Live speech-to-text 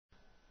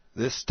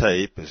This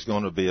tape is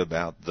going to be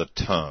about the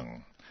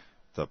tongue,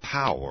 the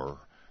power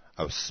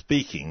of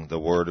speaking the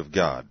Word of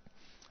God.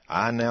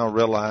 I now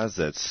realize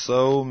that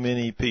so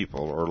many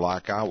people are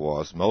like I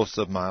was most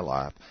of my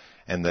life,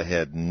 and they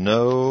had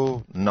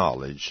no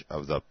knowledge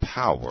of the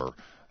power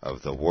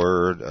of the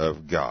Word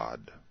of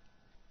God.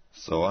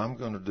 So I'm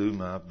going to do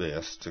my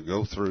best to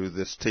go through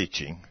this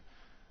teaching,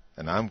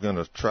 and I'm going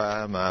to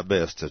try my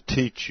best to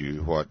teach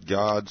you what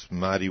God's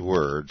mighty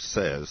Word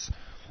says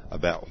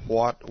about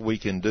what we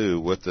can do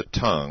with the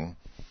tongue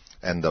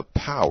and the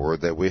power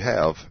that we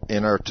have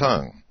in our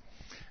tongue.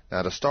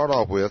 Now, to start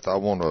off with, I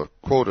want to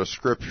quote a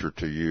scripture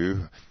to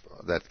you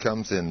that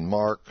comes in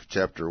Mark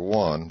chapter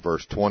 1,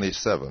 verse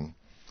 27.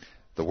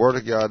 The Word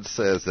of God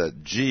says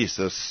that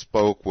Jesus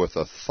spoke with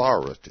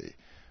authority.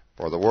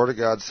 For the Word of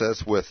God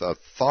says, with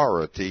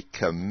authority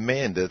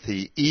commandeth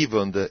he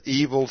even the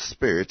evil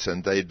spirits,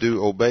 and they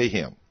do obey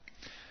him.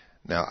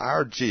 Now,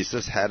 our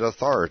Jesus had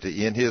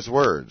authority in his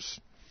words,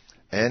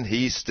 and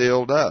he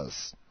still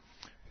does.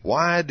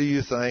 Why do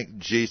you think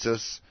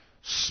Jesus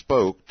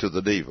spoke to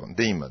the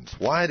demons?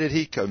 Why did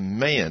he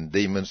command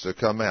demons to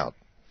come out?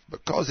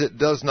 Because it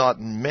does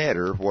not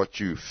matter what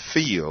you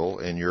feel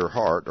in your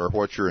heart or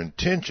what your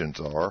intentions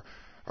are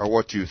or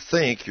what you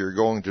think you're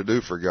going to do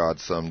for God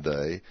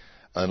someday,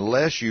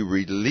 unless you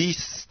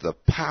release the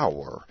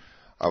power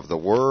of the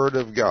Word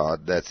of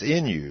God that's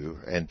in you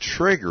and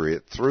trigger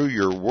it through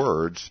your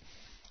words,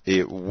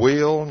 it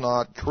will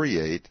not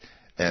create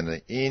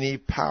any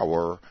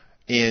power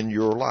in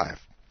your life.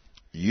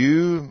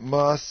 You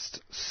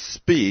must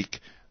speak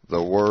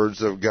the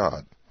words of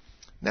God.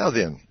 Now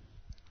then,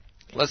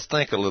 let's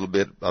think a little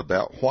bit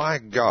about why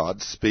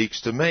God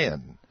speaks to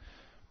man.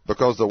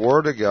 Because the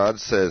Word of God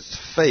says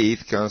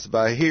faith comes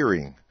by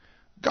hearing.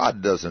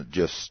 God doesn't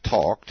just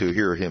talk to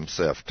hear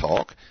himself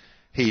talk.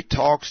 He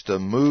talks to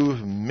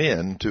move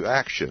men to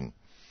action.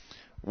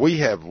 We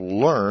have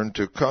learned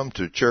to come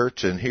to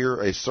church and hear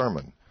a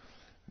sermon.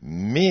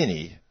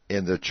 Many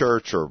in the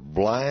church are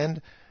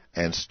blind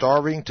and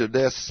starving to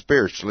death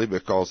spiritually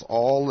because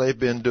all they've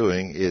been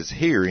doing is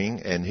hearing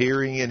and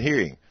hearing and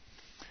hearing.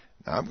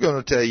 Now, I'm going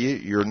to tell you,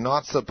 you're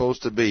not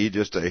supposed to be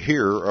just a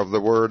hearer of the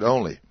Word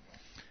only.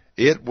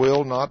 It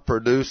will not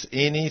produce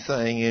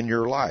anything in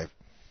your life.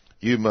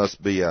 You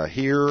must be a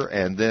hearer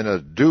and then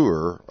a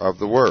doer of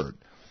the Word.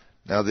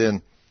 Now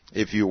then,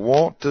 if you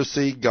want to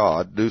see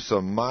God do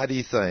some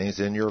mighty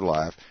things in your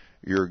life,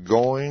 you're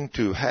going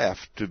to have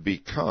to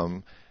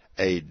become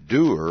a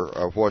doer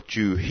of what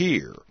you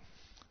hear.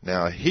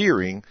 Now,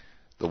 hearing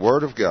the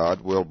Word of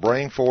God will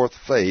bring forth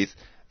faith,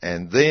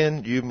 and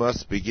then you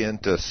must begin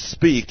to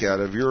speak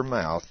out of your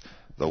mouth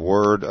the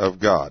Word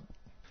of God.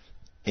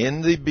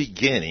 In the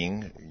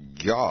beginning,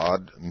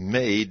 God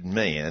made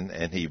man,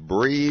 and he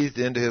breathed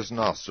into his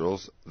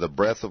nostrils the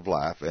breath of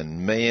life,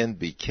 and man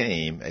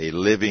became a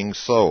living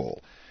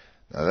soul.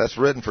 Now, that's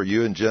written for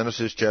you in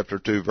Genesis chapter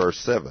 2, verse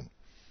 7.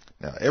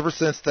 Now, ever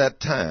since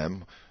that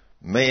time,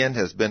 man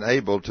has been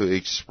able to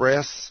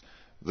express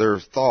their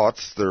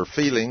thoughts, their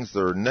feelings,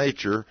 their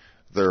nature,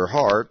 their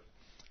heart,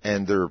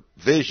 and their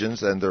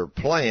visions and their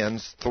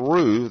plans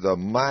through the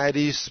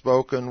mighty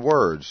spoken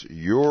words,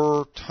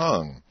 your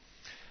tongue.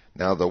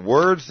 Now, the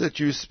words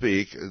that you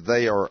speak,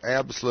 they are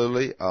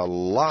absolutely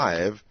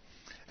alive,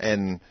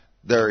 and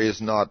there is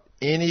not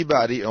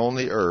anybody on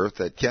the earth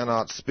that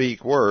cannot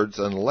speak words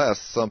unless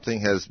something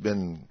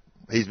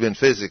he's been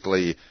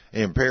physically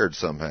impaired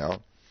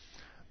somehow.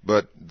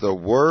 But the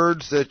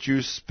words that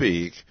you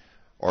speak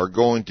are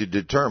going to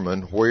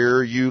determine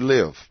where you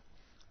live.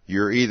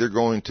 You're either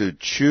going to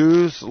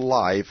choose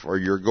life or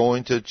you're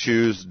going to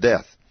choose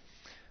death.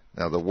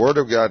 Now, the Word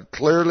of God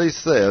clearly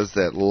says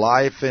that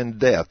life and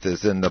death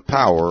is in the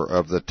power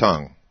of the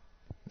tongue.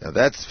 Now,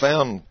 that's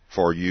found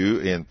for you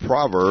in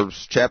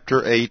Proverbs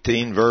chapter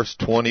 18, verse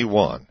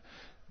 21.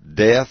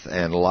 Death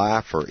and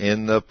life are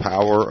in the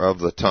power of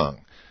the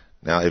tongue.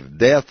 Now, if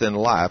death and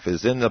life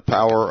is in the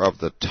power of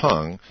the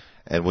tongue,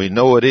 and we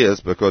know it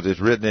is because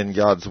it's written in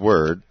God's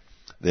Word,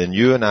 then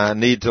you and I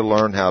need to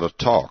learn how to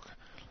talk.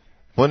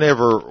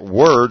 Whenever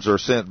words are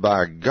sent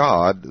by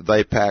God,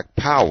 they pack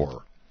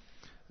power.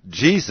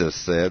 Jesus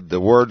said,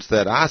 the words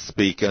that I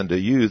speak unto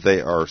you,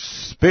 they are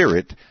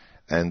spirit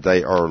and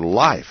they are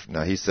life.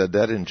 Now, he said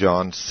that in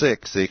John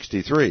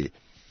 6:63.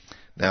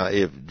 Now,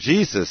 if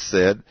Jesus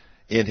said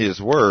in his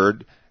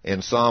Word,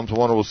 in Psalms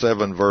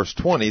 107, verse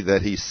 20,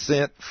 that he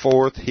sent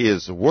forth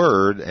his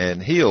Word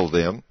and healed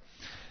them,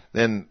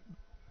 then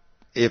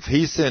if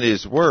he sent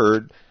his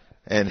Word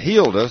and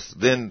healed us,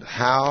 then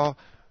how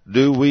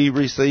do we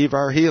receive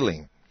our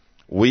healing?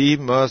 We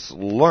must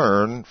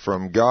learn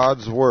from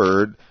God's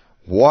Word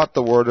what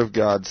the Word of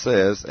God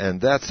says,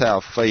 and that's how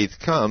faith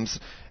comes.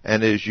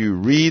 And as you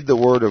read the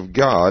Word of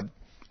God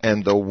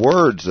and the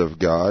words of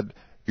God,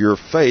 your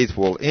faith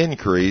will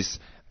increase,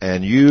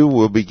 and you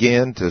will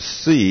begin to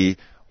see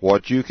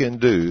what you can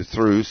do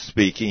through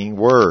speaking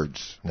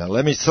words. Now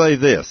let me say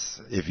this.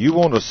 If you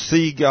want to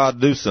see God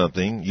do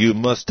something, you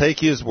must take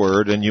His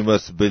Word and you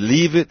must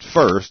believe it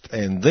first,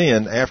 and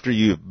then after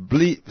you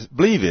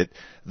believe it,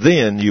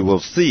 then you will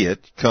see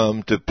it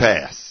come to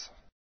pass.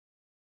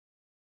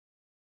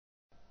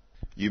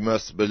 You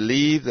must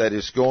believe that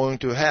it's going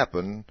to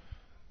happen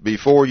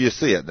before you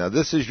see it. Now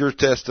this is your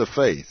test of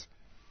faith.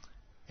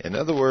 In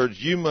other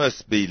words, you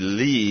must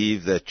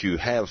believe that you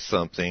have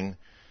something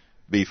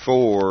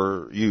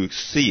before you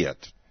see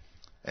it.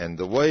 And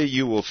the way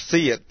you will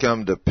see it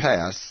come to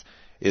pass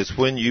is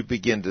when you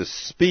begin to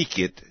speak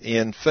it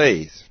in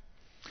faith.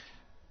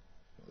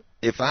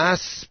 If I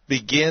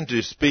begin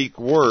to speak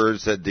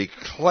words that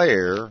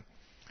declare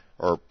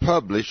or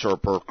publish or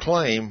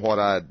proclaim what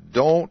I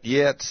don't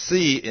yet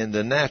see in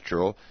the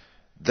natural,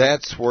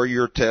 that's where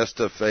your test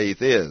of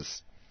faith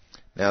is.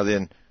 Now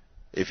then,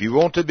 if you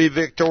want to be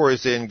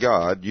victorious in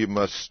God, you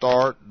must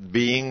start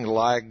being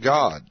like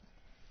God.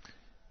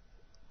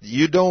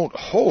 You don't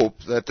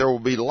hope that there will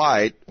be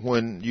light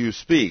when you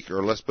speak.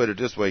 Or let's put it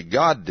this way,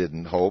 God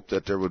didn't hope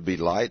that there would be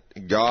light.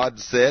 God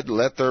said,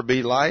 let there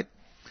be light,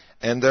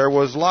 and there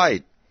was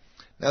light.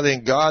 Now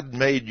then, God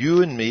made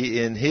you and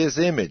me in His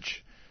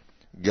image.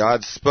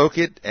 God spoke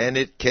it, and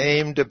it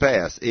came to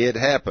pass. It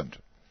happened.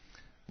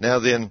 Now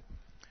then,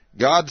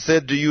 God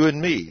said to you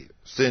and me,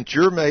 since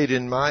you're made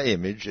in my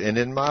image and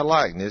in my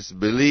likeness,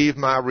 believe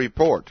my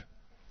report.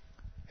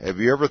 Have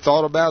you ever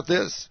thought about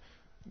this?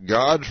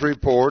 God's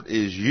report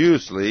is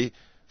usually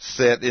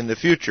set in the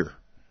future.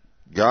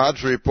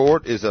 God's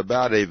report is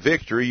about a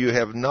victory you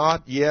have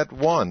not yet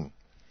won.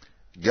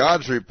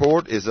 God's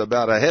report is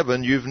about a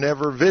heaven you've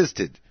never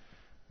visited.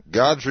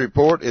 God's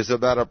report is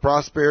about a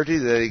prosperity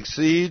that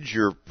exceeds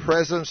your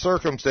present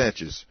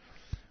circumstances.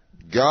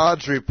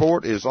 God's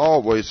report is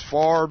always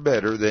far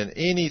better than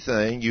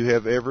anything you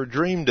have ever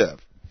dreamed of.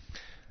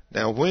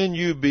 Now, when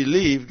you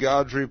believe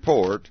God's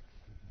report,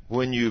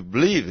 when you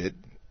believe it,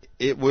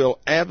 it will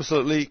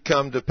absolutely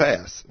come to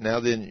pass. Now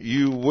then,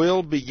 you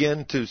will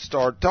begin to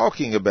start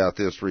talking about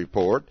this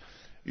report.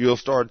 You'll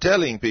start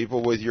telling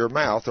people with your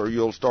mouth, or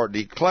you'll start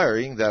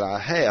declaring that I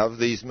have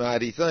these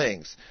mighty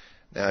things.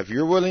 Now, if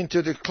you're willing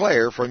to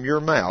declare from your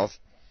mouth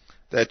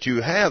that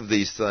you have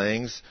these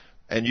things,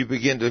 and you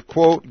begin to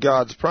quote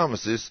God's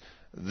promises,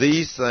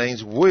 these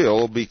things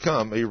will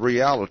become a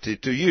reality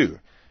to you.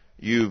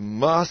 You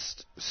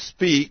must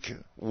speak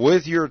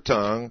with your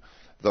tongue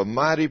the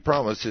mighty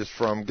promises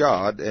from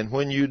God, and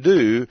when you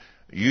do,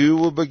 you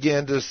will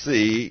begin to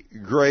see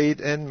great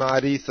and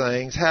mighty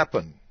things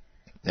happen.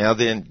 Now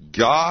then,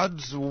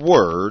 God's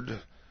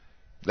Word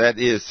that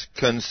is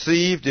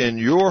conceived in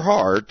your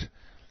heart,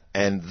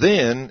 and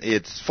then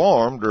it's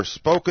formed or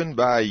spoken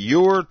by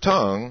your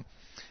tongue,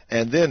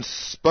 and then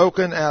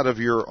spoken out of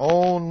your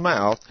own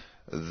mouth,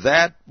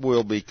 that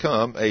will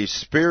become a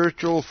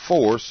spiritual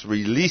force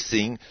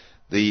releasing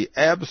the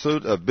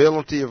absolute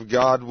ability of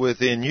God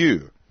within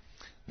you.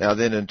 Now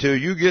then, until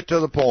you get to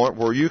the point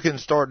where you can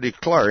start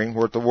declaring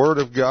what the Word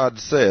of God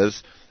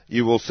says,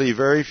 you will see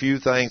very few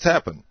things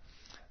happen.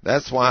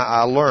 That's why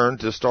I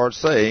learned to start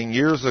saying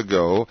years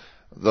ago,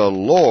 the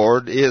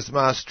Lord is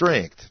my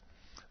strength.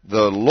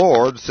 The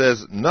Lord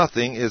says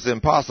nothing is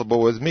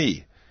impossible with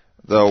me.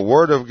 The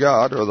Word of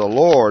God, or the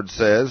Lord,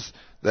 says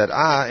that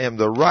I am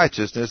the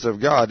righteousness of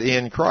God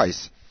in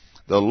Christ.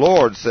 The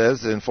Lord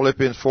says in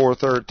Philippians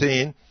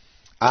 4:13,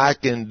 I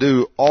can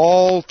do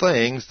all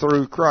things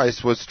through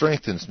Christ which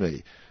strengthens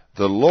me.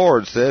 The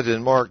Lord said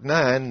in Mark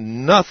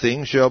 9,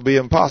 nothing shall be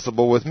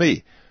impossible with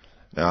me.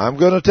 Now I'm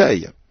going to tell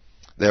you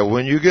that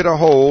when you get a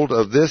hold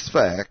of this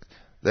fact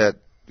that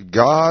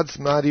God's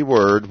mighty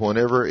Word,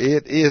 whenever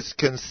it is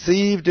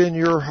conceived in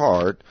your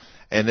heart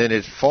and then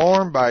it's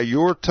formed by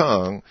your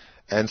tongue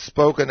and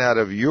spoken out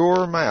of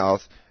your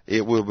mouth,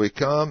 it will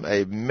become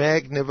a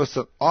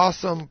magnificent,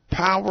 awesome,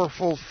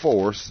 powerful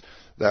force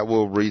that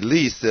will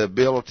release the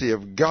ability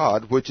of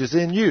God which is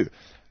in you.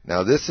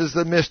 Now this is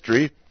the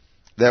mystery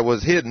that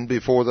was hidden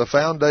before the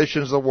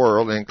foundations of the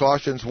world. In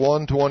Colossians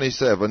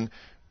 1:27,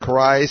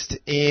 Christ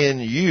in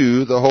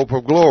you, the hope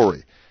of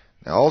glory.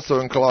 Now also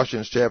in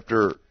Colossians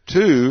chapter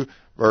 2,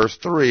 verse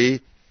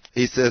 3,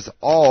 he says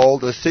all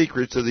the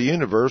secrets of the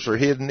universe are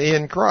hidden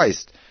in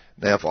Christ.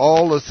 Now if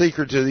all the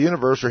secrets of the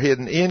universe are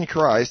hidden in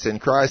Christ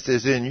and Christ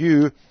is in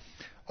you,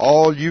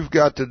 all you've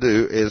got to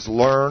do is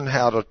learn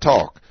how to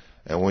talk.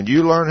 And when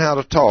you learn how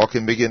to talk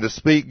and begin to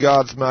speak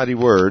God's mighty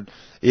Word,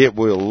 it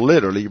will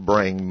literally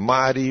bring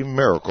mighty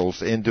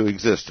miracles into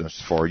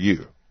existence for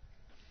you.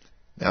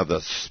 Now,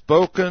 the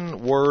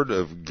spoken Word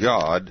of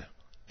God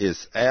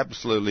is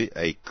absolutely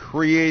a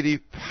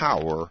creative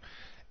power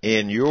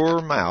in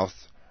your mouth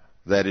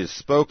that is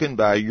spoken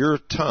by your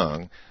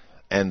tongue,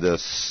 and the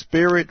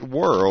spirit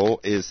world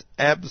is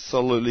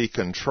absolutely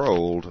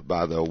controlled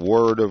by the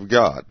Word of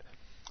God.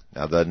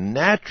 Now, the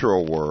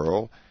natural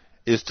world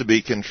is to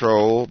be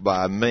controlled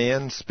by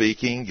men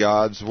speaking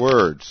God's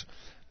words.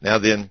 Now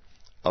then,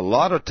 a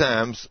lot of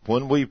times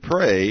when we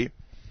pray,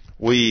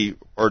 we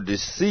are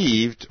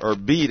deceived or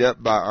beat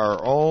up by our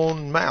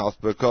own mouth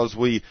because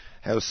we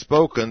have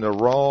spoken the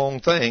wrong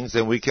things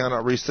and we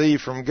cannot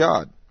receive from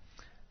God.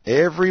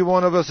 Every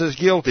one of us is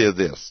guilty of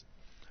this.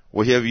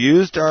 We have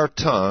used our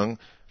tongue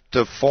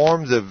to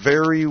form the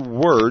very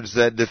words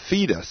that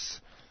defeat us.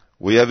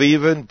 We have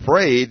even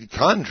prayed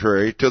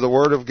contrary to the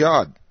Word of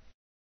God.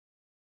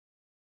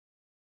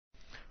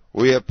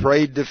 We have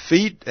prayed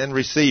defeat and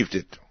received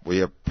it. We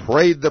have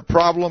prayed the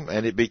problem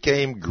and it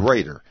became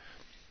greater.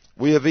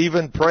 We have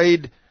even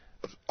prayed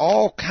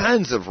all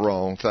kinds of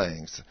wrong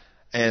things,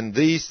 and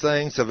these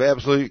things have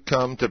absolutely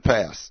come to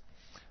pass.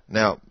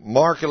 Now,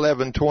 Mark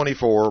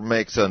 11:24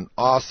 makes an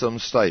awesome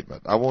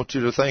statement. I want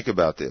you to think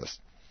about this.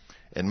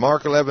 In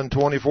Mark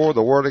 11:24,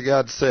 the Word of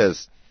God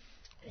says,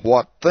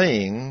 "What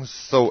things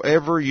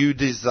soever you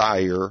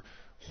desire,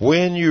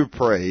 when you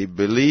pray,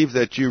 believe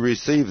that you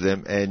receive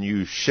them, and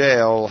you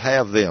shall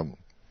have them."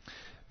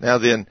 Now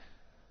then,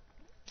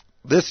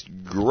 this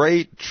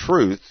great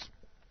truth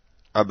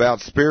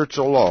about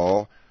spiritual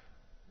law,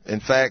 in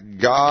fact,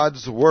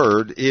 God's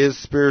Word is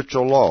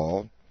spiritual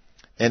law,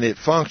 and it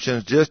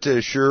functions just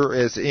as sure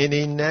as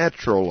any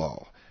natural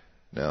law.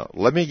 Now,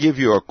 let me give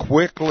you a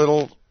quick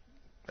little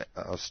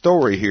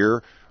story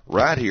here,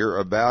 right here,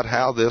 about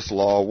how this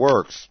law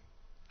works.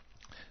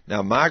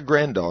 Now, my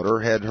granddaughter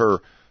had her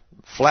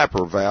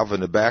flapper valve in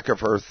the back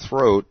of her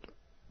throat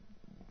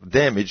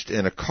damaged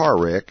in a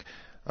car wreck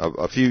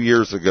a few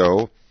years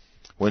ago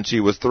when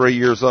she was 3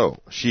 years old.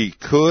 She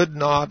could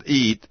not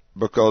eat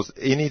because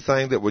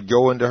anything that would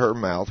go into her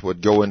mouth would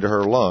go into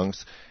her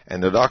lungs,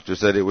 and the doctor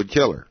said it would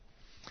kill her.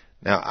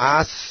 Now,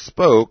 I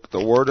spoke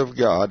the Word of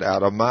God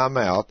out of my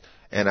mouth,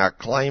 and I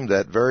claimed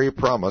that very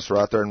promise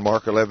right there in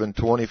Mark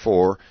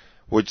 11:24,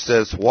 which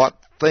says, "What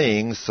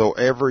things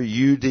soever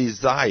you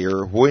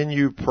desire, when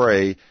you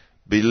pray,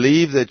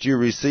 believe that you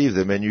receive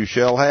them, and you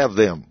shall have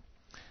them."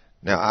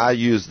 Now, I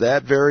used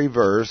that very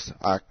verse.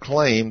 I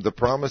claimed the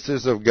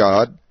promises of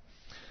God,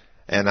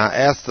 and I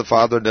asked the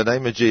Father in the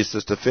name of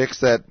Jesus to fix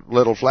that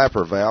little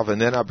flapper valve, and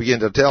then I began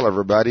to tell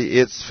everybody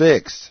it's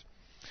fixed.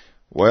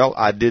 Well,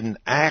 I didn't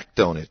act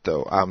on it,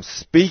 though. I'm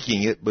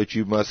speaking it, but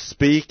you must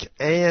speak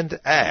and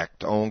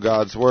act on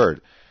God's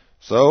Word.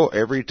 So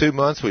every 2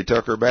 months we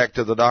took her back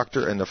to the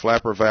doctor, and the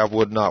flapper valve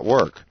would not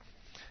work.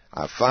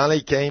 I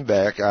finally came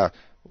back. I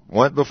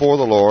went before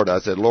the Lord. I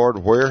said, "Lord,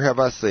 where have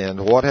I sinned?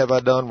 What have I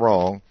done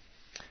wrong?"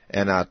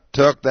 And I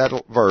took that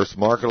verse,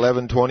 Mark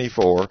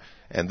 11:24,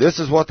 and this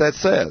is what that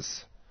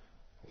says.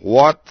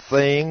 "What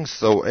things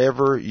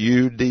soever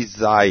you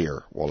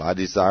desire." Well, I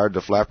desired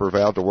the flapper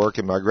valve to work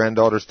in my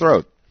granddaughter's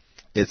throat.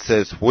 It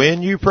says,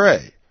 when you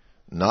pray,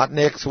 not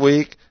next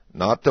week,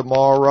 not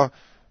tomorrow,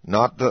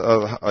 not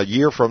a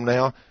year from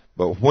now,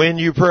 but when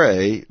you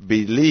pray,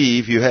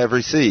 believe you have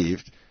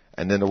received.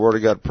 And then the Word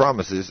of God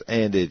promises,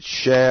 and it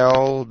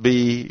shall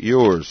be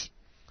yours.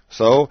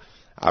 So,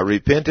 I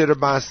repented of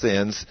my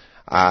sins.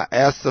 I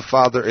asked the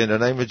Father in the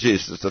name of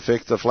Jesus to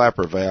fix the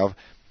flapper valve,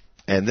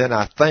 and then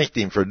I thanked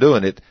Him for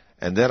doing it,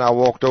 and then I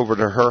walked over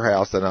to her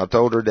house and I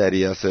told her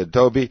daddy, I said,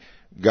 "Toby,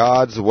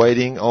 God's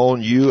waiting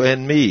on you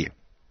and me."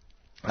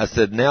 I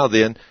said, "Now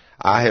then,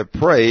 I have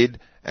prayed,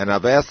 and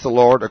I've asked the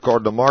Lord,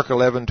 according to Mark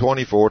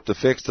 11:24, to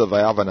fix the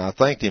valve, and I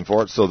thanked Him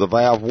for it, so the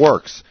valve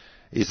works."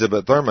 He said,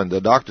 "But Thurman,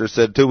 the doctor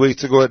said 2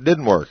 weeks ago it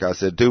didn't work." I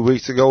said, 2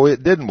 weeks ago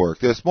it didn't work.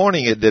 This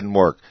morning it didn't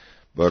work.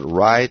 But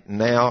right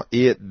now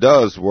it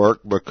does work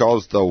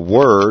because the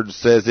Word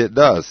says it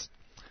does.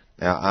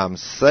 Now I'm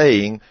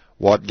saying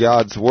what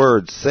God's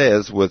Word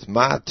says with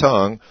my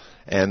tongue,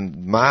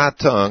 and my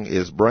tongue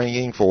is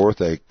bringing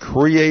forth a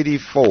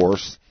creative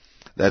force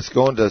that's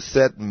going to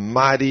set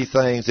mighty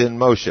things in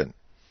motion.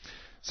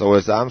 So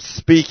as I'm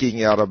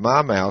speaking out of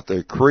my mouth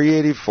the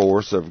creative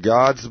force of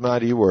God's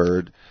mighty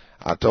Word,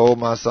 I told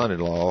my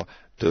son-in-law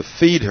to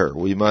feed her.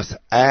 We must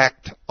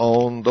act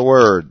on the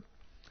Word.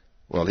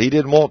 Well, he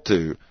didn't want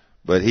to,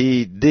 but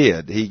he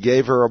did. He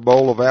gave her a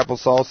bowl of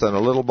applesauce and a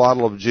little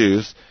bottle of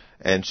juice,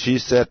 and she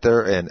sat there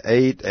and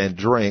ate and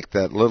drank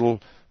that little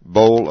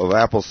bowl of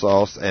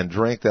applesauce and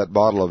drank that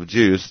bottle of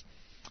juice,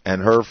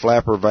 and her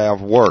flapper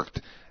valve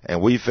worked.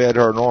 And we fed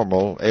her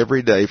normal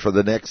every day for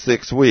the next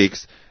 6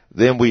 weeks.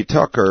 Then we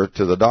took her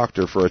to the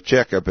doctor for a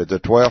checkup at the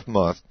 12th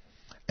month,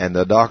 and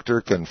the doctor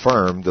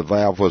confirmed the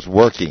valve was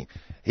working.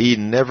 He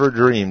never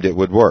dreamed it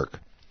would work.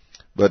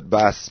 But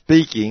by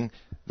speaking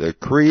the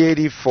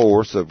creative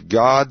force of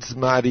God's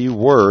mighty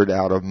Word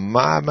out of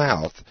my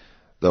mouth,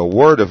 the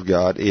Word of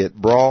God, it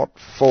brought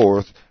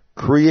forth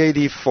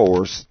creative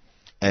force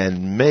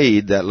and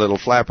made that little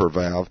flapper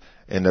valve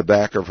in the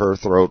back of her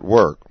throat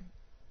work.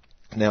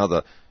 Now,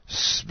 the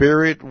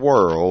spirit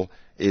world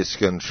is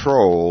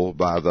controlled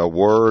by the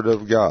Word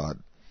of God,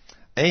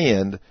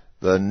 and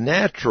the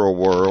natural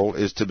world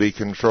is to be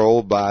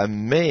controlled by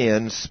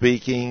man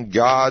speaking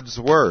God's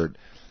Word.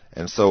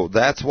 And so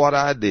that's what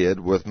I did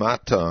with my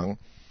tongue.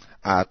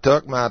 I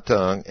took my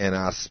tongue and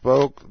I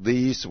spoke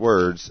these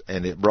words,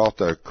 and it brought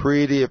the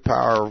creative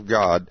power of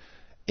God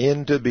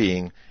into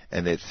being,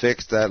 and it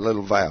fixed that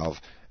little valve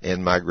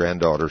in my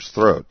granddaughter's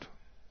throat.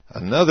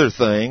 Another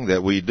thing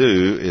that we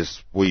do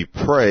is we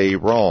pray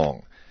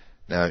wrong.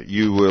 Now,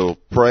 you will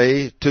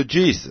pray to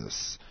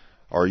Jesus,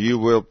 or you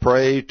will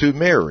pray to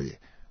Mary.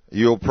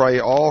 You'll pray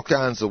all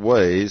kinds of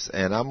ways,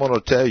 and I'm going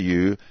to tell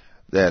you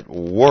that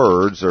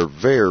words are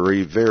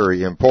very,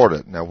 very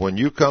important. Now, when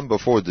you come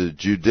before the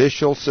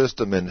judicial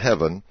system in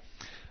heaven,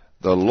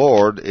 the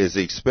Lord is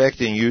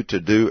expecting you to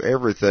do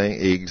everything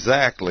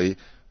exactly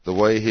the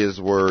way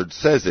His Word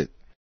says it.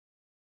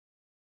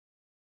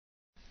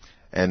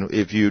 And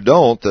if you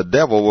don't, the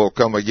devil will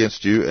come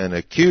against you and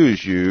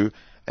accuse you,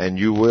 and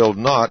you will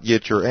not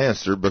get your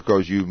answer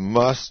because you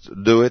must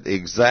do it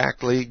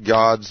exactly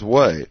God's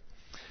way.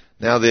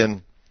 Now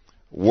then,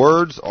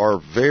 words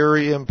are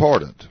very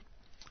important.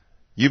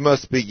 You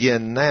must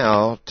begin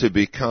now to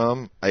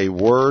become a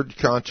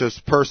word-conscious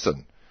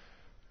person.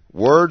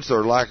 Words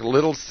are like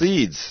little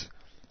seeds,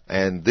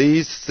 and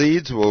these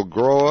seeds will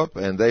grow up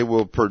and they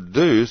will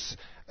produce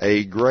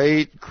a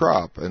great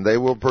crop, and they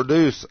will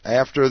produce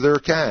after their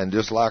kind,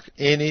 just like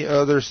any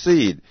other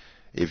seed.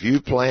 If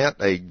you plant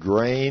a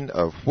grain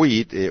of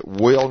wheat, it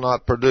will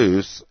not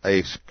produce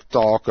a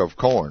stalk of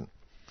corn.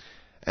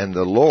 And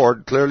the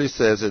Lord clearly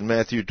says in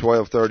Matthew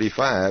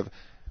 12:35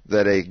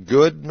 that a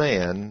good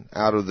man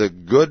out of the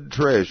good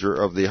treasure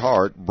of the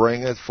heart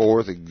bringeth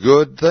forth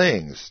good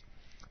things,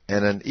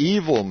 and an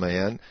evil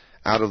man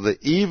out of the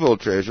evil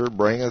treasure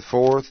bringeth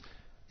forth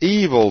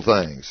evil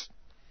things.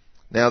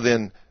 Now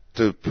then,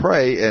 to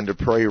pray and to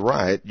pray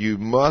right, you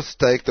must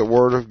take the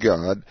Word of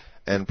God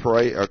and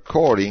pray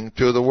according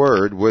to the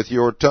Word with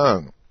your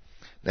tongue.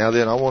 Now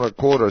then, I want to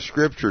quote a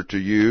scripture to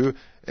you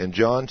in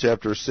John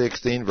chapter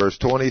 16, verse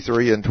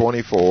 23 and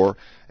 24,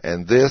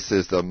 and this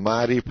is the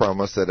mighty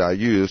promise that I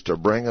used to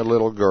bring a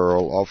little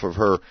girl off of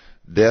her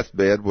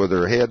deathbed with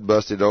her head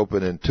busted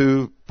open and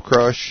 2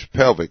 crushed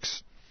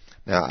pelvics.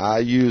 Now, I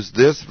use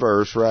this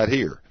verse right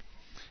here.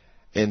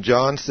 In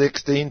John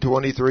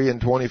 16:23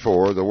 and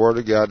 24, the Word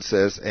of God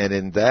says, "And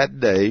in that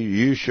day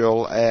you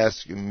shall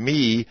ask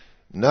me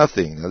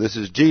nothing." Now, this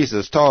is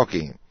Jesus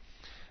talking.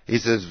 He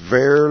says,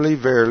 "Verily,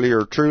 verily,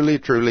 or truly,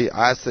 truly,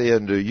 I say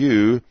unto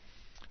you,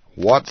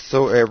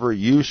 whatsoever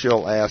you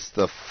shall ask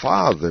the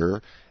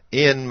Father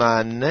in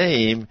my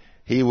name,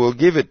 He will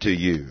give it to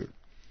you.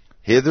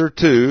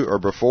 Hitherto, or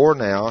before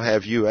now,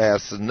 have you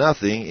asked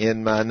nothing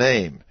in my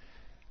name.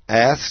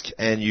 Ask,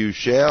 and you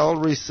shall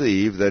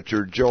receive, that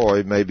your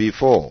joy may be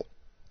full."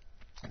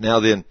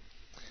 Now then,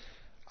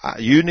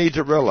 you need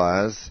to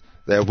realize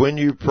that when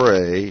you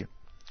pray,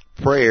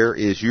 prayer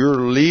is your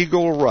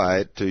legal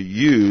right to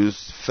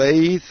use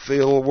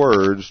faith-filled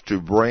words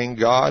to bring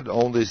God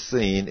on the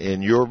scene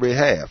in your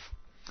behalf.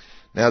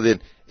 Now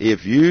then,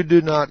 if you do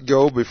not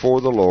go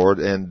before the Lord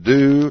and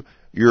do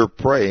your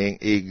praying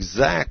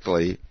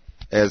exactly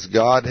as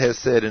God has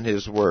said in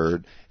His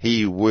Word,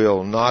 He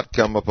will not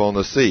come upon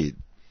the scene.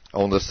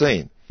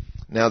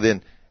 Now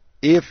then,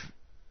 if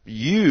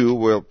you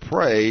will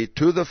pray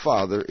to the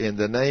Father in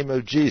the name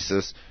of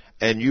Jesus,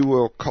 and you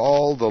will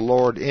call the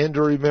Lord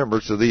into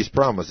remembrance of these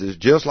promises,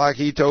 just like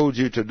He told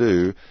you to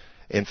do.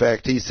 In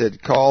fact, He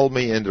said, "Call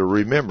me into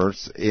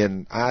remembrance"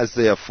 in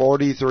Isaiah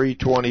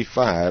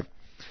 43:25.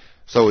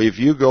 So if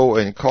you go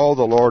and call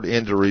the Lord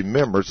into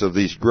remembrance of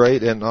these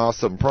great and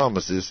awesome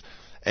promises,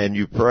 and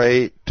you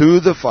pray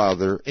to the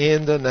Father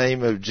in the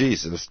name of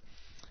Jesus,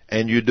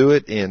 and you do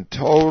it in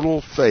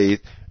total faith,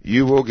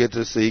 you will get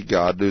to see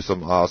God do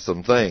some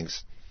awesome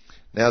things.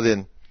 Now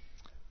then,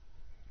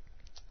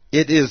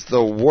 it is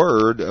the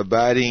Word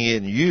abiding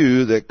in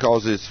you that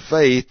causes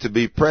faith to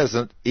be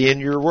present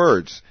in your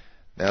words.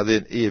 Now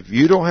then, if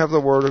you don't have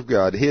the Word of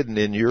God hidden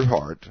in your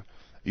heart,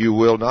 you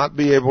will not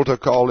be able to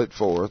call it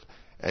forth,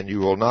 and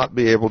you will not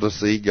be able to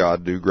see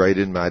God do great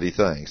and mighty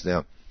things.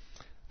 Now,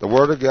 the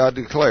Word of God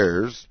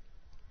declares,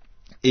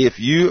 "If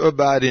you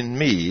abide in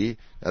me,"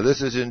 now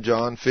this is in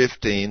John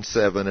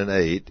 15:7 and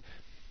 8,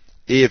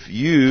 "If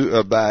you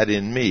abide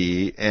in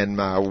me, and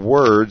my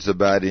words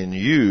abide in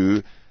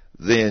you,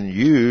 then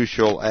you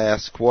shall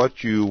ask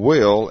what you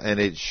will, and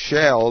it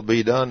shall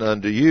be done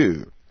unto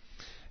you."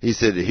 He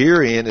said,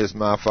 "Herein is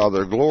my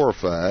Father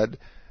glorified,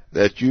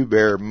 that you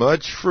bear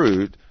much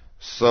fruit,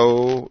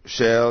 so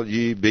shall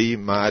ye be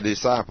my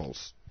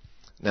disciples."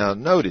 Now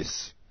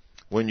notice,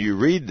 when you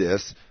read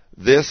this,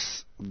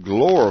 this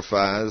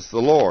glorifies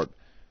the Lord.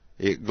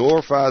 It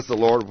glorifies the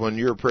Lord when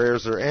your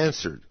prayers are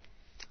answered.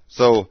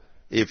 So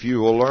if you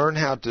will learn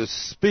how to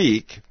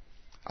speak,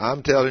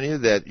 I'm telling you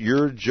that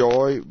your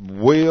joy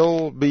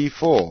will be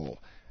full,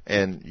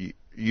 and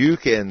you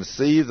can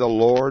see the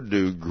Lord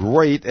do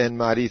great and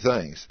mighty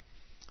things.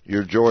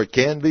 Your joy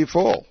can be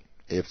full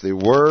if the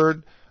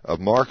Word of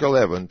Mark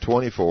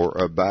 11:24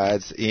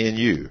 abides in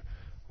you.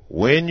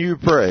 When you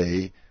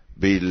pray,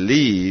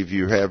 believe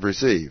you have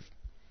received.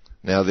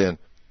 Now then,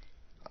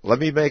 let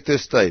me make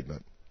this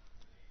statement.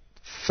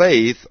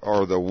 Faith,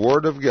 or the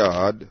Word of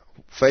God,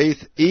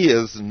 faith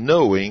is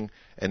knowing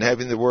and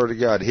having the Word of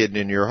God hidden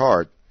in your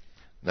heart.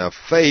 Now,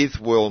 faith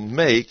will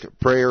make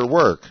prayer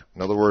work.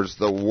 In other words,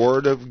 the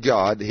Word of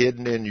God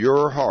hidden in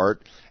your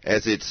heart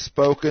as it's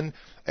spoken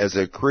as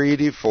a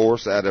creative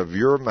force out of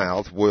your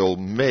mouth will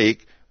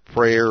make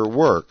prayer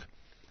work.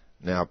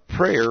 Now,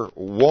 prayer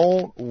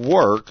won't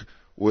work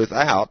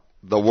without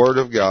the Word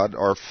of God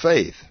or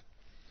faith.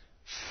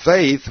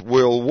 Faith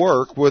will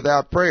work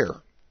without prayer.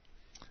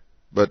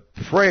 But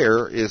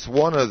prayer is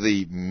one of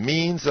the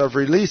means of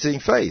releasing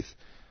faith.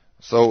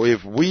 So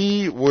if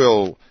we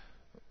will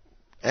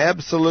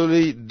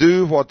absolutely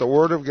do what the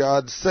Word of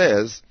God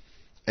says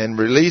and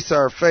release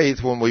our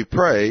faith when we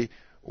pray,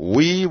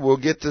 we will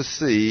get to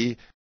see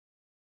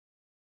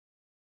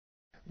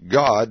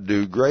God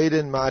do great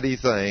and mighty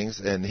things,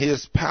 and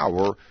His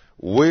power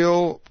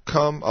will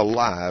come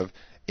alive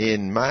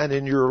in mine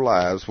and your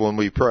lives when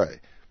we pray.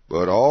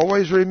 But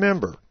always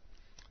remember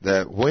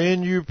that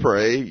when you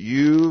pray,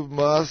 you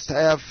must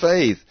have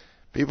faith.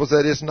 People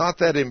said it's not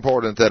that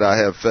important that I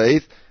have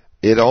faith.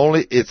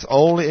 It's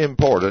only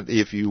important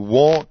if you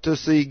want to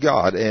see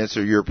God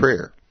answer your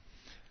prayer.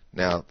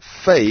 Now,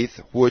 faith,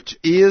 which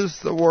is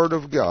the Word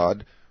of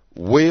God,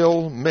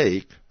 will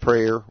make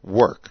prayer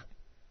work.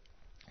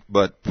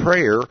 But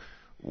prayer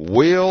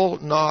will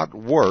not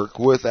work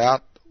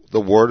without the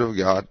Word of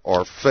God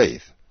or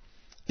faith.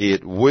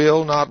 It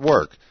will not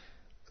work.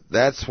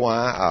 That's why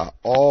I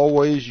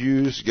always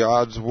use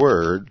God's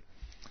Word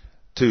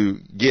to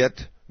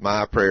get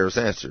my prayers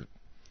answered.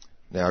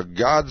 Now,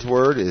 God's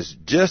Word is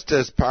just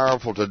as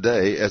powerful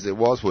today as it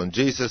was when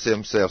Jesus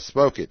Himself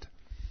spoke it.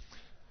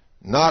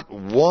 Not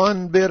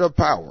one bit of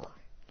power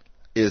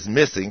is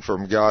missing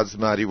from God's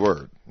mighty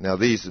Word. Now,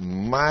 these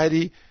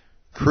mighty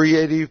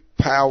creative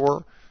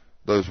power,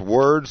 those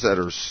words that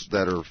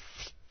are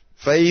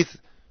faith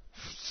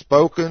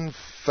spoken,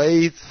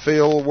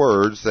 faith-filled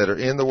words that are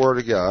in the Word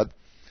of God,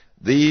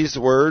 these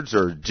words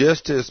are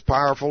just as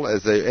powerful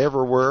as they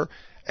ever were,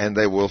 and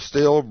they will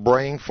still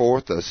bring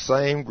forth the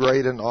same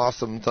great and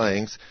awesome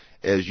things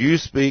as you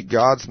speak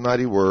God's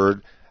mighty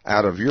Word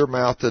out of your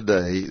mouth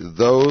today.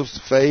 Those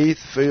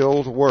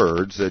faith-filled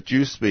words that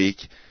you speak,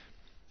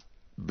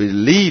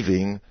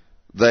 believing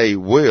they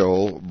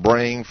will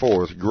bring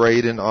forth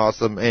great and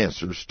awesome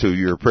answers to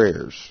your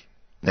prayers.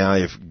 Now,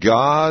 if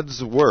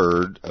God's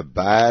Word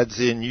abides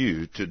in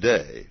you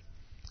today,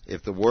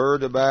 if the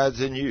Word abides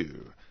in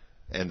you,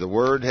 and the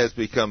Word has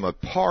become a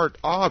part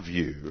of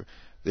you,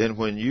 then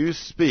when you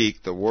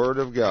speak the Word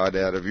of God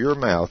out of your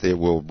mouth, it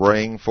will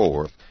bring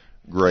forth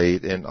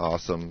great and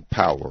awesome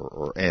power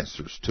or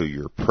answers to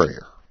your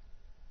prayer.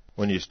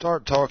 When you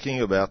start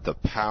talking about the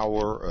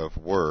power of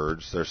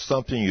words, there's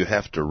something you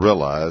have to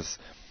realize,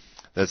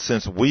 that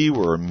since we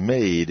were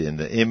made in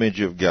the image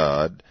of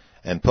God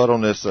and put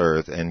on this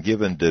earth and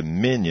given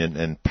dominion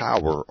and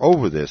power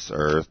over this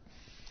earth,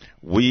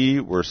 we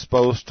were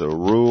supposed to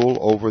rule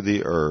over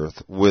the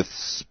earth with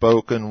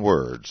spoken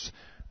words,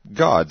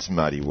 God's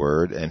mighty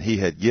Word, and He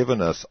had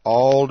given us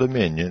all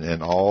dominion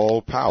and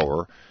all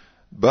power.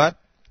 But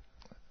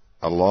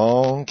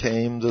along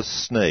came the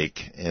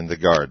snake in the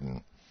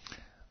garden,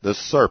 the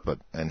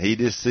serpent, and he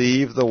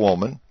deceived the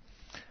woman,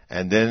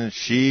 and then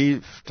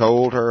she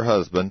told her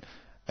husband,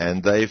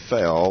 and they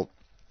fell,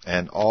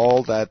 and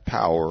all that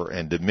power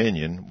and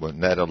dominion, when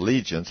that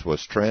allegiance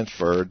was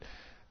transferred,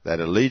 that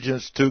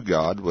allegiance to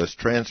God was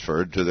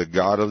transferred to the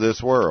god of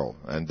this world,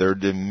 and their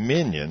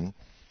dominion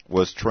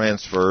was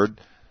transferred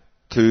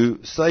to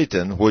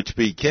Satan, which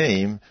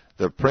became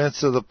the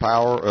prince of the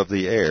power of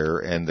the air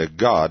and the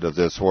god of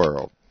this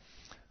world.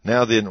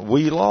 Now then,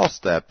 we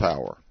lost that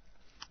power,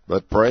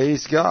 but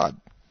praise God,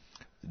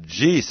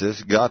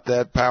 Jesus got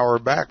that power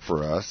back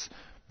for us,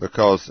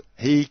 because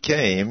He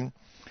came,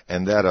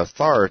 and that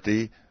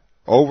authority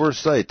over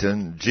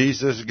Satan,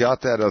 Jesus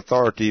got that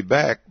authority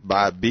back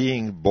by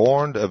being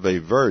born of a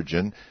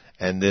virgin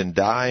and then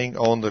dying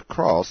on the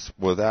cross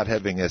without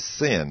having a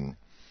sin.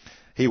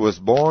 He was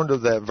born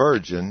of that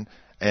virgin,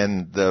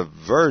 and the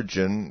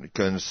virgin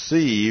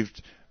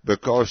conceived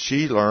because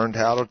she learned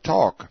how to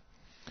talk.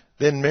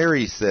 Then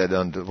Mary said,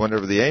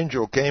 whenever the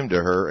angel came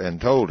to her and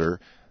told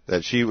her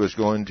that she was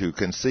going to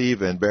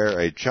conceive and bear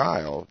a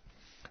child,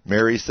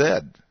 Mary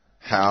said,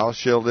 "How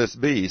shall this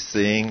be,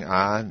 seeing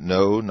I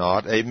know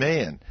not a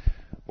man?"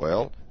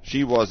 Well,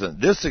 she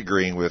wasn't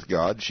disagreeing with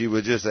God. She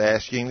was just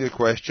asking the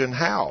question,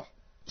 how?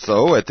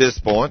 So at this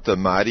point, the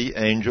mighty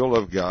angel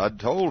of God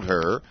told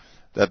her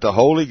that the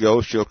Holy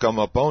Ghost shall come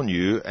upon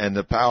you, and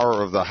the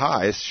power of the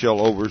highest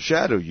shall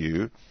overshadow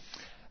you.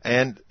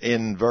 And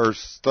in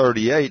verse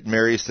 38,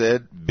 Mary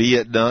said, "Be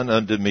it done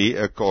unto me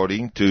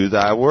according to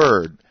thy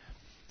word."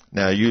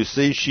 Now you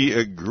see, she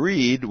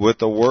agreed with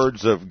the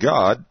words of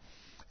God,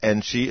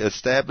 and she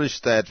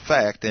established that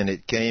fact, and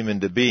it came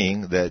into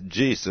being that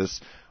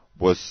Jesus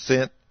was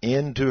sent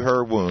into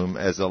her womb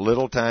as a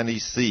little tiny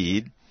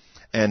seed,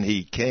 and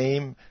He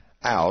came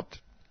out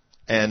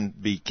and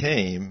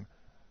became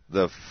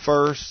the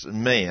first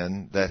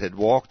man that had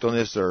walked on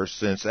this earth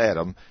since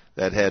Adam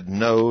that had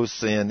no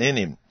sin in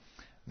him.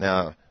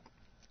 Now,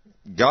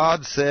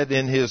 God said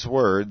in His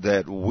Word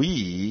that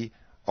we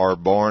are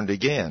born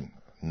again,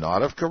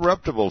 not of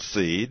corruptible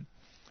seed,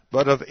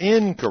 but of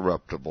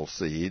incorruptible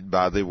seed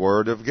by the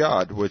Word of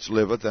God, which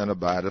liveth and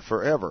abideth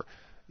forever.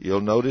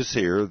 you'll notice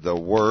here the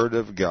Word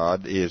of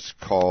God is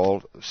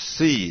called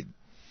seed.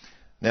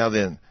 Now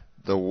then,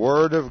 the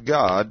Word of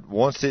God,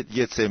 once it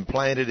gets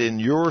implanted in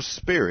your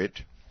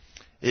spirit,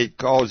 it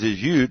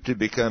causes you to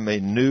become a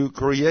new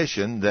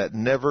creation that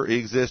never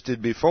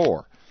existed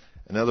before.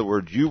 In other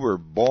words, you were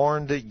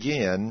born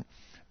again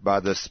by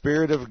the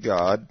Spirit of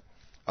God,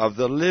 of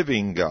the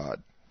living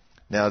God.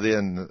 Now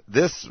then,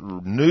 this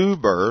new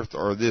birth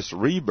or this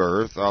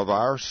rebirth of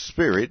our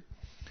spirit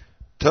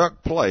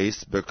took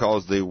place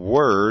because the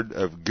Word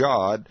of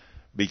God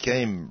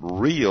became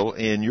real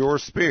in your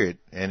spirit,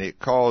 and it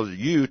caused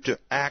you to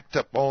act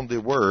upon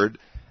the Word,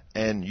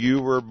 and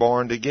you were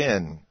born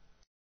again.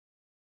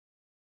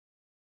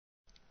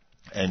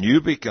 And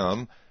you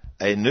become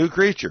a new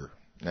creature.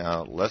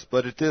 Now, let's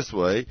put it this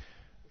way.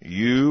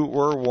 You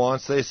were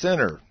once a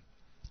sinner,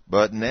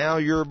 but now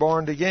you're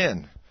born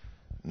again.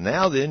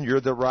 Now then,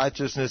 you're the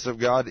righteousness of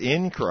God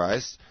in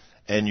Christ,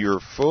 and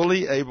you're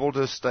fully able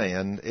to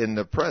stand in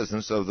the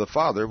presence of the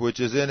Father which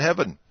is in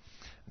heaven.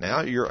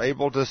 Now you're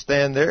able to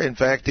stand there. In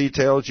fact, he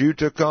tells you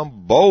to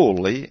come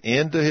boldly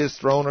into his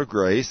throne of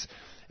grace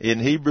in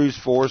Hebrews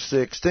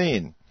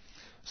 4:16.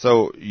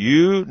 So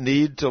you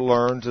need to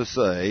learn to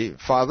say,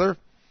 Father,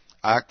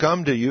 I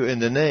come to you in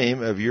the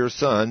name of your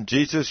Son,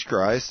 Jesus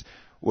Christ,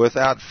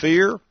 without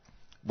fear,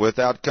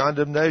 without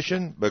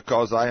condemnation,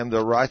 because I am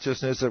the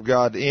righteousness of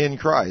God in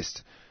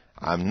Christ.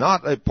 I'm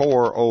not a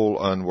poor, old,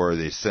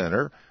 unworthy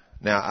sinner.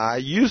 Now, I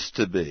used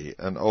to be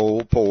an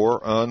old,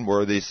 poor,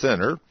 unworthy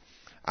sinner.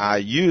 I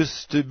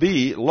used to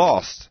be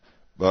lost,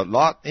 but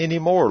not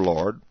anymore,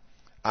 Lord.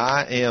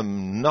 I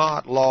am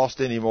not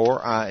lost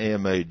anymore. I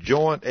am a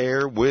joint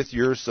heir with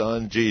your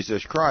Son,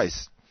 Jesus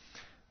Christ.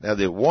 Now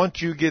that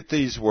once you get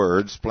these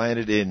words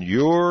planted in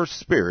your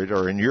spirit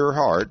or in your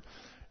heart,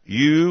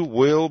 you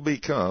will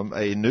become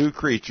a new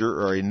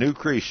creature or a new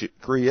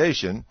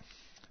creation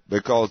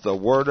because the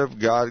Word of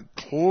God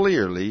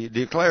clearly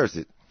declares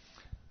it.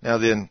 Now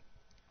then,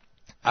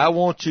 I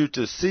want you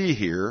to see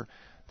here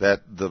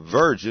that the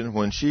virgin,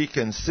 when she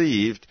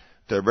conceived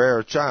to bear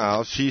a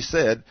child, she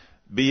said,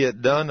 be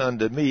it done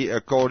unto me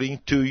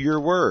according to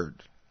your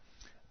word.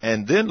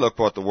 And then look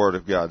what the Word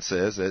of God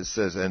says. It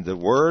says, and the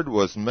Word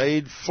was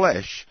made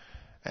flesh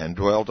and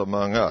dwelt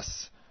among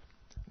us.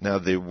 Now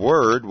the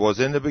Word was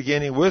in the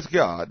beginning with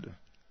God,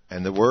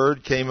 and the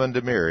Word came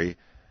unto Mary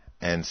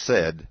and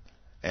said,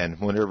 and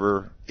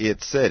whenever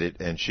it said it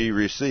and she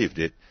received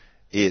it,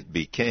 it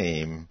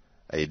became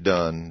a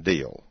done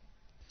deal.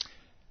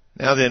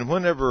 Now then,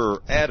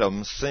 whenever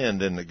Adam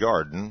sinned in the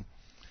garden,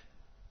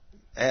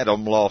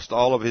 Adam lost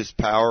all of his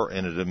power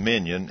and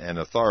dominion and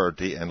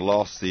authority and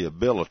lost the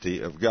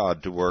ability of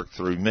God to work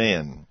through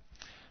man.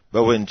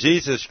 But when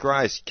Jesus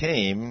Christ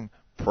came,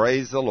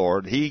 praise the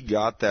Lord, he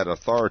got that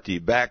authority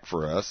back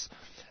for us,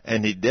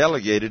 and he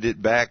delegated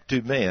it back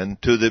to man,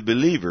 to the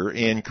believer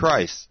in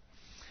Christ.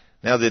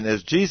 Now then,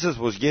 as Jesus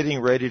was getting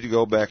ready to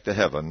go back to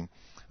heaven,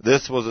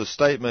 this was a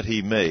statement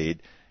he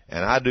made,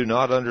 and I do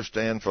not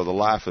understand for the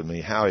life of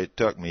me how it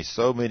took me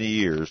so many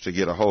years to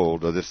get a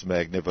hold of this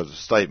magnificent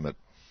statement.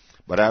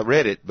 But I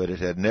read it, but it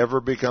had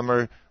never become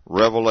a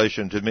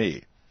revelation to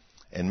me.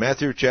 In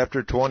Matthew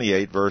chapter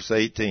 28, verse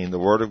 18, the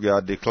Word of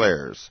God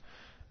declares,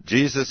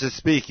 Jesus is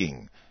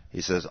speaking.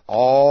 He says,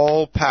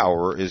 all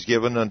power is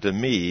given unto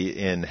me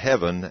in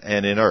heaven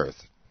and in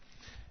earth.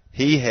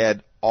 He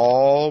had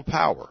all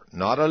power,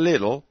 not a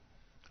little,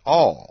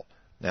 all.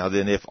 Now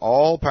then, if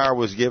all power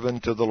was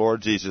given to the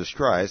Lord Jesus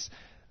Christ,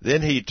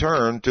 then he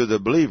turned to the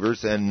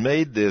believers and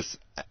made this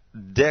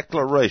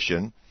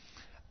declaration,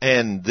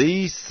 and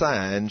these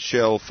signs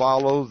shall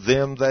follow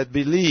them that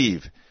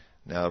believe.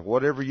 Now,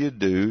 whatever you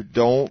do,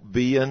 don't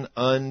be an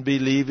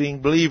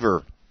unbelieving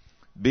believer.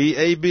 Be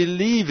a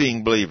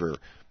believing believer,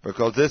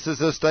 because this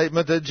is a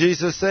statement that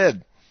Jesus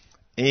said,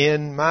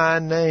 in my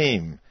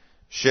name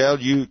shall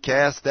you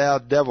cast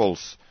out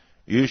devils.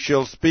 You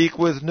shall speak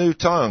with new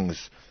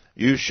tongues.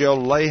 You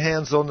shall lay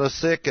hands on the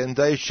sick, and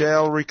they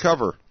shall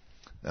recover.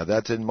 Now,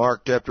 that's in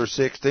Mark chapter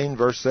 16,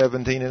 verse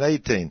 17 and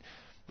 18.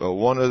 But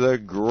one of the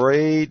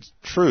great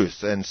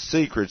truths and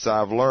secrets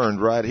I've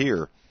learned right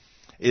here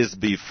is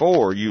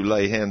before you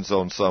lay hands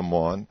on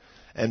someone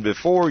and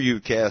before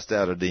you cast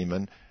out a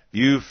demon,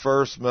 you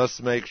first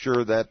must make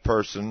sure that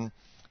person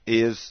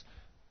is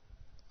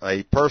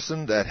a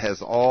person that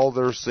has all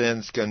their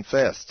sins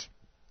confessed.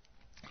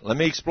 Let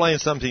me explain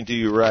something to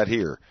you right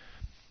here.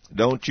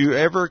 Don't you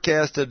ever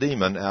cast a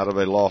demon out of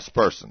a lost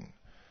person.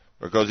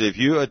 Because if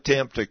you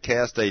attempt to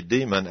cast a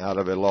demon out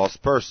of a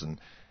lost person,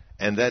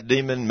 and that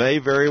demon may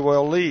very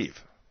well leave.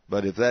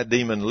 But if that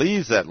demon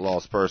leaves that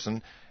lost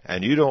person,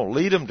 and you don't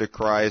lead them to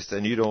Christ,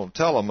 and you don't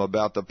tell them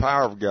about the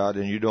power of God,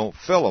 and you don't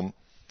fill them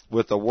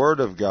with the Word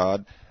of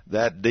God,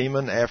 that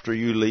demon, after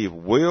you leave,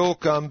 will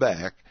come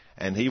back,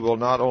 and he will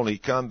not only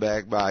come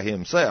back by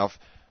himself,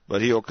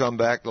 but he'll come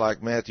back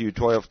like Matthew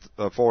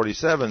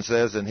 12:47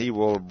 says, and he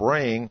will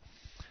bring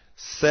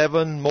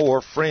 7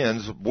 more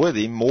friends with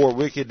him, more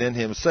wicked than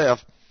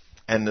himself,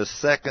 and the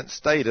second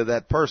state of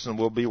that person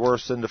will be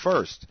worse than the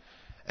first.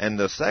 And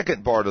the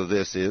second part of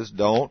this is,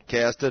 don't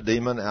cast a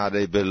demon out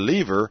of a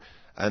believer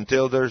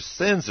until their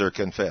sins are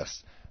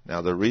confessed.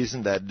 Now, the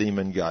reason that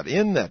demon got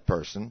in that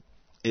person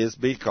is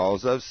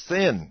because of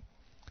sin.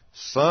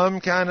 Some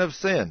kind of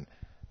sin.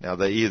 Now,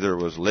 they either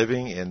was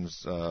living in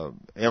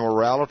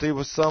immorality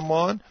with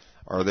someone,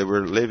 or they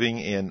were living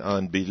in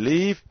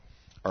unbelief,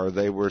 or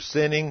they were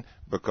sinning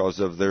because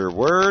of their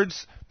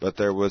words, but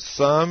there was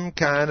some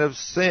kind of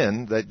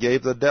sin that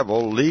gave the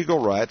devil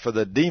legal right for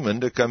the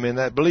demon to come in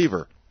that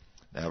believer.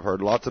 Now, I've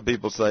heard lots of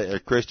people say a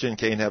Christian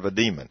can't have a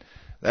demon.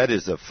 That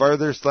is the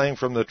furthest thing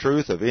from the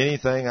truth of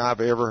anything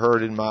I've ever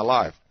heard in my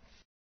life.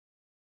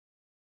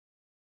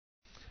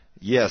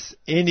 Yes,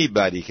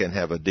 anybody can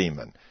have a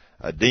demon.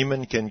 A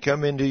demon can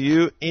come into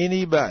you,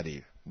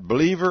 anybody,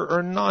 believer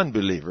or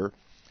non-believer,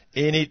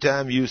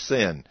 anytime you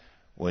sin.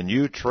 When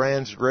you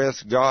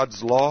transgress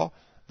God's law,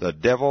 the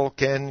devil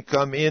can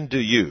come into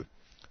you.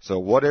 So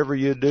whatever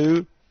you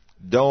do,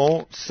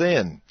 don't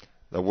sin.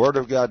 The Word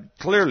of God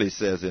clearly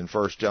says in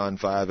 1 John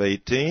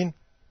 5:18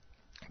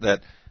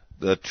 that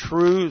the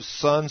true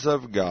sons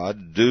of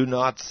God do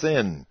not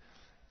sin.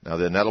 Now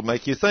then, that'll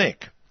make you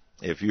think.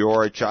 If you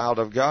are a child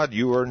of God,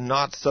 you are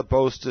not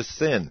supposed to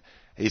sin.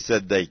 He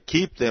said they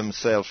keep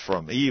themselves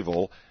from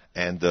evil,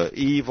 and the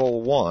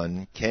evil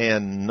one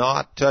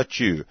cannot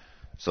touch you.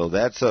 So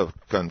that's a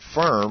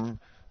confirmed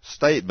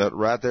statement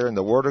right there in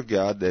the Word of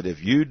God that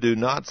if you do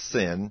not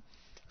sin,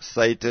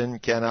 Satan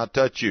cannot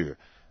touch you.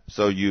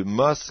 So you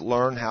must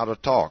learn how to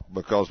talk,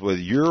 because with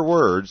your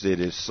words, it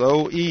is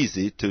so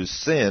easy to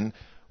sin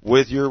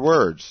with your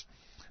words.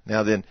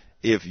 Now then,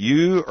 if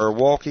you are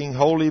walking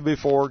holy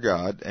before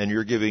God and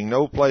you're giving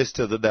no place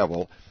to the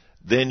devil,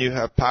 then you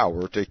have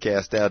power to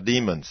cast out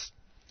demons.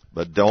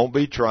 But don't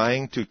be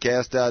trying to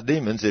cast out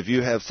demons if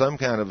you have some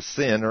kind of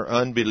sin or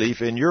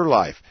unbelief in your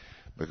life.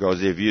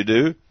 Because if you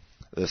do,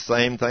 the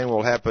same thing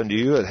will happen to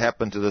you. It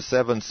happened to the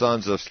 7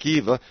 sons of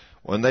Sceva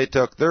when they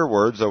took their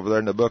words over there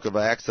in the book of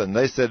Acts, and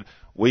they said,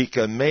 we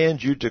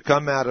command you to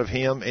come out of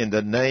him in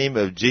the name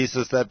of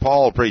Jesus that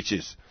Paul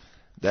preaches.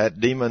 That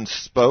demon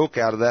spoke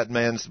out of that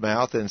man's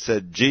mouth and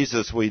said,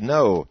 Jesus we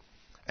know,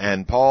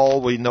 and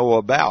Paul we know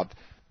about.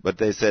 But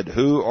they said,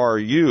 who are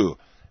you?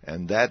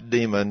 And that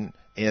demon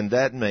in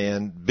that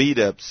man beat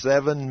up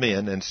 7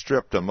 men and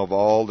stripped them of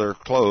all their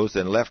clothes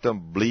and left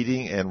them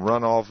bleeding and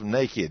run off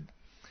naked.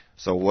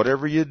 So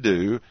whatever you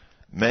do,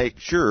 make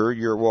sure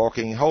you're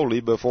walking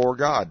holy before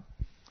God.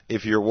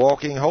 If you're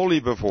walking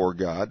holy before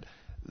God,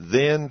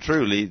 then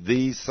truly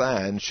these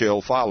signs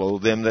shall follow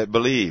them that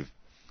believe.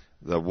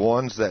 The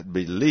ones that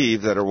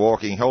believe that are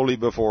walking holy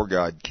before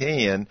God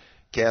can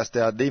cast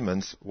out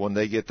demons when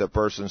they get the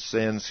person's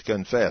sins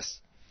confessed.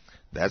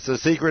 That's a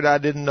secret I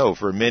didn't know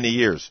for many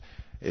years.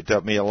 It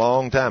took me a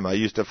long time. I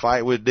used to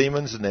fight with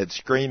demons, and they'd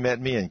scream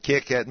at me and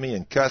kick at me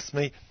and cuss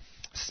me,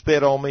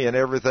 spit on me and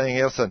everything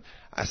else, and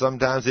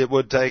sometimes it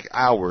would take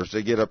hours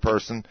to get a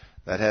person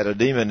that had a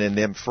demon in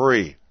them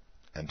free.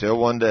 Until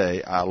one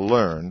day I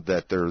learned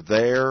that they're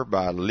there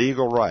by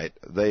legal right.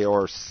 They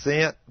are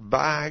sent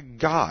by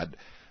God.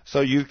 So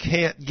you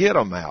can't get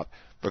them out,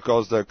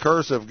 because the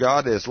curse of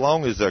God, as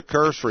long as the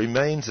curse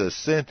remains, a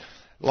sin,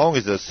 long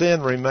as the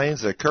sin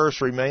remains, the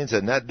curse remains,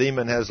 and that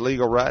demon has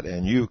legal right,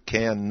 and you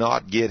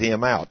cannot get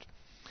him out.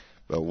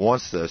 But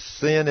once the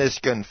sin is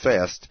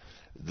confessed,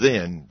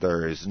 then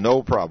there is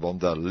no problem.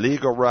 The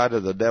legal right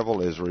of the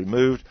devil is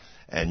removed,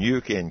 and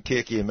you can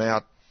kick him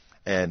out,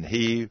 and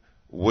he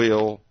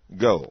will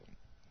go.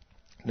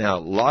 Now,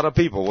 a lot of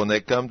people, when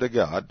they come to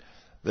God,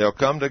 they'll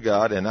come to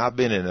God, and I've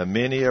been in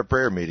many a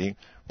prayer meeting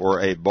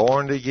where a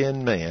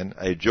born-again man,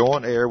 a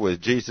joint heir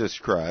with Jesus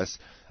Christ,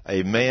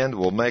 a man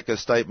will make a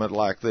statement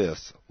like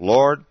this: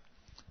 Lord,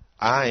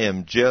 I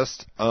am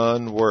just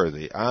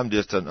unworthy. I'm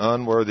just an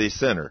unworthy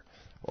sinner.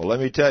 Well, let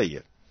me tell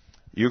you,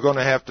 you're going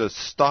to have to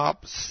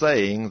stop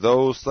saying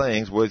those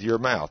things with your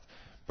mouth,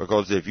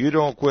 because if you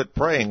don't quit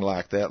praying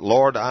like that,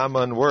 Lord, I'm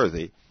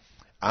unworthy,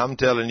 I'm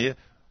telling you,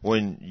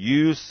 when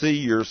you see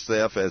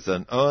yourself as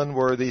an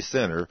unworthy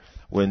sinner,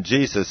 when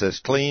Jesus has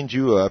cleaned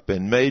you up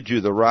and made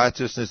you the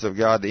righteousness of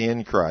God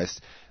in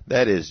Christ,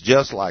 that is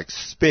just like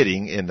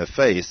spitting in the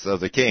face of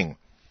the King.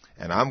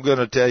 And I'm going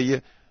to tell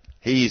you,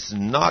 he's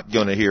not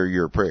going to hear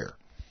your prayer.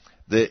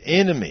 The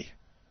enemy,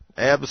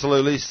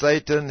 absolutely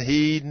Satan,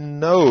 he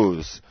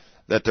knows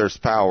that there's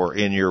power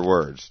in your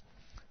words.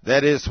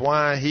 That is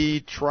why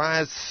he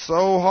tries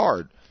so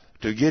hard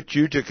to get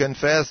you to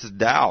confess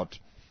doubt,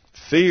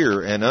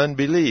 fear, and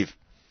unbelief.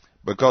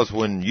 Because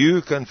when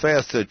you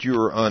confess that you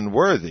are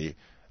unworthy,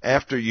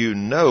 after you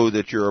know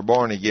that you're a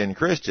born-again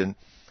Christian,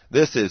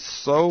 this is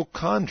so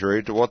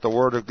contrary to what the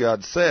Word of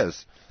God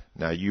says.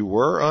 Now, you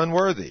were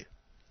unworthy,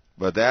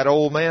 but that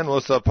old man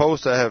was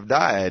supposed to have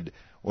died.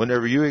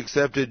 Whenever you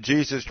accepted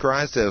Jesus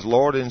Christ as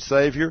Lord and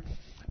Savior,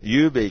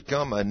 you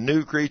become a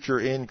new creature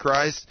in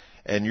Christ,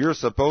 and you're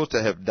supposed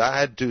to have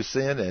died to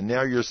sin, and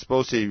now you're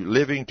supposed to be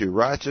living to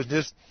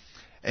righteousness.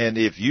 And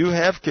if you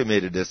have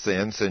committed a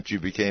sin since you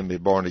became a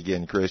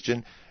born-again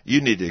Christian,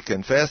 you need to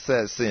confess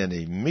that sin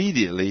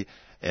immediately,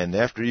 and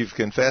after you've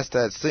confessed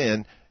that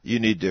sin, You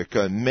need to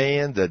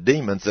command the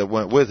demons that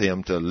went with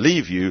him to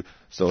leave you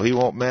so he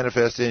won't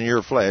manifest in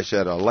your flesh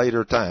at a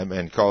later time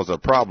and cause a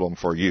problem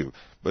for you.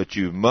 But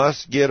you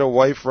must get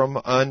away from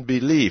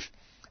unbelief,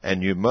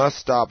 and you must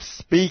stop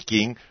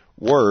speaking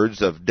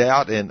words of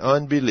doubt and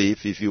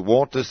unbelief if you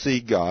want to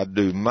see God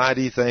do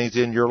mighty things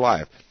in your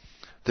life.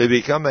 To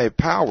become a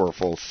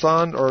powerful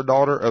son or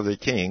daughter of the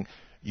King,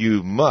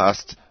 you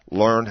must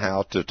learn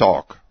how to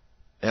talk.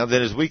 Now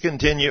then, as we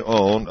continue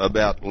on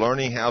about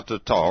learning how to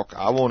talk,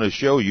 I want to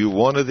show you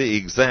one of the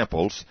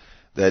examples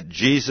that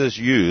Jesus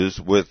used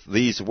with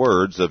these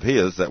words of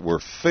his that were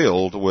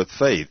filled with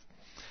faith.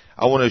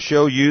 I want to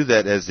show you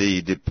that as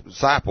the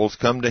disciples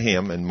come to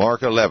him in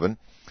Mark 11,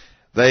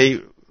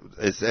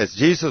 as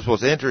Jesus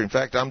was entering, in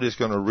fact, I'm just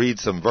going to read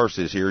some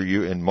verses here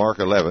in Mark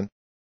 11.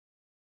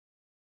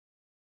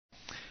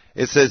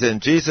 It says,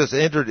 "And Jesus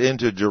entered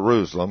into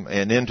Jerusalem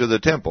and into the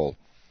temple,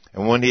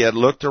 and when he had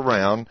looked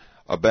around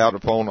about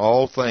upon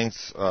all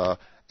things,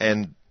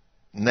 and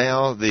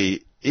now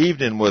the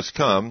evening was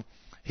come,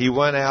 he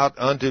went out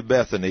unto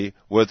Bethany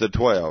with the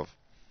 12.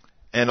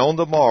 And on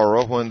the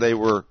morrow, when they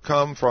were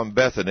come from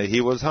Bethany,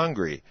 he was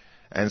hungry.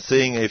 And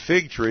seeing a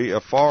fig tree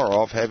afar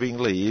off having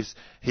leaves,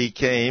 he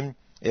came,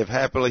 if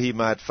happily he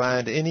might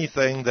find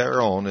anything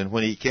thereon. And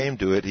when he came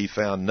to it, he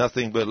found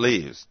nothing but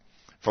leaves,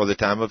 for the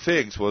time of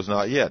figs was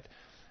not yet.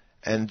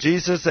 And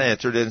Jesus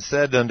answered and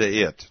said unto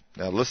it,"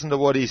 now listen to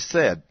what he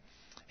said.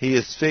 He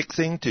is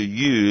fixing to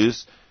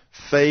use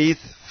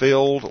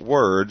faith-filled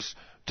words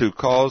to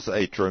cause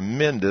a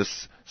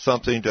tremendous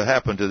something to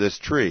happen to this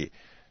tree.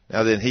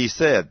 "Now then he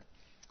said,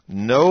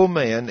 No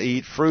man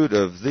eat fruit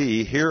of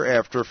thee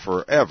hereafter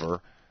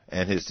forever."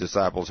 And his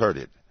disciples heard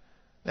it.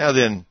 Now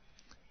then,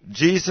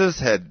 Jesus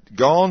had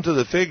gone to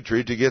the fig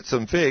tree to get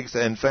some figs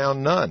and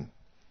found none.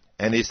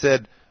 And he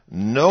said,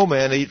 "No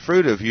man eat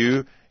fruit of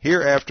you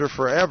hereafter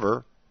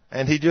forever."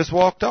 And he just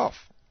walked off.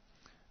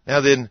 Now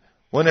then,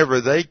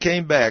 whenever they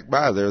came back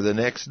by there the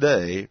next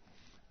day,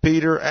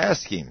 Peter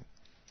asked him.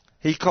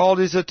 He called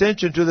his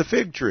attention to the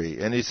fig tree,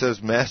 and he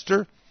says,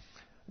 "Master,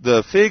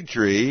 the fig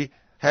tree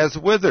has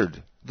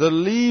withered. The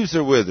leaves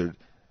are withered.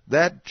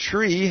 That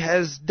tree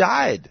has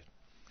died."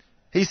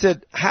 He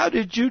said, "How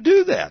did you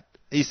do that?"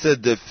 He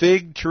said, "The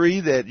fig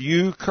tree that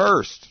you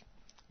cursed."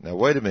 Now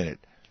wait a minute.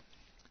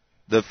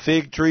 The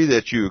fig tree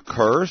that you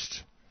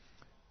cursed?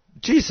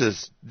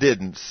 Jesus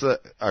didn't say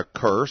a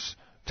curse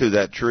to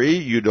that tree,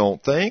 you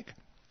don't think,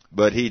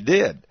 but he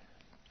did.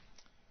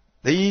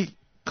 He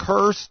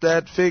cursed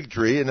that fig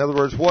tree. In other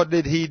words, what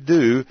did he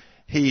do?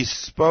 He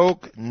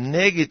spoke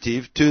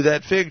negative to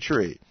that fig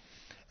tree.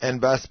 And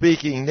by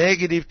speaking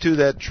negative to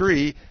that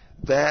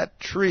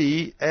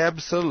tree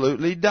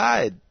absolutely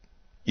died.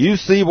 You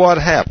see what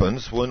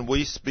happens when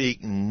we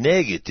speak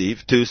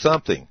negative to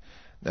something.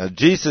 Now,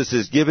 Jesus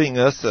is giving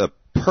us a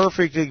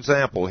perfect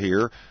example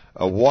here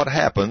of what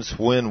happens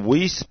when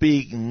we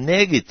speak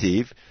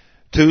negative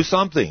to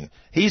something.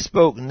 He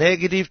spoke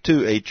negative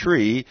to a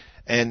tree,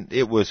 and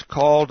it was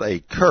called a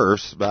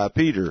curse by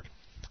Peter.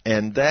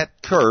 And that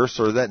curse,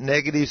 or that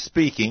negative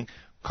speaking,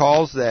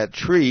 caused that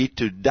tree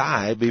to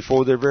die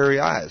before their very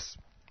eyes.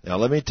 Now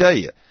let me tell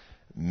you,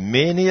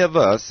 many of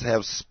us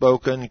have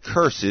spoken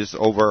curses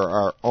over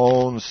our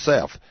own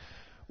self.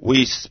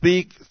 We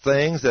speak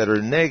things that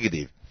are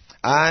negative.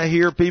 I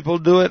hear people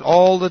do it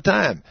all the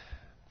time.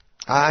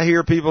 I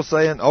hear people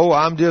saying, "Oh,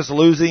 I'm just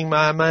losing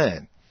my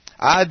mind.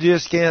 I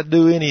just can't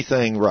do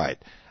anything right.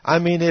 I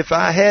mean, if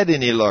I had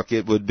any luck,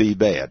 it would be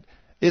bad."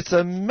 It's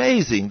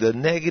amazing the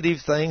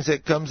negative things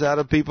that comes out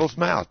of people's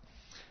mouth.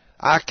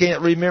 "I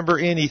can't remember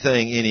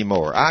anything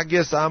anymore. I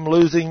guess I'm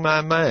losing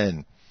my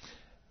mind."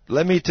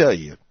 Let me tell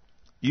you,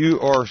 you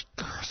are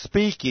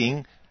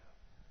speaking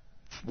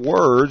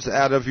words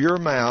out of your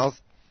mouth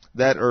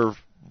that are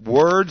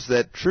words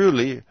that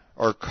truly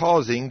are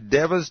causing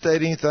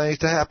devastating things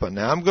to happen.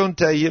 Now, I'm going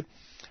to tell you,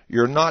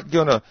 you're not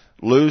going to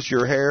lose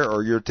your hair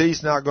or your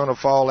teeth's not going to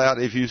fall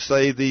out if you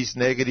say these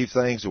negative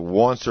things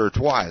once or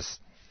twice.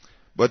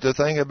 But the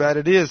thing about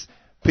it is,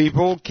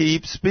 people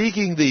keep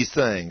speaking these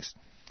things.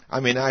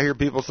 I mean, I hear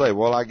people say,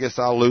 "Well, I guess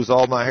I'll lose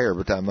all my hair by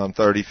the time I'm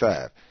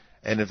 35.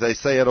 And if they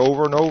say it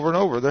over and over and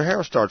over, their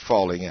hair starts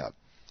falling out.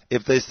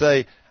 If they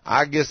say,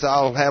 "I guess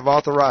I'll have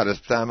arthritis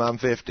by the time I'm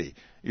 50,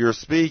 you're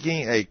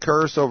speaking a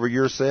curse over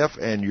yourself,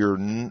 and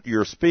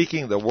you're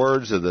speaking the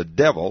words of the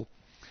devil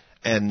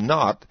and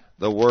not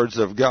the words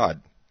of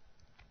God.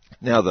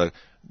 Now, the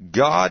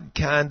God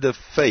kind of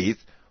faith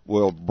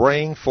will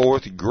bring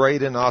forth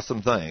great and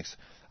awesome things.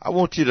 I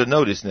want you to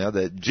notice now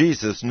that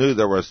Jesus knew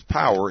there was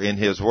power in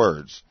his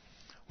words.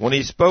 When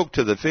he spoke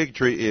to the fig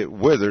tree, it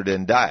withered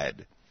and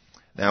died.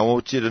 Now, I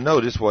want you to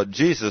notice what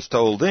Jesus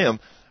told them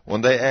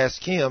when they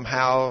asked him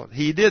how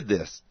he did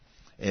this.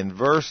 In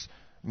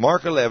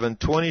Mark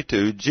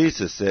 11:22,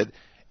 Jesus said,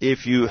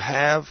 "If you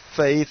have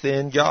faith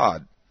in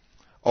God,"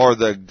 or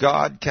the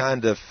God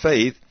kind of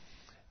faith,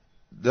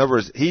 in other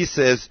words, he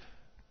says,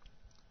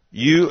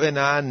 you and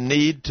I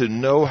need to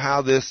know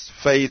how this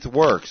faith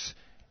works.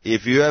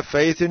 If you have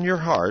faith in your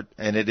heart,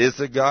 and it is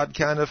the God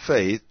kind of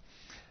faith,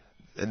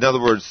 in other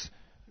words,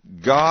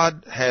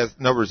 God has,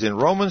 in other words, in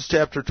Romans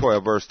chapter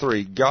 12, verse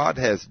 3, God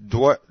has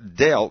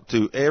dealt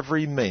to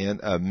every man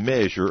a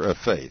measure of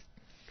faith.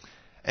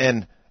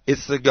 And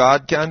it's the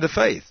God kind of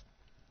faith.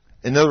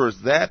 In other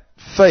words, that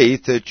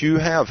faith that you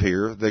have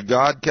here, the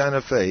God kind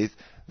of faith,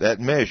 that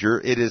measure,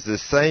 it is the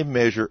same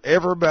measure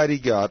everybody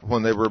got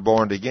when they were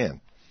born again.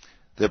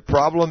 The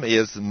problem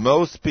is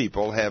most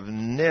people have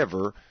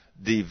never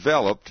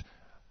developed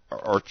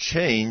or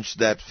changed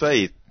that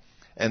faith.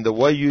 And the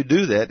way you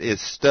do that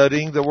is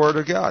studying the Word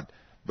of God.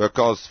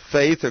 Because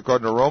faith,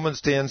 according to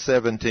Romans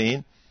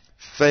 10:17,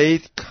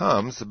 faith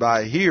comes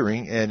by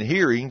hearing, and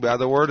hearing by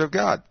the Word of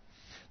God.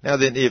 Now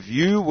then, if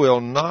you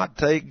will not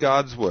take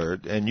God's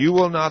Word, and you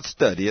will not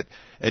study it,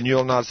 and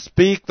you'll not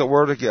speak the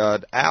Word of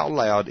God out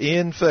loud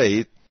in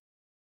faith,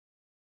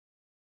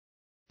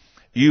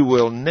 you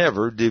will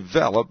never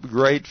develop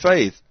great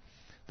faith.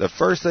 The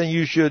first thing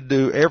you should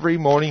do every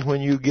morning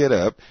when you get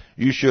up,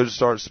 you should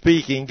start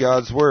speaking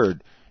God's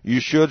Word. You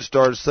should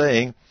start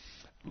saying,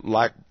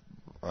 like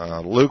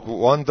Luke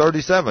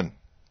 1:37,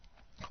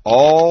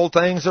 all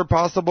things are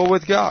possible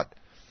with God.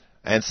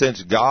 And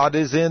since God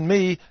is in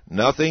me,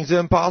 nothing's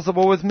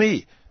impossible with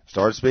me.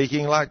 Start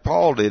speaking like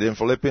Paul did in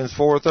Philippians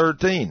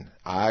 4:13.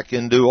 I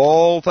can do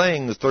all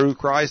things through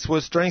Christ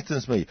which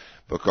strengthens me,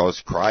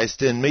 because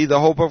Christ in me, the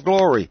hope of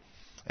glory.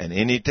 And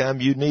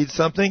anytime you need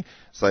something,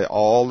 say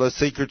all the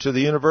secrets of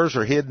the universe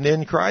are hidden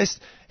in Christ.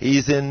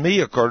 He's in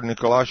me, according to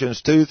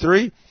Colossians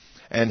 2:3.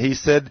 And he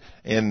said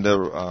in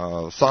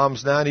the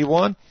Psalms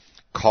 91,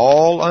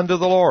 call unto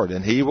the Lord,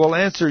 and he will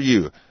answer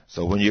you.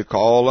 So when you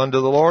call unto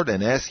the Lord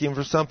and ask him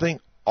for something,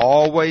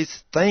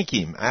 always thank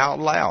him out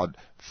loud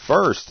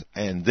first,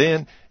 and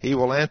then he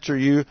will answer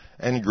you,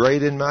 and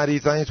great and mighty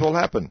things will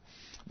happen.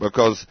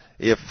 Because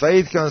if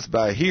faith comes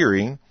by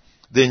hearing,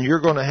 then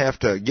you're going to have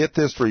to get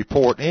this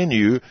report in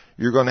you.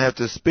 You're going to have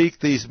to speak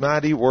these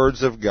mighty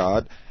words of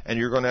God, and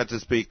you're going to have to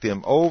speak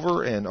them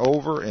over and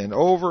over and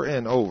over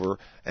and over.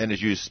 And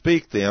as you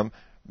speak them,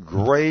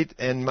 great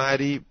and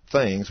mighty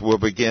things will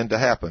begin to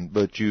happen.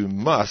 But you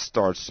must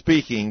start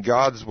speaking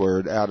God's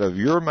Word out of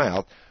your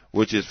mouth,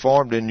 which is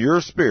formed in your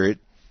spirit,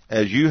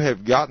 as you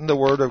have gotten the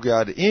Word of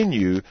God in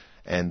you,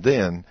 and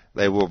then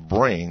they will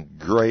bring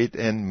great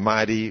and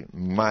mighty,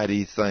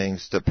 mighty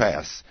things to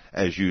pass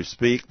as you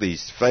speak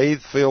these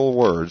faith-filled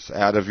words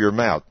out of your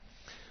mouth.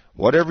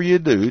 Whatever you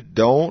do,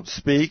 don't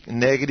speak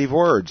negative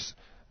words.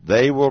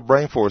 They will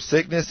bring forth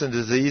sickness and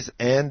disease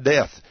and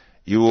death.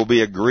 You will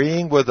be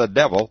agreeing with the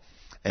devil,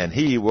 and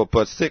he will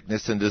put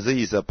sickness and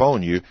disease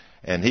upon you,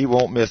 and he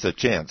won't miss a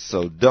chance.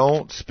 So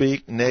don't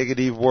speak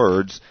negative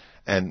words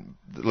and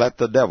let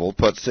the devil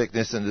put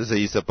sickness and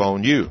disease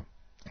upon you.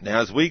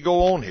 Now, as we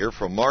go on here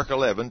from Mark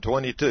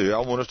 11:22,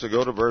 I want us to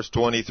go to verse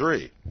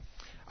 23.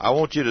 I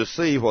want you to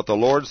see what the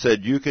Lord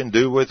said you can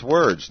do with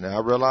words. Now,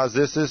 I realize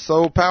this is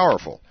so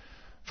powerful.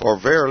 For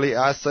verily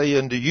I say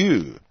unto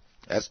you,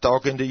 that's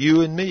talking to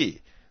you and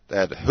me,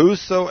 that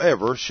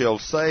whosoever shall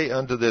say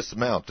unto this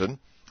mountain,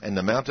 and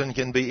the mountain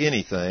can be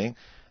anything,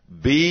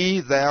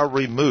 be thou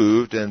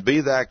removed, and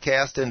be thou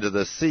cast into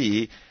the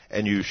sea,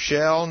 and you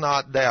shall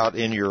not doubt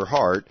in your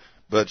heart,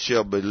 but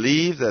shall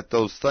believe that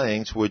those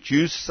things which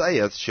you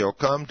saith shall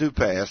come to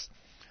pass,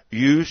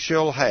 you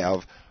shall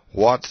have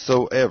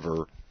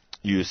whatsoever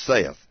you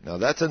saith. Now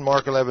that's in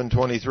Mark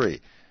 11:23.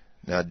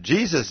 Now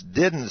Jesus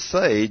didn't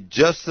say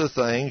just the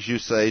things you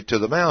say to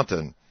the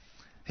mountain.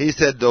 He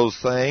said those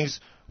things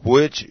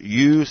which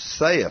you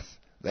saith.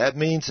 That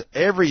means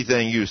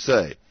everything you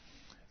say.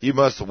 You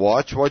must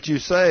watch what you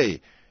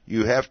say.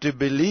 You have to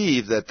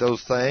believe that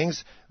those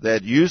things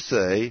that you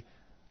say,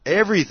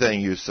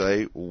 everything you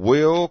say,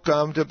 will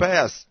come to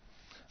pass.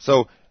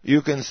 So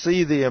you can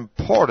see the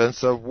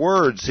importance of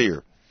words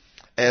here.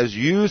 As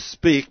you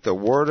speak the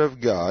Word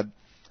of God,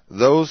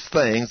 those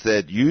things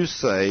that you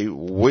say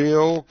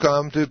will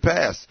come to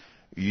pass.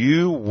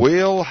 You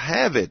will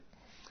have it.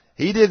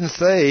 He didn't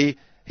say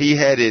he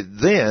had it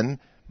then,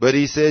 but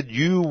he said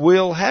you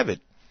will have it.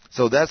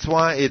 So that's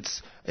why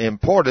it's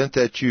important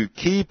that you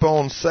keep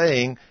on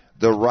saying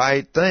the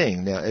right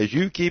thing. Now, as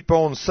you keep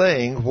on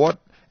saying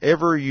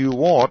whatever you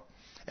want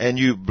and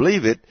you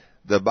believe it,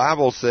 the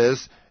Bible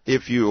says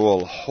if you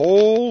will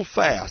hold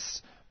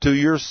fast to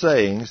your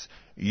sayings,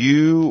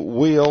 you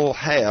will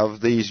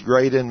have these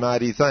great and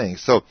mighty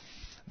things. So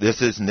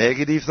this is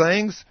negative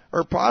things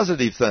or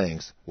positive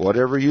things,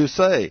 whatever you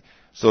say.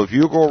 So if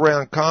you go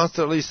around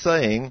constantly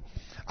saying,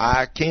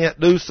 I can't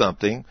do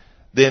something,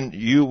 then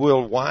you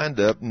will wind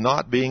up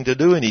not being able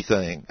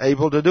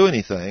to do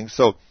anything.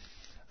 So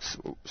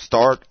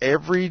start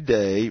every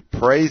day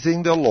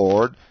praising the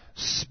Lord,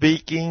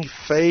 speaking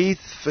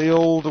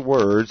faith-filled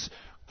words,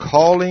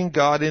 calling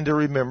God into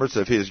remembrance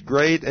of His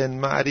great and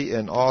mighty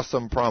and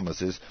awesome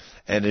promises.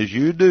 And as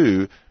you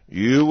do,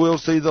 you will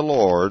see the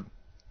Lord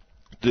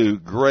do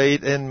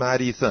great and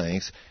mighty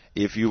things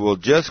if you will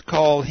just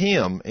call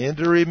Him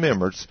into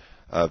remembrance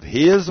of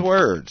His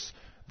words.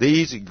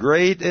 These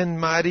great and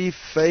mighty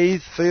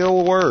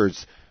faith-filled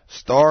words.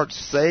 Start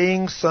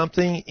saying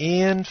something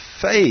in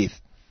faith,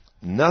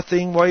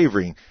 nothing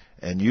wavering.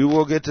 and you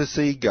will get to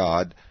see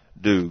God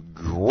do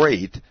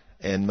great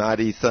and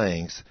mighty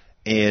things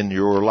in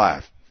your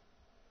life.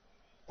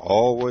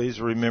 Always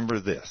remember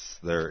this.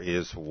 There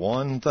is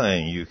one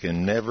thing you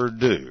can never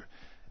do,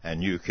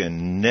 and you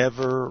can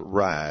never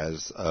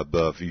rise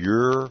above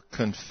your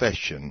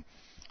confession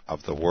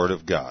of the Word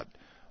of God.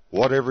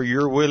 Whatever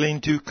you're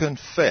willing to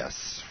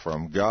confess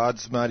from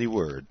God's mighty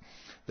Word,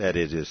 that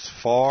it is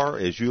far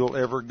as you'll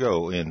ever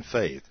go in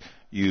faith,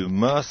 you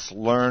must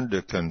learn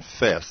to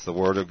confess the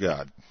Word of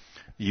God.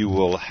 You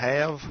will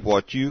have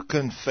what you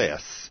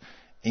confess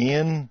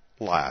in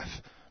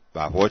life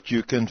by what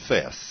you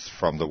confess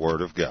from the Word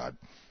of God.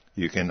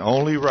 You can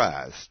only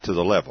rise to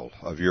the level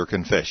of your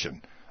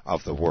confession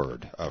of the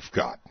Word of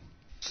God.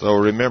 So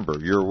remember,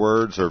 your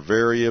words are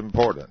very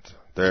important.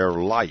 They're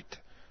light.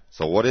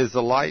 So what is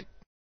the light?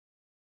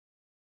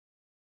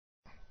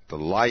 The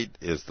light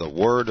is the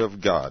Word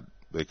of God,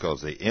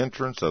 because the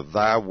entrance of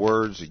thy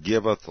words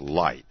giveth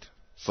light.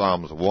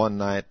 Psalms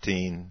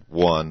 119,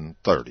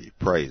 130.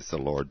 Praise the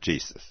Lord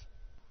Jesus.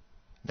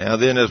 Now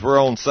then, as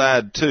we're on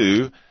side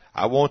 2,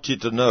 I want you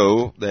to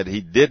know that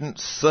he didn't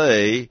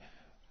say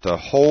to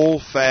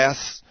hold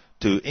fast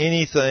to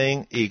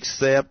anything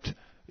except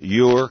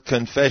your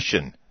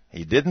confession.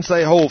 He didn't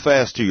say hold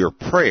fast to your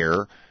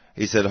prayer.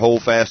 He said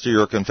hold fast to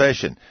your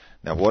confession.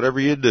 Now, whatever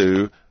you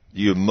do,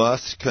 you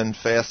must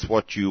confess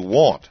what you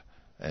want.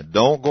 And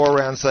don't go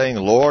around saying,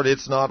 Lord,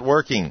 it's not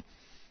working.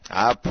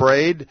 I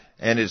prayed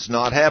and it's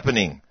not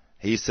happening.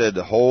 He said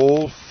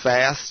hold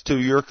fast to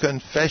your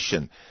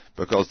confession,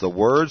 because the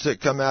words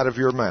that come out of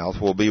your mouth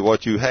will be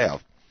what you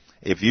have.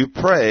 If you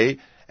pray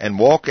and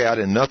walk out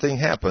and nothing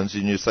happens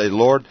and you say,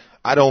 Lord,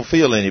 I don't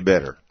feel any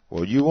better,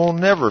 well, you will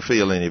never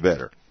feel any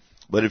better.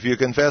 But if you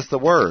confess the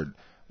Word,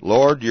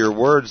 Lord, your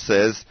Word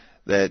says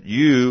that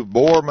you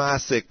bore my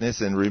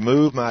sickness and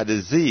removed my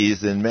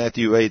disease in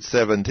Matthew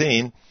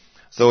 8:17.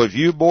 So if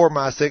you bore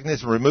my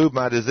sickness and removed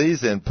my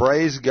disease, then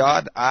praise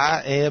God,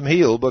 I am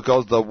healed,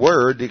 because the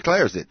Word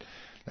declares it.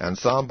 And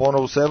Psalm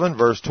 107,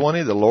 verse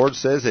 20, the Lord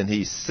says, and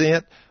he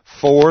sent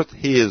forth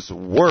his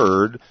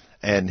Word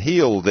and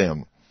healed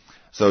them.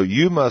 So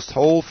you must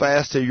hold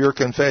fast to your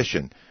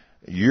confession.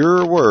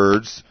 Your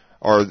words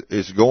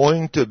is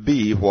going to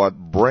be what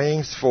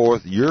brings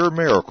forth your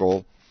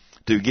miracle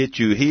to get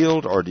you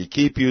healed or to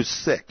keep you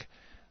sick.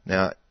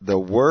 Now, the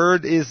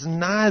Word is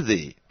nigh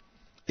thee.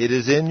 It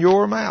is in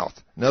your mouth.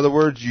 In other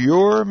words,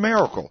 your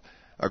miracle.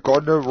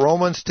 According to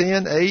Romans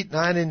 10, 8,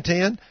 9, and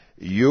 10,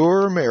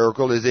 your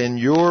miracle is in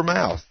your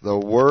mouth. The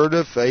word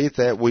of faith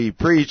that we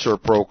preach or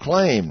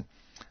proclaim,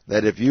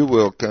 that if you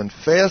will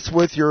confess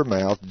with your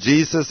mouth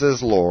Jesus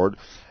is Lord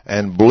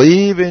and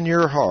believe in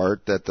your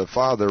heart that the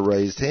Father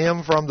raised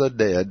him from the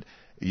dead,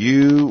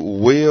 you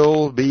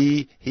will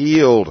be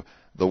healed.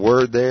 The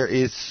word there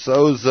is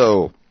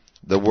sozo.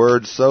 The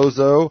word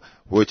sozo,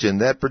 which in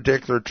that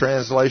particular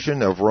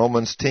translation of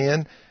Romans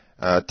 10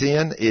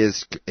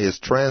 is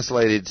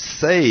translated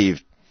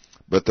saved,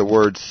 but the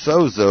word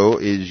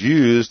sozo is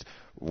used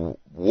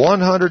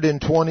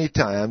 120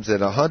 times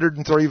in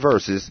 103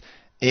 verses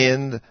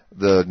in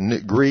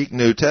the Greek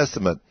New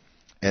Testament.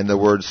 And the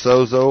word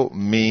sozo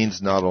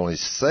means not only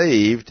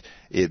saved,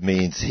 it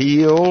means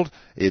healed,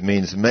 it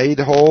means made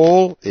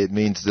whole, it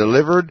means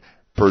delivered,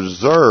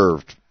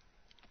 preserved.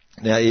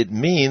 Now, it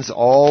means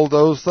all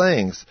those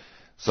things.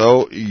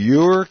 So,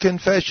 your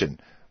confession,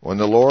 when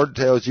the Lord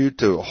tells you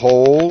to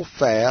hold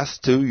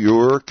fast to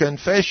your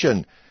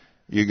confession,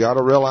 you got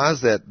to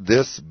realize that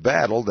this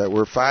battle that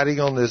we're fighting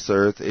on this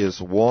earth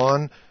is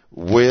won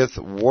with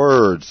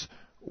words,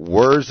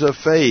 words of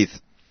faith.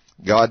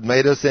 God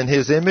made us in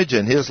His image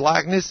and His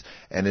likeness,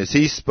 and as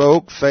He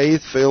spoke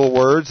faith-filled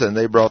words and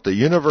they brought the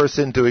universe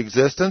into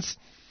existence,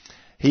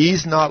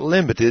 He's not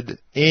limited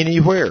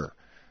anywhere.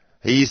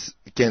 He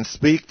can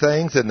speak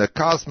things in the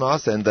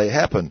cosmos and they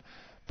happen.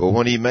 But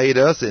when He made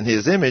us in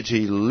His image,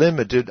 He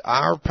limited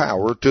our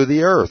power to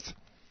the earth.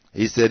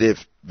 He said,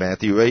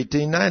 Matthew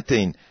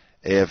 18:19,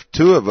 if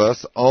two of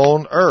us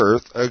on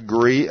earth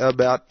agree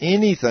about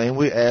anything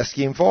we ask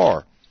Him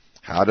for.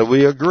 How do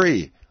we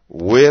agree?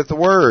 With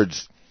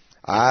words.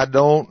 I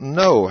don't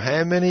know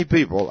how many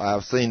people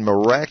I've seen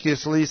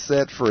miraculously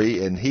set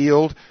free and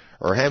healed,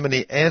 or how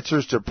many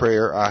answers to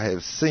prayer I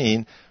have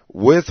seen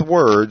with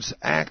words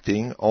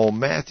acting on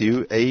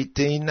Matthew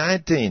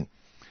 18:19.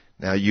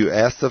 Now, you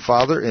ask the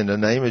Father in the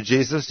name of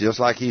Jesus, just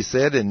like He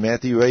said in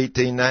Matthew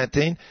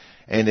 18:19,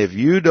 and if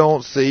you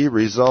don't see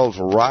results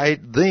right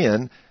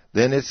then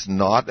it's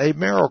not a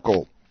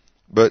miracle.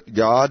 But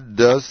God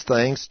does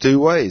things two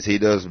ways. He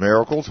does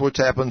miracles, which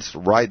happens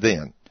right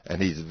then,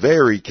 and He's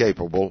very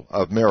capable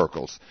of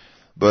miracles.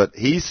 But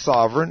He's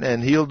sovereign,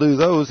 and He'll do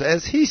those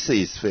as He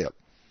sees fit.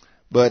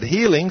 But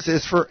healings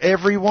is for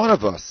every one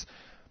of us.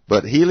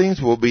 But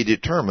healings will be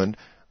determined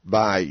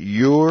by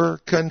your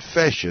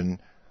confession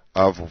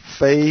of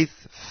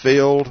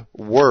faith-filled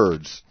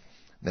words.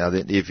 Now,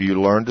 then, if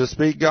you learn to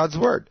speak God's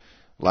Word,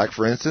 like,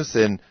 for instance,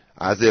 in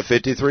Isaiah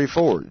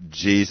 53:4,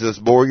 Jesus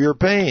bore your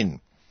pain.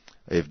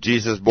 If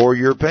Jesus bore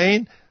your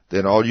pain,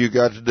 then all you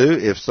got to do,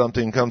 if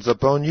something comes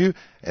upon you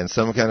and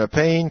some kind of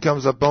pain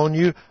comes upon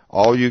you,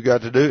 all you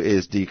got to do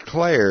is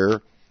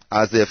declare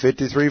Isaiah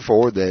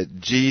 53:4 that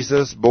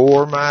Jesus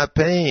bore my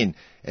pain.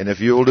 And if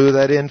you'll do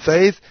that in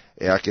faith,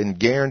 I can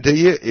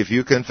guarantee you, if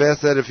you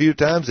confess that a few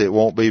times, it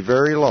won't be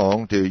very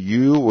long till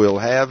you will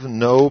have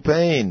no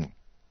pain.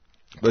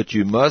 But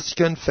you must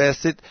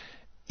confess it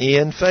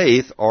in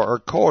faith or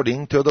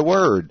according to the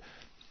Word.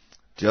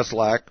 Just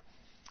like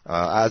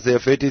Isaiah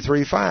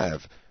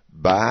 53:5.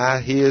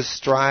 By His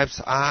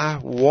stripes I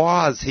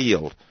was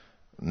healed.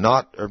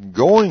 Not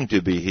going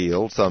to be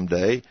healed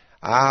someday.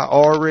 I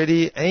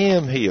already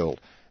am healed.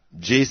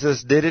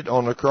 Jesus did it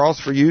on the cross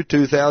for you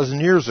 2,000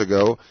 years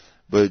ago,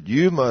 but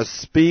you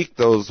must speak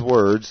those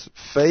words,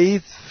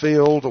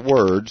 faith-filled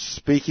words.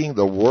 Speaking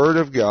the Word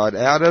of God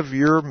out of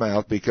your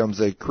mouth becomes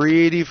a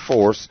creative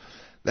force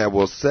that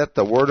will set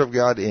the Word of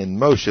God in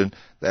motion,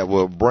 that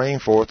will bring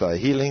forth a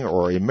healing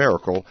or a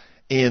miracle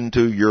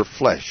into your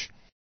flesh.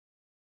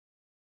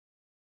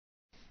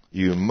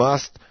 You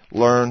must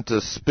learn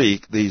to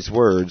speak these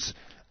words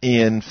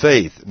in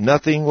faith,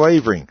 nothing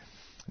wavering.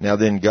 Now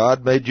then,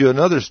 God made you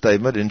another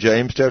statement in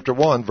James chapter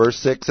 1, verse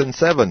 6 and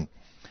 7.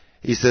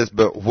 He says,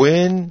 but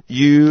when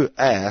you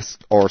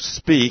ask or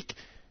speak,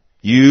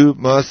 you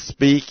must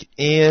speak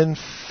in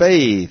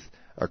faith,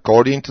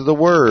 according to the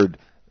Word,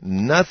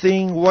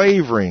 nothing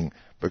wavering.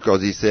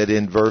 Because he said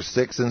in verse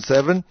 6 and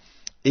 7,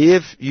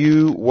 if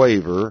you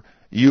waver,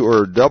 you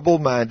are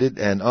double-minded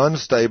and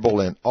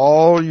unstable in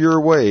all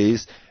your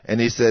ways. And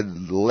he said,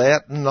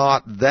 let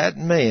not that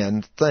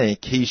man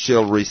think he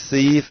shall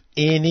receive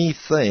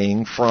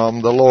anything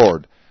from the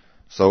Lord.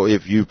 So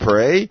if you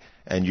pray,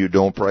 and you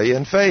don't pray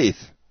in faith,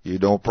 you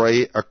don't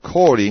pray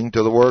according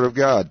to the Word of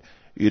God,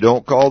 you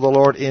don't call the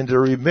Lord into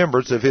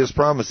remembrance of His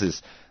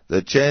promises,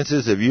 the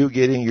chances of you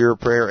getting your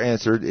prayer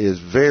answered is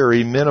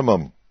very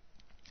minimum.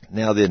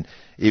 Now then,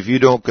 if you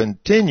don't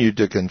continue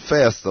to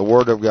confess the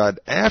Word of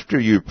God after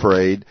you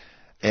prayed,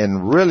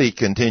 and really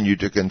continue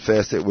to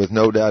confess it with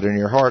no doubt in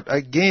your heart,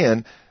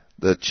 again,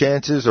 the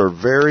chances are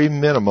very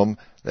minimum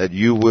that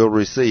you will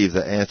receive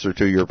the answer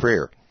to your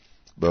prayer.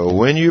 But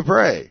when you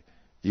pray,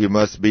 you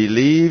must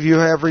believe you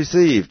have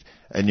received,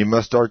 and you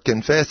must start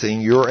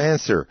confessing your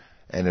answer.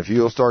 And if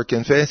you'll start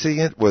confessing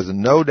it with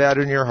no doubt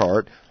in your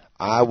heart,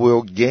 I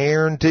will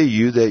guarantee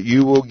you that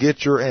you will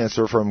get your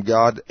answer from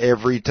God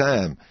every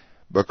time.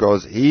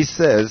 Because He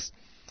says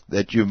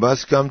that you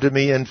must come to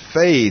me in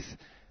faith.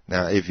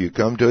 Now, if you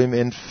come to Him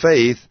in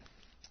faith,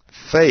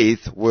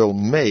 faith will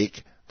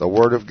make the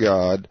Word of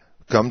God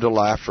come to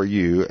life for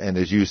you. And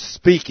as you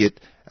speak it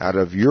out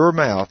of your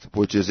mouth,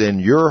 which is in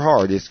your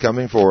heart, it's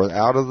coming forth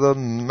out of the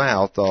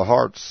mouth, the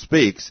heart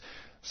speaks.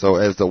 So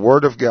as the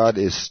Word of God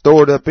is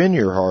stored up in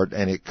your heart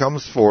and it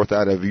comes forth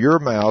out of your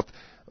mouth,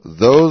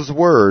 those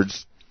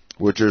words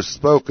which are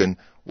spoken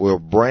will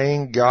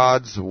bring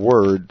God's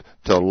Word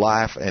to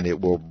life, and it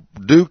will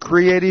do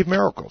creative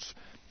miracles.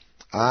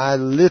 I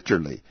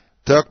literally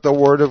took the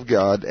Word of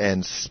God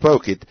and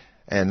spoke it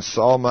and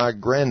saw my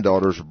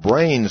granddaughter's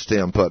brain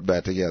stem put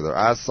back together.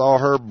 I saw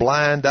her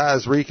blind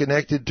eyes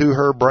reconnected to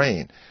her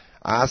brain.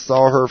 I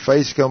saw her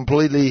face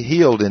completely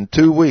healed in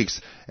 2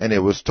 weeks, and it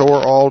was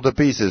tore all to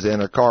pieces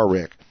in a car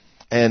wreck.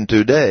 And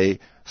today,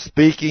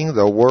 speaking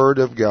the Word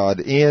of God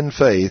in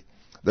faith,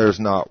 there's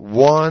not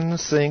one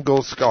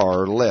single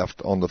scar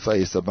left on the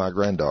face of my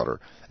granddaughter.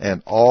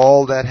 And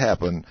all that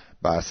happened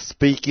by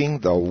speaking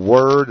the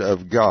Word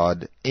of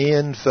God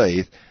in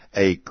faith,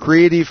 a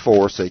creative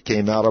force that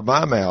came out of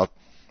my mouth.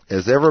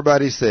 As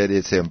everybody said,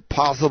 it's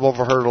impossible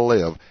for her to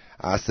live.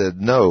 I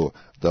said, no,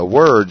 the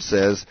Word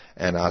says,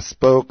 and I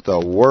spoke the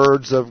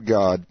words of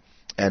God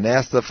and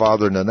asked the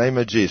Father in the name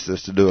of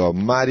Jesus to do a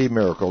mighty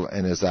miracle.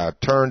 And as I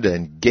turned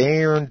and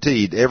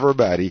guaranteed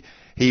everybody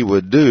He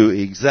would do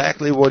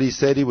exactly what He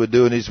said He would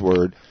do in His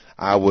Word,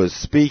 I was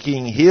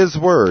speaking His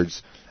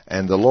words,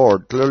 and the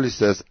Lord clearly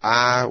says,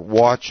 I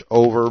watch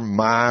over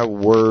my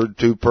Word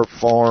to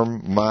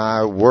perform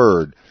my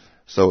Word.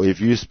 So if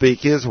you speak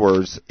His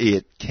words,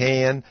 it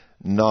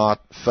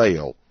cannot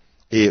fail.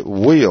 It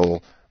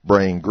will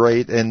bring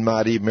great and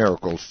mighty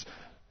miracles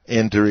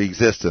into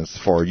existence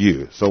for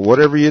you. So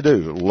whatever you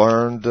do,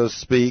 learn to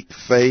speak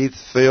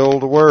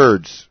faith-filled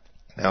words.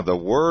 Now the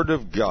Word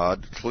of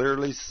God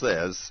clearly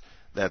says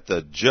that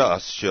the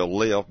just shall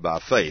live by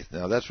faith.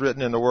 Now that's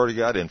written in the Word of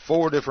God in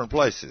 4 different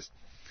places.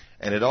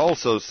 And it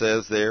also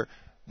says there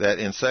that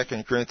in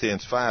 2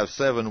 Corinthians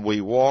 5:7,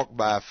 we walk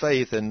by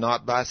faith and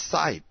not by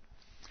sight.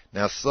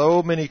 Now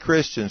so many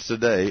Christians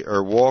today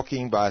are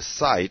walking by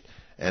sight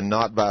and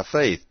not by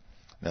faith.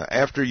 Now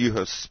after you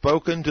have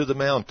spoken to the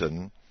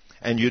mountain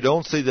and you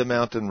don't see the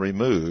mountain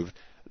removed,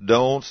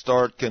 don't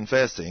start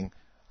confessing,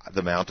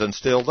 the mountain's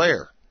still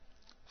there.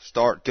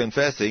 Start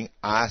confessing,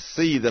 I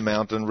see the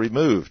mountain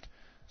removed.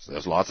 So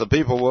there's lots of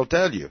people will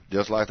tell you,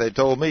 just like they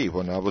told me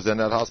when I was in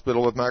that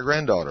hospital with my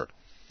granddaughter.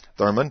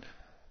 Thurman,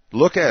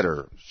 look at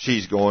her.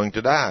 She's going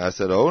to die. I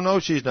said, oh, no,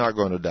 she's not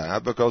going to die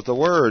because the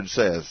Word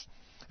says.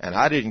 And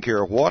I didn't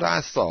care what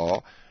I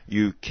saw.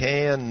 You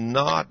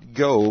cannot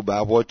go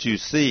by what you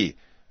see.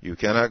 You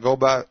cannot go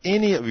by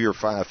any of your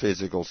 5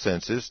 physical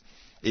senses.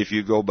 If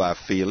you go by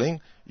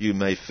feeling, you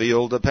may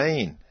feel the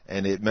pain,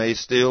 and it may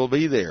still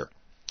be there.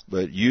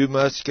 But you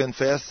must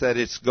confess that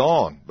it's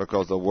gone,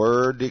 because the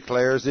Word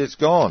declares it's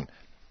gone.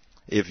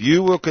 If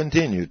you will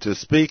continue to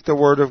speak the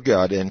Word of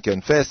God and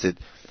confess it,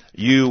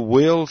 you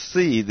will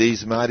see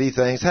these mighty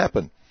things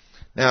happen.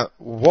 Now,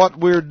 what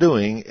we're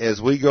doing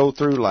as we go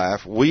through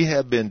life, we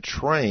have been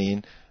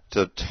trained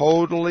to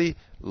totally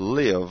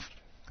live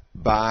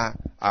by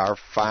our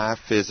 5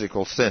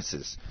 physical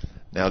senses.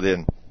 Now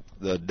then,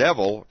 the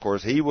devil, of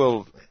course, he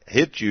will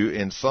hit you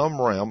in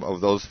some realm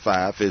of those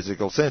 5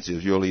 physical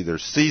senses. You'll either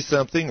see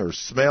something or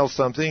smell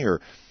something or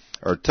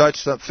touch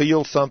something,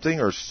 feel something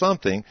or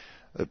something,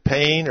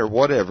 pain or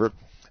whatever,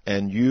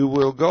 and you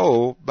will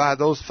go by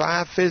those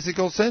 5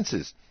 physical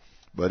senses.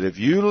 But if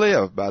you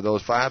live by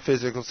those 5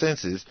 physical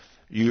senses,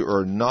 you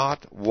are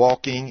not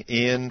walking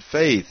in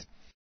faith.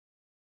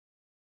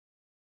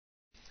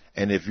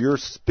 And if your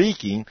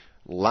speaking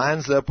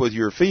lines up with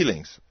your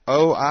feelings,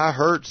 oh, I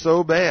hurt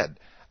so bad,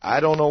 I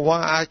don't know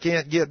why I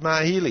can't get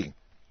my healing.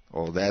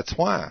 Well, that's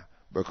why.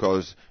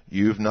 Because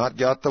you've not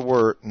gotten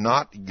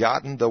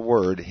the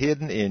Word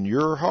hidden in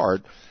your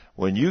heart.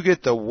 When you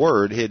get the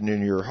Word hidden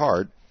in your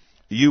heart,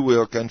 you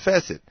will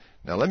confess it.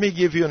 Now, let me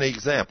give you an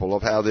example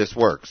of how this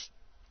works.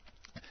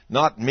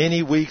 Not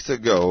many weeks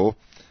ago,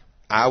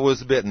 I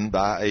was bitten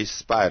by a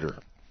spider.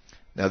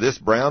 Now, this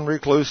brown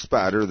recluse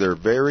spider, they're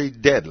very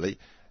deadly,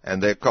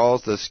 and they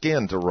cause the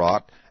skin to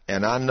rot,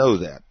 and I know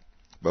that.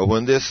 But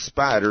when this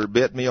spider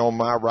bit me on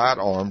my right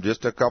arm,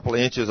 just a couple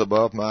inches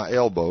above my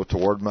elbow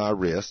toward my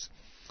wrist,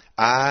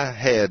 I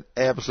had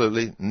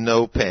absolutely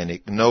no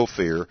panic, no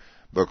fear,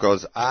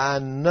 because I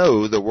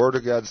know the Word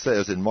of God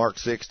says in Mark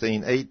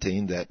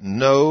 16:18 that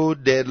no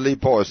deadly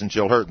poison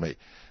shall hurt me.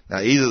 Now,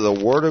 either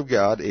the Word of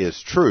God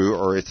is true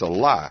or it's a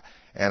lie,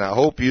 and I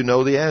hope you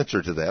know the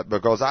answer to that,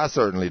 because I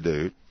certainly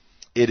do.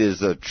 It is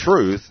the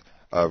truth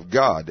of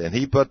God, and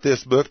He put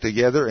this book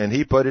together, and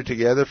He put it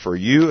together for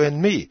you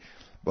and me.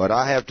 But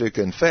I have to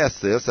confess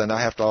this, and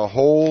I have to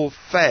hold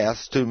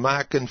fast to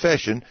my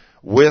confession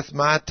with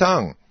my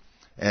tongue.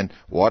 And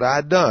what I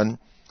done,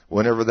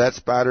 whenever that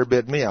spider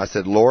bit me, I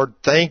said, Lord,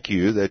 thank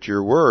you that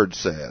your Word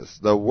says,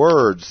 the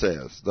Word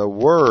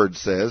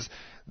says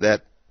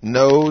that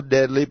no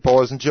deadly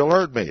poison shall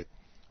hurt me.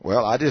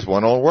 Well, I just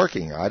went on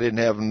working. I didn't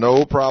have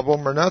no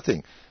problem or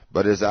nothing.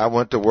 But as I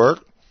went to work,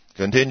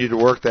 continued to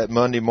work that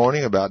Monday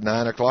morning about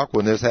 9 o'clock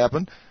when this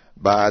happened,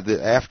 by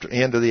the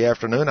end of the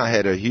afternoon, I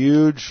had a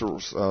huge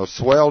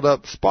swelled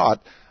up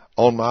spot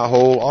on my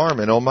whole arm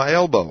and on my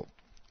elbow.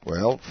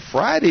 Well,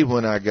 Friday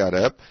when I got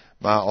up,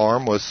 my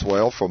arm was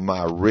swelled from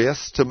my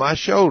wrist to my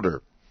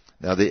shoulder.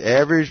 Now, the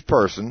average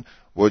person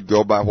would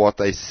go by what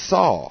they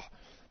saw,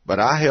 but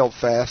I held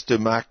fast to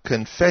my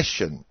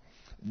confession.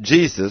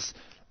 Jesus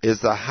is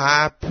the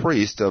high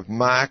priest of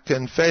my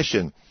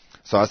confession.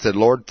 So I said,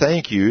 Lord,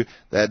 thank you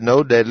that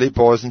no deadly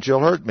poison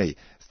shall hurt me.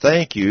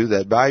 Thank you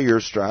that by your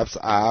stripes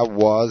I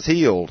was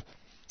healed.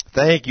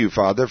 Thank you,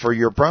 Father, for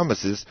your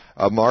promises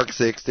of Mark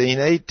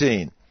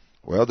 16:18.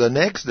 Well, the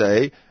next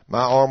day,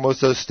 my arm was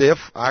so stiff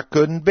I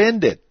couldn't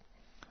bend it.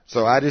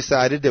 So I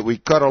decided that we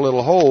cut a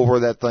little hole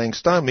where that thing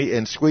stung me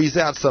and squeeze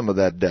out some of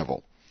that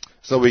devil.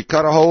 So we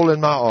cut a hole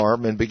in my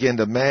arm and began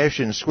to mash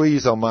and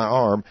squeeze on my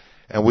arm,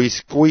 and we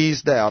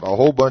squeezed out a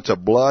whole bunch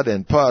of blood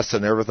and pus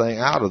and everything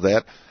out of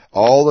that.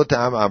 All the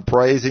time I'm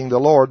praising the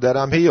Lord that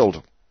I'm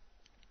healed.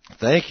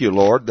 Thank you,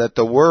 Lord, that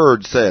the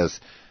Word says.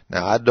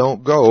 Now, I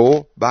don't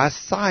go by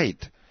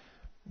sight.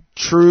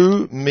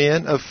 True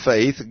men of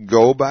faith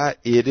go by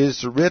it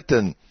is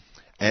written.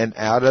 And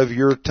out of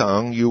your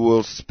tongue you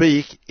will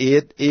speak,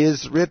 it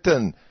is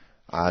written.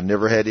 I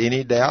never had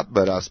any doubt,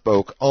 but I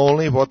spoke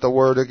only what the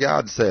Word of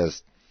God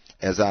says.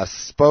 As I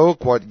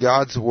spoke what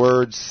God's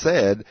Word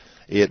said,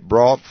 it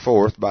brought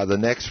forth by the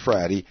next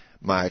Friday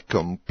my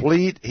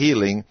complete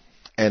healing.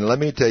 And let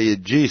me tell you,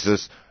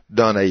 Jesus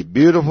done a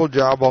beautiful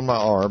job on my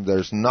arm.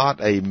 There's not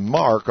a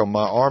mark on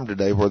my arm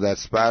today where that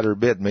spider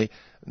bit me.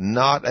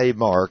 Not a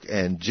mark,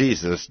 and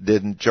Jesus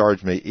didn't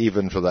charge me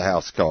even for the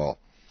house call.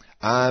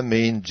 I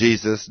mean,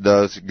 Jesus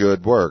does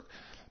good work.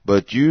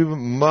 But you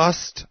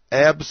must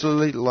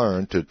absolutely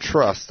learn to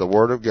trust the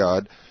Word of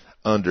God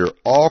under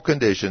all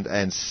conditions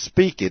and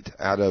speak it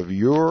out of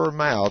your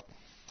mouth,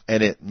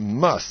 and it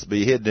must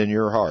be hidden in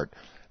your heart.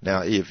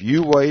 Now, if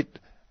you wait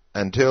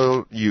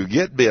until you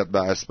get bit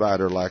by a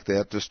spider like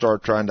that to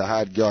start trying to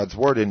hide God's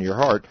Word in your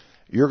heart,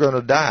 you're going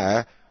to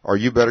die, or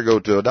you better go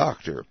to a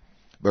doctor,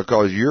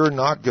 because you're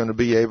not going to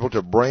be able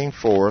to bring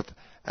forth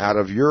out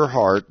of your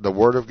heart the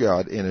Word of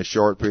God in a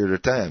short period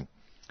of time.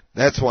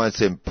 That's why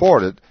it's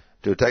important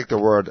to take the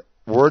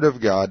Word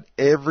of God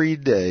every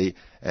day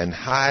and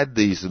hide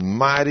these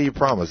mighty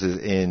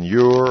promises in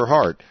your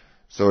heart.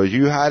 So as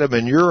you hide them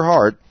in your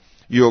heart,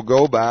 you'll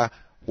go by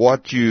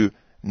what you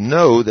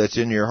know that's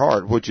in your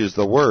heart, which is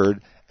the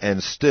Word,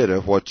 instead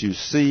of what you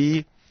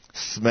see,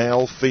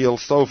 smell, feel,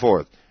 so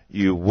forth.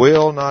 You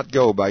will not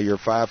go by your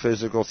 5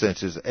 physical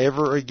senses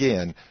ever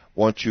again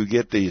once you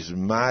get these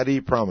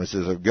mighty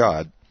promises of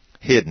God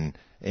hidden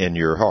in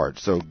your heart.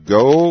 So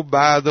go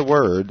by the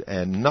Word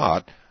and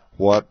not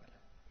what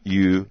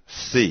you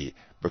see,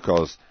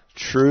 because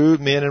true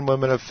men and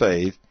women of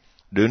faith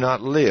do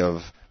not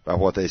live by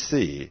what they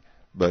see,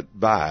 but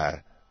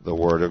by the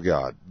Word of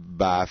God.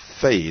 By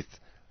faith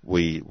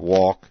we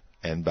walk,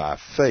 and by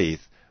faith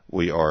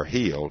we are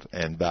healed,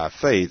 and by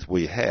faith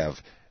we have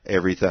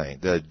everything.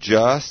 The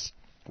just,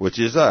 which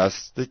is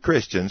us, the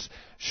Christians,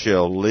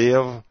 shall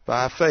live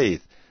by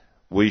faith.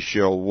 We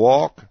shall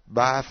walk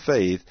by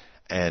faith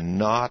and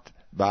not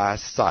by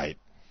sight.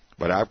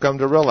 But I've come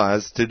to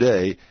realize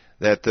today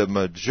that the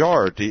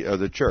majority of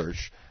the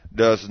church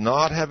does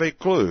not have a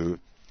clue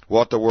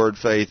what the word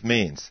faith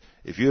means.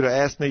 If you'd have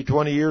asked me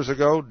 20 years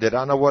ago, did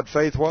I know what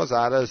faith was?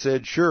 I'd have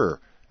said, sure.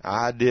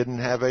 I didn't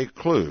have a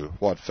clue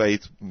what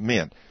faith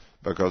meant,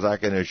 because I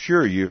can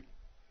assure you,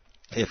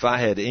 if I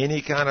had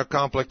any kind of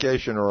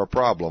complication or a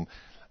problem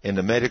in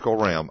the medical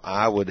realm,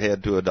 I would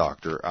head to a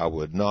doctor. I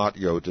would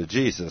not go to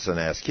Jesus and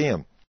ask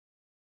Him.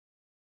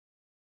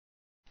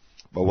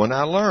 But when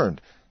I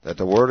learned that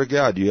the Word of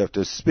God, you have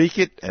to speak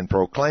it and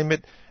proclaim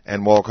it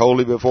and walk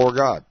holy before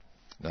God.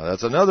 Now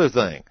that's another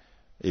thing.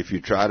 If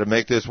you try to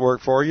make this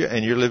work for you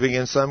and you're living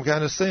in some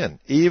kind of sin,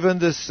 even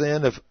the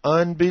sin of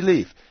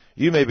unbelief,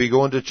 you may be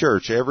going to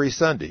church every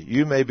Sunday.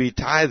 You may be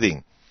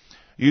tithing.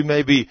 You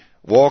may be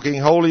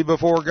walking holy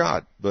before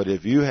God. But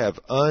if you have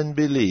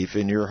unbelief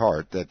in your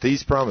heart that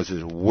these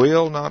promises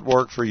will not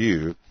work for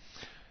you,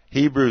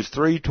 Hebrews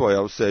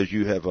 3:12 says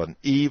you have an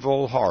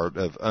evil heart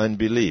of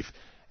unbelief.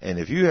 And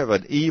if you have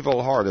an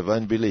evil heart of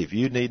unbelief,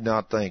 you need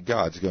not think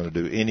God's going to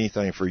do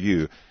anything for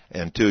you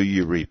until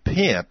you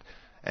repent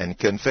and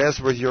confess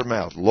with your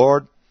mouth,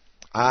 Lord,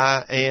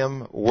 I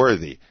am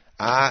worthy.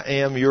 I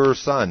am your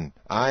son.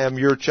 I am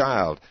your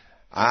child.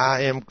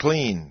 I am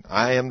clean.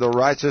 I am the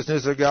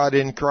righteousness of God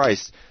in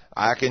Christ.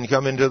 I can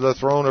come into the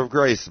throne of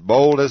grace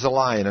bold as a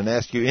lion and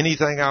ask you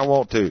anything I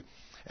want to.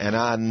 And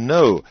I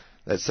know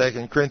that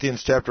 2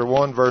 Corinthians chapter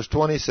 1 verse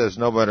 20 says,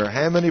 no matter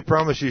how many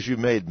promises you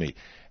made me,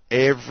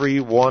 every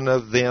one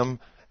of them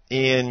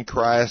in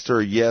Christ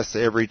are yes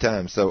every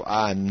time. So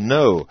I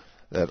know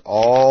that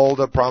all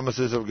the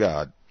promises of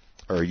God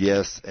are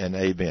yes and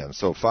amen.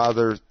 So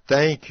Father,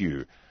 thank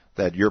you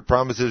that your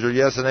promises are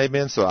yes and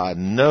amen. So I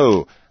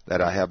know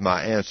that I have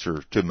my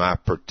answer to my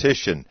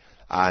petition.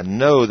 I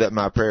know that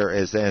my prayer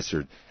is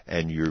answered.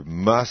 And you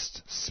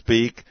must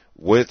speak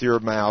with your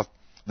mouth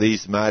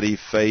these mighty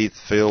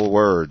faith-filled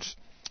words.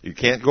 You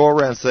can't go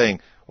around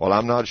saying, well,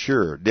 I'm not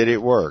sure. Did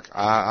it work?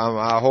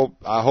 I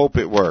hope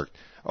it worked.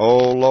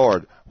 Oh,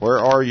 Lord, where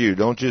are you?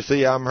 Don't you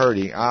see I'm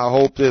hurting? I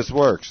hope this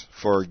works.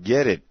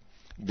 Forget it.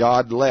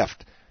 God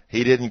left.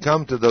 He didn't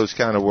come to those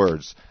kind of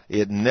words.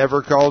 It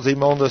never calls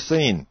Him on the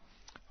scene.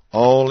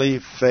 Only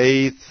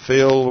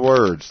faith-filled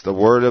words, the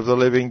Word of the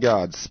living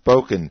God,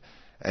 spoken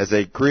as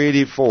a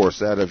creative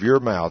force out of your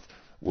mouth,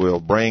 will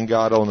bring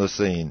God on the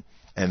scene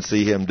and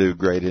see Him do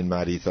great and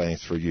mighty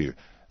things for you.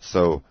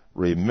 So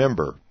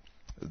remember,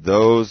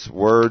 those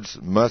words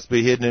must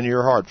be hidden in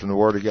your heart from the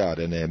Word of God,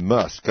 and they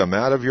must come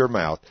out of your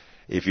mouth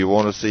if you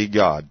want to see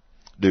God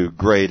do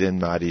great and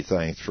mighty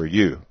things for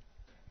you.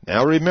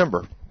 Now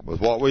remember,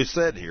 with what we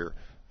said here,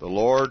 the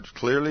Lord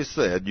clearly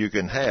said you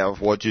can have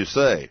what you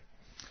say.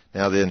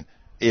 Now then,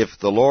 if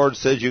the Lord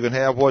says you can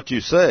have what you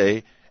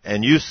say,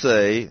 and you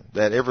say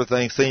that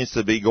everything seems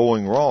to be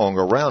going wrong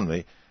around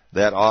me,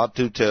 that ought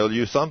to tell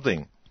you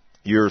something.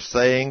 You're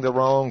saying the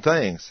wrong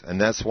things,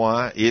 and that's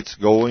why it's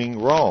going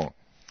wrong.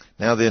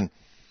 Now then,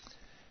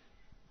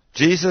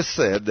 Jesus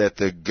said that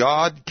the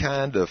God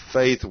kind of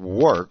faith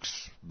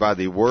works by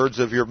the words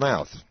of your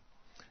mouth.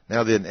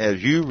 Now then,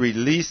 as you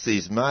release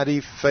these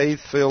mighty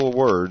faith-filled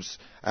words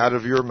out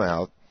of your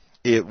mouth,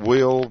 it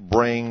will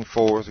bring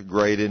forth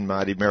great and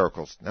mighty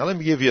miracles. Now let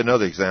me give you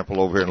another example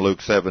over here in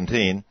Luke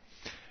 17.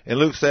 In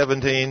Luke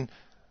 17,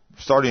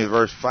 starting at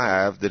verse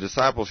 5, the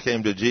disciples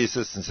came to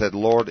Jesus and said,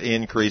 Lord,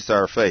 increase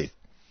our faith.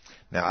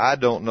 Now I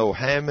don't know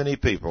how many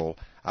people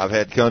I've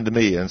had come to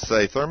me and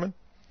say, Thurman,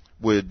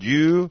 would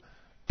you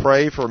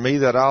pray for me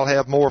that I'll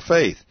have more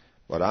faith?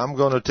 But I'm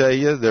going to tell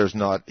you, there's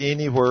not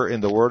anywhere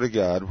in the Word of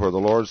God where the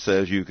Lord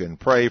says you can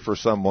pray for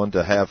someone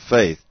to have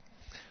faith.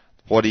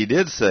 What He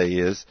did say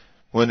is,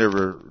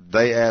 whenever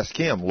they asked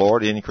Him,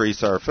 Lord,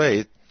 increase our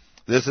faith,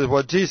 this is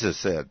what Jesus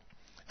said.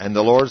 And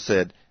the Lord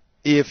said,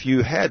 if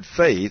you had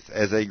faith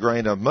as a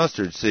grain of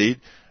mustard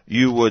seed,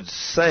 you would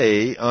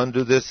say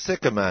unto this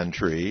sycamore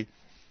tree,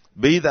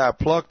 be thou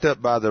plucked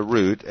up by the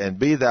root, and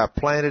be thou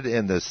planted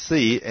in the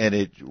sea, and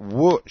it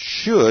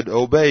should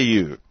obey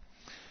you.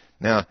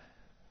 Now,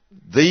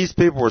 these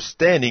people were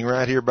standing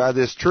right here by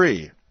this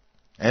tree,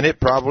 and it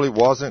probably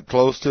wasn't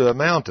close to a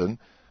mountain,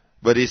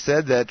 but He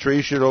said that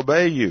tree should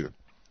obey you.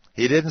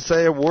 He didn't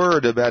say a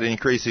word about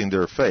increasing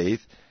their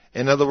faith.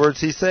 In other words,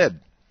 He said,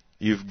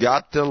 you've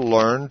got to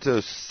learn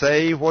to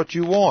say what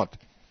you want.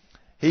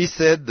 He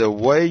said the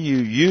way you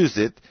use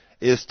it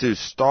is to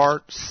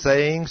start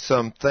saying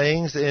some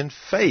things in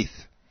faith.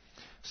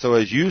 So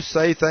as you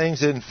say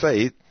things in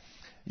faith,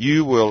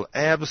 you will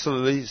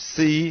absolutely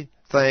see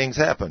things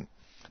happen.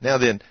 Now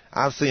then,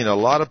 I've seen a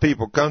lot of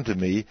people come to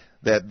me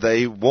that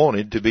they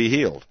wanted to be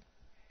healed.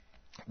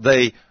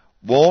 They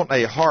want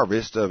a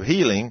harvest of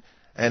healing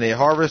and a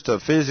harvest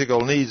of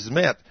physical needs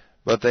met,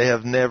 but they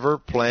have never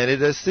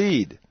planted a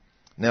seed.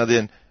 Now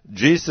then,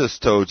 Jesus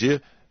told you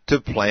to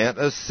plant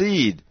a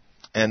seed,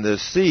 and the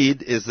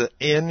seed is the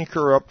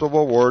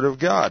incorruptible Word of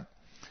God.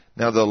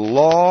 Now the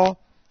law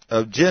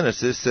of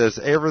Genesis says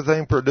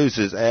everything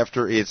produces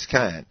after its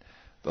kind.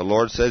 The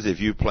Lord says if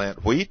you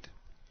plant wheat,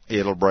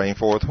 it'll bring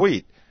forth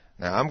wheat.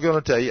 Now I'm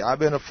going to tell you, I've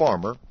been a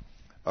farmer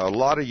a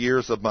lot of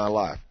years of my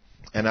life,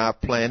 and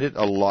I've planted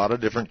a lot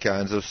of different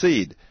kinds of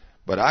seed.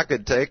 But I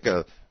could take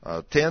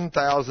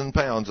 10,000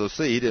 pounds of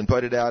seed and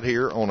put it out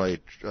here on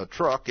a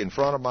truck in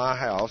front of my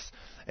house,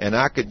 and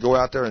I could go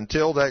out there and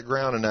till that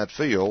ground in that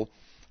field,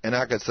 and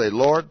I could say,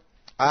 Lord,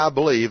 I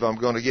believe I'm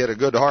going to get a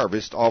good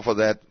harvest off of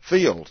that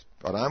field.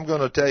 But I'm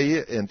going to tell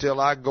you,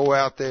 until I go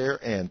out there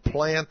and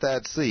plant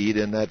that seed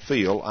in that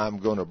field, I'm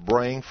going to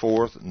bring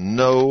forth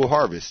no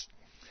harvest.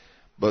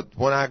 But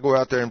when I go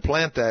out there and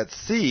plant that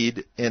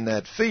seed in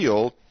that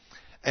field,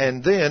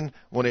 and then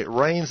when it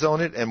rains on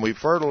it and we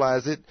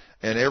fertilize it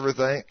and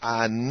everything,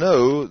 I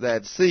know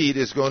that seed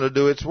is going to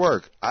do its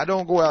work. I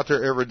don't go out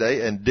there every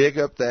day and dig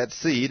up that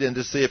seed and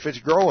to see if it's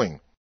growing.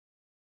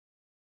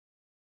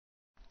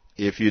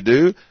 If you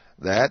do,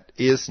 that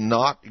is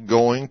not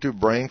going to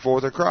bring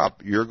forth a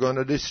crop. You're going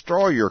to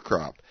destroy your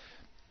crop.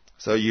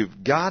 So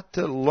you've got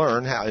to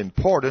learn how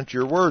important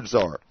your words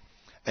are.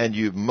 And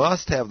you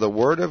must have the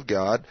Word of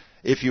God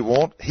if you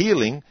want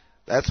healing.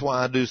 That's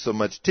why I do so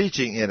much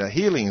teaching in a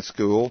healing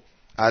school.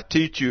 I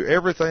teach you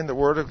everything the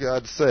Word of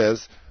God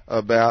says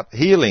about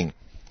healing.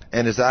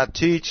 And as I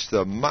teach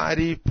the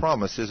mighty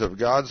promises of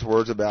God's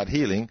words about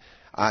healing,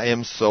 I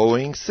am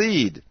sowing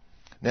seed.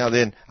 Now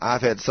then,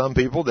 I've had some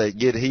people that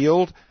get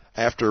healed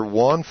after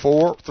 1,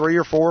 4, 3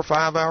 or 4 or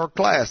 5 hour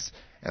class.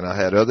 And I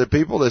had other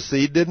people, the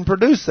seed didn't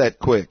produce that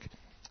quick.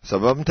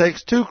 Some of them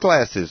takes 2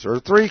 classes or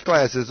 3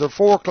 classes or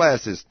 4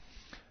 classes.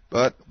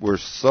 But we're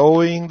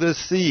sowing the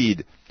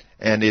seed,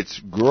 and it's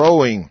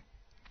growing.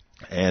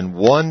 And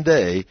one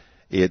day,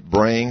 it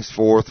brings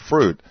forth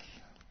fruit.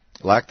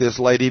 Like this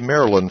lady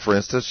Marilyn, for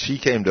instance, she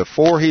came to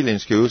 4 healing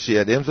schools. She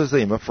had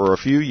emphysema for a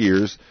few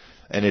years,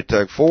 and it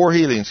took 4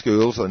 healing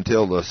schools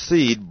until the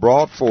seed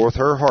brought forth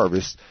her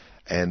harvest,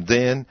 and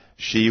then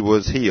she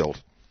was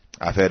healed.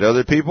 I've had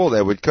other people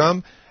that would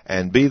come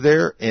and be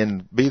there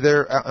on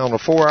a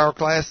 4-hour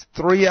class,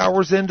 3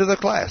 hours into the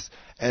class,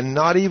 and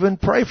not even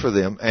pray for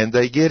them, and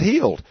they get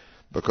healed.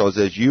 Because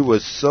as you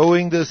was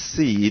sowing the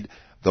seed,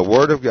 the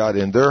Word of God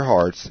in their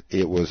hearts,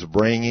 it was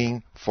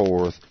bringing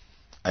forth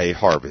a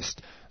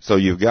harvest. So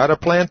you've got to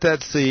plant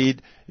that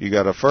seed, you've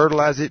got to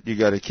fertilize it, you've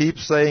got to keep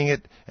saying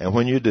it, and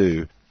when you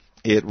do,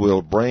 it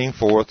will bring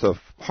forth a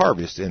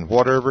harvest in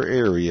whatever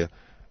area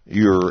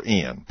you're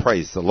in.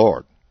 Praise the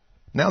Lord.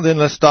 Now then,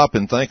 let's stop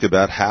and think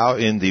about how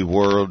in the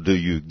world do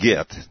you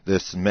get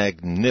this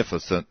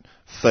magnificent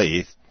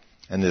faith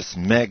and this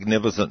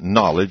magnificent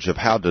knowledge of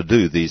how to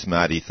do these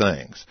mighty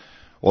things.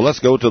 Well, let's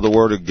go to the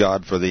Word of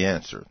God for the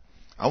answer.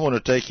 I want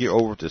to take you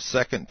over to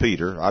 2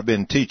 Peter. I've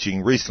been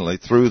teaching recently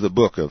through the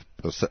book of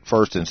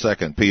 1 and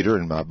 2 Peter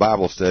in my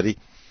Bible study.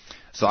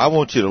 So I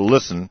want you to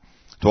listen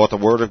to what the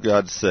Word of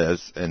God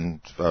says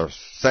in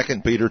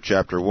 2 Peter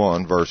chapter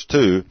 1, verse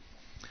 2.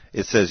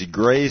 It says,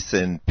 grace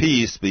and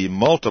peace be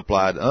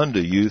multiplied unto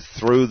you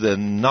through the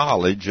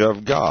knowledge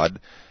of God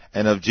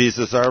and of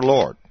Jesus our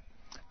Lord.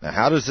 Now,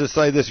 how does this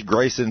say this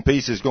grace and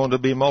peace is going to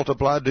be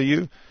multiplied to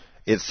you?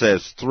 It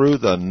says, through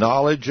the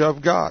knowledge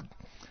of God.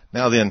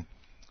 Now then,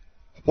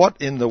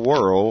 what in the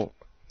world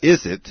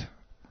is it,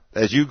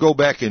 as you go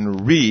back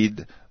and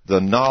read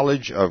the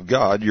knowledge of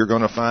God, you're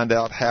going to find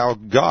out how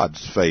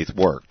God's faith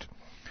worked.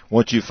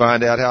 Once you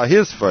find out how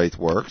His faith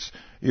works,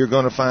 you're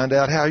going to find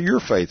out how your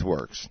faith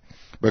works.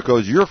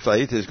 Because your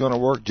faith is going to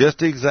work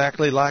just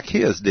exactly like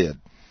His did.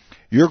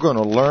 You're going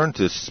to learn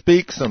to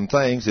speak some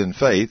things in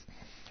faith,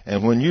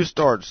 and when you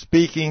start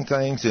speaking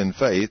things in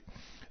faith,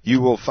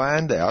 you will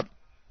find out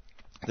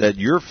that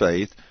your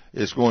faith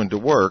is going to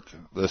work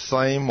the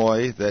same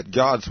way that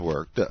God's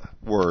word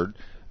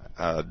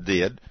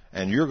did,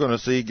 and you're going to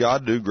see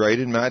God do great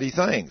and mighty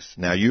things.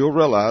 Now, you'll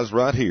realize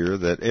right here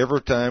that every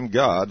time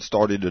God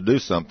started to do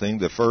something,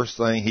 the first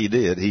thing He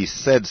did, He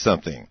said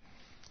something.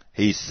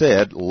 He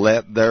said,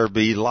 let there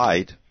be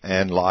light,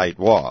 and light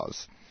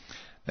was.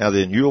 Now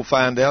then, you'll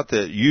find out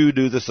that you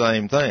do the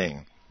same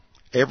thing.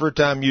 Every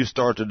time you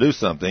start to do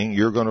something,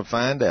 you're going to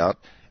find out,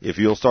 if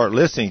you'll start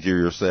listening to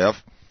yourself,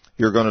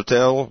 you're going to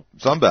tell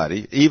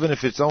somebody, even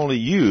if it's only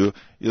you,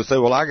 you'll say,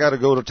 well, I got to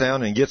go to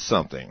town and get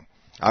something.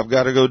 I've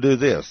got to go do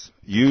this.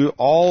 You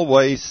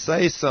always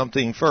say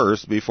something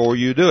first before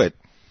you do it.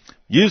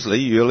 Usually,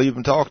 you'll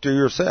even talk to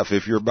yourself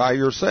if you're by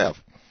yourself.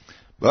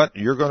 But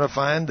you're going to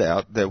find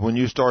out that when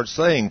you start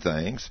saying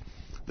things,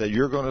 that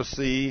you're going to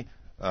see,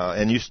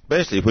 and you,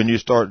 especially when you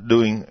start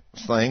doing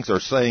things or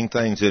saying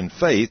things in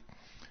faith,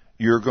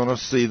 you're going to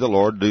see the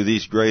Lord do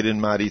these great and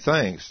mighty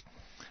things.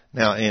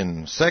 Now,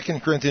 in 2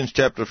 Corinthians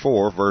chapter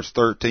 4, verse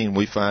 13,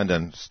 we find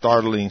a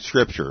startling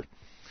scripture.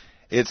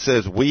 It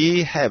says,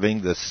 we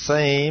having the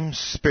same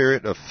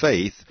spirit of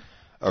faith,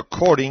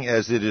 according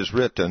as it is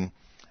written,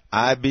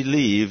 I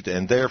believed,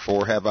 and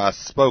therefore have I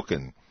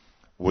spoken.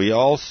 We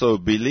also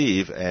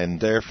believe, and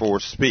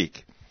therefore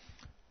speak.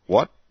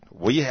 What?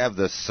 We have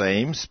the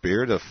same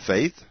spirit of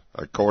faith,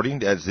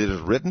 according as it is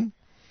written?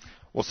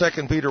 Well,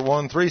 2 Peter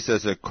 1:3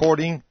 says,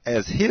 according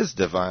as his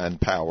divine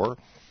power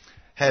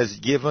has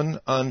given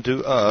unto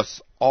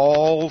us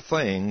all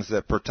things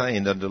that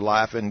pertain unto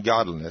life and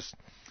godliness,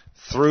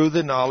 through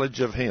the knowledge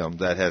of him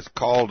that has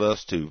called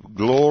us to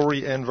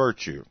glory and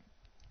virtue.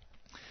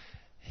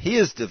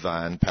 His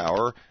divine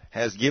power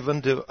has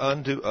given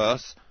unto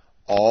us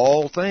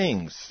all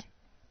things.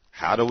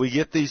 How do we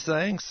get these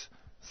things?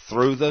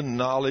 Through the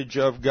knowledge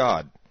of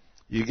God.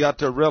 You got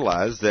to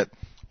realize that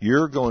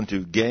you're going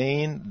to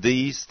gain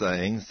these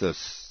things the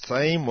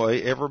same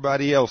way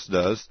everybody else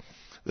does,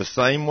 the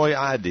same way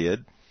I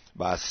did,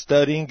 by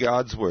studying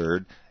God's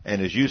Word.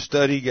 And as you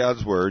study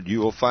God's Word, you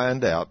will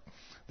find out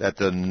that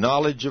the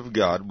knowledge of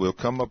God will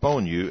come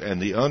upon you,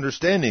 and the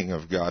understanding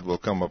of God will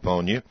come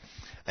upon you,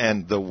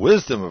 and the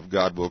wisdom of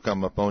God will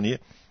come upon you,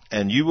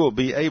 and you will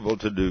be able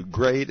to do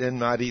great and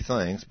mighty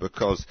things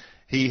because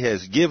he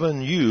has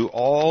given you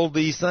all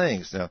these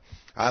things. Now,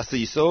 I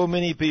see so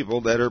many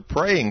people that are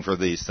praying for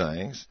these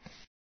things,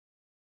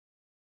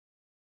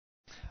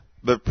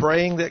 but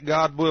praying that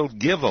God will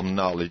give them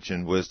knowledge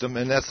and wisdom,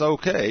 and that's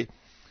okay.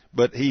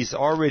 But he's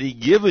already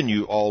given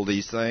you all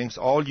these things.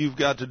 All you've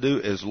got to do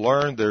is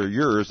learn they're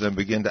yours and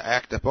begin to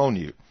act upon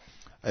you.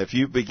 If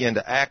you begin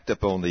to act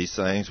upon these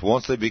things,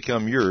 once they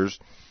become yours,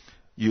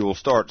 you will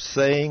start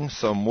saying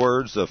some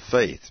words of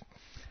faith.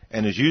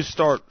 And as you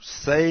start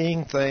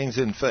saying things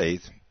in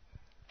faith,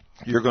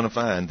 you're going to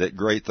find that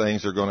great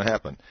things are going to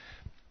happen.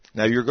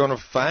 Now, you're going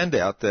to find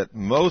out that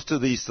most of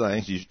these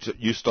things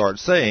you start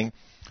saying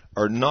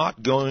are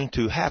not going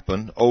to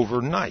happen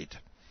overnight.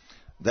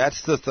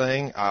 That's the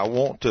thing I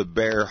want to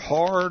bear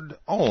hard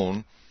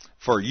on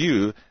for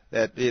you,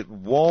 that it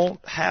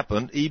won't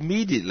happen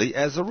immediately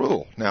as a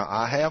rule. Now,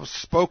 I have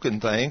spoken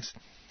things,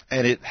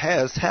 and it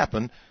has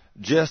happened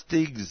just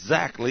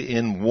exactly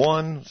in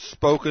one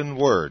spoken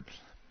word.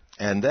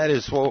 And that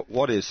is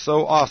what is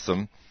so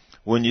awesome.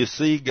 When you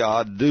see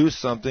God do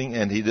something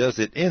and he does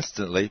it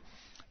instantly,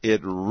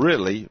 it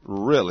really,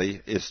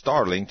 really is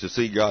startling to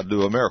see God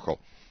do a miracle.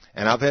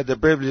 And I've had the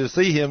privilege to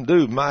see him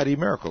do mighty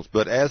miracles.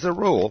 But as a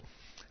rule,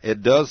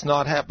 it does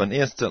not happen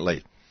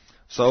instantly.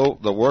 So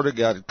the Word of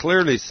God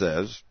clearly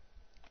says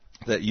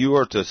that you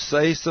are to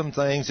say some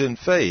things in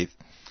faith.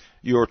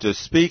 You are to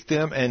speak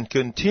them and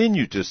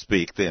continue to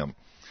speak them.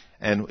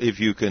 And if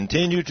you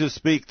continue to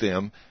speak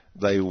them,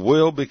 they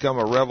will become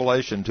a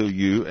revelation to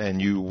you, and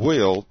you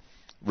will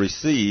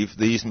receive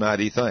these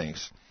mighty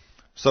things.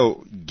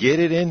 So get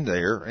it in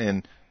there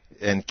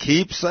and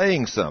keep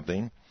saying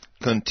something.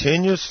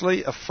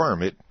 Continuously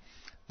affirm it,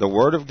 the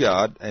Word of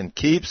God, and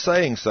keep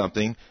saying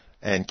something,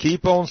 and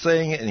keep on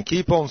saying it, and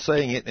keep on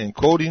saying it, and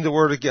quoting the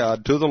Word of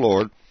God to the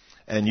Lord,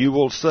 and you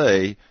will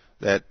see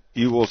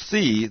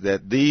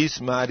that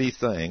these mighty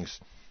things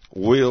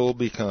will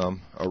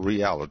become a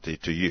reality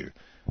to you.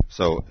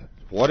 So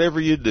whatever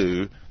you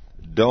do,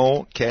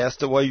 don't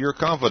cast away your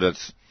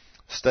confidence.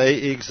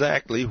 Stay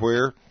exactly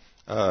where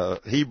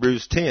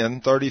Hebrews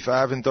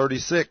 10:35 and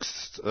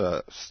 36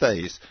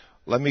 stays.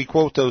 Let me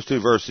quote those two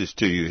verses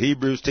to you.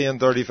 Hebrews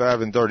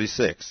 10:35 and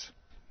 36.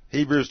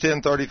 Hebrews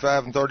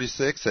 10:35 and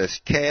 36 says,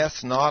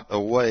 cast not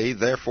away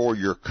therefore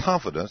your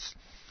confidence,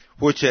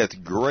 which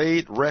hath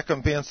great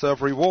recompense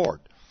of reward.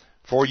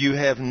 For you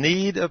have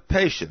need of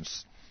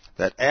patience,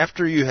 that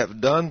after you have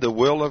done the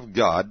will of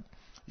God,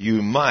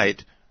 you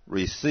might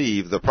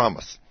receive the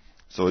promise.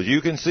 So as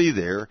you can see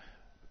there,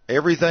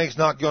 everything's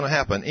not going to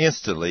happen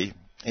instantly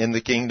in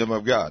the kingdom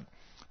of God.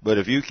 But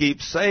if you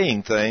keep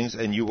saying things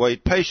and you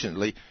wait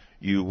patiently,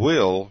 you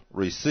will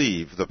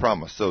receive the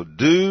promise. So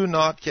do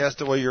not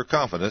cast away your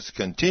confidence.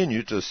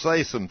 Continue to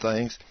say some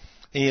things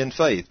in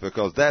faith,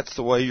 because that's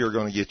the way you're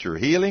going to get your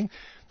healing.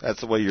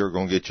 That's the way you're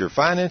going to get your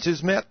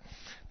finances met.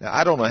 Now,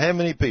 I don't know how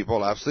many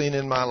people I've seen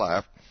in my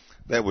life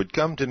that would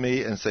come to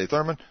me and say,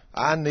 Thurman,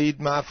 I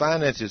need my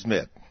finances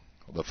met.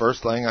 The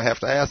first thing I have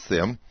to ask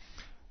them,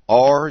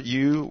 are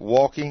you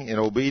walking in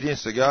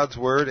obedience to God's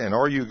Word, and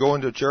are you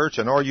going to church,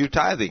 and are you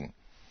tithing?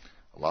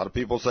 A lot of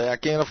people say, I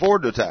can't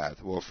afford to tithe.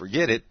 Well,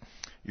 forget it.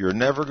 You're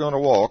never going to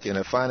walk in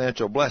a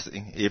financial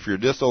blessing if you're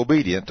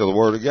disobedient to the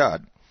Word of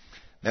God.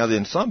 Now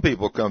then, some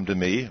people come to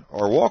me,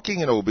 are walking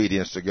in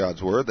obedience to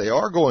God's Word. They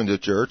are going to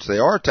church, they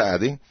are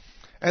tithing,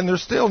 and they're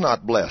still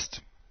not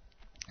blessed.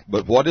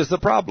 But what is the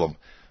problem?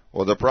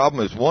 Well, the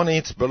problem is 1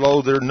 inch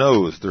below their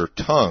nose, their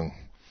tongue.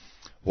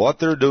 What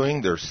they're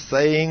doing, they're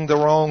saying the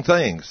wrong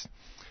things.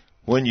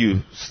 When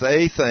you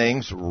say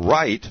things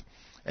right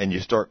and you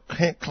start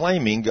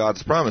claiming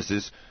God's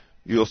promises,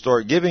 you'll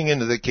start giving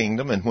into the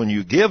kingdom. And when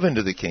you give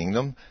into the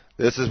kingdom,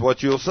 this is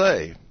what you'll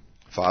say.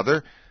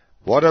 Father,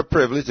 what a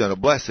privilege and a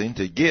blessing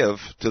to give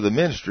to the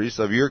ministries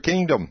of your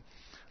kingdom.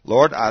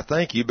 Lord, I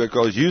thank you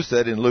because you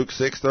said in Luke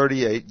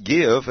 6:38,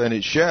 give and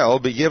it shall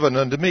be given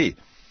unto me.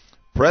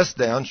 pressed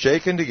down,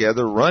 shaken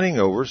together, running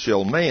over,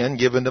 shall man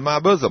give into my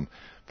bosom.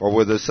 For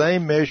with the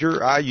same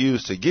measure I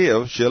use to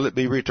give, shall it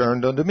be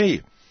returned unto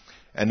me.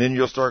 And then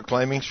you'll start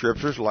claiming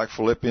scriptures like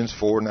Philippians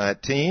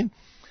 4:19,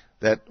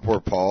 that where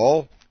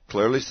Paul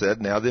clearly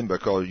said, now then,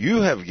 because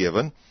you have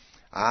given,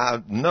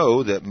 I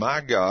know that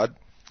my God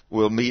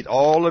will meet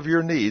all of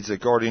your needs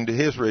according to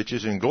his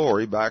riches and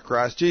glory by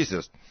Christ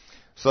Jesus.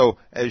 So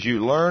as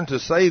you learn to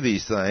say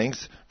these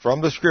things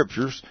from the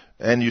scriptures,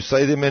 and you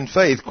say them in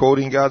faith,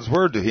 quoting God's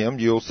word to him,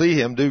 you'll see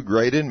him do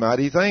great and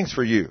mighty things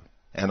for you.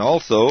 And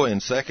also in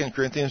 2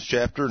 Corinthians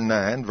chapter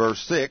 9, verse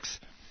 6,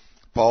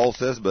 Paul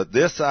says, but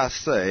this I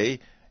say,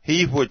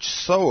 he which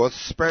soweth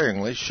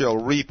sparingly shall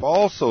reap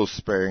also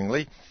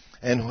sparingly,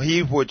 and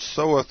he which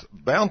soweth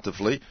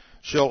bountifully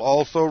shall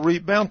also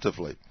reap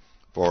bountifully.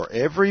 For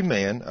every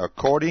man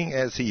according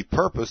as he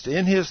purposed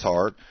in his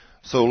heart,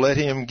 so let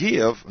him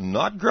give,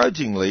 not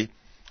grudgingly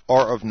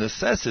or of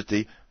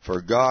necessity,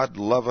 for God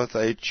loveth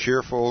a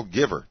cheerful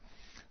giver.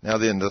 Now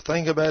then, the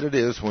thing about it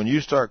is, when you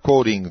start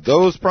quoting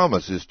those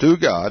promises to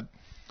God,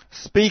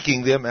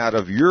 speaking them out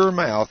of your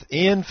mouth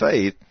in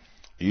faith,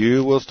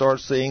 you will start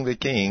seeing the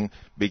King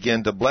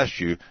begin to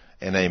bless you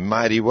in a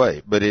mighty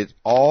way. But it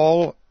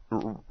all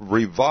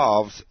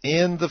revolves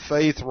in the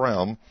faith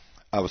realm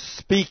of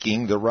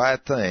speaking the right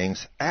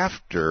things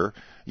after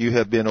you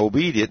have been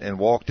obedient and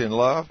walked in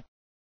love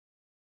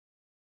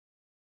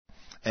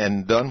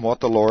and done what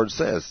the Lord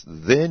says.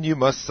 Then you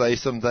must say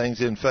some things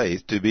in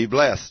faith to be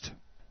blessed.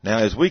 Now,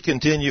 as we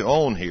continue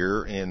on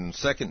here in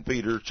 2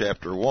 Peter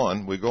chapter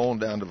 1, we go on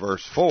down to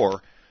verse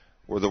 4,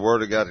 where the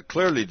Word of God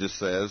clearly just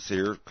says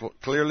here,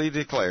 clearly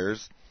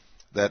declares,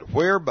 that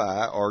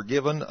whereby are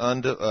given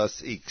unto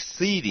us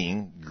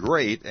exceeding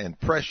great and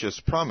precious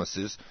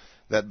promises,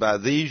 that by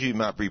these you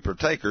might be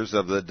partakers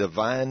of the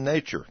divine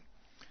nature.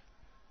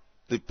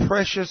 The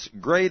precious,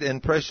 great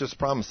and precious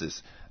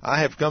promises.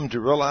 I have come to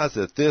realize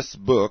that this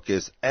book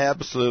is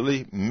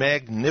absolutely,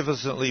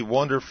 magnificently,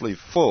 wonderfully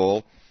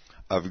full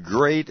of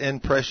great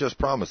and precious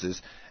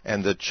promises,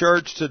 and the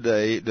church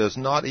today does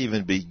not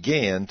even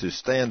begin to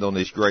stand on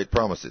these great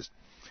promises.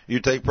 You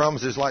take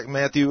promises like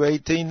Matthew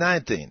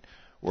 18:19,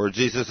 where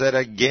Jesus said,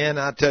 again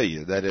I tell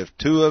you, that if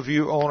two of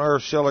you on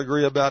earth shall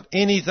agree about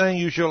anything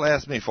you shall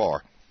ask me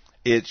for,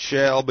 it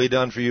shall be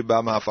done for you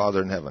by my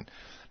Father in heaven.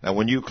 Now,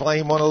 when you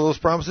claim one of those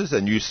promises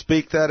and you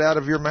speak that out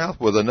of your mouth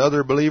with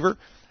another believer,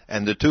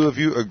 and the two of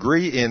you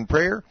agree in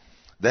prayer,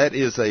 that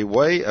is a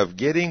way of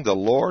getting the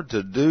Lord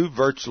to do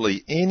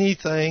virtually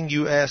anything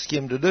you ask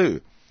him to do.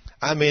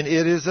 I mean,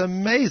 it is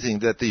amazing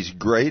that these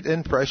great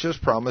and precious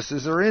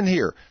promises are in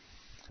here.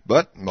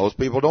 But most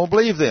people don't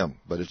believe them.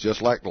 But it's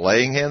just like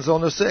laying hands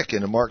on the sick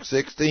in Mark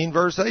 16,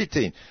 verse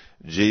 18.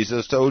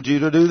 Jesus told you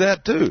to do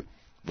that too.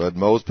 But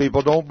most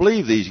people don't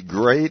believe these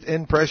great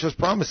and precious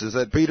promises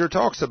that Peter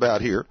talks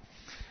about here.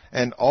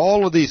 And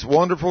all of these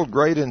wonderful,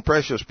 great, and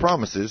precious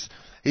promises,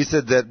 he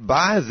said that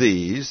by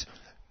these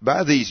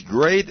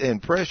great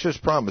and precious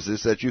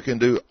promises that you can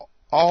do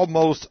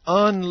almost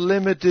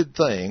unlimited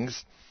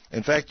things.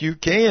 In fact, you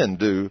can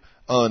do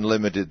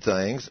unlimited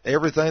things,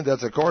 everything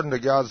that's according to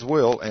God's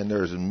will, and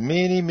there's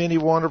many, many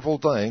wonderful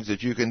things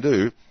that you can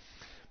do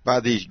by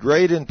these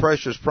great and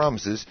precious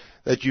promises,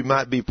 that you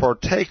might be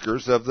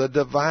partakers of the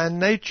divine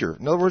nature.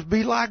 In other words,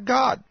 be like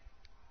God.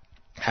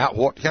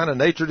 What kind of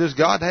nature does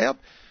God have?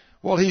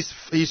 Well,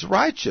 He's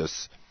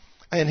righteous,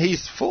 and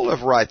He's full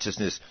of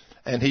righteousness,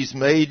 and He's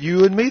made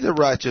you and me the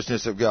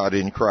righteousness of God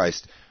in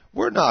Christ.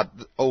 We're not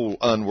old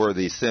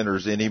unworthy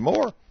sinners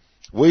anymore.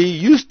 We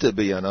used to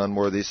be an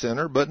unworthy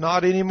sinner, but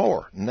not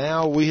anymore.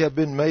 Now we have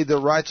been made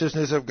the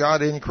righteousness of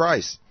God in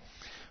Christ.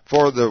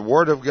 For the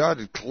Word of God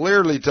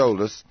clearly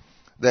told us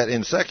that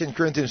in 2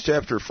 Corinthians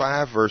chapter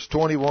 5, verse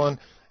 21,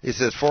 it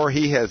says, for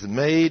He has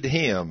made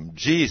Him,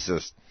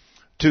 Jesus,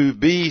 to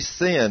be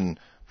sin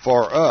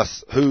for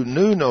us who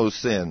knew no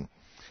sin,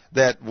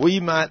 that we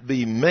might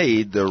be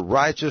made the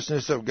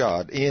righteousness of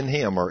God in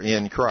Him, or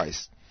in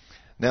Christ.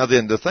 Now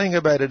then, the thing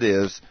about it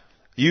is,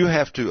 you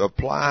have to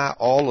apply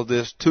all of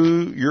this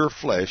to your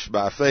flesh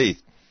by faith.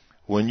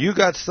 When you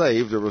got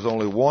saved, there was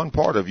only one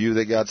part of you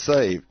that got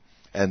saved,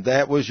 and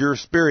that was your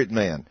spirit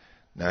man.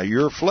 Now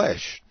your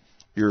flesh,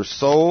 your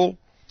soul,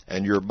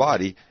 and your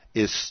body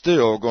is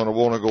still going to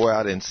want to go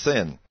out and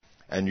sin.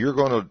 And you're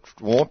going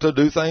to want to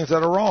do things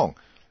that are wrong.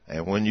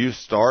 And when you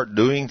start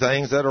doing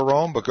things that are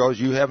wrong because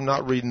you have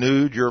not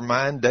renewed your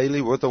mind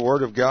daily with the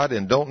Word of God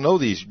and don't know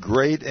these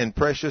great and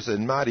precious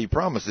and mighty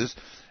promises,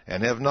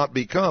 and have not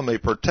become a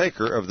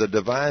partaker of the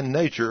divine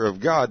nature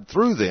of God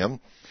through them,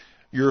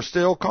 you're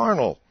still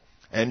carnal.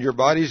 And your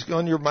mind's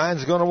going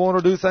to want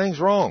to do things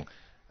wrong.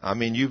 I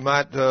mean, you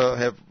might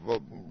have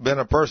been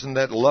a person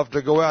that loved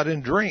to go out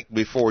and drink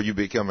before you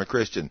become a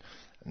Christian.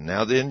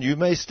 Now then, you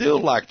may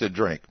still like to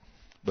drink.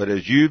 But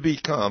as you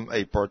become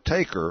a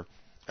partaker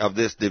of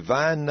this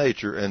divine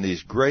nature and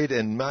these great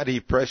and mighty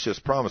precious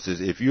promises,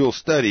 if you'll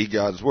study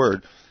God's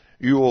Word,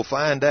 you will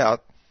find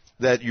out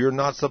that you're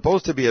not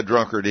supposed to be a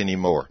drunkard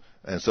anymore.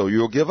 And so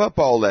you'll give up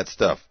all that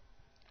stuff.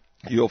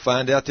 You'll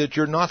find out that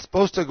you're not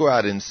supposed to go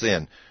out and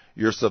sin.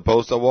 you're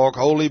supposed to walk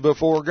holy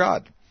before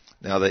God.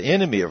 Now, the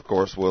enemy, of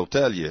course, will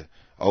tell you,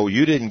 oh,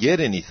 you didn't get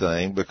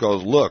anything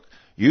because, look,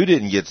 you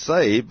didn't get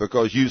saved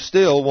because you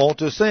still want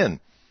to sin.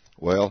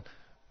 Well,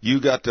 you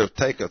got to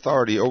take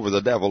authority over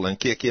the devil and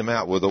kick him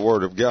out with the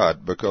Word of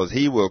God, because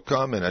he will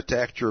come and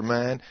attack your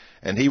mind,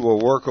 and he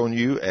will work on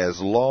you as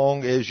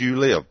long as you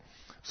live.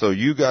 So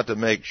you got to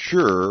make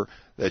sure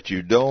that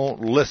you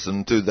don't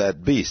listen to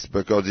that beast,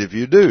 because if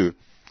you do,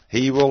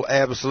 he will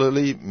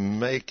absolutely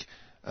make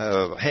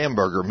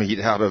hamburger meat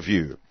out of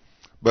you.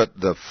 But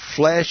the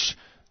flesh,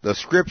 the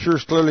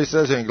Scriptures clearly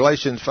says in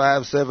Galatians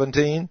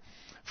 5:17,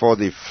 for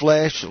the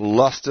flesh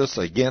lusteth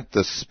against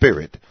the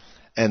Spirit,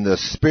 and the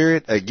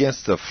Spirit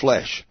against the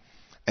flesh.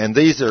 And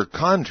these are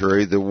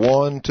contrary the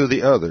one to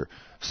the other,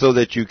 so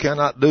that you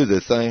cannot do the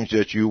things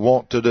that you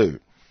want to do.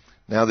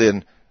 Now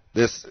then,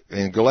 this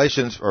in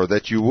Galatians, or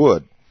that you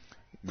would.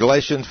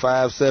 Galatians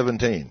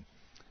 5:17.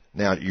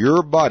 Now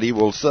your body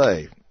will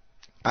say,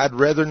 I'd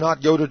rather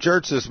not go to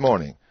church this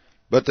morning.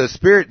 But the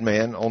spirit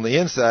man on the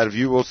inside of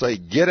you will say,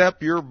 get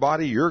up your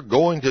body, you're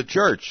going to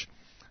church.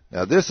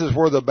 Now this is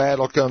where the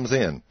battle comes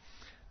in.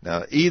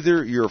 Now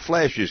either your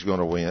flesh is going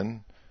to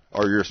win,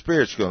 or your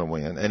spirit's going to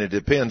win, and it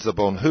depends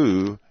upon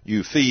who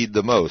you feed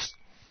the most.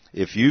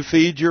 If you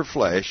feed your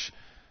flesh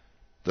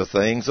the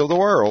things of the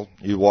world,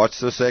 you watch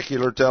the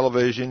secular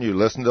television, you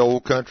listen to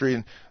old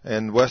country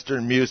and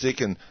Western music,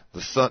 and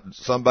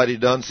somebody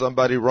done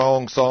somebody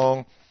wrong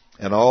song,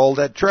 and all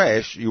that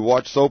trash, you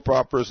watch soap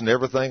operas and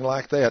everything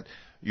like that,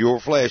 your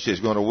flesh is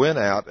going to win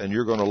out, and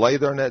you're going to lay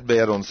there in that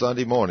bed on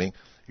Sunday morning.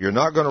 You're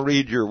not going to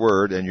read your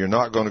word, and you're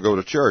not going to go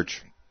to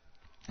church.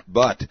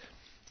 But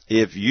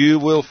if you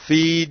will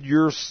feed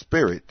your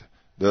spirit,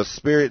 the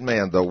spirit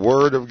man, the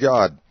Word of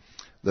God,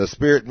 the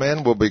spirit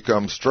man will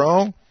become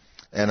strong,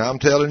 and I'm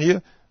telling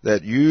you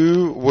that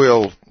you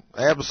will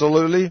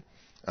absolutely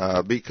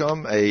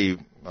become a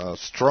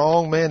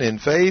strong man in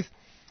faith,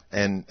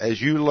 and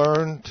as you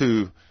learn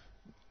to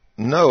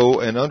know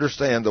and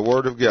understand the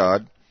Word of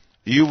God,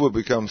 you will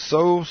become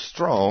so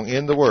strong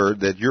in the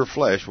Word that your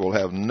flesh will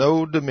have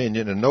no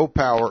dominion and no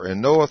power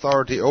and no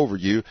authority over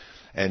you,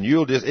 and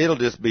it'll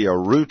just be a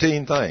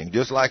routine thing,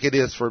 just like it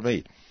is for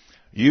me.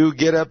 You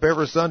get up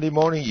every Sunday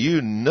morning,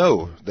 you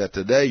know that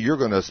today you're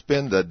going to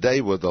spend the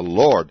day with the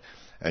Lord,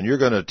 and you're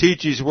going to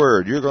teach His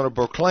Word, you're going to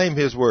proclaim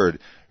His Word,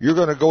 you're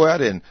going to go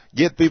out and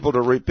get people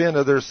to repent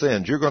of their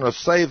sins, you're going to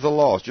save the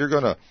lost, you're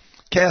going to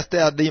cast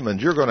out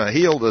demons, you're going to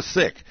heal the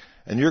sick,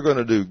 and you're going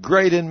to do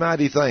great and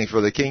mighty things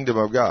for the kingdom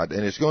of God.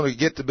 And it's going to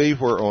get to be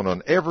where on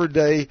an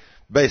everyday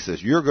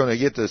basis you're going to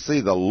get to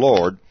see the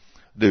Lord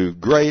do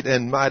great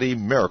and mighty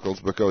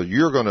miracles, because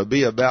you're going to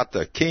be about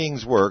the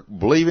King's work,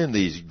 believing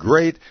these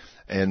great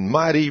and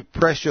mighty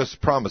precious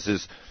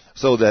promises,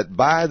 so that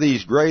by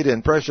these great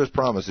and precious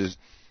promises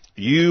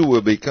you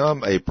will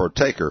become a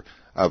partaker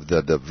of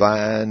the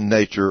divine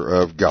nature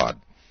of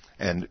God.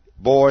 And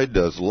boy,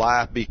 does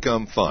life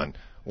become fun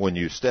when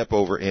you step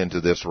over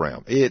into this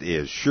realm. It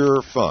is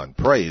sure fun.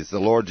 Praise the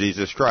Lord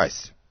Jesus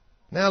Christ.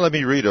 Now let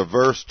me read a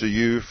verse to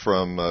you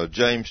from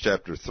James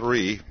chapter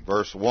 3,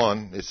 verse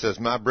 1. It says,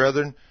 my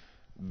brethren,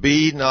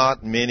 be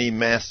not many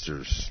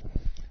masters.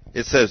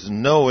 It says,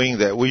 knowing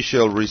that we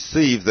shall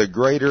receive the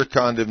greater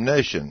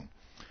condemnation.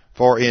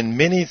 For in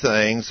many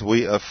things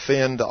we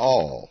offend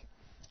all.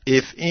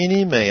 If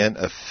any man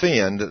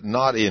offend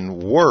not in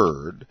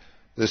word,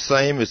 the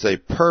same is a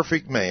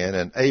perfect man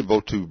and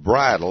able to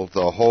bridle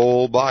the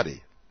whole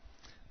body.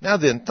 Now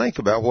then, think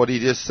about what he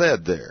just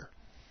said there.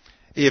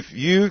 If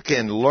you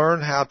can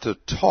learn how to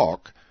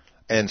talk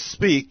and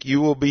speak,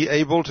 you will be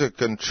able to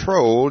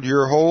control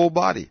your whole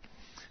body.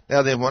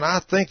 Now then, when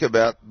I think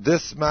about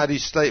this mighty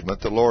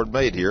statement the Lord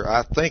made here,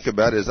 I think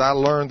about, as I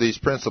learned these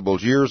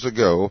principles years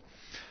ago,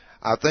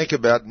 I think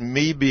about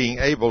me being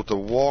able to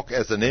walk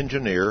as an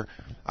engineer.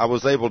 I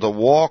was able to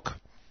walk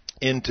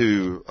in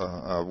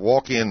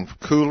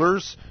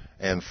coolers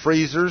and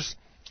freezers,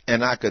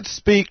 and I could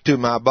speak to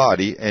my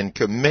body and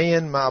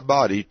command my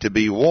body to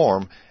be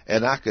warm,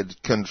 and I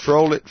could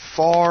control it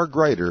far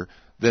greater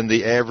than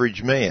the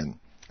average man.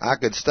 I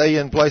could stay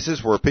in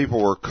places where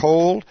people were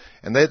cold,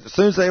 and as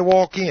soon as they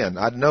walk in,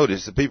 I'd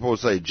notice that people would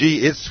say,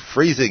 gee, it's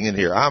freezing in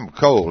here. I'm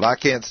cold. I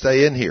can't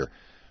stay in here.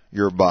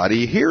 Your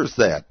body hears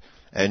that,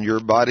 and your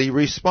body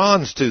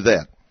responds to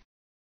that.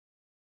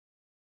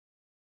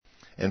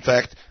 In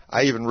fact,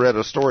 I even read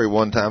a story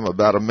one time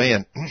about a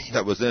man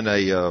that was in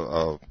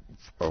a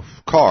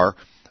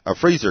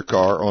freezer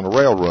car on a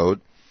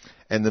railroad,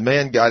 and the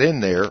man got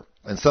in there,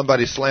 and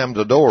somebody slammed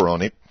the door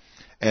on him,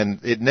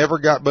 and it never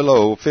got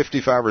below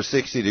 55 or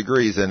 60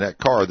 degrees in that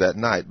car that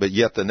night, but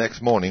yet the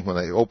next morning when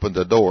they opened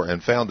the door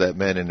and found that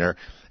man in there,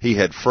 he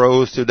had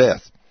froze to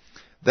death.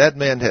 That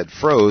man had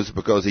froze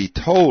because he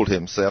told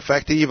himself, in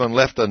fact, he even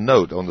left a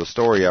note on the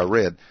story I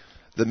read.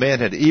 The man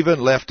had even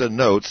left a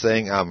note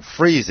saying, I'm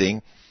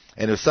freezing,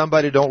 and if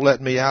somebody don't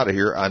let me out of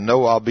here, I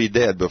know I'll be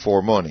dead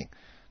before morning.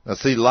 Now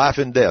see, life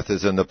and death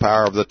is in the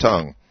power of the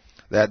tongue.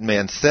 That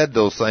man said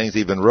those things,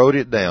 even wrote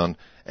it down,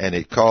 and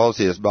it caused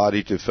his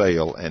body to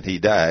fail, and he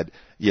died.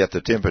 yet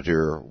the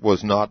temperature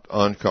was not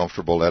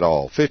uncomfortable at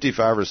all.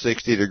 55 or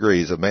 60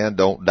 degrees, a man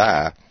don't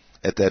die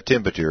at that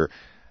temperature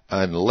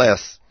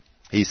unless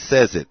he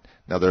says it.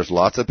 Now, there's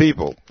lots of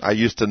people. I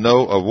used to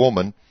know a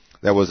woman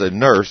that was a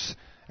nurse,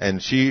 and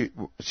she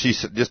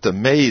just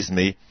amazed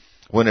me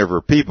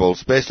whenever people,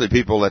 especially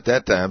people at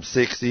that time,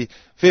 50,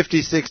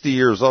 60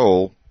 years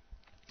old,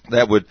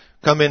 that would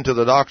come into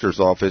the doctor's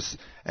office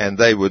and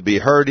they would be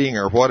hurting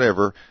or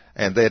whatever,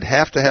 and they'd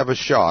have to have a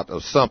shot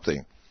of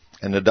something.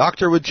 And the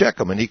doctor would check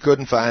them, and he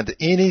couldn't find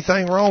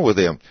anything wrong with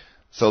them.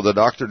 So the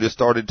doctor just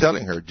started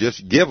telling her,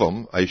 just give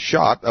them a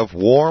shot of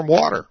warm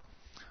water.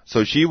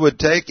 So she would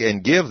take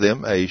and give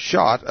them a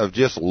shot of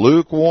just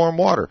lukewarm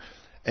water.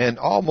 And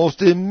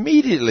almost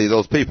immediately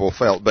those people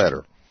felt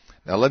better.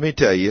 Now let me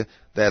tell you,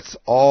 that's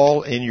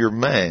all in your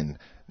mind.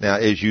 Now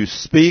as you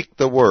speak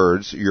the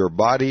words, your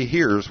body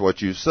hears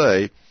what you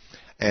say.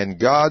 And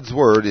God's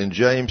word in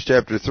James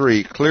chapter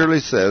 3 clearly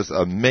says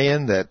a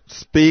man that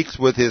speaks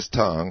with his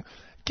tongue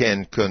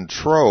can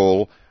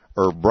control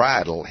or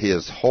bridle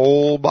his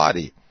whole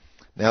body.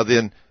 Now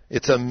then,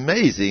 it's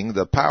amazing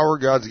the power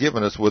God's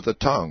given us with the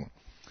tongue.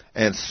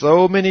 And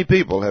so many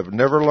people have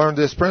never learned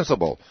this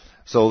principle.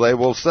 So they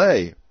will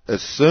say,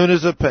 as soon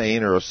as a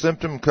pain or a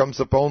symptom comes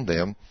upon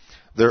them,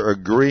 they're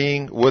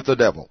agreeing with the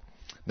devil.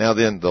 Now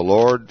then, the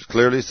Lord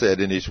clearly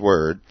said in His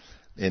Word,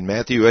 in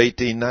Matthew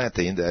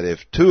 18:19, that if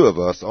two of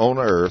us on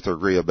earth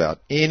agree about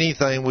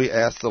anything we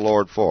ask the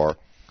Lord for,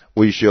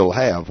 we shall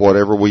have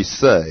whatever we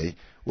say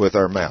with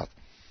our mouth.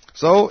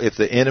 So if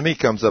the enemy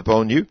comes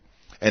upon you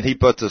and he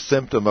puts a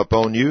symptom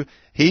upon you,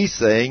 he's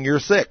saying you're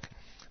sick.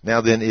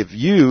 Now then, if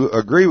you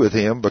agree with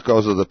him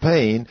because of the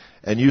pain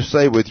and you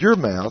say with your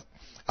mouth,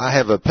 I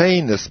have a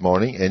pain this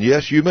morning, and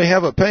yes, you may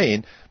have a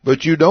pain,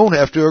 but you don't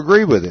have to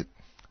agree with it.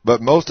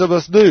 But most of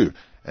us do.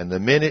 And the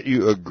minute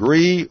you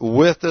agree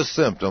with the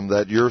symptom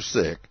that you're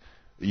sick,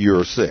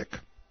 you're sick.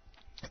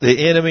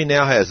 The enemy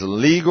now has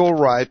legal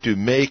right to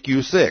make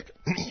you sick.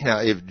 Now,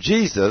 if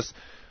Jesus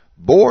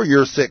bore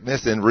your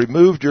sickness and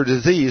removed your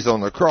disease on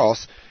the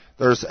cross,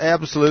 there's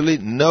absolutely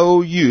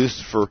no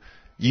use for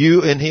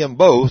you and him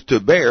both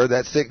to bear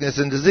that sickness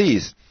and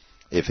disease.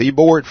 If he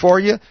bore it for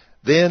you,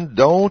 then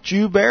don't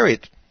you bear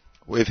it.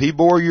 If he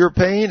bore your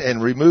pain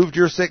and removed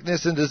your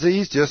sickness and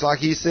disease, just like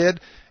he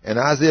said in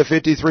Isaiah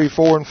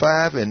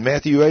 53:4-5, and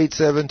Matthew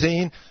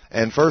 8:17,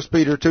 and 1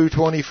 Peter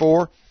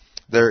 2:24,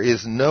 there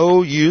is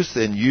no use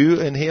in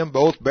you and him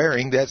both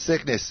bearing that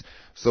sickness.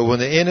 So when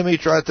the enemy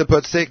tries to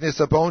put sickness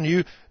upon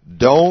you,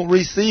 don't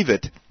receive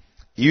it.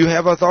 You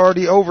have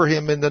authority over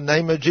him in the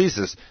name of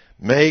Jesus.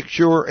 Make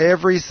sure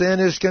every sin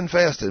is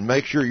confessed, and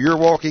make sure you're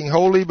walking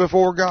holy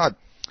before God.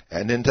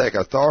 And then take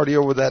authority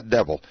over that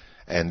devil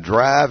and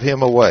drive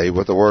him away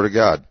with the Word of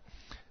God.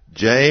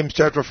 James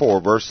chapter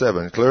 4, verse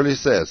 7 clearly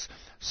says,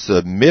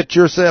 submit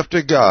yourself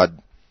to God,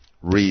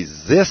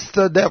 resist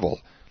the devil,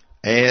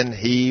 and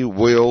he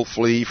will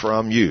flee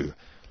from you.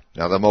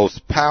 Now, the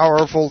most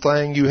powerful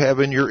thing you have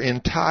in your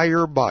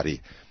entire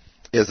body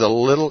is a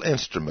little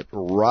instrument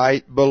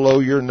right below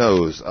your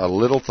nose, a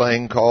little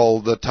thing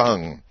called the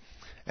tongue.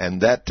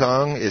 And that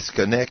tongue is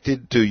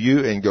connected to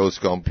you and goes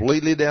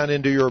completely down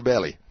into your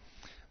belly.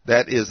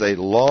 That is a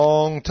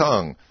long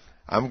tongue.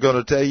 I'm going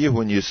to tell you,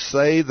 when you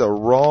say the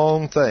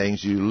wrong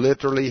things, you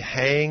literally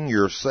hang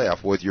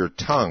yourself with your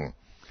tongue.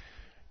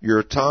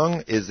 Your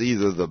tongue is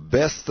either the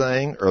best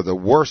thing or the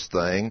worst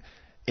thing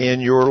in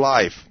your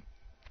life.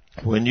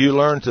 When you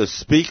learn to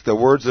speak the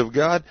words of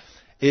God,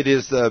 it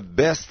is the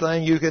best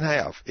thing you can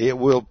have. It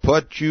will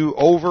put you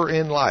over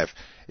in life.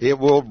 It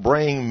will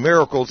bring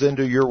miracles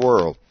into your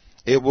world.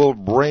 It will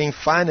bring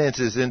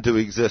finances into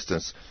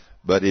existence.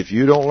 But if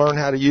you don't learn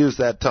how to use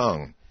that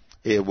tongue,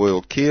 it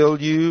will kill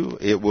you,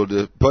 it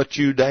will put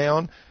you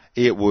down,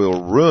 it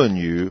will ruin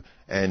you,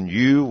 and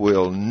you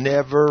will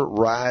never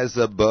rise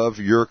above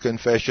your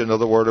confession of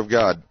the Word of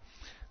God.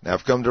 Now,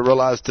 I've come to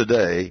realize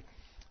today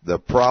the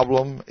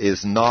problem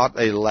is not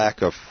a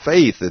lack of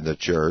faith in the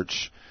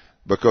church,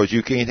 because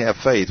you can't have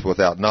faith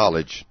without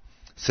knowledge.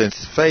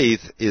 Since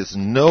faith is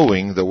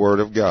knowing the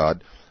Word of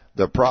God,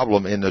 the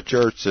problem in the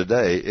church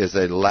today is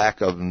a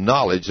lack of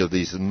knowledge of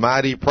these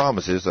mighty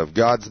promises of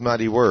God's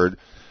mighty Word.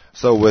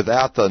 So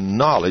without the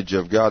knowledge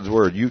of God's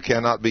Word, you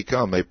cannot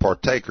become a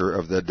partaker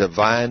of the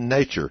divine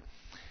nature.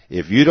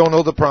 If you don't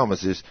know the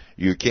promises,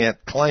 you can't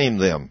claim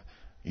them.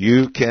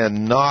 You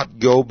cannot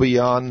go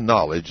beyond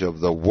knowledge of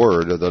the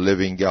Word of the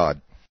living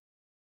God.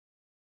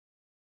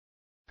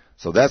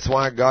 So that's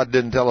why God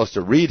didn't tell us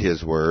to read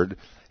His Word.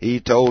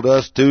 He told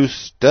us to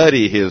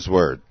study His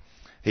Word.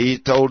 He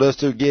told us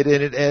to get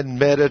in it and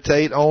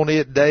meditate on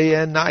it day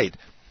and night.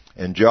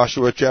 In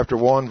Joshua chapter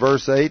 1,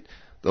 verse 8,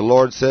 the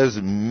Lord says,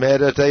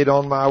 meditate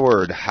on my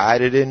word,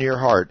 hide it in your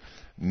heart,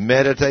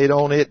 meditate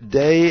on it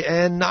day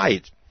and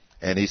night.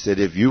 And he said,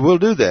 if you will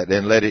do that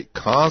and let it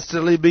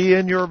constantly be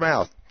in your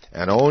mouth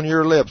and on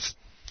your lips,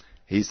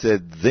 he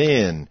said,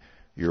 then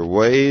your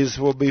ways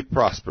will be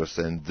prosperous,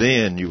 and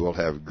then you will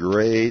have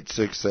great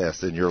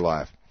success in your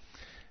life.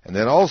 And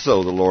then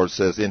also the Lord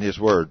says in His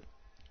Word,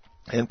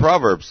 in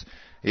Proverbs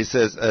He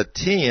says,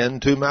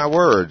 attend to my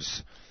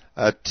words.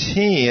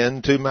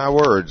 Attend to my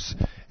words.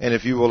 And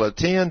if you will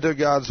attend to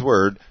God's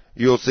word,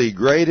 you'll see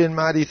great and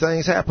mighty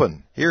things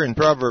happen. Here in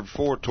Proverbs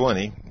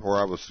 4:20, where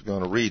I was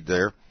going to read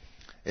there,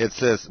 it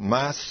says,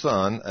 my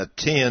son,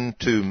 attend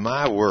to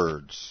my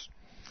words.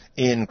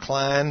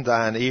 Incline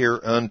thine ear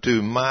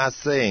unto my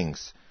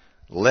sayings.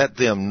 Let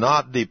them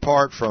not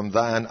depart from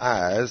thine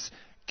eyes.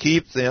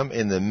 Keep them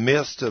in the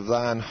midst of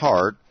thine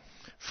heart,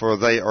 for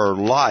they are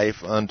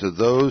life unto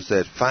those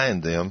that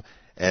find them,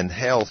 and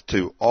health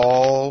to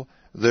all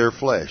their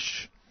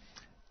flesh.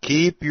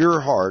 Keep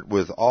your heart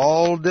with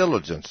all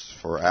diligence,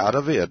 for out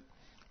of it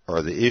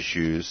are the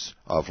issues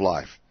of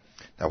life.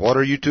 Now, what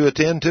are you to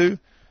attend to?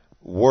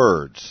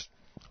 Words.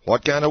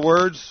 What kind of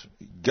words?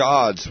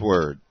 God's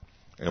word.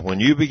 And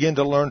when you begin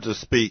to learn to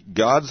speak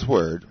God's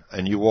word,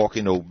 and you walk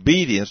in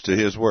obedience to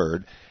His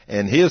word,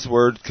 and His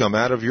words come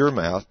out of your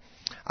mouth,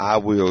 I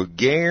will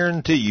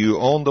guarantee you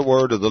on the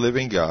word of the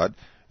living God,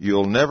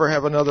 you'll never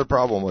have another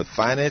problem with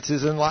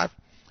finances in life.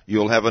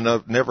 You'll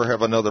never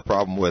have another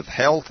problem with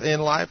health in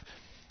life.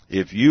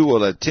 If you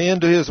will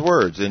attend to His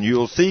words and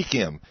you'll seek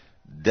Him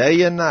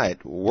day and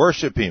night,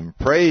 worship Him,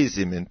 praise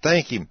Him, and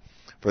thank Him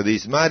for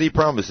these mighty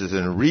promises,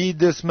 and read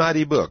this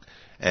mighty book,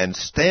 and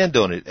stand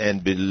on it,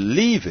 and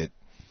believe it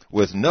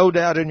with no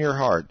doubt in your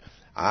heart,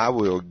 I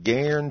will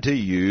guarantee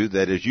you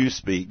that as you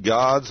speak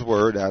God's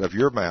word out of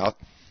your mouth,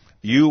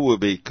 you will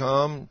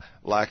become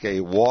like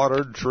a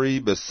watered tree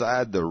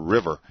beside the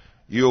river.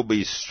 You'll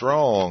be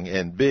strong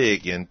and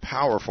big and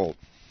powerful,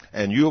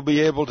 and you'll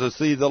be able to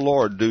see the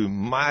Lord do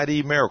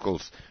mighty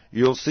miracles.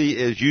 You'll see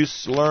as you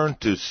learn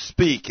to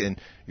speak, and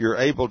you're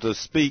able to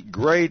speak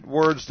great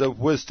words of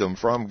wisdom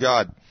from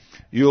God,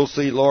 you'll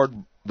see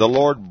the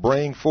Lord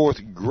bring forth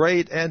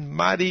great and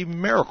mighty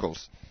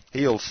miracles.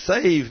 He'll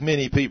save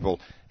many people.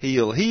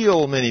 He'll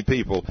heal many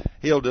people.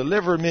 He'll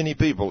deliver many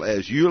people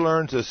as you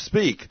learn to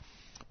speak.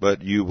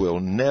 But you will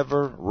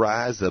never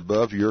rise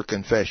above your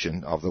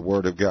confession of the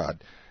Word of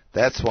God.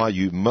 That's why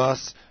you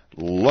must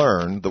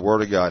learn the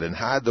Word of God and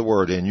hide the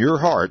Word in your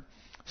heart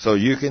so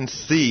you can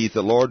see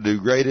the Lord do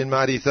great and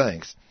mighty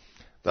things.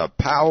 The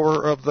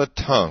power of the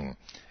tongue.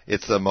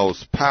 It's the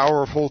most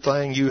powerful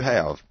thing you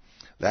have.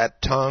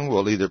 That tongue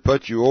will either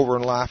put you over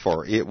in life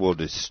or it will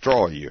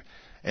destroy you.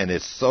 And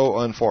it's so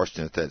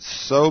unfortunate that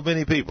so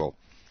many people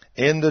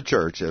in the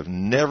church have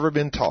never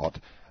been taught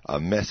a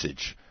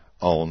message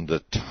on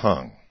the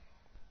tongue.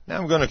 Now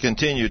I'm going to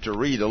continue to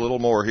read a little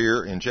more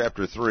here in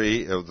chapter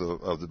 3 of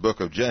the book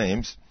of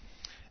James.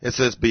 It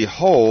says,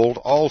 behold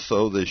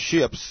also the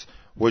ships,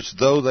 which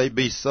though they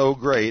be so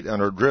great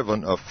and are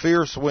driven of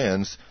fierce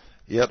winds,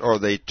 yet are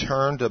they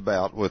turned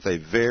about with a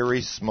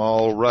very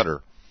small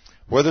rudder,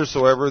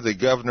 whithersoever the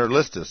governor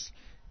listeth.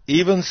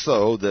 Even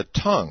so the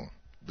tongue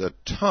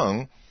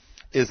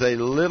is a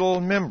little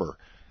member,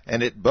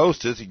 and it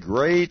boasteth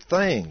great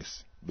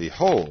things.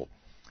 Behold,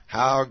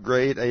 how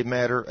great a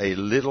matter a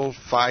little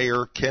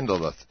fire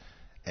kindleth.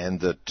 And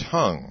the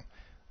tongue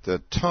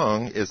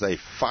is a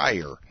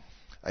fire,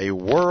 a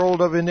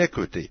world of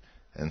iniquity,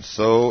 and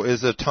so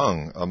is the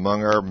tongue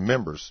among our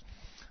members,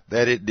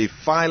 that it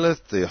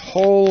defileth the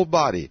whole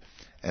body,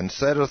 and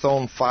setteth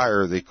on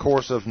fire the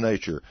course of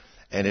nature,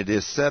 and it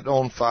is set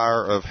on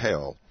fire of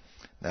hell.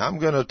 Now I'm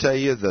going to tell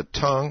you the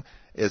tongue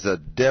is a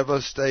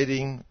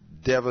devastating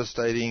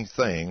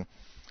thing,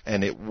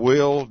 and it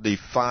will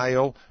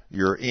defile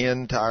your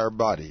entire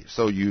body.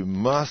 So you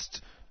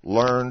must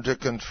learn to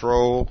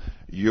control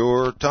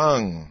your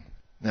tongue.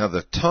 Now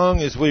the tongue,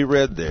 as we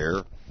read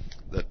there,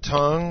 the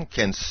tongue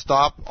can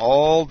stop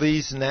all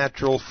these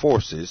natural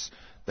forces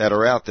that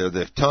are out there.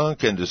 The tongue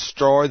can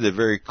destroy the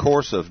very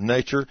course of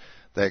nature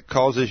that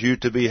causes you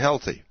to be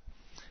healthy.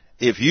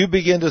 If you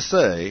begin to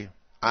say,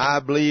 I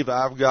believe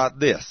I've got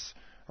this,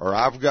 or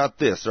I've got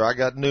this, or I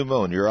got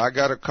pneumonia, or I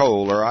got a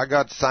cold, or I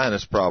got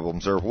sinus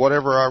problems, or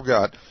whatever I've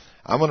got,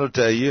 I'm going to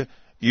tell you,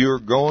 you're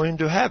going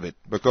to have it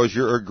because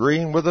you're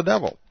agreeing with the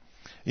devil.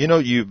 You know,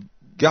 you've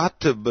got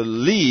to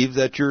believe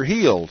that you're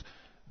healed.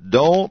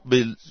 Don't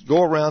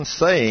go around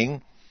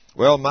saying,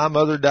 well, my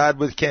mother died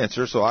with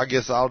cancer, so I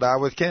guess I'll die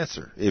with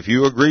cancer. If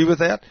you agree with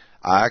that,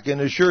 I can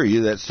assure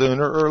you that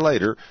sooner or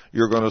later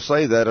you're going to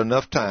say that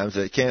enough times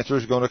that cancer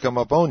is going to come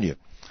up on you.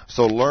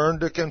 So learn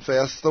to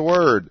confess the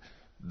Word.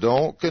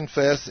 Don't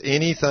confess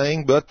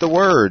anything but the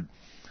Word.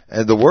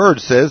 And the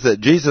Word says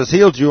that Jesus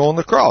healed you on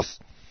the cross.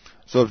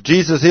 So if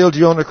Jesus healed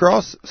you on the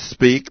cross,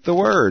 speak the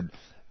Word.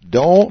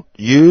 Don't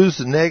use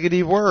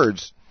negative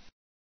words.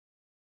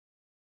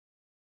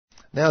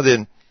 Now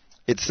then,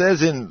 it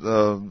says in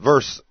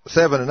verse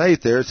 7 and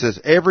 8 there, it says,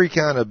 every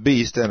kind of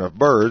beast and of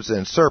birds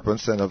and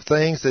serpents and of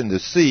things in the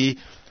sea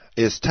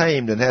is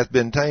tamed and hath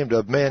been tamed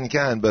of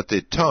mankind, but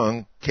the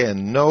tongue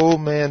can no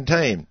man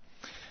tame.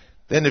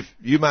 Then if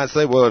you might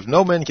say, well, if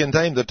no man can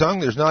tame the tongue,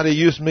 there's not a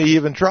use me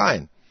even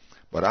trying.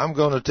 But I'm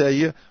going to tell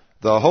you,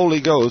 the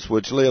Holy Ghost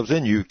which lives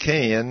in you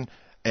can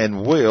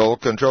and will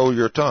control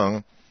your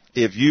tongue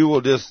if you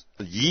will just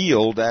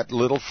yield that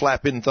little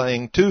flapping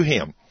thing to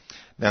Him.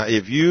 Now,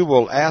 if you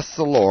will ask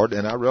the Lord,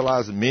 and I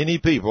realize many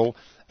people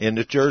in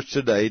the church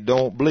today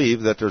don't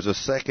believe that there's a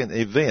second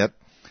event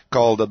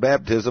called the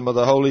baptism of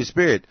the Holy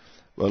Spirit.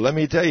 Well, let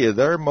me tell you,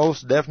 there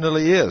most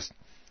definitely is.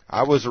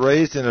 I was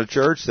raised in a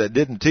church that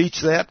didn't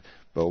teach that,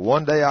 but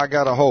one day I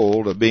got a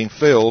hold of being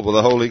filled with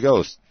the Holy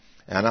Ghost.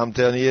 And I'm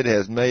telling you, it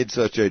has made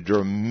such a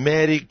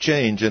dramatic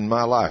change in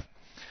my life.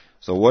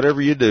 So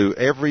whatever you do,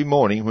 every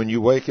morning when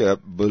you wake up,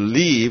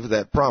 believe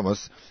that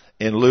promise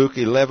in Luke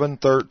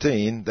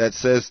 11:13 that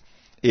says,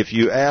 if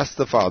you ask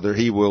the Father,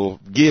 He will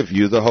give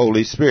you the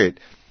Holy Spirit.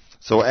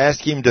 So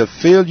ask Him to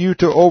fill you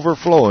to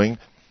overflowing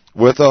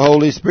with the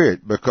Holy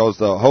Spirit, because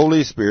the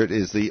Holy Spirit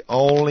is the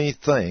only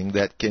thing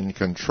that can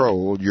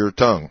control your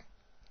tongue.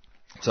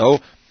 So,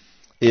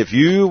 if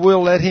you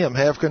will let Him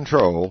have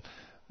control,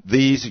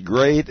 these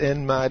great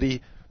and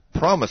mighty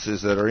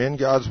promises that are in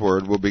God's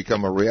Word will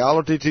become a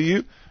reality to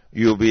you.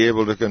 You'll be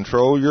able to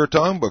control your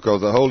tongue because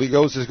the Holy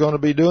Ghost is going to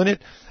be doing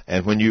it.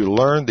 And when you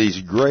learn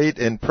these great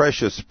and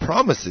precious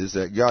promises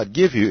that God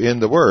gives you in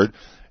the Word,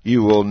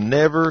 you will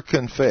never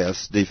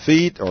confess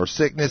defeat or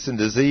sickness and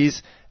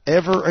disease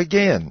ever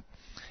again.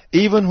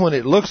 Even when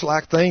it looks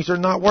like things are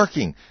not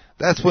working.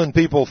 That's when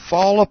people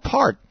fall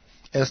apart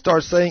and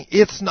start saying,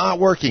 it's not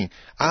working.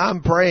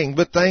 I'm praying,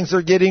 but things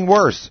are getting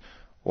worse.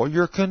 Well,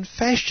 your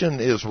confession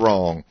is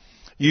wrong.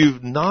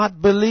 You've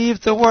not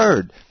believed the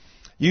Word.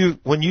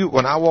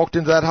 When I walked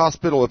into that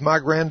hospital with my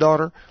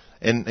granddaughter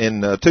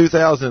in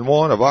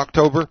 2001 of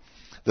October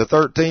the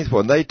 13th,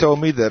 when they told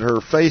me that her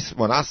face,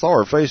 when I saw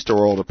her face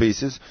tore all to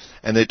pieces,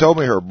 and they told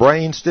me her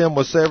brain stem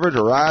was severed,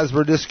 her eyes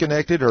were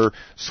disconnected, her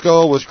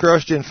skull was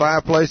crushed in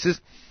 5 places,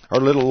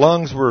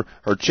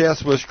 her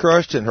chest was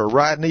crushed, and her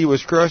right knee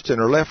was crushed, and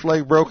her left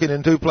leg broken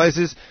in 2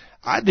 places.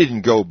 I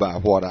didn't go by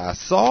what I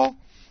saw.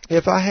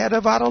 If I had,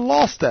 I'd have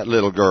lost that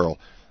little girl.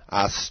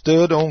 I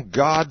stood on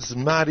God's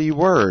mighty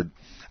Word.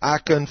 I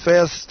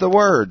confessed the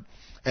Word.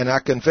 And I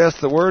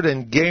confessed the Word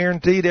and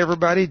guaranteed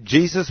everybody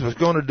Jesus was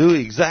going to do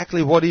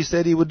exactly what He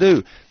said He would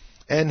do.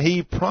 And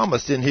He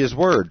promised in His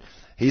Word.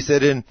 He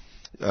said in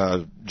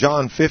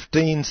John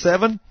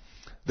 15:7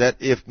 that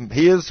if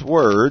His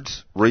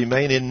words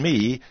remain in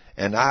me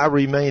and I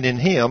remain in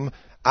Him,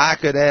 I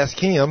could ask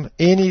Him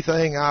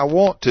anything I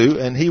want to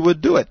and He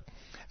would do it.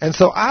 And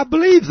so I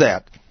believe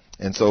that.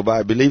 And so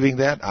by believing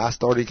that, I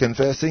started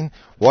confessing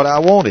what I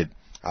wanted.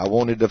 I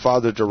wanted the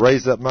Father to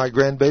raise up my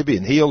grandbaby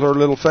and heal her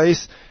little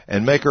face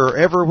and make her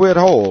every whit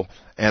whole.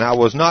 And I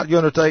was not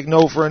going to take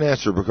no for an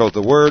answer because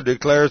the Word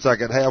declares I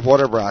could have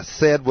whatever I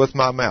said with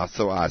my mouth.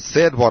 So I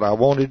said what I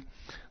wanted.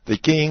 The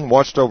King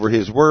watched over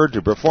His Word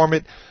to perform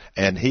it,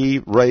 and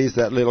He raised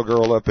that little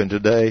girl up. And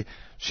today,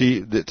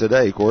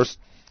 of course,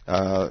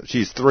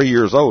 she's 3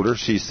 years older.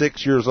 She's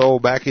 6 years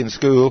old, back in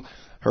school.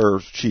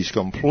 She's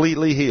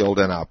completely healed,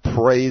 and I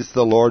praise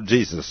the Lord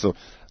Jesus. So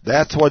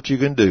that's what you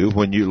can do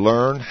when you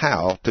learn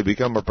how to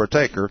become a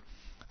partaker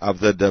of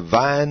the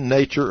divine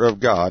nature of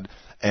God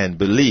and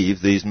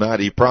believe these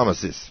mighty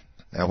promises.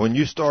 Now, when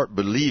you start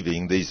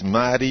believing these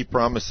mighty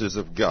promises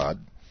of God,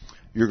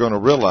 you're going to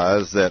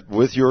realize that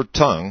with your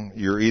tongue,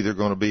 you're either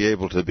going to be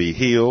able to be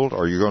healed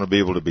or you're going to be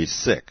able to be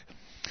sick.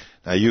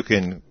 Now, you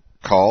can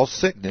cause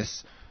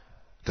sickness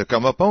to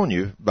come upon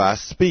you by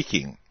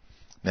speaking.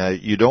 Now,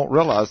 you don't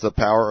realize the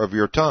power of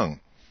your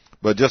tongue.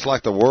 But just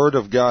like the Word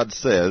of God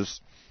says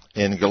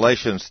in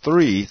Galatians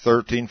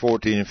 3:13,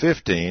 14, and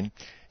 15,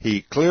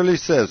 He clearly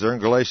says there in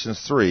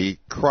Galatians 3,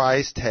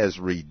 Christ has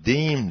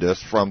redeemed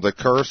us from the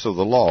curse of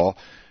the law,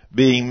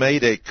 being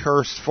made a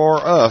curse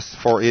for us,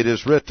 for it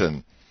is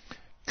written,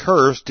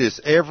 Cursed is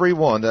every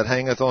one that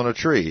hangeth on a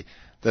tree,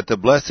 that the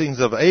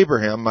blessings of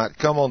Abraham might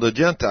come on the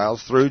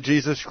Gentiles through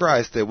Jesus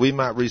Christ, that we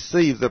might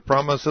receive the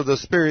promise of the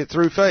Spirit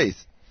through faith.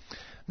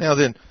 Now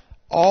then,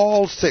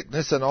 all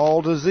sickness and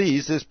all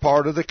disease is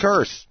part of the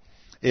curse.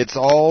 It's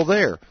all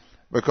there.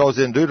 Because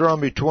in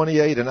Deuteronomy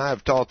 28, and I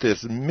have taught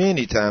this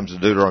many times in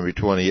Deuteronomy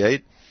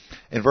 28,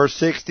 in verse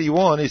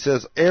 61, He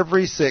says,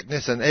 Every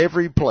sickness and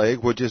every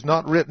plague which is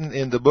not written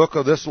in the book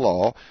of this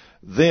law,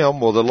 them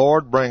will the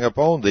Lord bring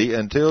upon thee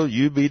until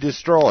you be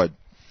destroyed.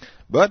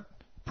 But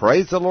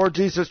praise the Lord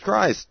Jesus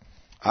Christ,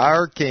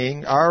 our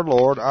King, our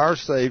Lord, our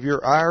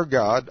Savior, our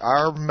God,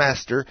 our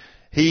Master.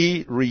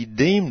 He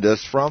redeemed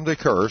us from the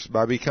curse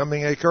by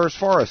becoming a curse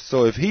for us.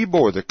 So if He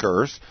bore the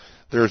curse,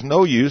 there's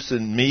no use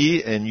in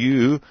me and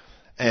you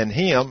and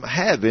Him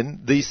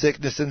having the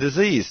sickness and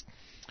disease.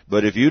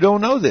 But if you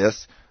don't know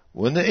this,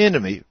 when the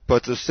enemy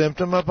puts a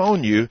symptom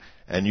upon you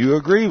and you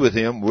agree with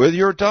him with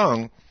your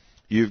tongue,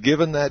 you've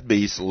given that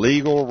beast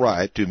legal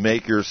right to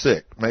make you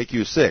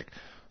sick.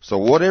 So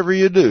whatever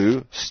you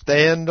do,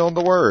 stand on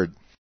the Word.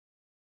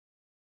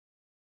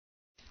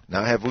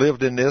 Now I have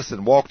lived in this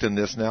and walked in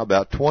this now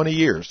about 20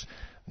 years,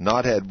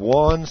 not had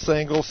one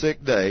single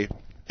sick day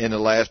in the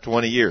last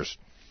 20 years.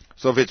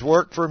 So if it's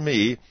worked for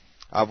me,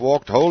 I've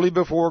walked holy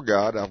before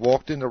God. I've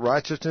walked in the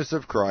righteousness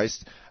of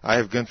Christ. I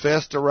have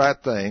confessed the right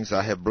things.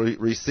 I have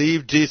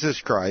received Jesus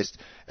Christ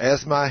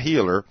as my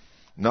healer,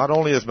 not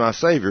only as my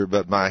Savior,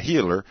 but my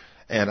healer,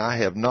 and I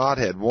have not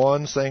had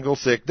one single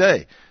sick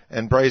day.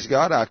 And praise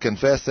God, I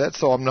confess that,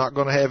 so I'm not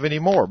going to have any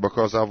more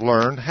because I've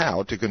learned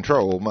how to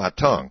control my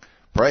tongue.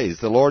 Praise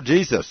the Lord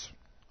Jesus.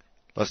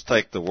 Let's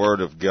take the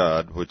Word of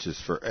God, which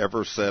is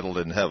forever settled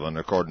in heaven,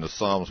 according to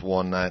Psalms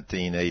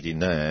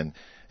 119:89,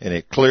 and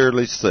it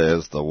clearly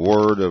says the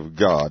Word of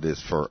God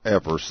is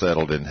forever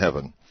settled in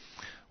heaven.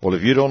 Well,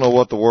 if you don't know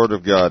what the Word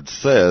of God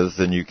says,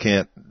 then you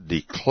can't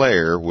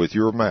declare with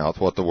your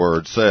mouth what the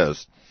Word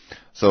says.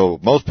 So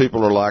most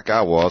people are like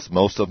I was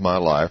most of my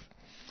life.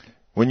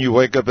 When you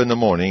wake up in the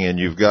morning and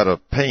you've got a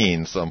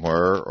pain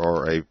somewhere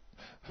or a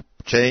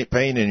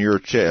pain in your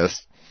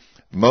chest,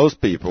 most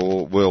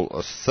people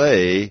will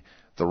say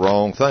the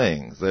wrong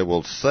things. They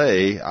will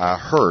say, I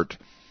hurt,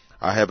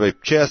 I have a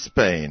chest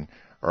pain,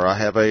 or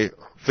I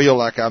feel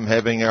like I'm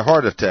having a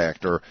heart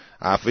attack, or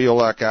I feel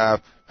like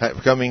I'm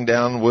coming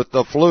down with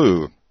the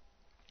flu.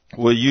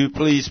 Will you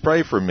please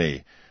pray for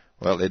me?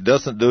 Well, it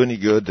doesn't do any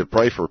good to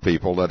pray for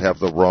people that have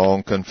the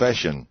wrong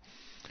confession.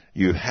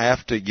 You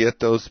have to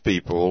get those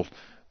people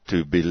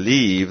to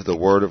believe the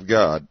Word of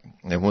God.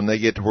 And when they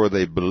get to where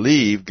they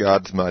believe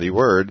God's mighty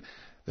Word,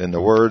 then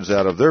the words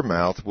out of their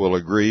mouth will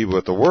agree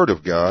with the Word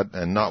of God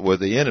and not with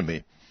the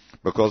enemy.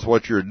 Because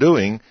what you're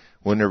doing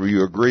whenever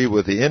you agree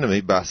with the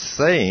enemy by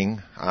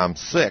saying, I'm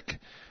sick,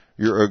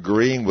 you're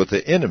agreeing with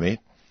the enemy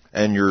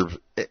and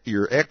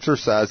you're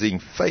exercising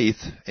faith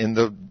in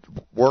the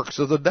works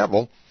of the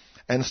devil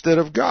instead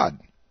of God.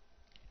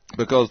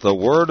 Because the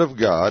Word of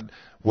God,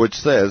 which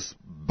says,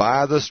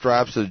 by the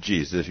stripes of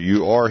Jesus,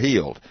 you are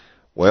healed.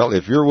 Well,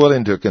 if you're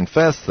willing to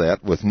confess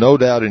that with no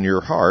doubt in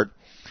your heart,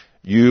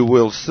 you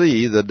will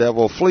see the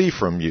devil flee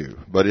from you.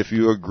 But if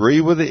you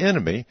agree with the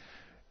enemy,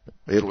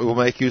 it will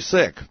make you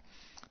sick.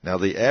 Now,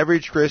 the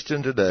average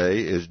Christian today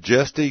is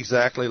just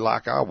exactly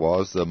like I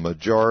was the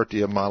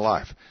majority of my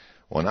life.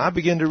 When I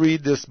begin to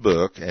read this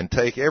book and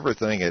take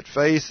everything at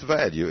face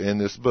value in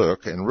this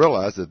book and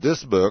realize that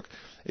this book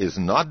is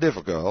not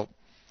difficult,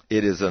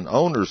 it is an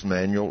owner's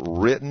manual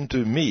written to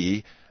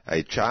me,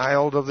 a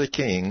child of the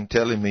King,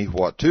 telling me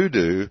what to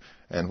do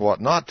and what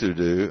not to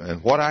do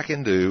and what I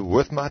can do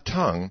with my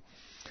tongue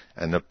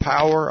and the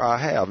power I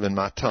have in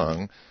my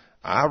tongue,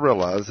 I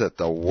realize that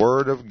the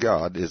Word of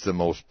God is the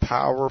most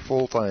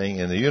powerful thing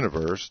in the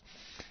universe,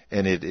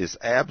 and it is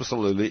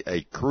absolutely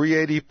a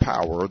creative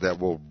power that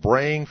will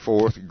bring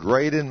forth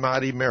great and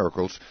mighty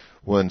miracles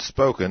when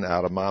spoken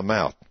out of my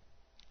mouth.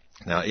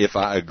 Now, if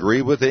I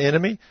agree with the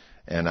enemy,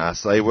 and I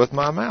say with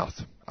my mouth,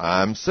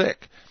 I'm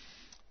sick,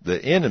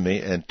 the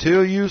enemy,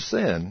 until you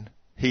sin,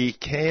 he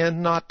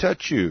cannot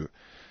touch you.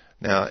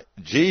 Now,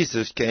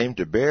 Jesus came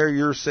to bear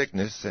your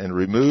sickness and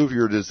remove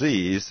your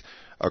disease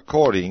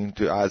according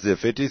to Isaiah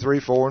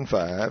 53:4 and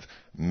 5,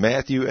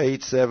 Matthew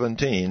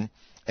 8:17,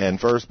 and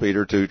 1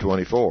 Peter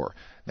 2:24.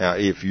 Now,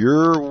 if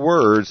your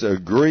words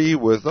agree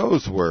with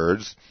those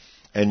words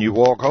and you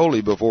walk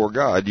holy before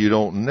God, you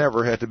don't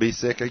never have to be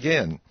sick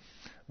again.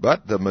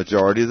 But the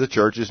majority of the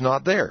church is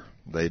not there.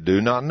 They do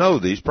not know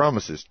these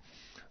promises.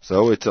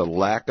 So it's a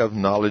lack of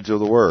knowledge of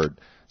the Word.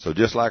 So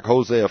just like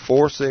Hosea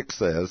 4:6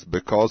 says,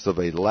 because of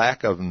a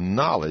lack of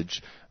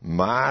knowledge,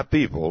 my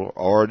people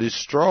are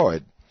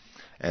destroyed.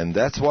 And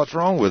that's what's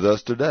wrong with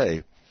us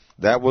today.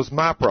 That was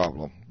my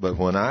problem. But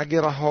when I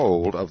get a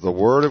hold of the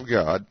Word of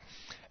God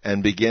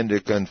and begin to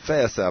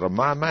confess out of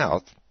my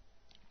mouth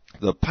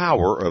the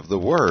power of the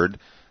Word,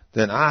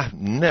 then I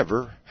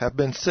never have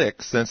been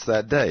sick since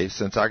that day,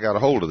 since I got a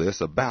hold of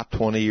this about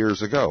 20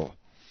 years ago.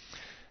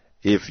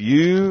 If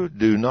you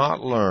do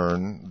not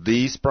learn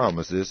these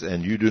promises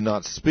and you do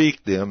not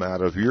speak them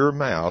out of your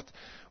mouth,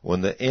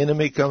 when the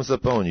enemy comes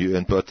upon you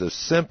and puts a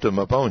symptom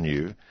upon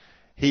you,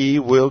 he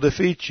will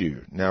defeat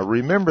you. Now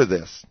remember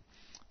this.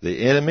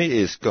 The enemy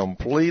is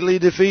completely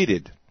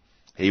defeated.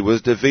 He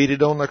was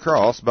defeated on the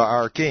cross by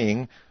our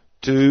King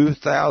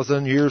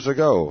 2,000 years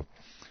ago.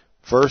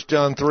 1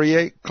 John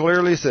 3:8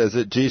 clearly says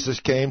that Jesus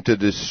came to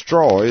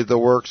destroy the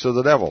works of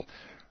the devil.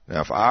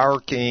 Now, if our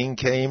King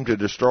came to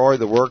destroy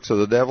the works of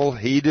the devil,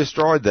 he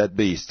destroyed that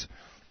beast.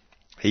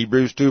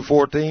 Hebrews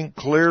 2:14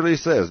 clearly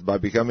says, by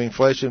becoming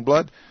flesh and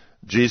blood,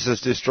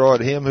 Jesus destroyed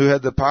him who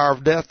had the power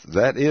of death,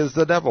 that is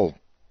the devil.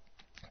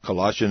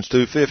 Colossians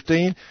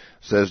 2:15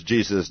 says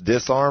Jesus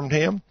disarmed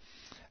him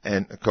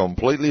and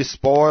completely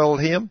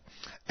spoiled him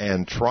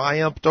and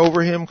triumphed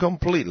over him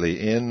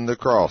completely in the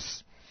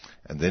cross.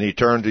 And then he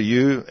turned to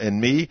you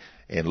and me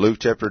in Luke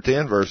chapter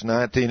 10, verse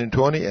 19 and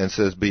 20, and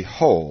says,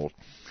 behold,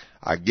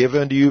 I give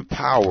unto you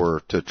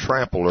power to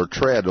trample or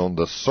tread on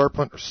the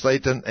serpent,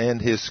 Satan,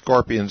 and his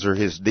scorpions or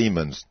his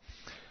demons.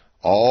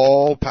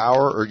 All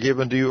power are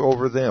given to you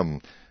over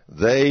them.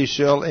 They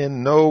shall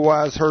in no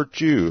wise hurt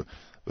you.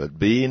 But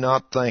be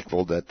not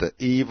thankful that the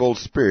evil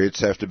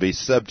spirits have to be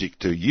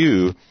subject to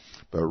you,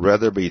 but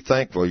rather be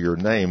thankful your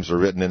names are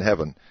written in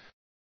heaven.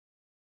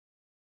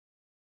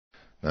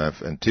 Now,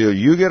 until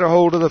you get a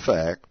hold of the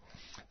fact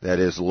that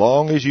as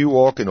long as you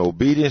walk in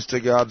obedience to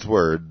God's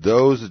Word,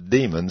 those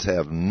demons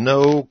have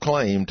no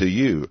claim to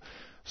you.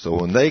 So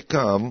when they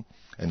come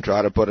and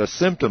try to put a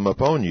symptom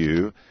upon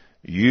you,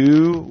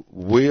 You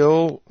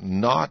will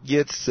not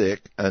get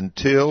sick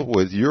until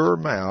with your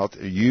mouth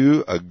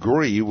you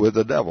agree with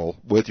the devil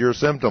with your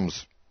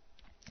symptoms.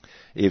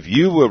 If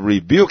you will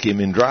rebuke him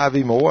and drive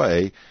him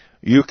away,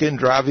 you can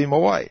drive him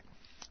away.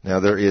 Now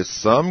there is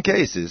some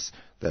cases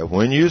that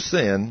when you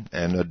sin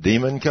and a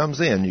demon comes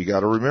in, you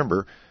got to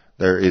remember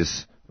there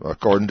is,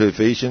 according to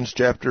Ephesians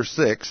chapter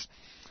 6,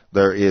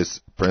 there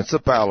is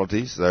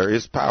principalities, there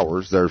is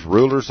powers, there's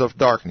rulers of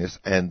darkness,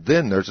 and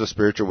then there's a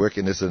spiritual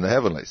wickedness in the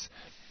heavenlies.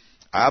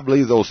 I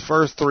believe those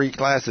first three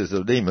classes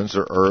of demons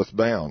are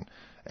earthbound,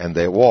 and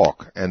they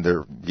walk, and they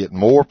get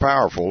more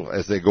powerful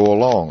as they go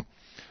along.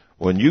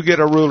 When you get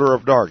a ruler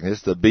of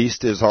darkness, the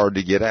beast is hard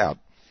to get out.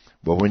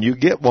 But when you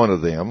get one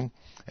of them,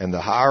 and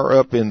the higher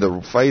up in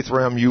the faith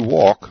realm you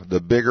walk,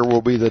 the bigger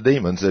will be the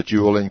demons that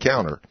you will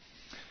encounter.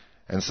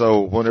 And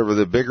so whenever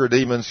the bigger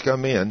demons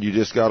come in, you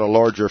just got a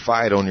larger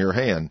fight on your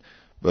hand.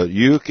 But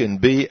you can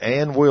be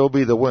and will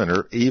be the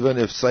winner, even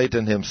if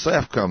Satan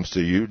himself comes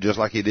to you, just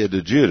like he did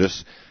to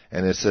Judas.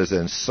 And it says,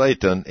 and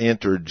Satan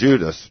entered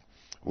Judas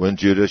when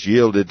Judas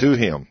yielded to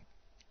him.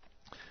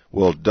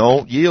 Well,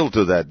 don't yield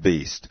to that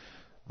beast.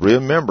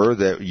 Remember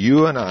that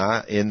you and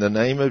I, in the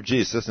name of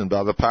Jesus and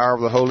by the power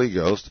of the Holy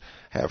Ghost,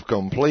 have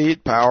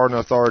complete power and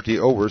authority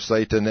over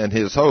Satan and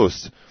his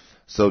hosts.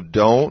 So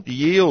don't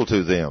yield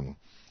to them.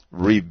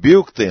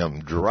 Rebuke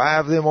them.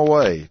 Drive them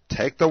away.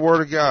 Take the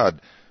word of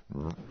God.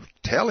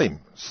 Tell him.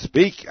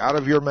 Speak out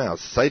of your mouth.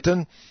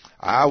 Satan,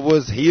 I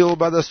was healed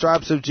by the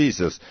stripes of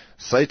Jesus.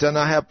 Satan,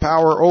 I have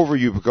power over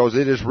you because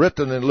it is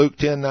written in Luke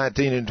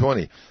 10:19 and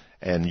 20.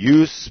 And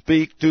you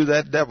speak to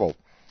that devil.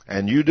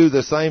 And you do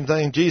the same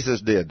thing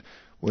Jesus did.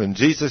 When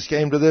Jesus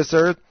came to this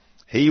earth,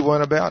 he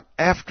went about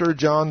after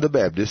John the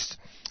Baptist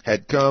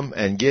had come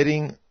and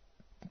getting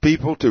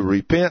people to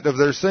repent of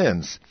their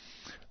sins.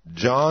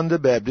 John the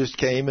Baptist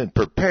came and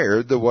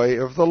prepared the way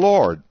of the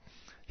Lord.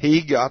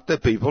 He got the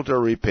people to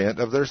repent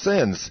of their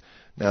sins.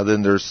 Now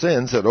then, their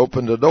sins had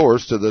opened the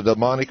doors to the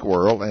demonic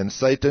world, and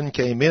Satan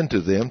came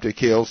into them to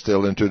kill,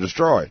 steal, and to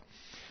destroy.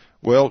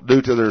 Well,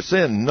 due to their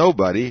sin,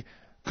 nobody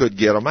could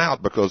get them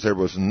out because there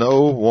was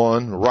no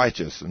one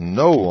righteous.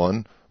 No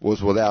one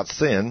was without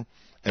sin,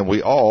 and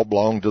we all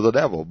belonged to the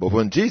devil. But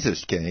when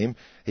Jesus came,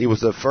 he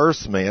was the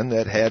first man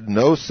that had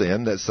no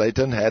sin that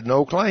Satan had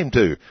no claim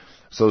to.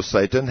 So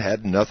Satan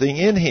had nothing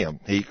in him.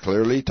 He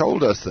clearly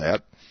told us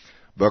that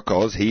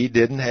because he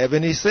didn't have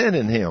any sin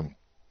in him.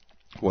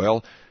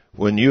 Well,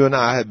 when you and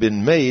I have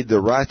been made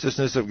the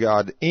righteousness of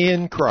God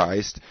in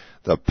Christ,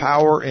 the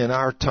power in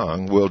our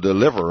tongue will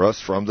deliver us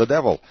from the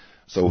devil.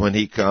 So when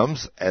he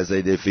comes as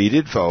a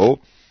defeated foe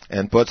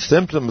and puts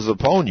symptoms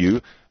upon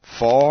you,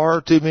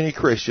 far too many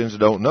Christians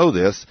don't know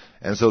this,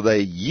 and so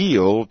they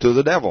yield to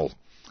the devil.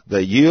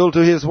 They yield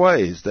to his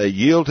ways. They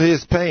yield to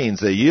his pains.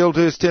 They yield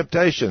to his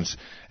temptations.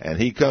 And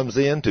he comes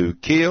in to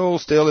kill,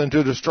 steal, and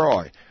to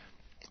destroy.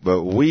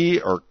 But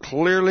we are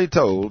clearly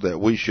told that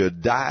we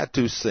should die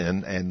to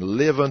sin and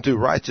live unto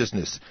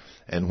righteousness.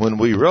 And when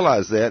we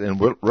realize that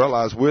and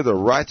realize we're the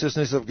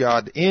righteousness of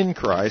God in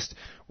Christ,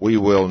 we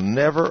will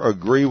never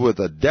agree with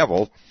the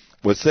devil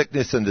with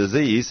sickness and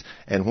disease.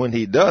 And when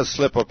he does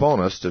slip upon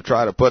us to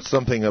try to put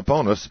something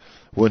upon us,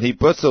 when he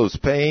puts those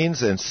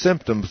pains and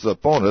symptoms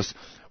upon us,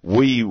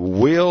 we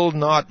will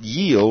not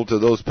yield to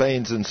those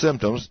pains and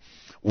symptoms.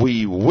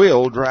 We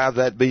will drive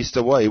that beast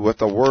away with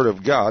the Word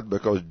of God,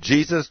 because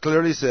Jesus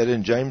clearly said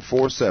in James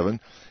 4:7,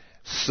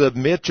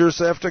 submit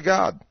yourself to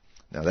God.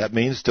 Now that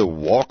means to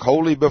walk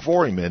holy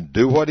before him and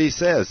do what he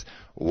says.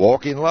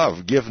 Walk in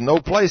love. Give no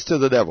place to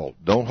the devil.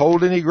 Don't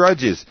hold any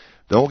grudges.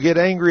 Don't get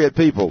angry at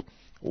people.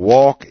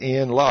 Walk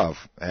in love.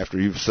 After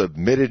you've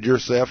submitted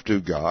yourself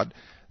to God,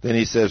 then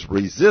he says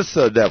resist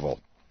the devil.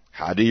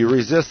 How do you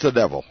resist the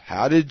devil?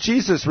 How did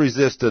Jesus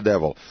resist the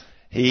devil?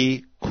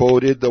 He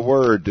quoted the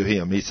word to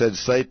him. He said,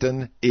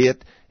 Satan,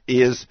 it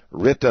is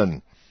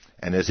written.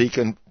 And as he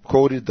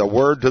quoted the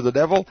word to the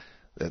devil,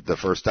 the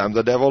first time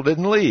the devil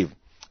didn't leave.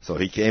 So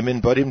he came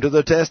and put him to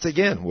the test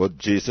again. Well,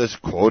 Jesus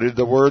quoted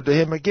the word to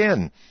him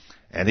again.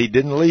 And he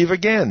didn't leave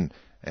again.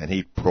 And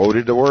he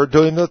quoted the word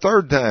to him the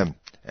third time.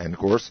 And of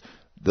course,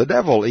 the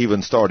devil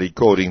even started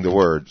quoting the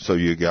word. So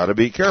you got to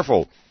be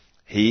careful.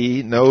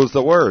 He knows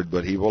the word,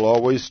 but he will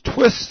always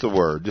twist the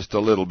word just a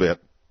little bit.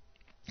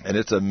 And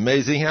it's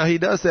amazing how he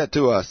does that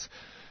to us.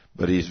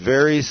 But he's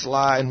very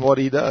sly in what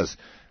he does.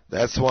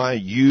 That's why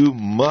you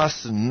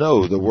must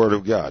know the Word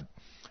of God.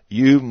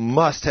 You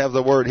must have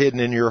the Word hidden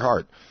in your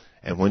heart.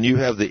 And when you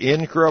have the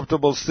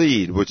incorruptible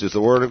seed, which is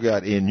the Word of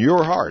God, in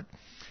your heart,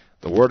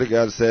 the Word of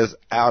God says,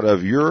 out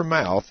of your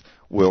mouth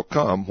will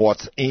come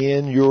what's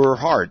in your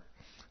heart.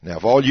 Now,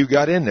 if all you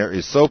got in there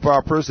is soap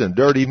operas and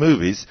dirty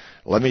movies,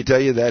 let me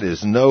tell you, that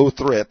is no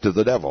threat to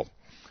the devil.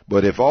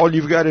 But if all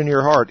you've got in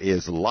your heart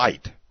is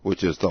light,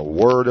 which is the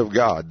Word of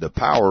God, the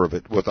power of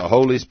it, with the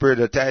Holy Spirit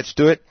attached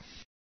to it,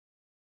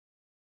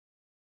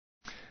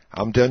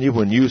 I'm telling you,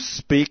 when you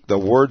speak the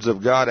words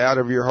of God out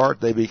of your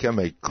heart, they become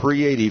a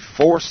creative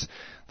force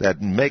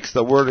that makes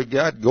the Word of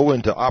God go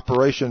into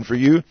operation for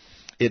you.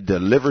 It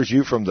delivers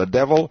you from the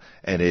devil,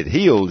 and it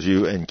heals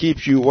you and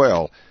keeps you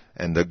well.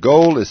 And the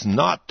goal is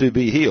not to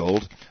be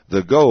healed.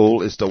 The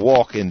goal is to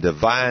walk in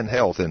divine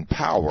health and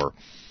power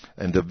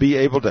and to be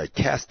able to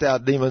cast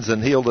out demons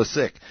and heal the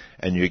sick.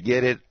 And you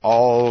get it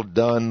all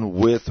done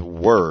with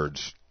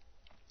words.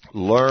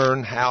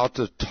 Learn how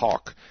to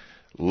talk.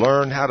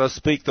 Learn how to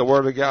speak the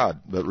Word of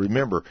God. But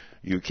remember,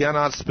 you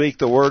cannot speak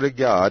the Word of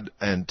God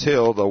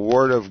until the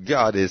Word of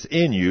God is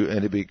in you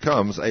and it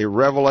becomes a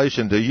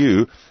revelation to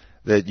you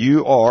that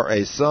you are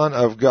a son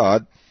of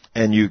God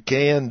and you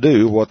can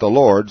do what the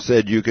Lord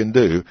said you can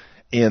do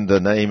in the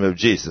name of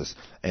Jesus.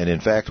 And in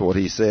fact, what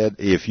He said,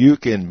 if you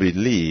can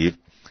believe,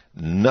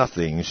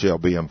 nothing shall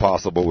be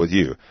impossible with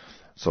you.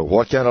 So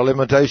what kind of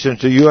limitations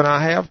do you and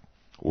I have?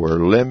 We're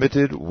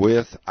limited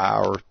with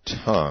our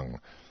tongue.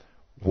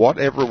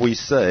 Whatever we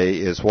say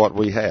is what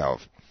we have.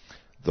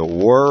 The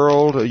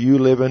world you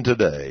live in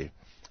today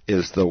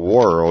is the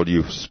world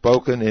you've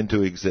spoken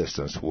into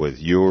existence with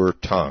your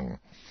tongue.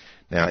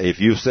 Now, if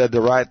you've said the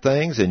right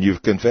things and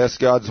you've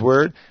confessed God's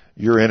Word,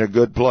 you're in a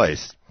good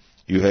place.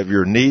 You have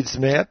your needs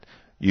met.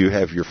 You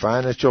have your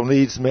financial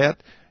needs met.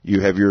 You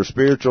have your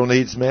spiritual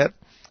needs met.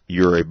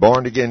 You're a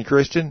born-again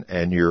Christian,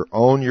 and you're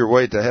on your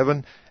way to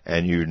heaven,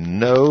 and you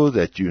know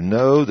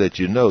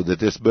that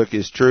this book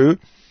is true.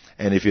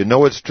 And if you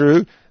know it's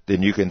true,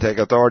 then you can take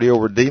authority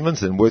over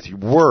demons, and with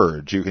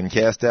words you can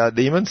cast out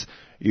demons.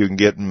 You can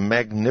get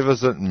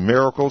magnificent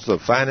miracles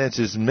of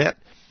finances met.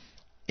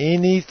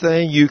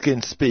 Anything you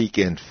can speak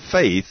in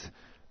faith,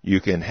 you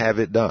can have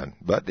it done.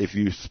 But if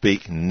you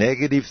speak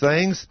negative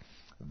things,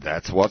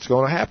 that's what's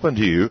going to happen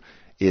to you.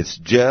 It's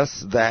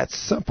just that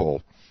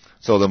simple.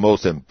 So the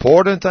most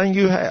important thing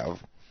you have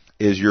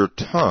is your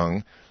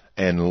tongue,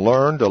 and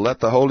learn to let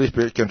the Holy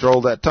Spirit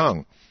control that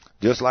tongue.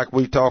 Just like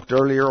we talked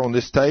earlier on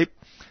this tape,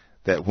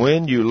 that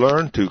when you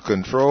learn to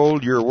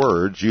control your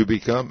words, you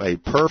become a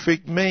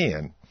perfect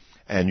man,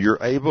 and you're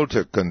able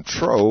to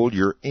control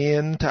your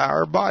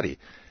entire body.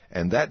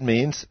 And that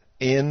means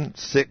in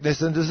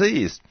sickness and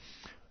disease.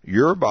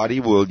 Your body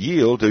will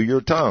yield to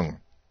your tongue.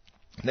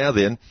 Now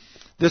then,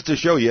 just to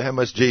show you how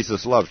much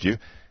Jesus loves you,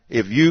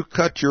 if you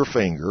cut your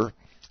finger,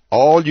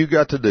 all you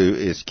got to do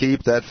is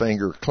keep that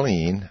finger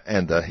clean,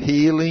 and the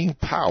healing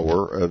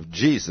power of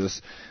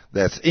Jesus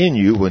that's in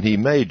you when He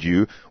made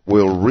you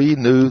will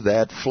renew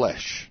that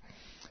flesh.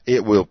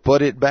 It will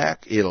put it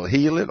back. It'll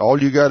heal it. All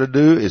you got to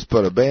do is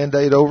put a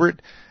Band-Aid over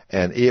it,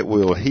 and it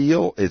will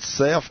heal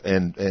itself.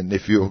 And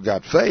if you've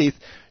got faith,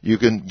 you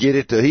can get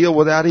it to heal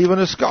without even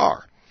a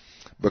scar.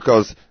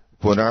 Because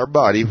when our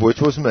body,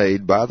 which was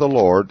made by the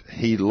Lord,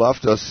 He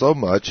loved us so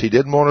much, He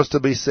didn't want us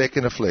to be sick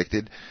and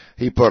afflicted.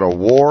 He put a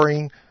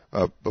warring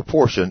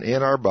portion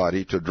in our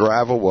body to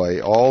drive away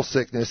all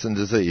sickness and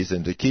disease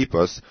and to keep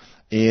us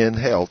in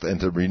health and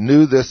to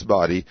renew this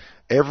body.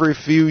 Every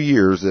few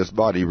years, this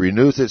body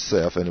renews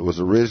itself, and it was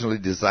originally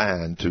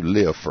designed to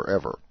live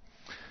forever.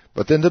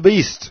 But then the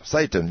beast,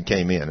 Satan,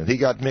 came in, and he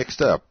got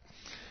mixed up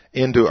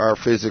into our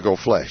physical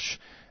flesh.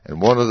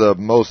 And one of the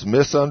most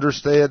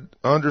misunderstood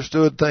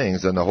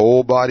things in the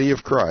whole body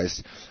of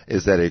Christ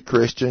is that a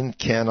Christian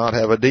cannot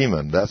have a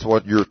demon. That's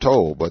what you're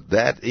told, but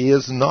that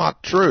is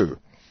not true.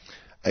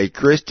 A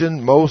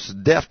Christian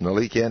most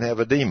definitely can have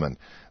a demon.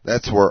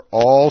 That's where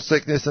all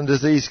sickness and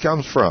disease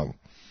comes from.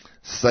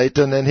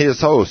 Satan and his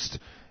host.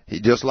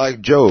 He just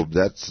like Job.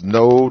 That's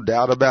no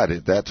doubt about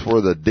it. That's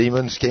where the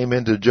demons came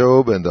into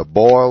Job, and the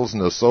boils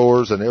and the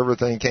sores and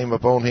everything came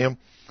upon him.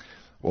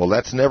 Well,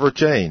 that's never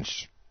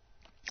changed.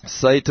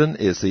 Satan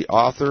is the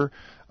author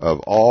of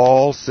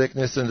all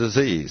sickness and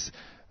disease.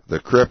 The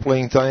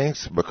crippling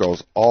things,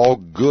 because all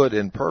good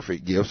and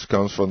perfect gifts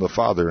comes from the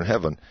Father in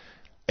heaven.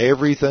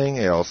 Everything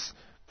else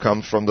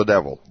comes from the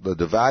devil. The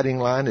dividing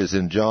line is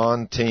in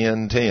John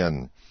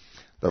 10:10.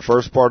 The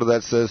first part of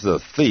that says, the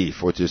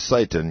thief, which is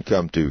Satan,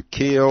 come to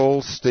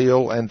kill,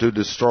 steal, and to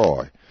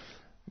destroy.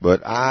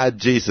 But I,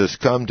 Jesus,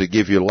 come to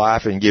give you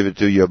life and give it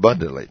to you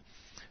abundantly.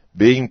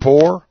 Being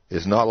poor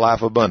is not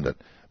life abundant.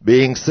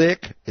 Being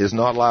sick is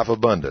not life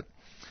abundant.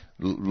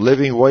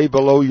 Living way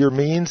below your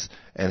means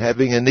and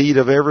having a need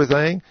of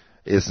everything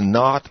is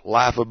not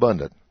life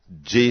abundant.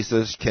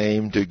 Jesus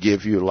came to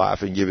give you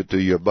life and give it to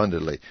you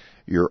abundantly.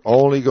 You're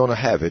only going to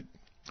have it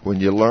when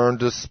you learn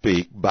to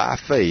speak by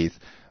faith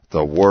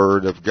the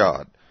Word of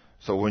God.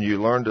 So when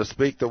you learn to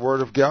speak the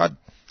Word of God,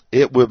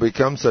 it will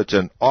become such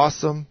an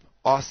awesome,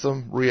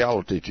 awesome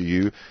reality to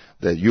you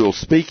that you'll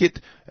speak it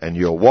and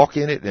you'll walk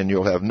in it and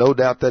you'll have no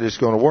doubt that it's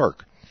going to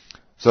work.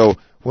 So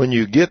when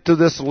you get to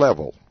this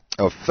level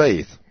of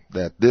faith,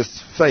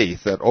 this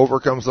faith that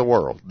overcomes the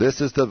world, this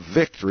is the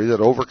victory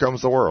that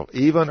overcomes the world.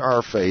 Even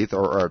our faith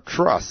or our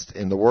trust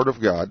in the Word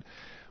of God,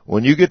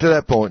 when you get to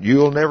that point,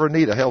 you'll never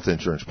need a health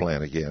insurance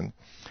plan again.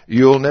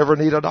 You'll never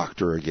need a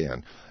doctor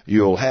again.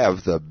 You'll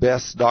have the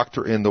best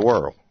doctor in the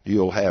world.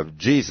 You'll have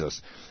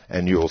Jesus,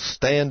 and you'll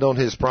stand on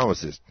His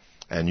promises,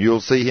 and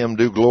you'll see Him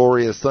do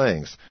glorious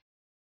things.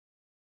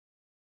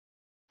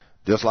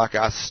 Just like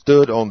I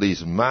stood on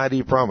these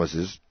mighty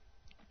promises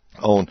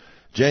on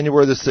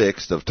January the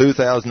 6th of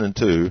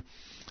 2002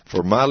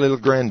 for my little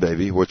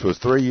grandbaby, which was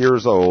 3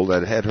 years old,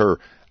 that had her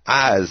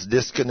eyes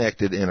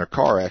disconnected in a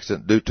car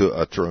accident due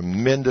to a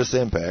tremendous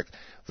impact.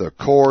 The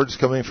cords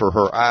coming from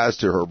her eyes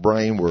to her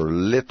brain were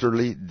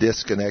literally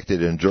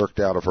disconnected and jerked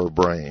out of her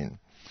brain.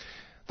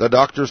 The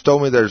doctors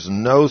told me there's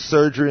no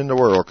surgery in the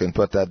world can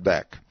put that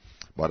back.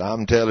 But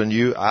I'm telling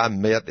you, I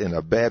met in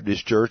a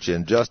Baptist church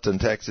in Justin,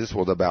 Texas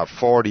with about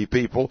 40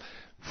 people,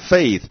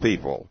 faith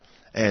people.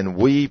 And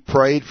we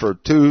prayed for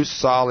 2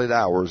 solid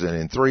hours, and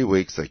in 3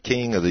 weeks, the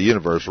King of the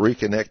universe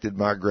reconnected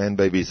my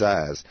grandbaby's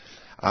eyes.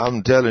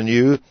 I'm telling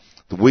you,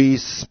 we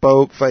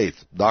spoke faith.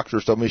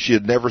 Doctors told me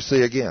she'd never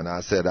see again.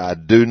 I said, I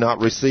do not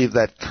receive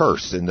that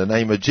curse in the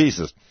name of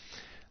Jesus.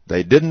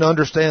 They didn't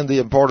understand the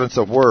importance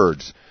of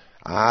words.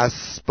 I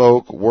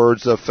spoke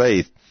words of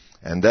faith.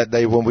 And that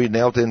day when we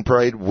knelt and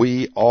prayed,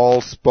 we all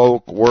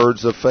spoke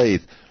words of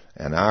faith.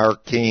 And our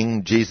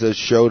King Jesus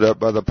showed up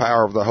by the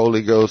power of the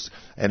Holy Ghost.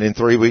 And in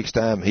 3 weeks'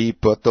 time, he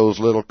put those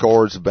little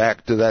cords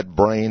back to that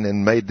brain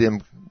and made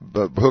them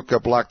hook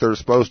up like they're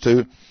supposed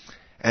to.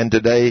 And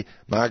today,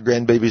 my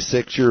grandbaby's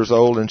 6 years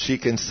old, and she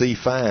can see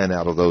fine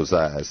out of those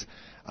eyes.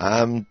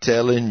 I'm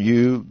telling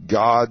you,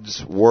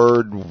 God's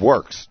Word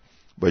works.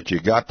 But you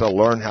got to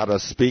learn how to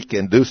speak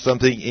and do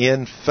something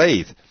in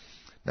faith.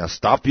 Now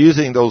stop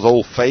using those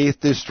old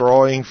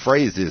faith-destroying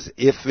phrases.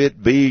 If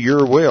it be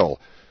your will,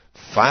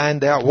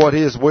 find out what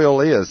His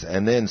will is,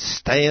 and then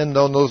stand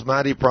on those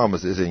mighty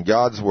promises in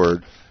God's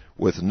Word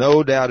with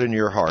no doubt in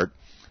your heart.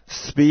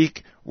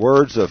 Speak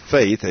words of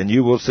faith, and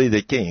you will see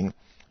the King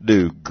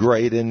do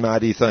great and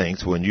mighty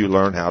things when you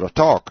learn how to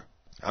talk.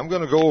 I'm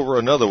going to go over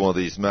another one of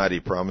these mighty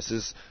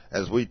promises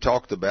as we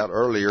talked about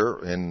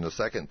earlier in the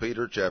 2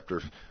 Peter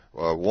chapter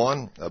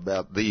 1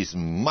 about these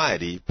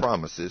mighty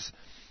promises.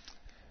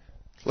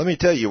 Let me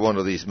tell you one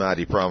of these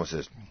mighty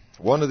promises.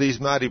 One of these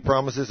mighty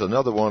promises,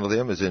 another one of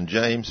them is in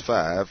James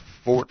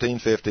 5:14,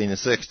 15, and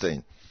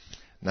 16.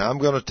 Now I'm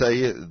going to tell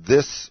you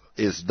this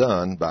is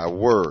done by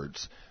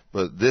words,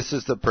 but this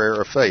is the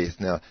prayer of faith.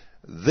 Now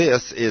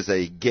this is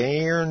a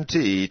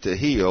guarantee to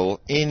heal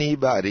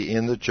anybody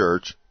in the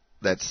church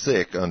that's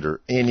sick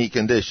under any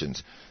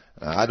conditions.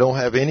 I don't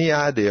have any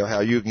idea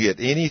how you can get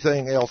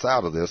anything else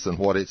out of this than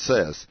what it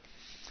says.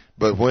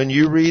 But when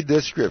you read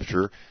this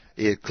scripture,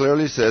 it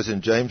clearly says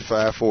in James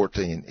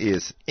 5:14,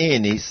 is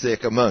any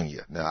sick among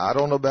you? Now, I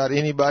don't know about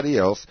anybody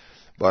else,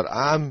 but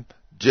I'm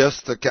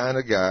just the kind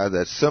of guy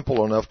that's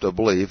simple enough to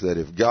believe that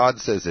if God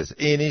says is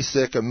any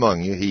sick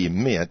among you, He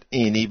meant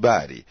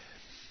anybody.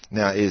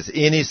 Now, is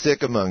any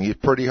sick among you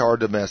pretty hard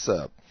to mess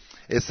up?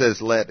 It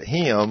says, let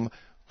him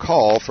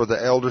call for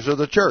the elders of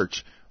the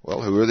church.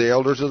 Well, who are the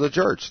elders of the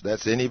church?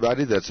 That's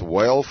anybody that's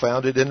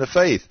well-founded in the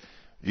faith.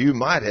 You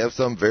might have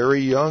some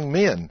very young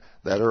men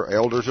that are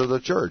elders of the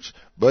church,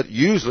 but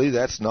usually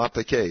that's not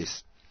the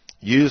case.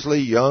 Usually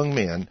young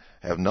men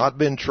have not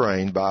been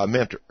trained by a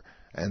mentor,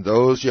 and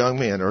those young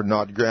men are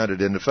not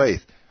grounded in the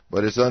faith.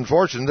 But it's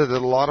unfortunate that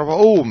a lot of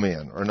old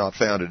men are not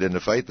founded in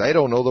the faith. They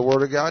don't know the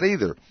Word of God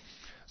either.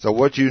 So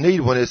what you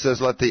need when it says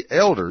let the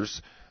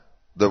elders,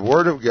 the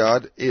Word of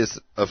God is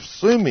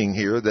assuming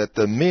here that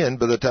the men,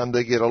 by the time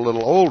they get a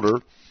little older,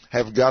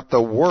 have got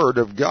the Word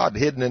of God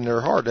hidden in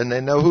their heart, and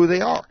they know who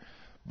they are.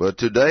 But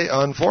today,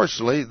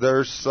 unfortunately,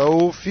 there's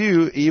so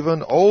few,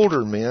 even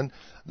older men,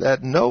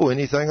 that know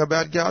anything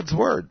about God's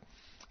Word.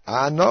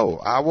 I know.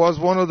 I was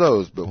one of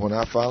those, but when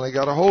I finally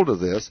got a hold of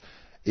this,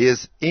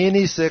 is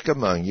any sick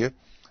among you,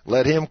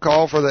 let him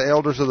call for the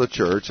elders of the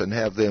church and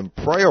have them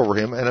pray over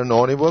him and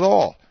anoint him with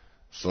oil.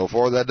 So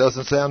far, that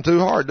doesn't sound too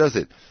hard, does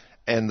it?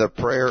 And the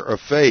prayer of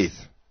faith.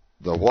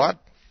 The what?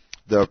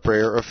 The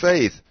prayer of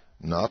faith.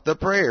 Not the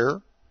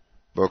prayer,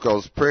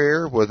 because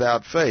prayer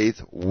without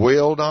faith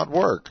will not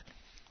work.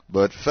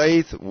 But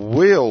faith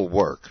will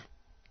work.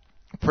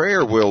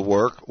 Prayer will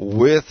work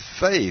with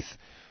faith.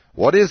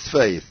 What is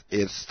faith?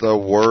 It's the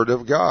Word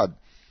of God.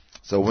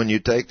 So when you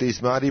take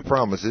these mighty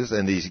promises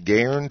and these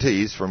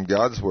guarantees from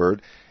God's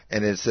Word,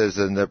 and it says,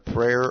 and the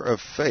prayer of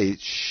faith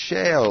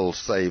shall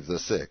save the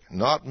sick.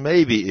 Not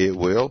maybe it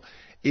will.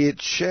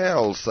 It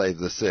shall save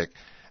the sick.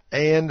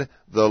 And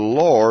the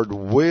Lord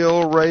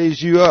will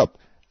raise you up.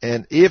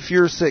 And if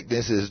your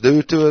sickness is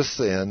due to a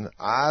sin,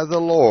 I, the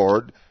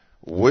Lord,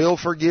 will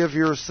forgive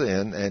your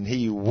sin, and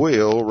He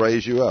will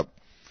raise you up.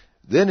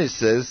 Then it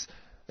says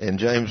in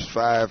James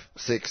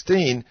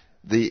 5:16,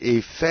 the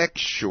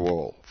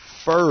effectual,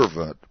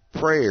 fervent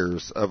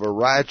prayers of a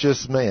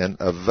righteous man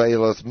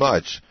availeth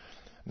much.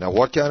 Now,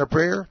 what kind of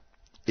prayer?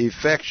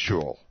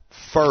 Effectual,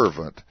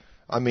 fervent,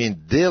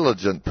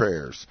 diligent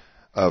prayers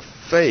of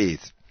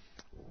faith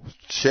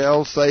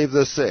shall save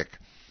the sick.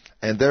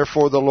 And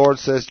therefore the Lord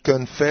says,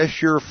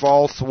 confess your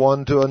faults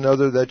one to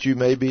another that you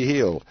may be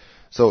healed.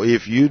 So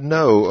if you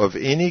know of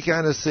any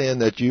kind of sin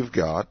that you've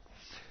got,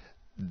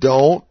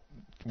 don't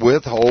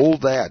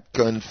withhold that.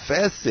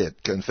 Confess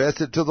it.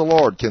 Confess it to the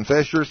Lord.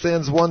 Confess your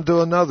sins one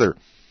to another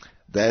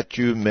that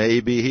you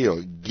may be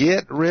healed.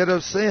 Get rid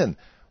of sin.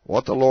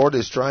 What the Lord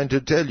is trying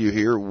to tell you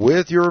here,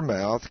 with your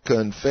mouth,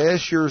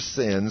 confess your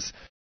sins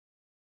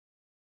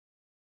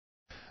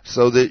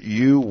so that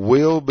you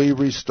will be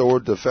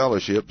restored to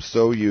fellowship,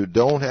 so you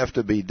don't have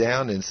to be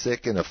down and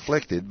sick and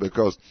afflicted,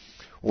 because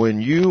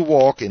when you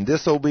walk in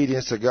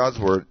disobedience to God's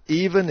word,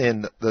 even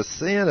in the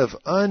sin of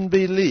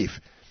unbelief,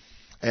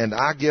 and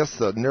I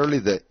guess nearly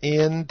the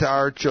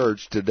entire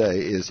church today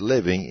is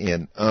living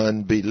in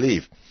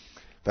unbelief.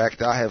 In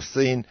fact, I have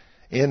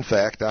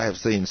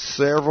seen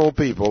several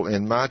people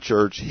in my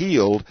church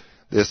healed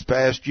this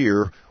past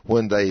year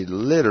when they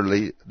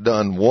literally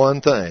done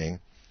one thing,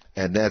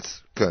 and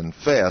that's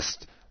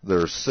confessed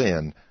their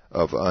sin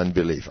of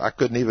unbelief. I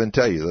couldn't even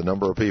tell you the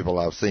number of people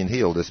I've seen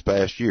healed this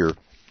past year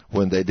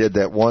when they did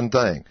that one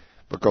thing,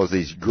 because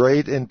these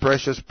great and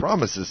precious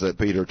promises that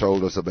Peter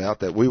told us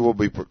about, that we will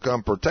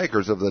become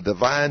partakers of the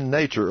divine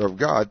nature of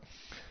God,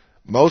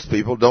 most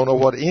people don't know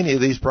what any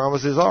of these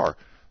promises are.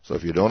 So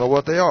if you don't know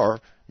what they are,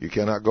 you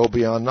cannot go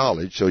beyond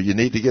knowledge. So you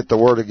need to get the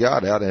Word of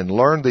God out and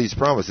learn these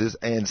promises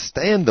and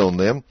stand on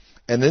them,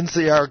 and then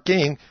see our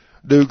King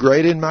do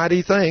great and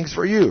mighty things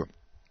for you.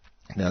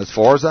 Now, as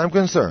far as I'm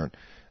concerned,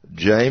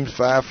 James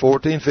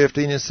 5:14,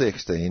 15, and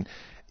 16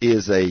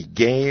 is a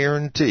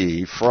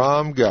guarantee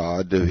from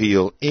God to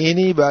heal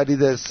anybody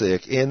that's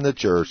sick in the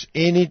church,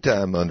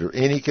 anytime, under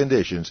any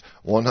conditions,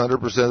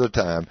 100% of the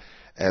time,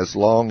 as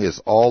long as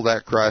all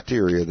that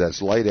criteria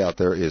that's laid out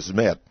there is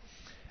met.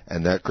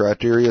 And that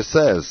criteria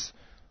says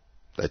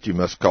that you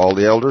must call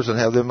the elders and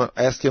have them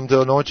ask him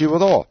to anoint you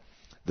with oil.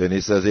 Then he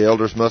says the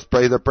elders must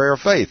pray the prayer of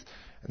faith.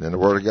 And then the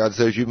Word of God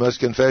says you must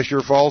confess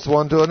your faults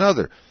one to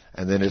another.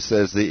 And then it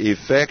says the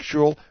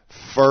effectual,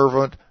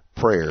 fervent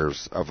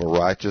prayers of a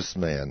righteous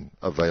man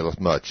availeth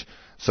much.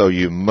 So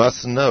you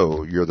must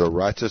know you're the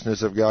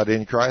righteousness of God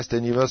in Christ,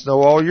 and you must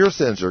know all your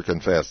sins are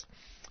confessed.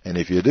 And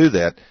if you do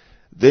that,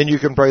 then you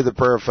can pray the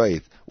prayer of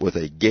faith with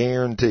a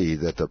guarantee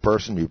that the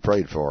person you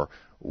prayed for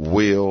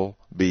will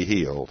be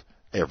healed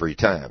every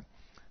time.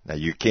 Now,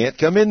 you can't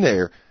come in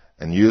there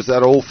and use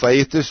that old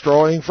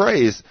faith-destroying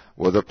phrase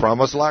with a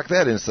promise like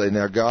that and say,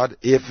 now, God,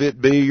 if it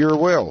be your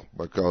will,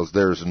 because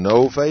there's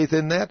no faith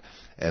in that,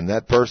 and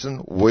that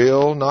person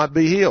will not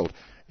be healed.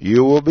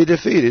 You will be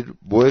defeated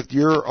with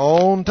your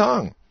own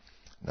tongue.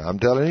 Now, I'm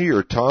telling you,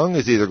 your tongue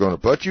is either going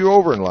to put you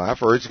over in life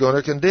or it's going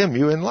to condemn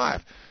you in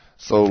life.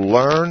 So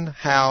learn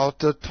how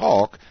to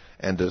talk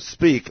and to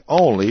speak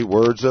only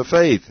words of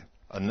faith.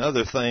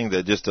 Another thing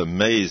that just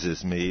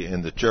amazes me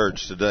in the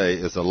church today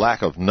is the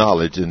lack of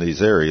knowledge in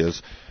these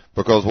areas,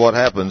 because what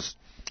happens,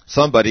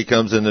 somebody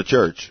comes in the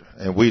church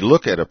and we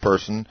look at a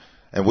person,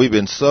 and we've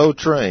been so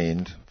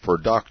trained for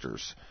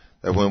doctors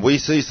that when we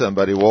see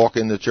somebody walk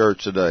in the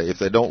church today, if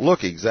they don't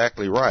look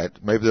exactly right,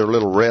 maybe they're a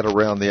little red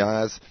around the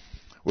eyes,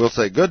 we'll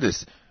say,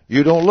 goodness,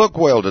 you don't look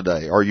well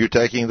today. Are you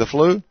taking the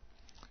flu?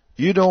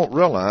 You don't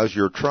realize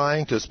you're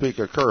trying to speak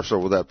a curse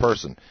over that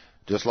person.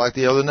 Just like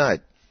the other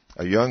night,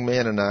 a young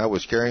man and I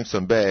was carrying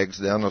some bags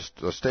down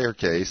a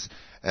staircase,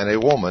 and a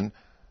woman,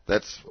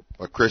 that's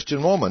a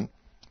Christian woman,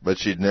 but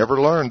she'd never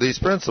learned these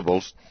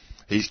principles.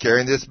 He's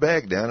carrying this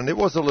bag down, and it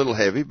was a little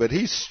heavy, but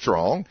he's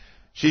strong.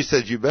 She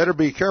said, you better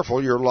be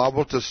careful. You're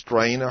liable to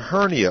strain a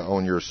hernia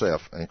on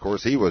yourself. And, of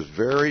course, he was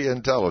very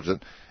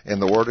intelligent in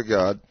the Word of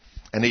God.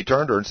 And he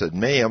turned to her and said,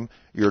 ma'am,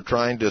 you're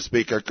trying to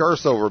speak a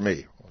curse over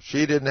me.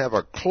 She didn't have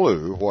a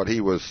clue what he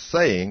was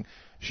saying.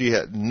 She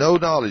had no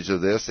knowledge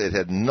of this. It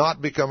had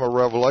not become a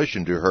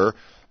revelation to her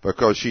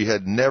because she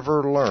had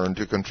never learned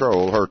to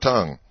control her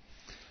tongue.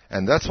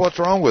 And that's what's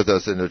wrong with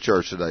us in the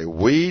church today.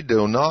 We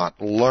do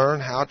not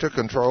learn how to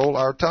control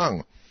our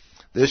tongue.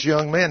 This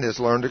young man has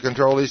learned to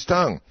control his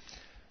tongue.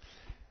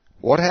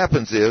 What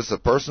happens is the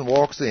person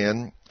walks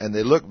in and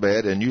they look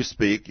bad, and you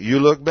speak, you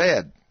look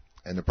bad.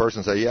 And the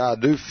person says, yeah, I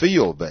do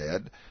feel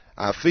bad.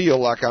 I feel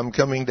like I'm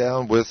coming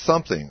down with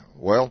something.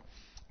 Well,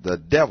 the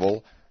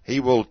devil, he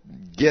will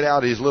get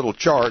out his little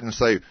chart and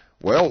say,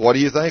 well, what do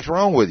you think's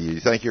wrong with you? You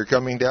think you're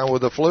coming down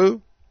with the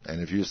flu?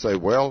 And if you say,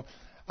 well,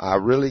 I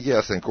really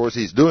guess, and of course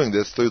he's doing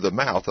this through the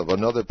mouth of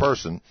another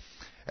person,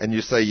 and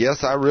you say,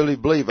 yes, I really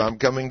believe I'm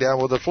coming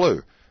down with the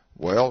flu.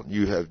 Well,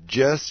 you have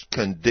just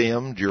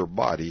condemned your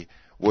body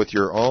with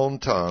your own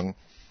tongue,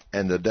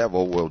 and the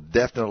devil will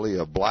definitely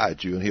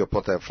oblige you, and he'll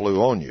put that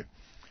flu on you.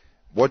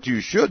 What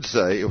you should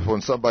say is when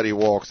somebody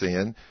walks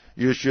in,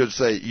 you should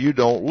say, you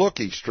don't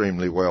look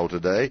extremely well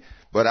today,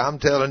 but I'm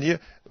telling you,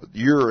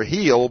 you're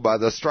healed by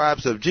the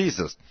stripes of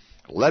Jesus.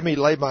 Let me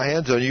lay my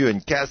hands on you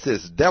and cast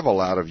this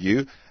devil out of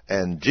you,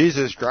 and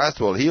Jesus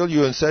Christ will heal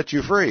you and set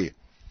you free.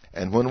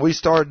 And when we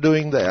start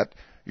doing that,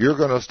 you're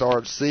going to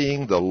start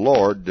seeing the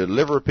Lord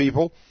deliver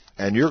people,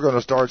 and you're going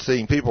to start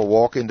seeing people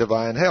walk in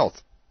divine health.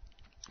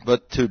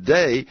 But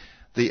today,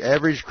 the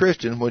average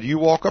Christian, when you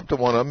walk up to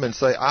one of them and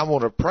say, I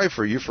want to pray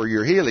for you for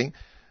your healing,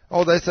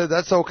 oh, they say,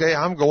 that's okay,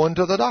 I'm going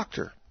to the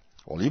doctor.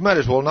 Well, you might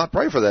as well not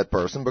pray for that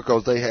person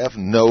because they have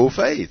no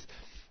faith.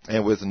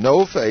 And with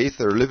no faith,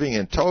 they're living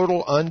in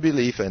total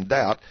unbelief and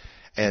doubt.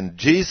 And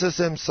Jesus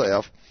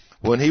himself,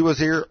 when he was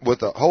here with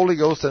the Holy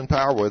Ghost and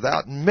power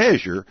without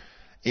measure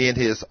in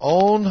his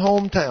own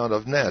hometown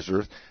of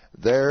Nazareth,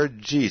 there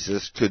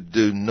Jesus could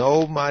do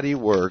no mighty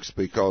works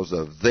because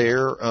of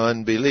their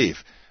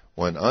unbelief.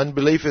 when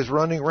unbelief is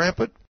running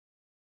rampant,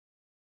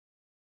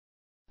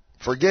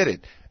 forget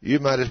it. You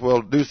might as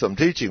well do some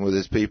teaching with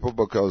these people,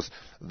 because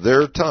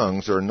their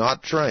tongues are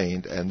not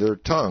trained and their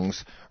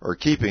tongues are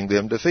keeping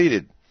them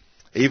defeated.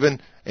 Even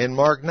in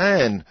Mark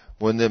 9,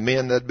 when the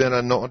men had been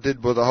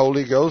anointed with the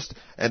Holy Ghost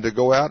and to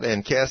go out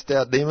and cast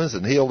out demons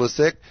and heal the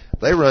sick,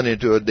 they run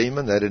into a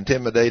demon that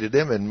intimidated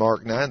them in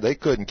Mark 9. They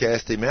couldn't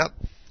cast him out.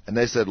 And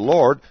they said,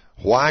 Lord,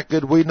 why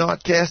could we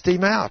not cast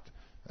him out?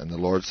 And the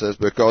Lord says,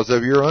 because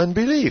of your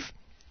unbelief.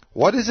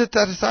 What is it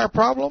that is our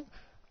problem?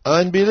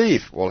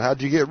 Unbelief. Well,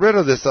 how'd you get rid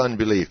of this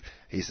unbelief?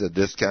 He said,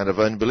 this kind of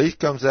unbelief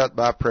comes out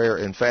by prayer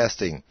and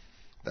fasting.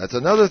 That's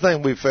another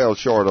thing we fell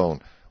short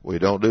on. We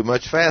don't do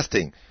much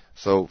fasting.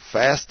 So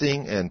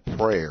fasting and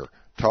prayer,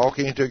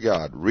 talking to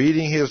God,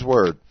 reading His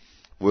Word,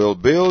 will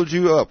build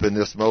you up in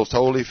this most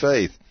holy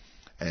faith.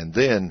 And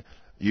then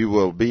you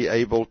will be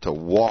able to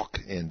walk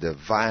in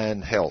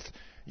divine health.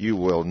 You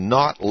will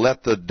not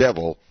let the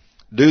devil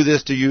do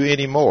this to you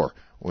anymore.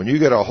 When you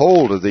get a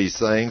hold of these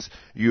things,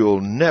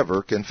 you'll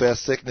never confess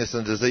sickness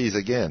and disease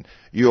again.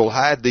 You'll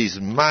hide these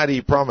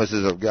mighty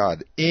promises of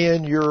God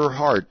in your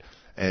heart,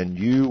 and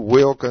you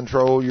will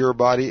control your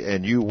body,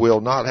 and you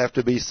will not have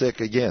to be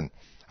sick again.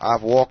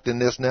 I've walked in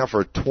this now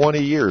for 20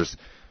 years,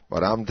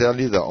 but I'm telling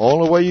you, the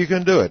only way you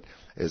can do it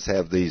is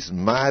have these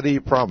mighty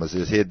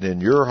promises hidden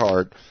in your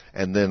heart,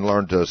 and then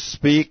learn to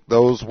speak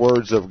those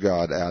words of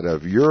God out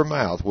of your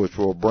mouth, which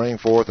will bring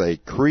forth a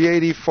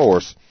creative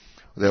force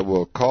that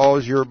will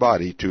cause your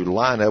body to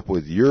line up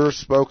with your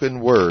spoken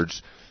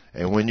words.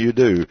 And when you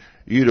do,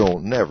 you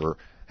don't never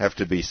have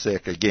to be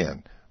sick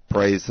again.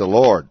 Praise the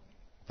Lord.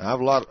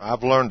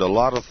 I've learned a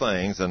lot of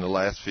things in the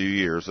last few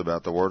years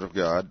about the Word of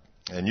God.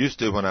 And used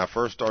to, when I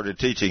first started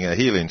teaching a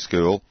healing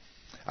school,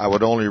 I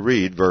would only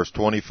read verse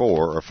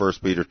 24 of 1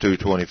 Peter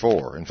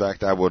 2:24. In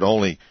fact, I would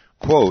only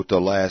quote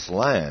the last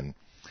line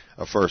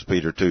of 1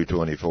 Peter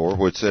 2:24,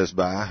 which says,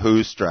 by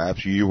whose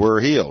stripes you were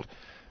healed.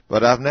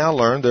 But I've now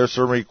learned there's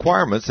some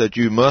requirements that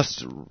you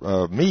must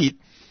meet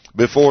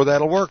before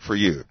that'll work for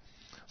you.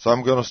 So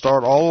I'm going to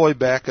start all the way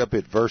back up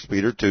at 1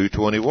 Peter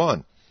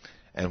 2:21.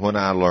 And when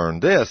I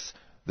learned this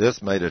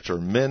made a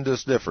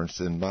tremendous difference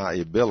in my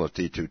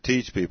ability to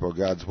teach people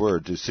God's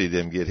Word to see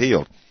them get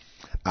healed.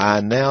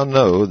 I now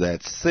know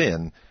that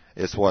sin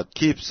is what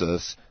keeps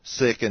us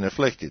sick and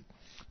afflicted.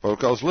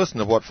 Because listen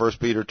to what 1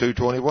 Peter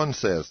 2:21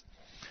 says.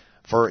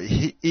 For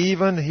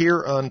even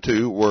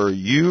hereunto were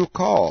you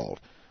called,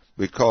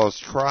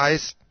 because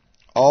Christ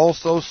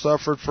also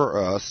suffered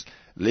for us,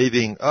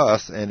 leaving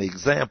us an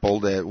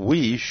example that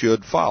we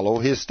should follow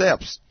His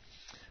steps.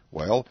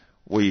 Well,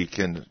 we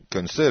can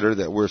consider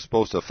that we're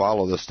supposed to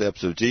follow the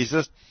steps of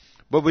Jesus,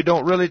 but we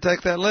don't really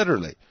take that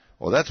literally.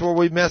 Well, that's where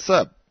we mess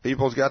up.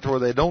 People's got to where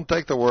they don't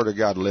take the Word of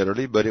God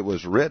literally, but it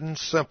was written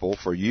simple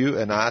for you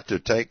and I to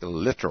take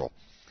literal.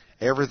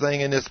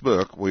 Everything in this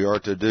book we are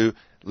to do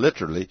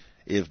literally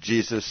if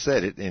Jesus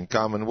said it in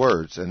common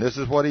words. And this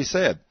is what He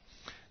said.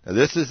 Now,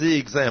 this is the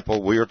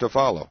example we are to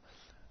follow.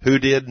 Who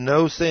did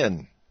no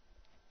sin.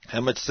 How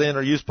much sin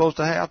are you supposed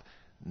to have?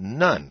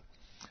 None.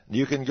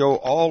 You can go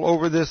all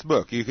over this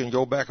book. You can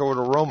go back over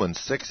to Romans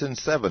 6 and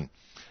 7,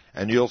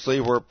 and you'll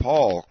see where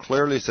Paul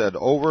clearly said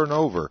over and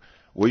over,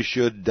 we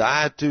should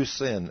die to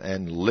sin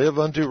and live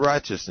unto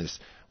righteousness.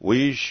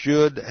 We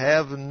should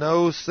have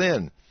no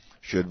sin.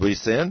 Should we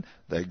sin,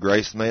 that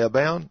grace may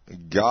abound?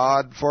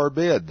 God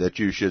forbid that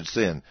you should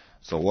sin.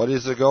 So what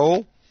is the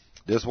goal?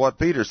 This is what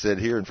Peter said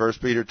here in 1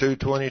 Peter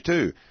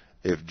 2:22.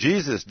 If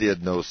Jesus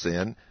did no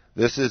sin,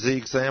 this is the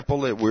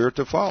example that we're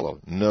to follow.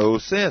 No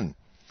sin.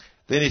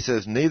 Then he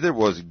says, neither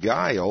was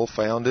guile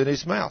found in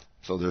his mouth.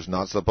 So there's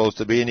not supposed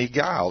to be any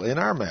guile in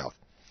our mouth.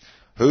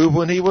 Who,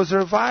 when he was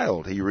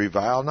reviled, he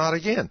reviled not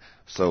again.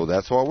 So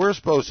that's what we're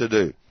supposed to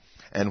do.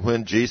 And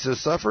when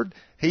Jesus suffered,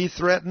 he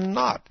threatened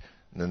not.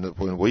 And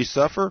when we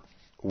suffer,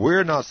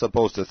 we're not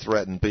supposed to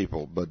threaten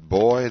people. But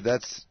boy,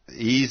 that's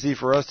easy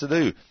for us to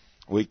do.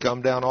 We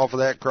come down off of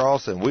that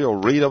cross and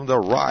we'll read them the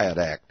riot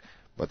act.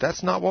 But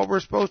that's not what we're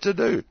supposed to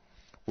do.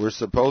 We're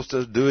supposed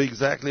to do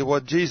exactly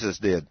what Jesus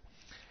did.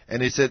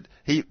 And he said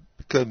he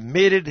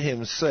committed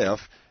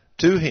himself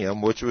to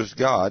him, which was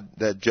God,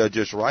 that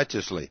judges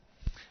righteously.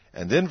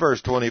 And then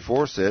verse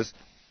 24 says,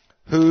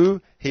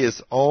 who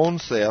his own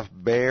self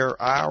bare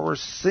our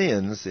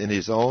sins in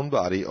his own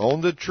body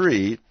on the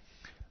tree,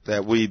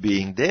 that we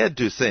being dead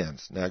to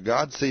sins. Now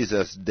God sees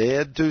us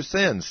dead to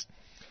sins.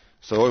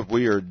 So if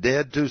we are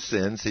dead to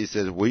sins, he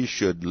says we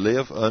should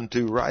live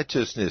unto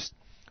righteousness,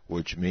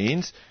 which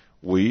means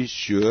we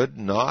should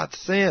not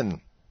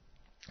sin.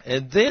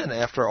 And then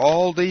after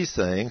all these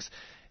things,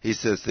 he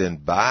says, then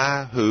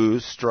by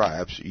whose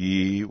stripes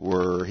ye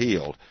were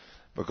healed.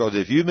 Because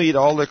if you meet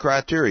all the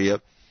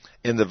criteria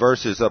in the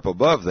verses up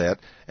above that,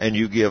 and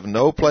you give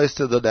no place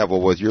to the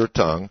devil with your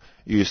tongue,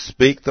 you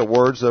speak the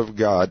words of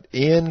God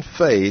in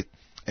faith,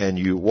 and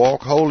you walk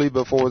holy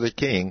before the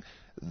King,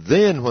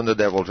 then when the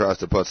devil tries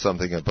to put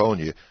something upon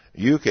you,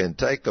 you can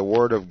take the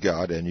Word of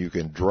God and you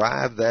can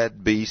drive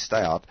that beast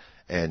out,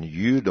 and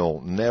you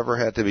don't never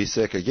have to be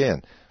sick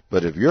again.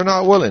 But if you're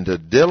not willing to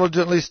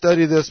diligently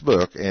study this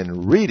book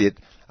and read it,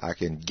 I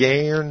can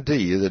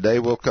guarantee you the day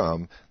will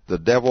come, the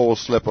devil will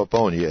slip up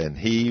on you and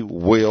he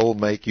will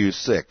make you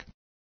sick.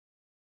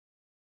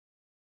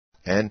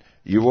 And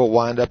you will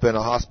wind up in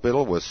a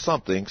hospital with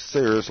something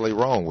seriously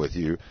wrong with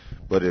you.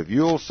 But if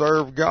you'll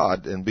serve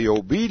God and be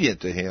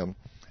obedient to Him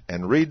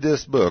and read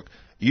this book,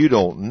 you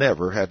don't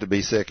never have to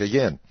be sick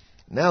again.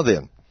 Now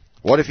then,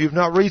 what if you've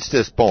not reached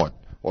this point?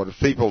 What if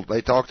people,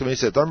 they talk to me and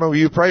say, Thurman, will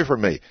you pray for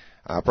me?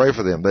 I pray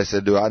for them. They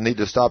said, do I need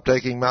to stop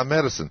taking my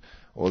medicine?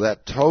 Well,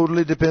 that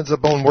totally depends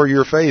upon where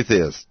your faith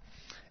is.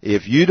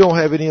 If you don't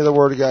have any of the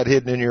Word of God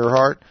hidden in your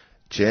heart,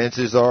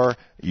 chances are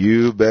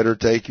you better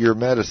take your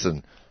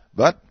medicine.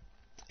 But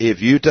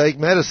if you take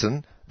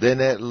medicine, then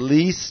at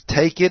least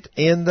take it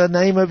in the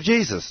name of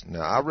Jesus.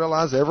 Now, I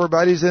realize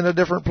everybody's in a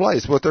different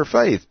place with their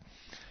faith.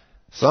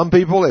 Some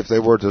people, if they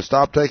were to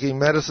stop taking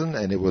medicine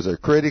and it was a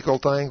critical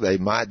thing, they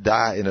might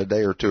die in a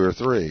day or 2 or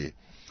 3.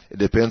 It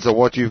depends on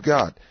what you've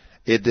got.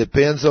 It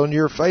depends on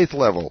your faith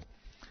level.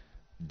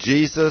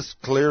 Jesus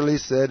clearly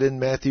said in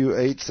Matthew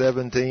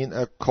 8:17,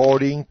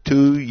 according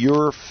to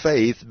your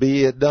faith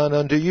be it done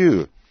unto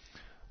you.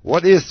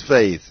 What is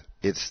faith?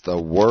 It's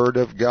the Word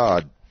of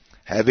God.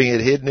 Having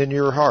it hidden in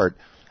your heart.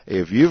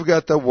 If you've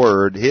got the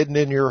Word hidden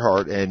in your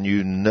heart and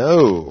you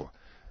know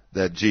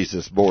that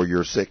Jesus bore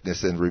your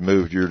sickness and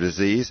removed your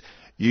disease,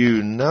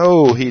 you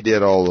know He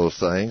did all those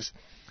things,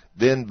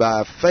 then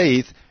by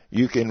faith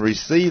you can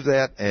receive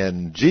that.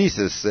 And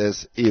Jesus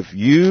says, if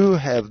you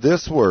have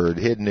this Word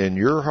hidden in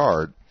your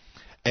heart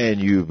and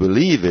you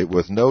believe it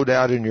with no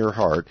doubt in your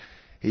heart,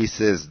 He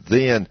says,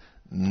 then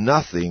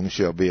nothing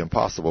shall be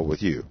impossible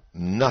with you.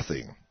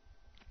 Nothing.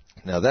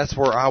 Now that's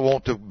where I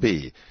want to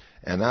be.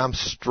 And I'm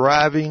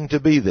striving to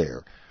be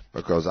there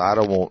because I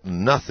don't want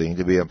nothing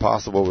to be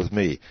impossible with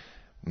me.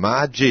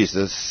 My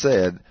Jesus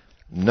said,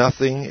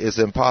 nothing is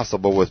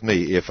impossible with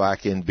me if I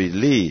can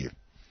believe.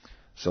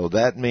 So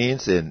that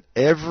means in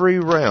every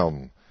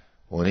realm,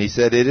 when He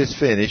said it is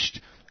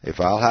finished, if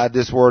I'll hide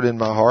this Word in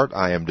my heart,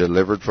 I am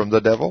delivered from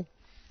the devil.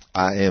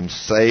 I am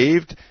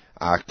saved.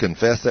 I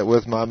confess that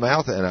with my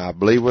mouth and I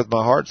believe with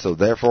my heart. So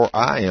therefore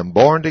I am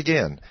born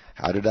again.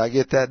 How did I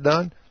get that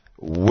done?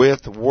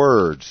 With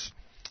words.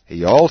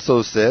 He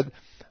also said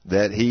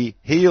that He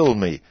healed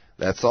me.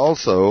 That's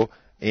also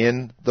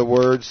in the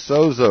word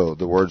sozo.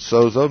 The word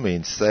sozo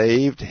means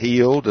saved,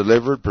 healed,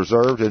 delivered,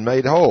 preserved, and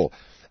made whole.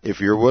 If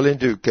you're willing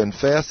to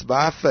confess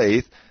by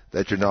faith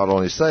that you're not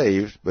only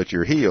saved, but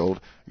you're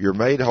healed, you're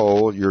made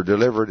whole, you're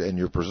delivered, and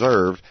you're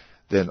preserved,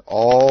 then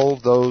all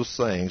those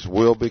things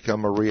will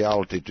become a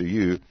reality to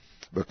you,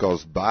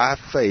 because by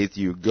faith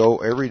you go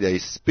every day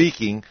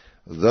speaking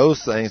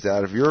those things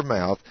out of your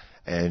mouth,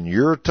 and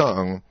your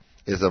tongue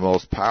is the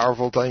most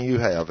powerful thing you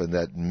have, and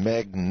that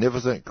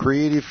magnificent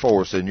creative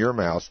force in your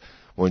mouth,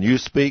 when you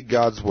speak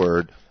God's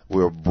Word,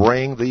 will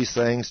bring these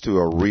things to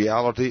a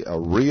reality, a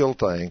real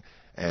thing,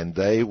 and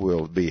they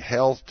will be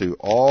health to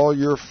all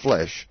your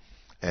flesh,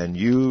 and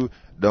you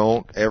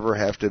don't ever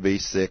have to be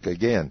sick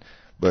again.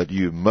 But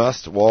you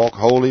must walk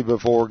holy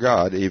before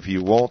God if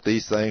you want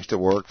these things to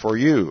work for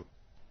you.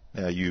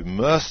 Now you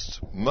must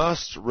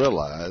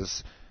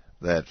realize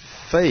that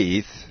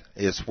faith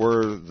is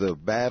where the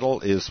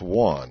battle is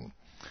won.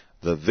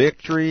 The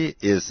victory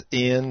is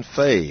in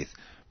faith.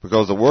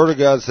 Because the Word of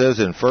God says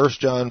in 1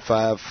 John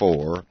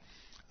 5:4,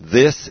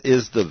 this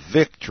is the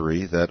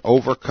victory that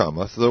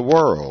overcometh the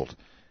world,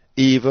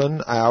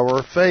 even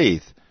our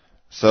faith.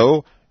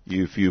 So,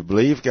 if you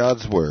believe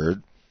God's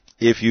Word,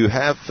 if you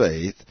have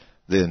faith,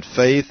 then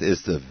faith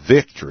is the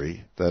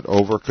victory that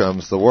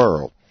overcomes the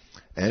world.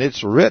 And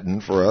it's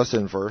written for us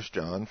in 1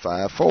 John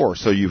 5:4.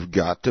 So you've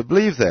got to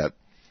believe that.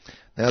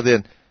 Now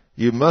then,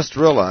 you must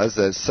realize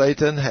that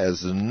Satan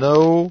has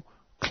no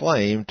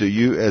claim to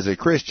you as a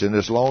Christian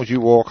as long as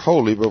you walk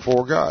holy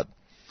before God.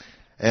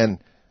 And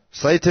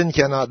Satan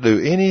cannot do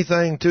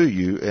anything to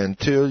you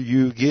until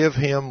you give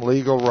him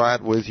legal right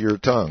with your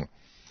tongue.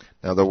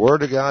 Now the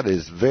Word of God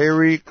is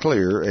very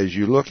clear as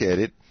you look at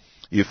it.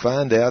 You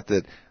find out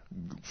that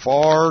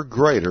far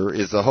greater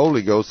is the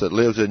Holy Ghost that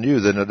lives in you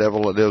than the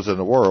devil that lives in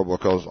the world,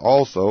 because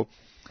also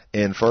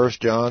in 1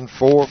 John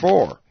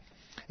 4:4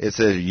 it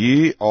says,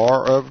 ye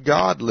are of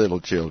God, little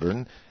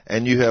children,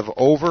 and you have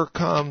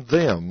overcome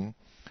them,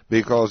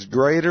 because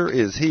greater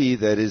is He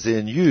that is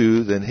in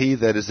you than he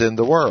that is in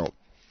the world.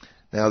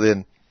 Now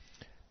then,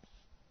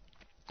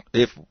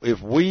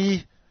 if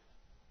we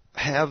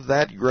have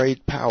that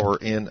great power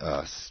in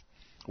us,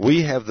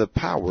 we have the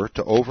power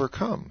to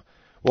overcome.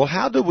 Well,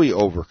 how do we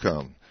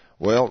overcome?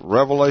 Well,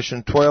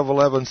 Revelation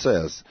 12:11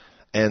 says,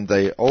 and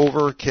they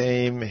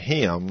overcame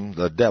him,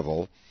 the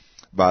devil,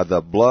 by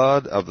the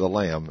blood of the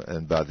Lamb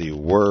and by the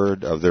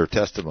word of their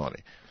testimony.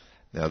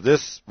 Now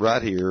this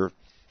right here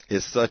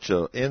is such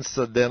an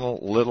incidental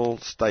little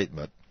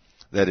statement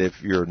that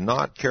if you're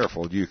not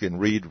careful, you can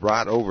read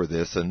right over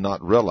this and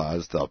not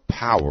realize the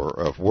power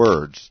of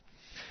words.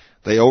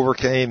 They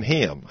overcame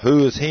him.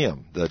 Who is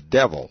him? The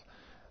devil.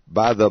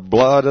 By the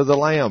blood of the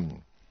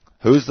Lamb.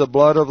 Who's the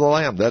blood of the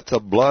Lamb? That's the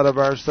blood of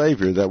our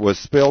Savior that was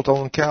spilt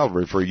on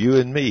Calvary for you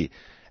and me.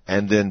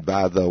 And then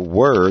by the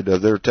word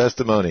of their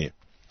testimony,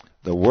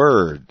 the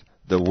word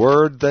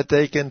that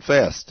they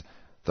confessed,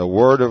 the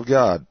word of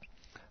God,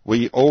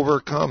 we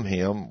overcome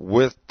him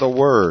with the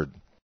word.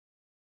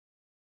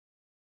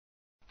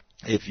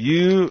 If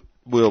you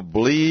will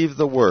believe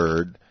the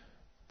word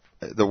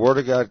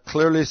of God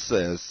clearly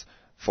says,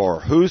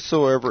 for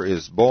whosoever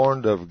is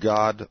born of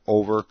God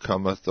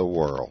overcometh the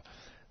world.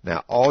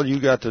 Now, all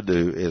you got to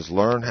do is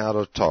learn how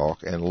to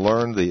talk and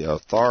learn the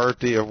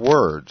authority of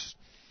words.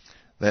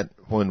 That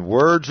when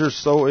words are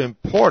so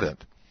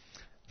important,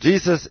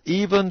 Jesus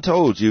even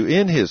told you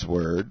in his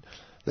word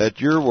that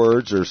your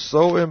words are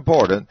so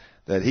important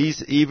that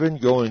he's even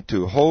going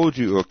to hold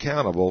you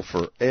accountable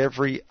for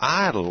every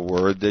idle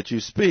word that you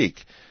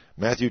speak.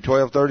 Matthew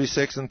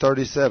 12:36 and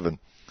 37.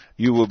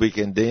 You will be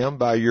condemned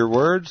by your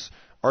words,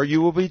 or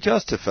you will be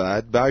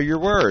justified by your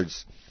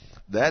words.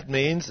 That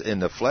means in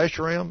the flesh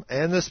realm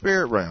and the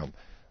spirit realm.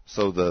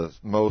 So the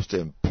most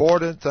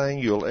important thing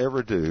you'll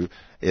ever do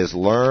is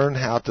learn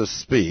how to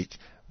speak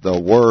the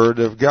Word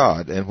of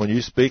God. And when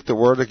you speak the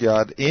Word of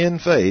God in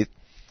faith,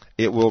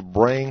 it will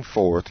bring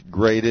forth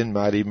great and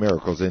mighty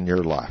miracles in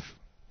your life.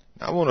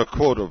 I want to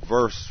quote a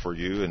verse for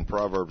you in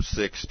Proverbs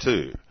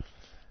 6:2,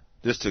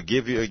 just to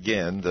give you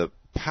again the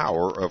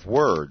power of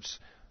words.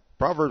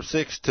 Proverbs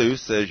 6:2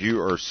 says,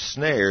 you are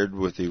snared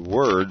with the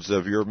words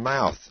of your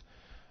mouth.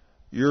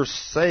 Your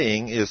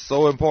saying is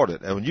so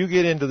important. And when you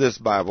get into this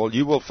Bible,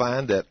 you will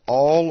find that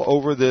all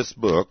over this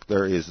book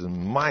there is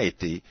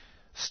mighty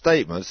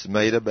statements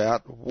made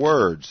about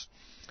words.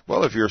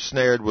 Well, if you're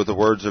snared with the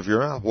words of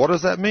your mouth, what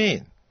does that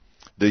mean?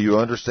 Do you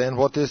understand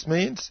what this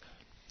means?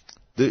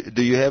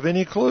 Do you have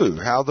any clue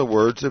how the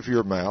words of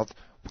your mouth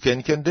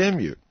can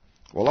condemn you?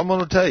 Well, I'm going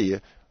to tell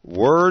you,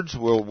 words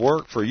will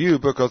work for you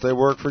because they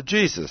work for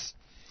Jesus.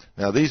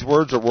 Now, these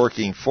words are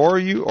working for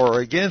you or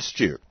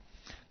against you.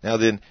 Now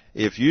then,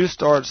 if you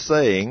start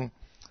saying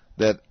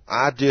that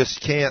I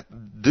just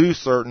can't do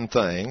certain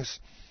things,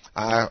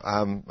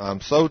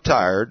 I'm so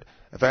tired.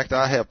 In fact,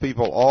 I have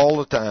people all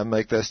the time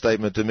make that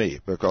statement to me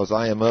because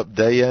I am up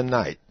day and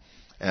night.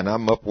 And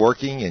I'm up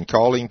working and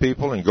calling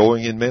people and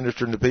going and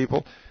ministering to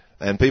people.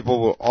 And people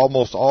will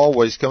almost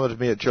always come to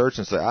me at church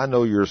and say, I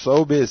know you're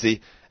so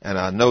busy and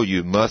I know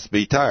you must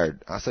be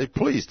tired. I say,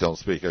 please don't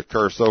speak a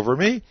curse over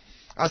me.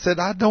 I said,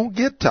 I don't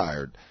get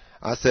tired.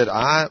 I said,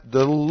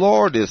 the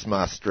Lord is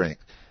my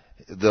strength.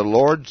 The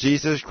Lord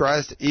Jesus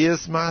Christ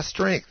is my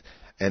strength.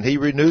 And he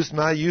renews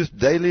my youth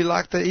daily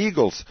like the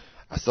eagles.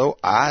 So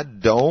I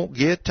don't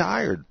get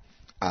tired.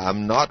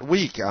 I'm not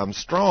weak. I'm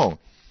strong.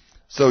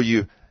 So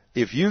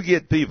if you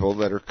get people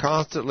that are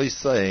constantly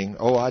saying,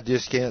 oh, I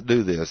just can't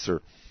do this,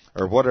 or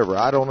whatever,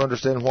 I don't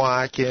understand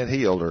why I can't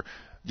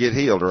get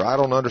healed, or I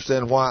don't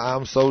understand why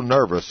I'm so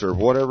nervous, or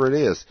whatever it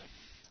is.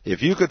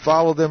 If you could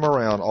follow them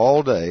around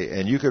all day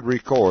and you could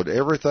record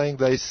everything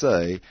they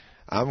say,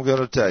 I'm going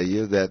to tell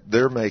you that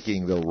they're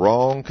making the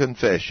wrong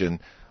confession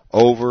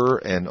over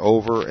and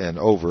over and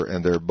over,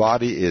 and their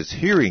body is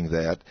hearing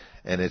that,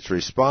 and it's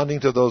responding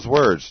to those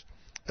words.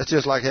 It's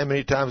just like how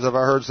many times have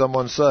I heard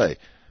someone say,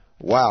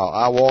 wow,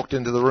 I walked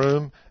into the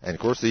room, and of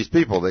course these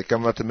people, they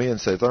come up to me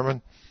and say,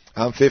 Thurman,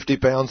 I'm 50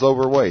 pounds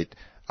overweight.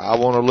 I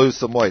want to lose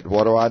some weight.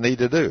 What do I need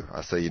to do?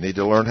 I say, you need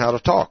to learn how to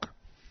talk.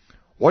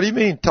 What do you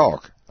mean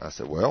talk? I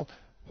said, well,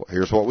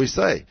 here's what we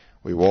say.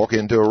 We walk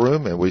into a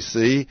room and we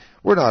see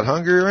we're not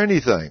hungry or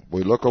anything.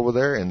 We look over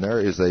there and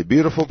there is a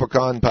beautiful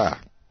pecan pie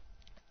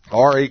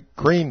or a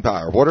cream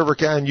pie or whatever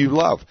kind you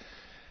love.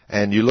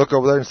 And you look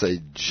over there and say,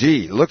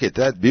 gee, look at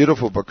that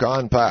beautiful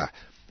pecan pie.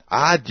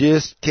 I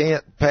just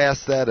can't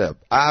pass that up.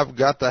 I've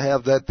got to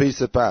have that piece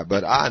of pie.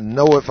 But I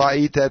know if I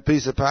eat that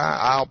piece of pie,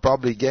 I'll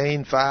probably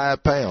gain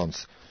 5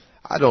 pounds.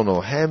 I don't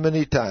know how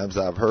many times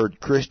I've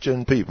heard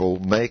Christian people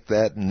make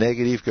that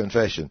negative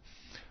confession.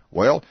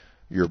 Well,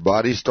 your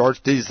body starts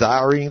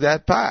desiring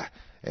that pie.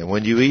 And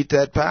when you eat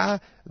that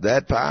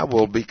pie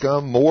will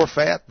become more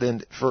fat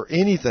than for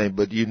anything.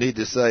 But you need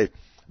to say,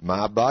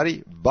 my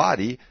body,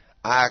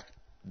 I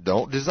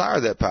don't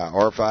desire that pie.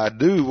 Or if I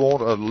do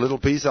want a little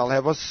piece, I'll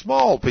have a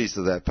small piece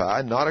of that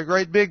pie, not a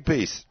great big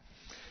piece.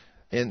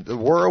 In the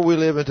world we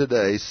live in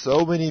today,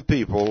 so many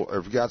people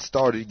have got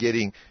started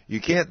getting,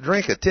 you can't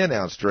drink a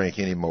 10-ounce drink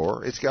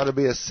anymore. It's got to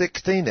be a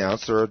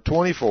 16-ounce or a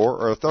 24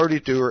 or a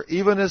 32 or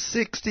even a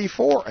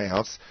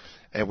 64-ounce.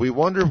 And we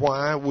wonder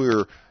why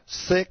we're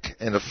sick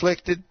and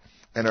afflicted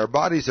and our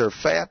bodies are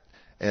fat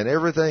and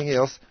everything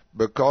else,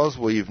 because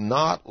we've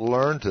not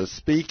learned to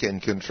speak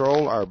and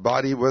control our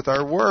body with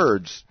our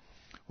words.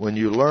 When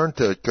you learn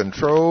to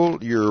control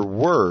your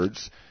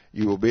words,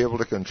 you will be able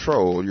to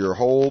control your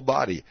whole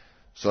body.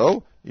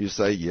 So you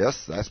say,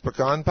 yes, that's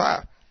pecan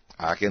pie.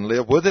 I can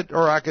live with it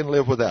or I can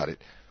live without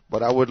it.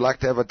 But I would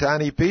like to have a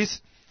tiny piece,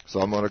 so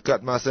I'm going to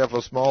cut myself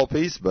a small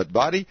piece. But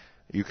body,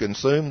 you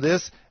consume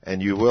this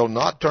and you will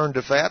not turn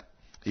to fat.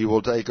 You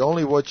will take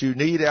only what you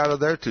need out of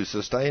there to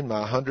sustain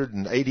my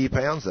 180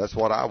 pounds. That's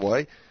what I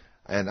weigh.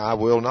 And I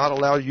will not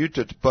allow you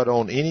to put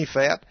on any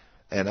fat,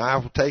 and I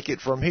will take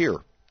it from here.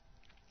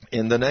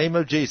 In the name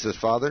of Jesus,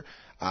 Father,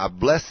 I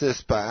bless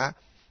this pie.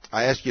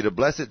 I ask you to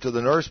bless it to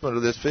the nourishment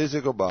of this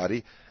physical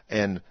body,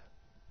 and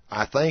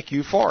I thank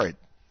you for it.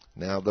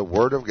 Now, the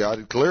Word of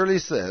God clearly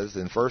says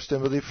in 1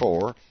 Timothy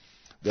 4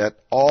 that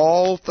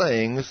all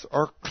things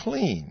are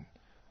clean.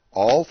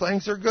 All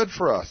things are good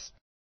for us.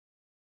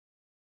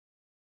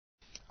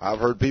 I've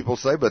heard people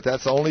say, but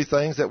that's only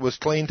things that was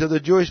clean to the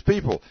Jewish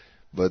people.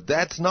 But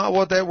that's not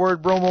what that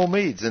word bromo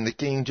means in the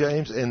King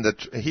James, in the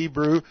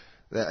Hebrew,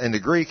 in the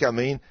Greek, I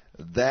mean.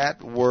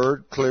 That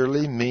word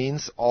clearly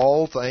means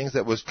all things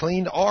that was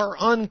clean or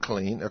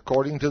unclean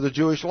according to the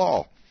Jewish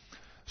law.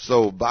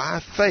 So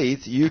by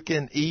faith, you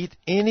can eat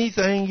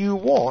anything you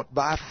want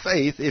by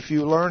faith if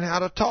you learn how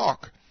to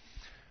talk.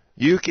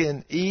 You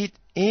can eat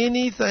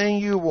anything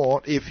you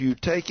want if you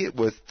take it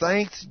with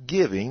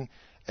thanksgiving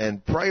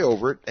and pray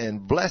over it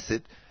and bless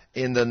it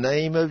in the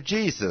name of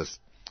Jesus.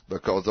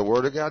 Because the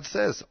Word of God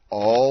says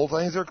all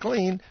things are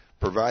clean,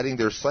 providing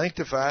they're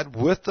sanctified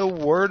with the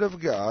Word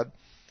of God,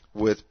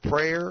 with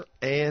prayer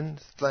and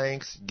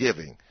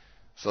thanksgiving.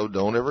 So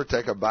don't ever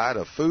take a bite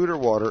of food or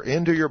water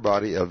into your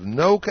body of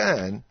no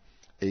kind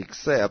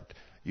except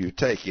you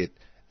take it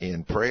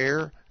in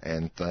prayer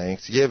and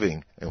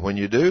thanksgiving. And when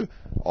you do,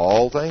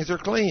 all things are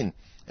clean.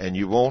 And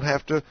you won't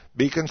have to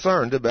be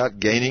concerned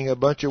about gaining a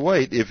bunch of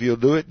weight if you'll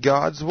do it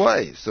God's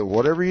way. So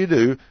whatever you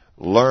do,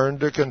 learn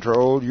to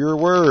control your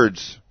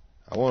words.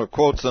 I want to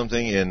quote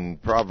something in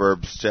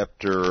Proverbs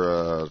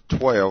chapter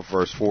 12,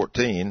 verse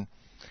 14.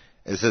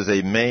 It says,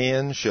 a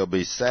man shall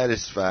be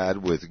satisfied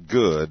with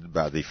good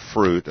by the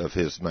fruit of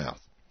his mouth.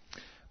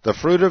 The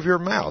fruit of your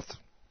mouth.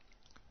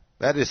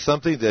 That is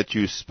something that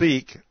you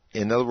speak,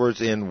 in other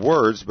words, in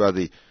words, by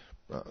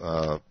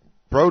the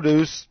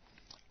produce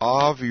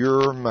of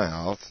your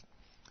mouth.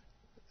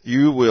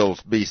 You will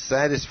be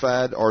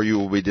satisfied or you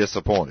will be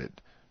disappointed.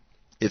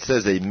 It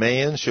says a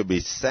man shall be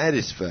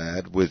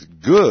satisfied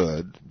with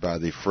good by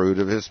the fruit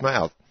of his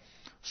mouth.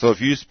 So if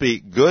you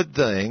speak good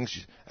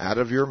things out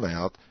of your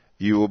mouth,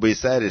 you will be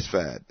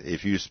satisfied.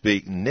 If you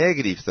speak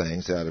negative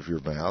things out of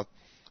your mouth,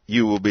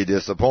 you will be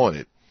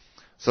disappointed.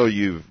 So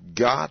you've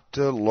got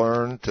to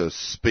learn to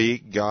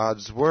speak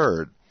God's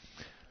Word.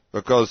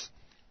 Because,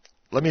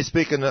 let me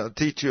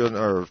teach you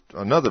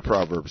another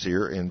Proverbs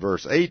here in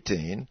verse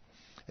 18.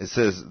 It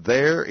says,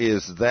 there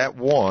is that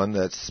one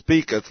that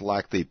speaketh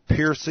like the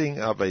piercing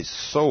of a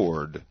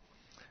sword,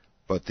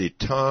 but the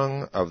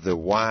tongue of the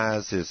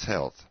wise is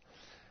health.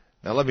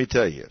 Now let me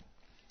tell you,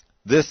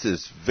 this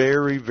is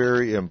very,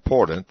 very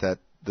important, that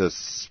the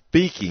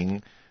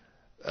speaking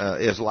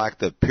is like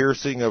the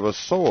piercing of a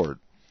sword.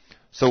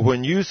 So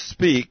when you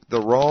speak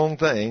the wrong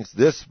things,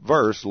 this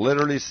verse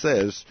literally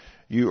says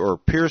you are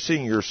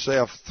piercing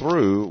yourself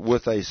through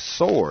with a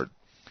sword.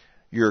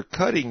 You're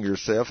cutting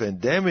yourself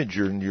and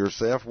damaging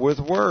yourself with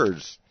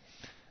words.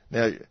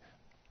 Now,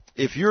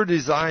 if you're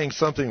desiring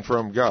something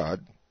from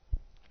God,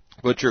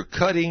 but you're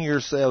cutting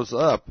yourselves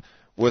up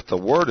with the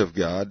Word of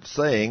God,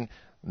 saying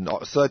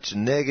such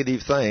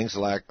negative things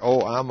like,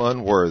 oh, I'm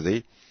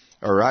unworthy,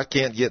 or I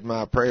can't get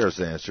my prayers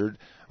answered,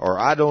 or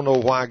I don't know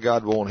why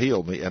God won't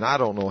heal me, and I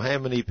don't know how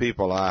many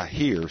people I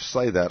hear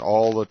say that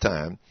all the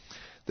time,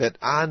 that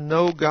I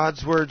know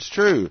God's Word's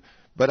true,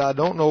 but I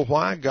don't know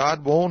why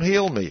God won't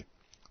heal me.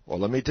 Well,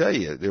 let me tell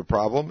you, the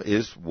problem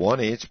is 1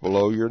 inch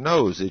below your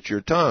nose. It's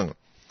your tongue.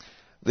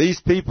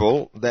 These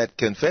people that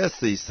confess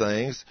these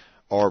things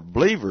are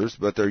believers,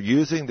 but they're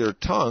using their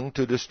tongue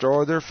to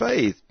destroy their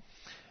faith.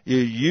 You're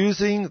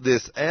using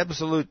this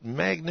absolute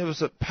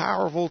magnificent,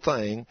 powerful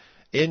thing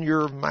in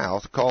your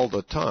mouth called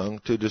the tongue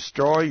to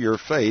destroy your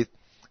faith,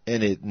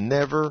 and it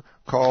never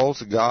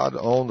calls God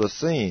on the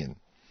scene.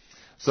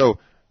 So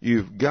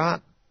you've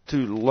got to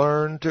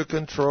learn to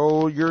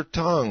control your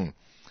tongue.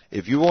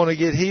 If you want to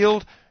get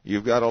healed,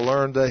 you've got to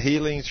learn the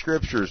healing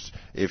scriptures.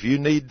 If you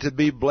need to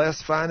be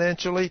blessed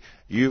financially,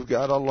 you've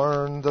got to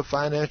learn the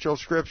financial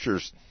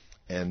scriptures.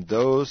 And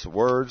those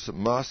words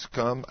must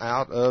come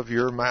out of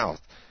your mouth.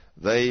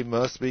 They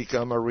must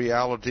become a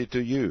reality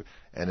to you.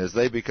 And as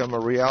they become a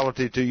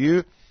reality to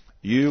you,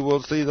 you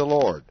will see the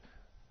Lord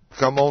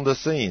come on the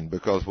scene.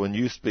 Because when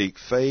you speak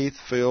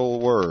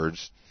faith-filled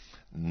words,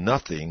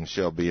 nothing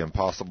shall be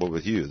impossible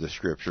with you, the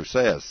Scripture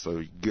says. So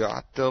you've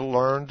got to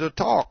learn to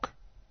talk.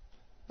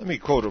 Let me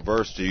quote a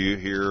verse to you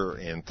here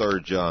in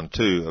 3 John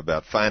 2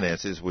 about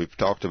finances. We've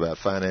talked about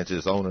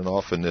finances on and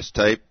off in this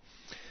tape.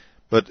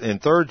 But in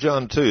 3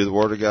 John 2, the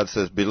Word of God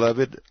says,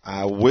 Beloved,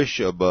 I wish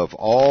above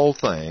all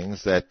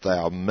things that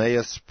thou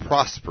mayest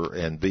prosper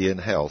and be in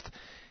health,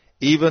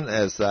 even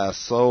as thy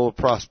soul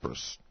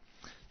prospers.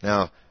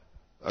 Now,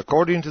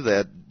 according to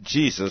that,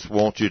 Jesus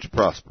wants you to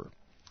prosper.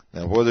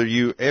 Now, whether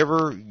you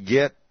ever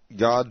get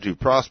God to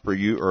prosper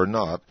you or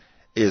not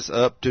is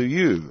up to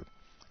you.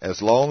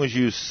 As long as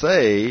you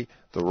say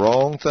the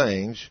wrong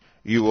things,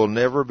 you will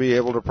never be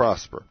able to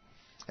prosper.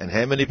 And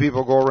how many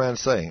people go around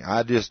saying,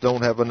 I just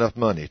don't have enough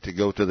money to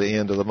go to the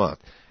end of the month?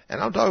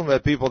 And I'm talking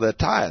about people that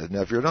tithe.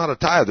 Now, if you're not a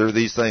tither,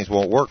 these things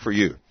won't work for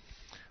you.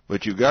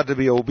 But you've got to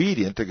be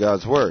obedient to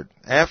God's Word.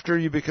 After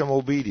you become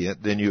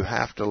obedient, then you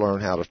have to learn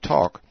how to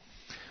talk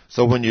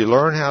So when you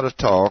learn how to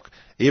talk,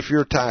 if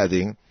you're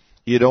tithing,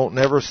 you don't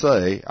never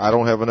say, I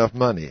don't have enough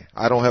money.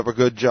 I don't have a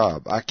good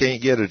job. I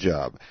can't get a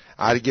job.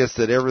 I guess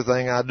that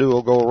everything I do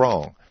will go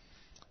wrong.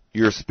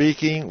 You're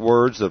speaking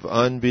words of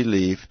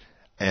unbelief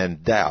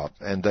and doubt,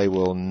 and they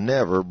will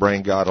never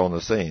bring God on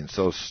the scene.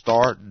 So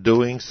start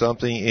doing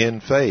something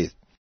in faith.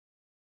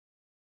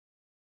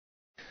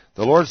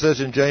 The Lord says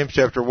in James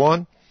chapter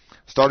 1,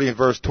 starting in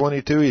verse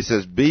 22, He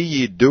says, Be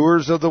ye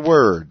doers of the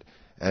word,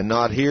 and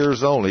not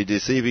hearers only,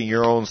 deceiving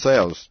your own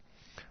selves.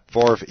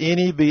 For if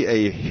any be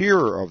a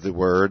hearer of the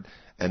word,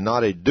 and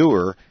not a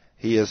doer,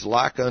 he is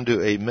like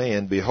unto a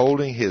man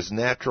beholding his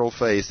natural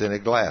face in a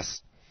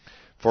glass.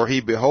 For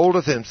he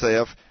beholdeth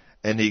himself,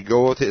 and he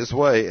goeth his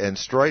way, and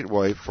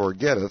straightway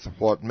forgetteth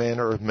what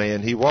manner of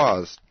man he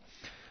was.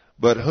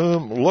 But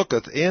whom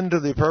looketh into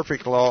the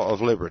perfect law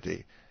of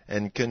liberty,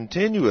 and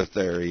continueth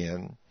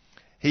therein,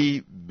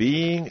 he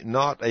being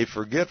not a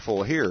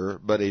forgetful hearer,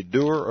 but a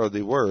doer of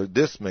the word,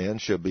 this man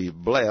shall be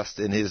blessed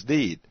in his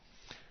deed.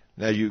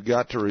 Now you've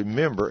got to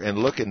remember and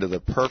look into the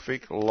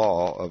perfect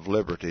law of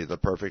liberty, the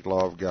perfect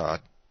law of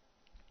God.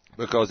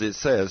 Because it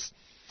says,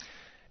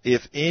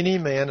 If any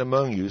man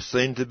among you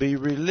seem to be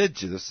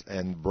religious,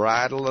 and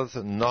bridleth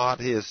not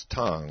his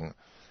tongue,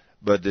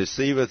 but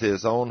deceiveth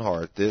his own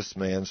heart, this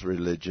man's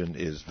religion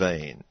is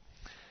vain.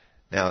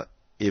 Now,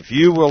 if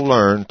you will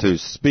learn to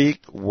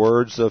speak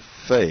words of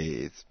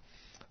faith,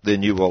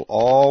 then you will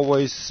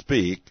always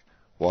speak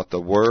what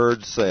the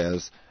Word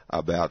says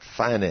about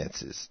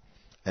finances.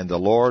 And the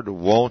Lord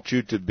wants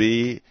you to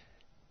be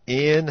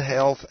in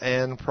health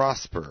and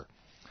prosper.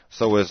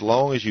 So as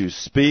long as you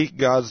speak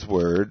God's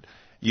Word,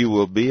 you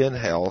will be in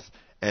health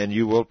and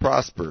you will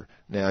prosper.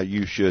 Now,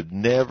 you should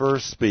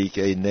never speak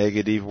a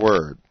negative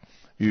word.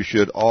 You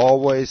should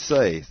always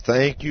say,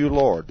 Thank you,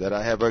 Lord, that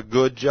I have a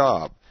good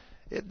job.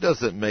 It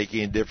doesn't make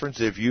any difference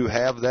if you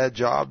have that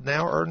job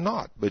now or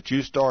not. But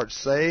you start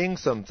saying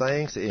some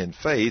things in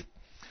faith,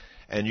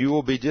 and you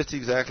will be just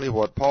exactly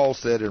what Paul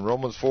said in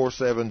Romans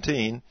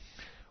 4:17.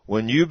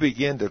 When you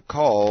begin to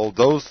call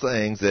those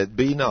things that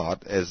be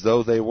not as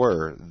though they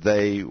were,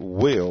 they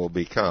will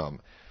become.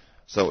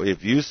 So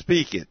if you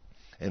speak it,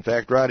 in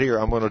fact, right here,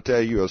 I'm going to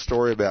tell you a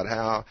story about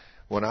how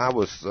when I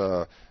was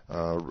a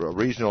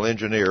regional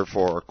engineer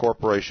for a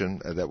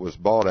corporation that was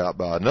bought out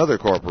by another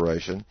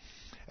corporation,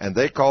 and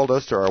they called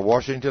us to our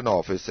Washington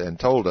office and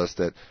told us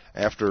that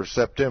after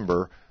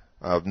September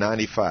of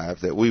 95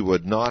 that we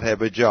would not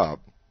have a job.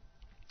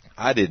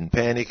 I didn't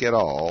panic at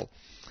all.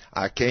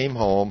 I came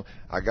home,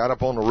 I got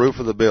up on the roof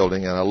of the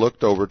building, and I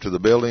looked over to the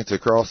buildings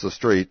across the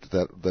street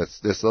that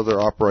this other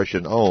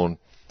operation owned,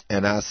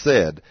 and I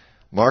said,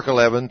 Mark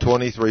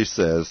 11:23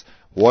 says,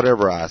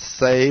 Whatever I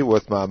say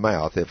with my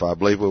mouth, if I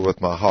believe it with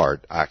my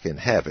heart, I can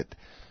have it.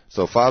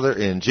 So, Father,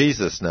 in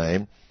Jesus'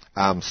 name,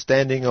 I'm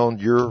standing on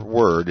your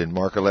word in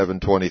Mark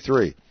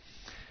 11:23.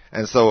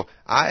 And so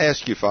I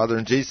ask you, Father,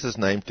 in Jesus'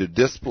 name, to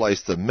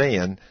displace the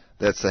man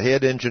that's the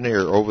head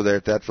engineer over there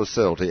at that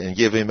facility and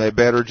give him a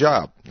better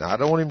job. Now, I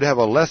don't want him to have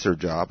a lesser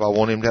job. I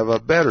want him to have a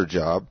better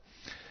job.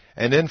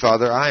 And then,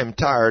 Father, I am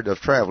tired of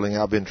traveling.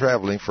 I've been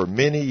traveling for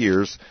many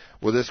years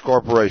with this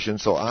corporation,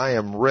 so I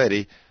am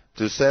ready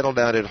to settle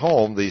down at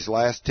home these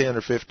last 10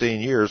 or 15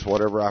 years,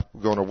 whatever I'm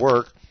going to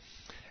work.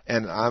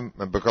 And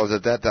because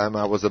at that time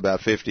I was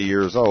about 50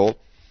 years old,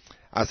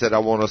 I said I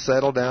want to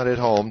settle down at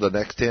home the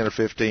next 10 or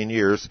 15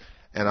 years,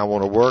 and I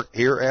want to work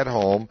here at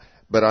home,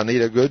 but I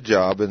need a good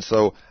job, and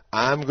so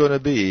I'm going to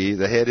be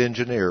the head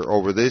engineer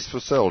over these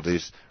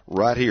facilities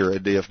right here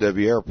at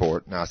DFW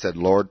Airport. And I said,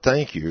 Lord,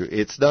 thank you.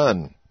 It's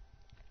done.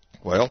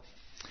 Well,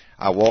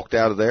 I walked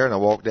out of there and I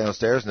walked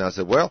downstairs and I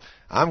said, well,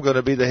 I'm going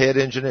to be the head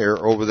engineer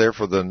over there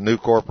for the new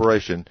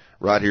corporation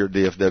right here at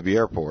DFW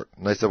Airport.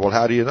 And they said, well,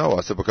 how do you know?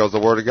 I said, because the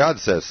Word of God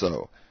says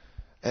so.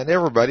 And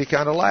everybody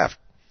kind of laughed.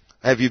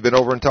 Have you been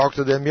over and talked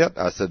to them yet?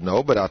 I said,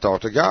 no, but I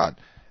talked to God.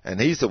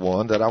 And He's the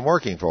one that I'm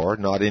working for,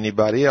 not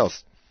anybody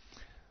else.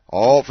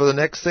 All for the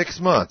next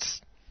 6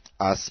 months,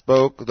 I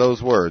spoke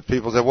those words.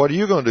 People said, what are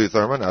you going to do,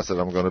 Thurman? I said,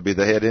 I'm going to be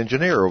the head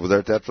engineer over there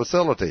at that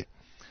facility.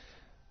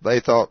 They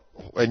thought,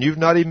 and you've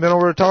not even been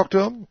over to talk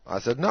to him?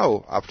 I said,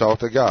 no, I've talked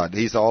to God.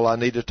 He's all I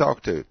need to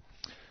talk to.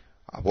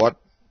 What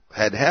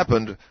had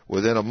happened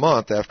within a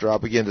month after I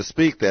began to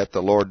speak that,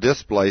 the Lord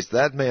displaced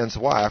that man's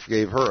wife,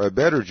 gave her a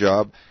better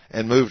job,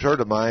 and moved her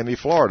to Miami,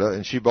 Florida,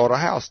 and she bought a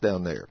house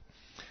down there.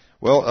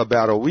 Well,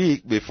 about a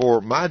week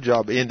before my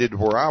job ended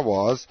where I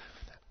was,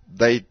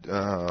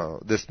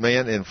 this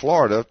man in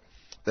Florida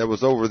that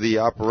was over the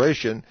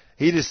operation,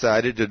 he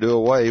decided to do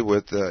away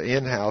with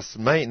in-house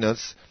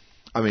maintenance.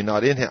 I mean,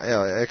 not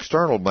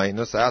external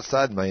maintenance,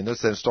 outside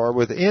maintenance, and start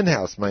with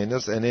in-house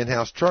maintenance and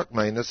in-house truck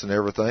maintenance and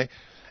everything.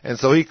 And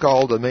so he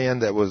called the man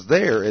that was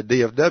there at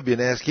DFW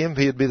and asked him if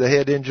he'd be the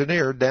head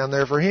engineer down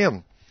there for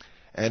him.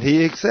 And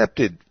he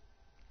accepted.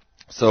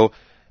 So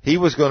he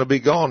was going to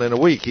be gone in a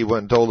week. He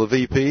went and told the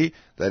VP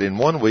that in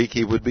 1 week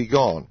he would be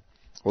gone.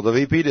 Well, the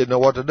VP didn't know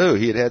what to do.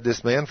 He had had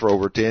this man for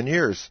over 10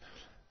 years.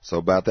 So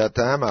about that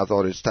time, I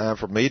thought it's time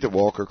for me to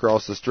walk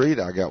across the street.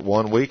 I got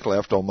 1 week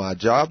left on my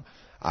job.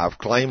 I've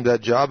claimed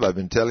that job. I've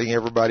been telling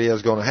everybody I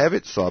was going to have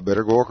it, so I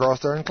better go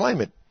across there and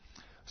claim it.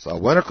 So I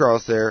went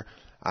across there.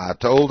 I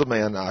told the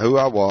man who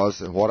I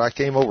was and what I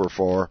came over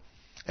for,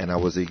 and I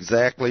was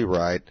exactly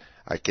right.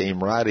 I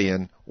came right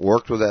in,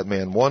 worked with that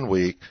man 1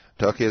 week,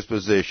 took his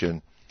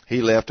position.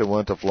 He left and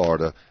went to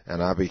Florida,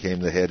 and I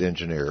became the head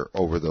engineer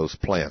over those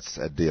plants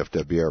at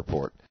DFW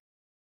Airport.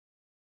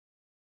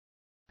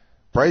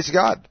 Praise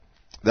God.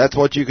 That's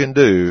what you can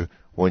do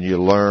when you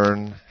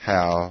learn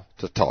how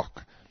to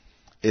talk.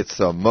 It's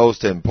the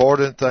most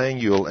important thing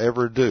you'll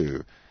ever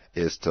do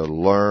is to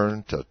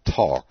learn to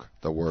talk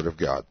the Word of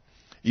God.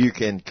 You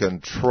can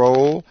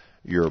control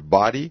your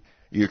body.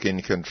 You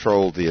can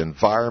control the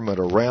environment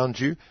around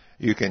you.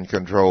 You can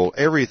control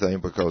everything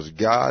because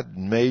God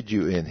made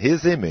you in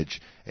His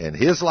image and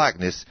His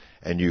likeness,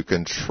 and you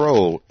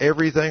control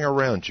everything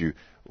around you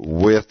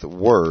with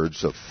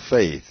words of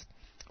faith,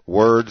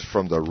 words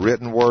from the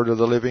written Word of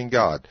the living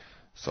God.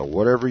 So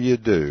whatever you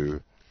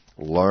do,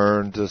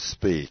 learn to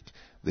speak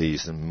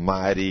these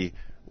mighty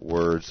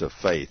words of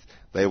faith.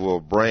 They will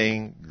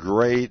bring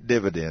great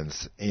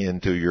dividends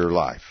into your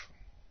life.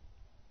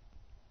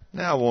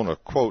 Now I want to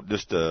quote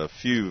just a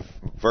few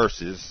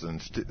verses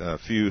and a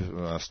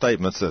few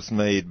statements that's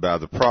made by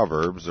the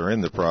Proverbs or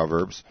in the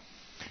Proverbs.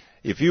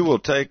 If you will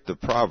take the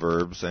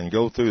Proverbs and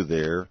go through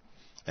there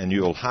and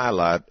you'll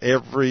highlight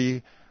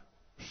every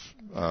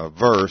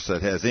verse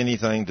that has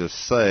anything to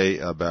say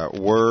about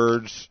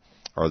words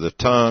or the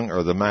tongue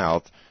or the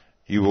mouth,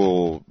 you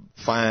will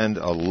find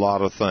a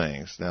lot of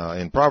things. Now,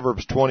 in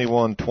Proverbs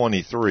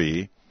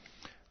 21:23,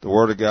 the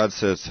Word of God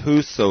says,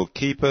 "Whoso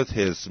keepeth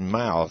his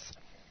mouth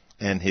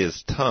and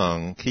his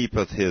tongue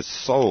keepeth his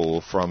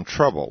soul from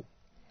trouble."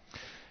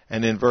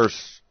 And in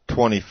verse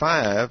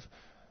 25,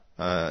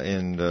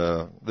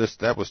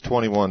 that was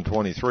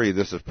 21:23.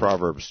 This is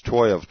Proverbs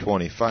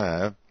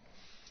 12:25.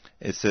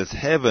 It says,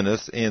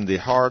 "Heaviness in the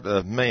heart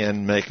of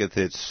man maketh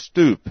it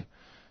stoop,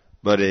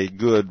 but a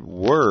good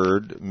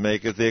word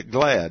maketh it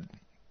glad."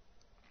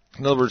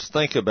 In other words,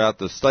 think about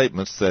the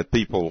statements that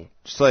people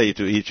say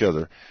to each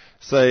other.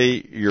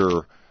 Say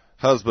your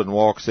husband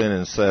walks in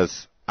and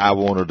says, "I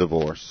want a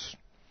divorce."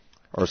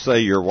 Or say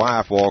your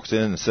wife walks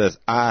in and says,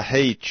 "I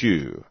hate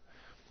you."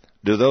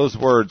 Do those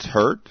words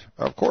hurt?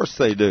 Of course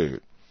they do.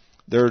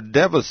 They're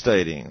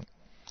devastating.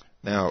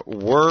 Now,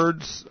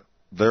 words,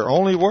 they're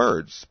only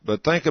words,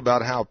 but think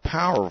about how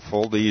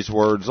powerful these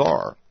words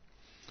are.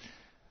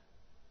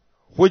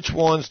 Which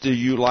ones do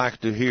you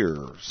like to hear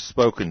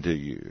spoken to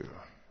you?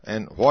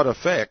 And what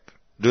effect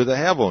do they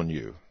have on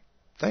you?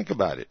 Think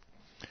about it.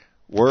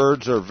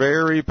 Words are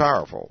very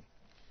powerful.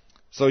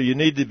 So you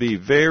need to be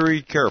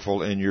very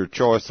careful in your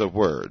choice of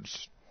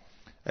words.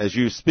 As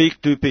you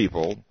speak to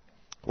people,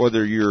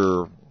 whether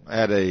you're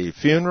at a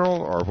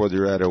funeral or whether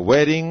you're at a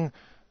wedding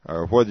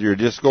or whether you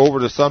just go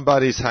over to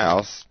somebody's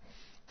house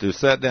to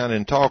sit down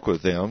and talk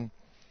with them,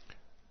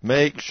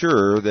 make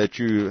sure that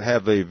you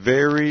have a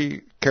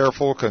very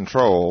careful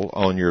control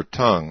on your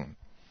tongue.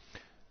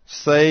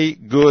 Say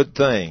good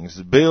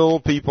things.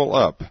 Build people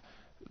up.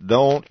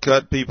 Don't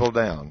cut people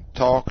down.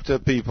 Talk to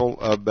people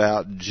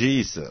about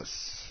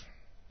Jesus.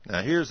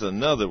 Now here's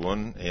another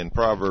one in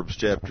Proverbs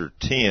chapter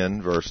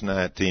 10, verse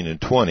 19 and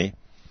 20. It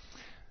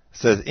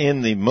says,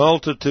 "In the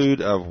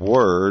multitude of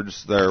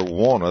words there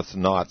wanteth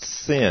not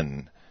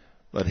sin,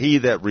 but he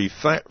that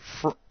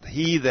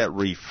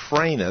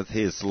refraineth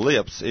his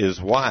lips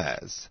is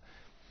wise.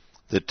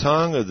 The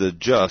tongue of the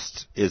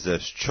just is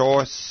as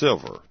choice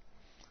silver.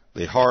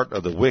 The heart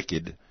of the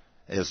wicked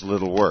is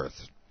little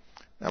worth."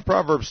 Now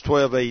Proverbs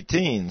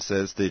 12:18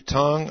 says, "The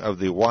tongue of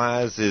the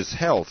wise is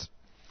health."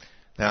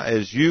 Now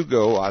as you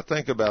go, I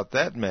think about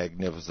that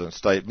magnificent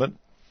statement.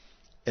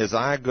 As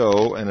I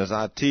go and as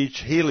I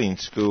teach healing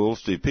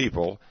schools to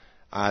people,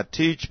 I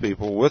teach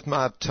people with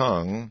my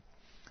tongue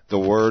the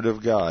Word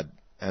of God.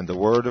 And the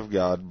Word of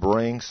God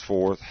brings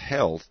forth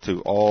health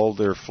to all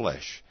their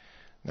flesh.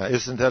 Now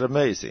isn't that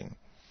amazing?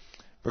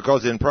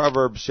 Because in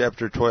Proverbs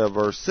chapter 12,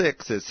 verse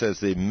 6, it says,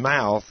 "The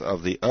mouth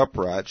of the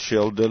upright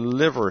shall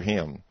deliver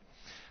him."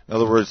 In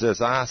other words, as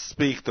I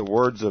speak the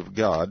words of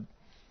God,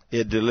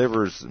 it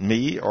delivers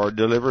me or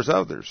delivers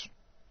others.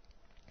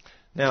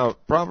 Now,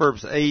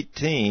 Proverbs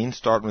 18,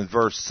 starting with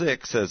verse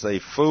 6, says, "A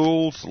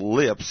fool's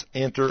lips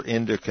enter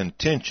into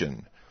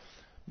contention,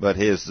 but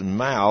his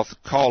mouth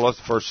calleth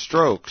for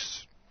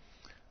strokes."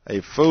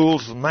 A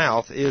fool's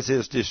mouth is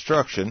his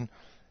destruction,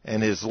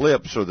 and his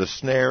lips are the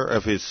snare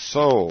of his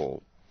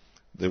soul.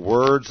 The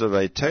words of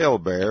a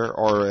talebearer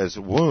are as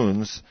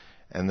wounds,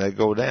 and they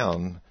go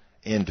down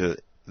into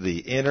the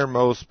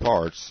innermost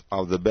parts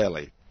of the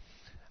belly.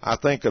 I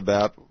think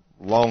about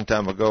a long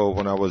time ago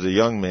when I was a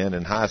young man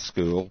in high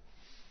school,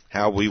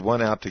 how we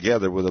went out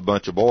together with a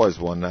bunch of boys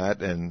one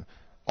night, and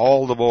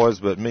all the boys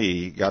but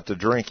me got to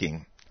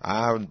drinking.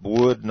 I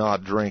would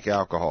not drink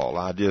alcohol.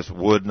 I just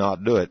would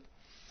not do it.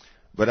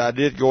 But I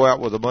did go out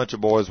with a bunch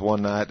of boys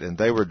one night, and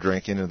they were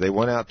drinking, and they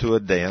went out to a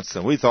dance,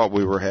 and we thought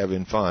we were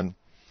having fun.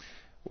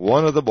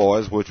 One of the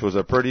boys, which was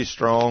a pretty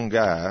strong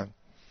guy,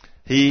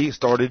 he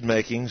started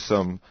making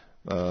some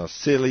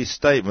silly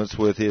statements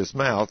with his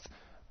mouth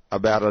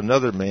about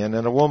another man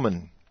and a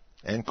woman.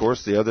 And, of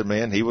course, the other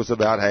man, he was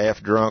about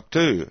half drunk,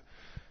 too.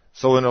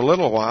 So in a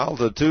little while,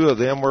 the two of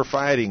them were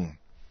fighting.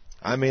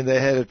 I mean, they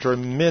had a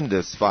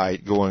tremendous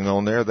fight going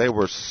on there. They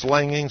were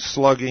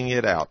slugging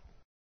it out.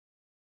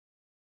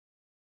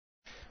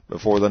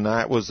 Before the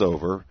night was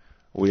over,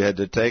 we had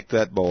to take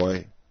that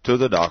boy to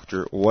the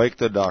doctor, wake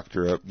the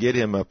doctor up, get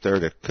him up there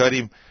to cut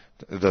him,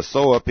 to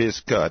sew up his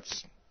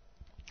cuts.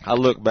 I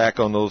look back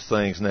on those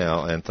things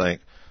now and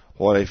think,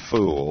 what a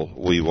fool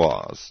we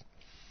was.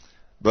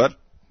 But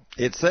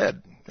it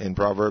said in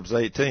Proverbs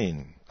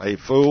 18, a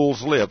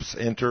fool's lips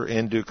enter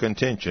into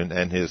contention,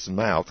 and his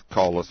mouth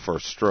calleth for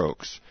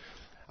strokes.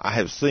 I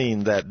have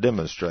seen that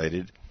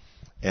demonstrated,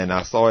 and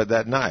I saw it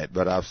that night,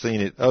 but I've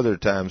seen it other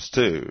times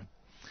too.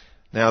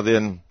 Now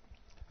then,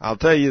 I'll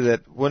tell you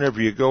that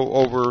whenever you go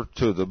over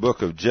to the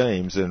book of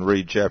James and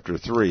read chapter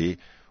 3,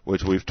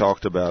 which we've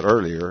talked about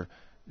earlier,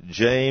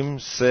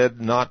 James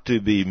said not to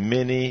be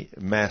many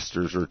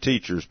masters or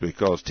teachers,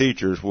 because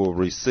teachers will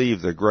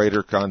receive the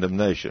greater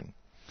condemnation.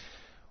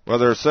 Well,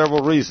 there are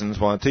several reasons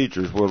why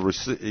teachers will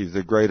receive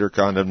the greater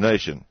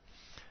condemnation.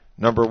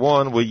 Number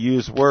one, we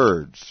use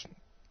words.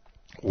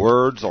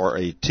 Words are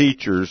a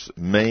teacher's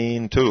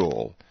main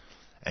tool,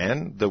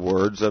 and the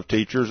words of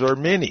teachers are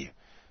many.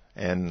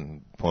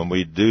 And when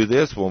we do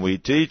this, when we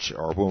teach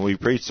or when we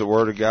preach the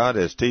Word of God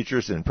as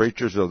teachers and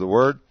preachers of the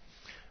Word,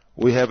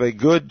 we have a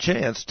good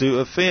chance to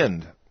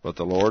offend. But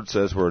the Lord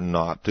says we're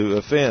not to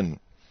offend.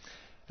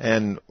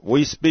 And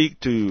we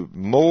speak to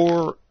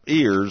more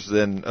ears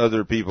than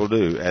other people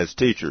do as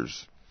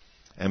teachers.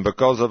 And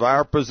because of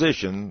our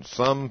position,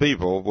 some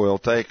people will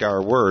take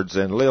our words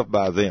and live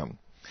by them.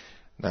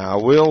 Now,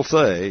 I will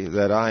say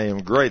that I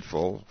am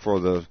grateful for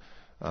the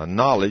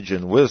knowledge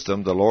and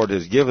wisdom the Lord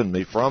has given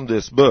me from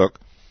this book,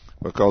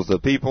 because the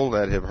people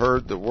that have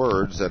heard the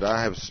words that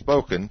I have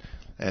spoken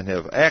and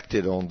have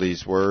acted on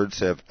these words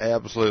have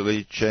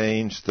absolutely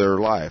changed their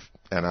life.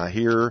 And I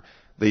hear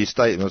these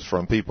statements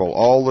from people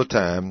all the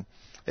time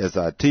as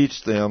I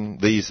teach them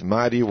these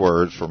mighty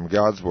words from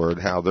God's Word,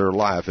 how their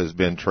life has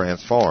been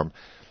transformed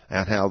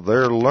and how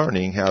they're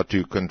learning how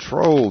to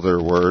control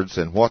their words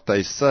and what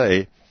they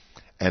say,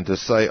 and to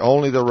say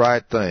only the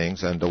right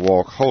things and to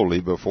walk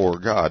holy before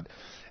God.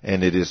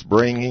 And it is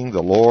bringing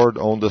the Lord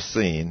on the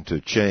scene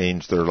to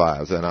change their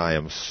lives. And I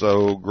am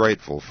so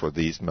grateful for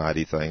these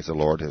mighty things the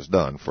Lord has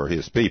done for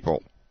His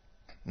people.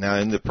 Now,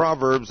 in the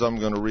Proverbs I'm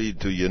going to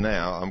read to you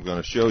now, I'm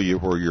going to show you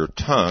where your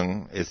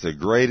tongue is the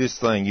greatest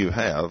thing you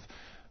have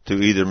to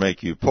either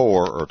make you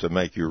poor or to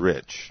make you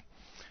rich.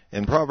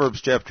 In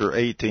Proverbs chapter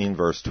 18,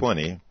 verse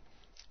 20,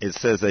 it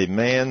says, a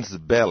man's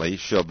belly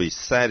shall be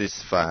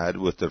satisfied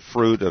with the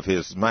fruit of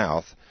his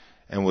mouth,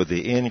 and with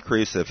the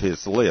increase of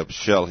his lips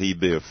shall he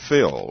be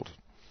filled.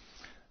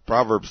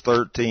 Proverbs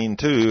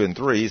 13:2 and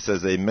 3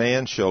 says, a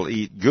man shall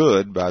eat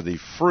good by the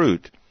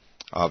fruit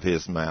of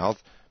his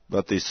mouth,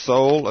 but the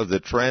soul of the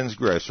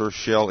transgressor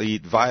shall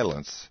eat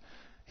violence.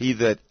 He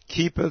that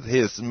keepeth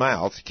his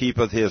mouth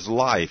keepeth his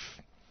life,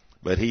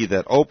 but he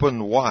that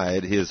openeth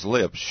wide his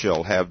lips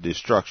shall have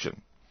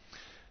destruction.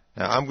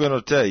 Now, I'm going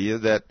to tell you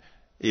that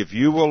if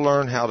you will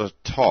learn how to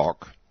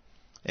talk,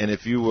 and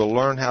if you will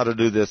learn how to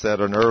do this at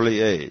an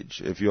early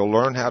age, if you'll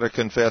learn how to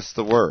confess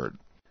the Word.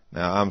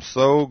 Now, I'm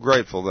so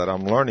grateful that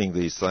I'm learning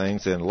these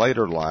things in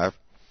later life,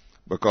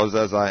 because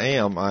as I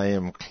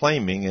am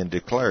claiming and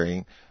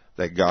declaring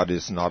that God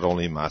is not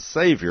only my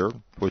Savior,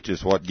 which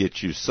is what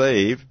gets you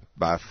saved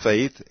by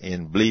faith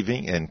in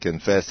believing and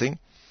confessing,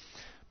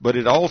 but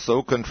it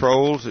also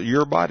controls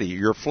your body,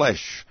 your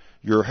flesh,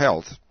 your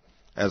health.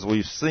 As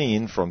we've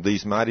seen from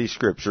these mighty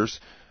scriptures,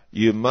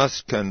 you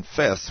must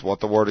confess what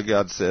the Word of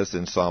God says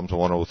in Psalms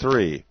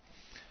 103.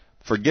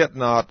 Forget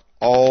not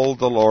all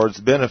the Lord's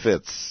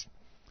benefits.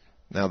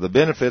 Now, the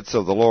benefits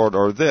of the Lord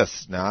are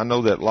this. Now, I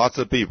know that lots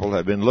of people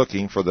have been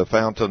looking for the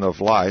fountain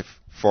of life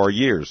for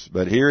years,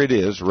 but here it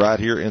is, right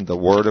here in the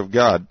Word of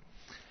God,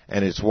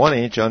 and it's 1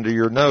 inch under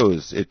your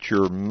nose. It's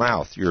your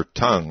mouth, your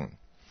tongue.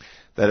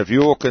 That if you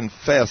will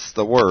confess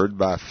the Word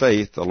by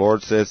faith, the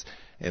Lord says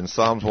in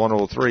Psalms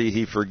 103,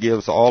 He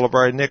forgives all of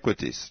our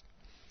iniquities.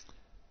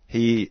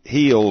 He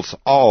heals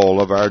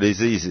all of our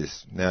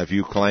diseases. Now, if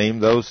you claim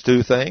those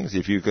two things,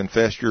 if you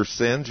confess your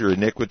sins, your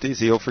iniquities,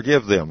 He'll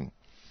forgive them.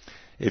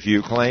 If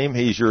you claim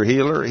He's your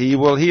healer, He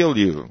will heal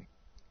you.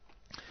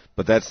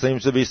 But that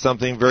seems to be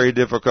something very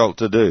difficult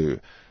to do.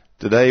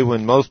 Today,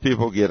 when most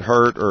people get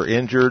hurt or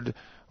injured,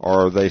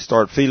 or they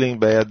start feeling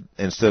bad,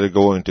 instead of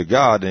going to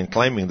God and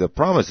claiming the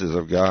promises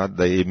of God,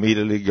 they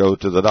immediately go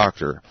to the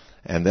doctor.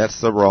 And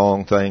that's the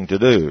wrong thing to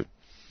do.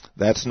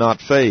 That's not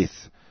faith.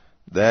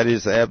 That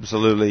is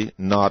absolutely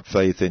not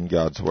faith in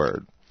God's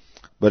Word.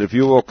 But if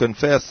you will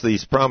confess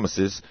these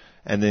promises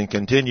and then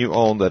continue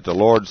on that the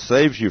Lord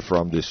saves you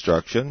from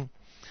destruction,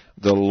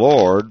 the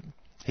Lord,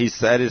 He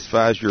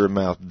satisfies your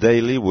mouth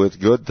daily with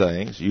good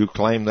things. You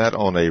claim that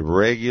on a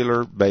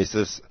regular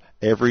basis.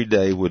 Every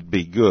day would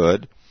be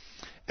good.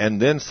 And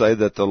then say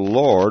that the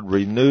Lord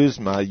renews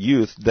my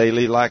youth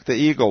daily like the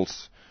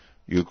eagles.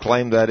 You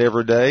claim that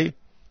every day,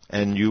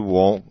 and you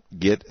won't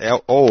get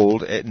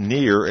old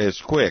near as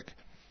quick.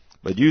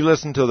 But you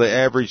listen to the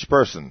average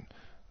person.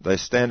 They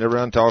stand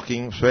around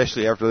talking,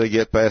 especially after they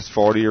get past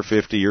 40 or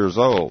 50 years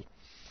old.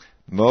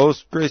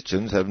 Most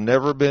Christians have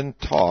never been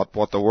taught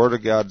what the Word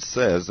of God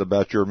says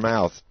about your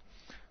mouth.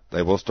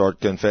 They will start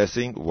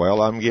confessing,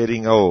 well, I'm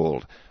getting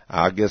old.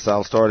 I guess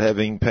I'll start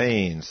having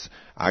pains.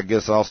 I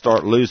guess I'll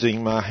start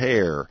losing my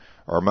hair.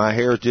 Or my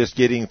hair's just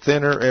getting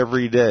thinner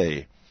every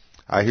day.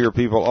 I hear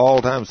people all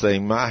the time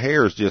saying, my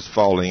hair's just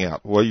falling out.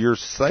 Well, you're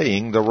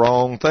saying the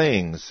wrong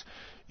things.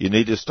 You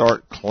need to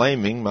start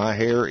claiming my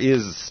hair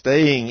is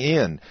staying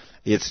in.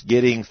 It's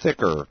getting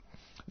thicker.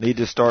 Need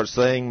to start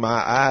saying my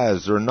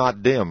eyes are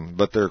not dim,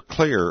 but they're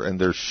clear and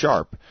they're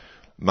sharp.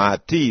 My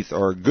teeth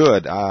are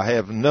good. I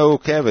have no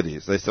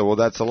cavities. They say, well,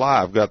 that's a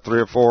lie. I've got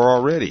 3 or 4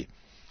 already.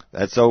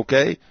 That's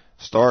okay.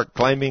 Start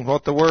claiming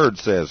what the Word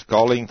says,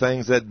 calling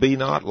things that be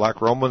not,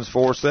 like Romans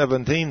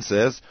 4:17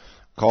 says,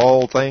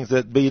 call things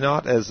that be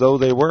not as though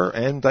they were,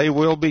 and they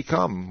will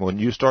become. When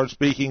you start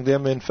speaking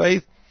them in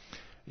faith,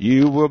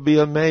 you will be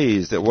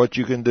amazed at what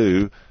you can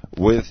do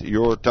with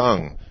your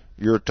tongue.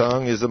 Your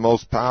tongue is the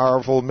most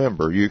powerful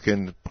member. You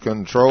can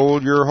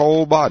control your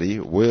whole body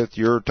with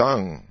your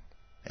tongue.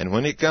 And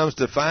when it comes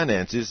to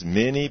finances,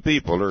 many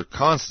people are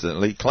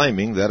constantly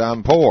claiming that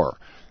I'm poor.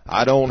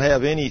 I don't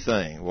have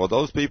anything. Well,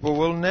 those people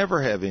will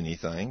never have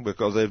anything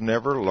because they've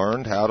never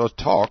learned how to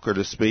talk or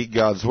to speak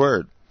God's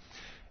Word.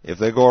 If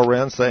they go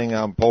around saying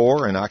I'm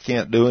poor and I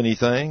can't do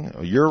anything,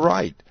 you're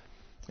right,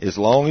 as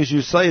long as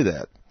you say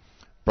that.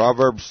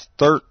 Proverbs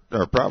 12,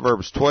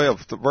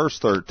 verse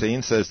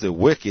 13 says, the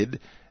wicked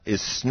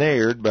is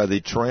snared by the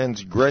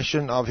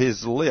transgression of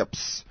his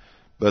lips,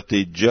 but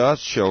the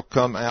just shall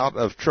come out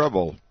of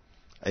trouble.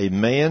 A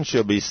man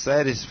shall be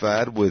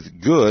satisfied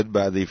with good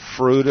by the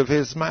fruit of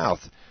his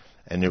mouth,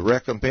 and the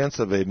recompense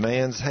of a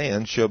man's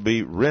hand shall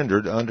be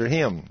rendered unto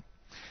him.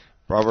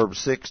 Proverbs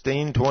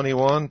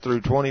 16:21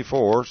 through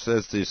 24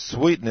 says, the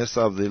sweetness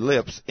of the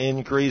lips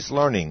increase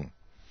learning.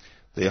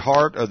 The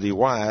heart of the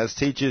wise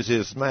teaches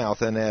his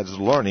mouth and adds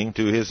learning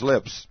to his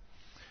lips.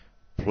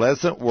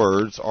 Pleasant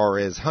words are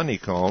as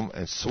honeycomb,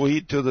 and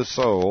sweet to the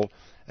soul,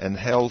 and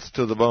health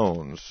to the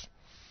bones.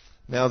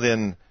 Now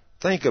then,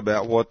 think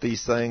about what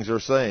these things are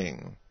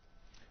saying.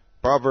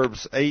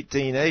 Proverbs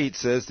 18:8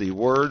 says, the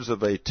words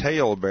of a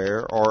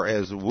talebearer are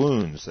as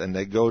wounds, and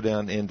they go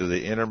down into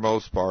the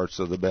innermost parts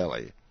of the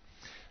belly.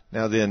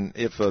 Now then,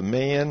 if a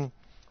man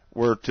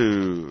were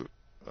to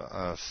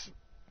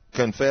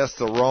confess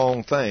the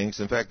wrong things,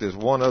 in fact, there's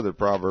one other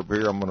proverb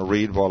here I'm going to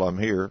read while I'm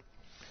here,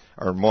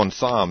 or one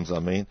Psalms,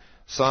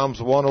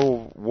 Psalms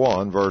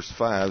 101, verse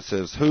 5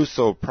 says,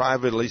 whoso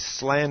privately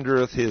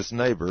slandereth his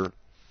neighbor,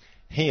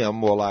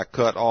 him will I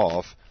cut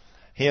off.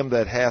 Him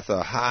that hath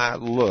a high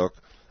look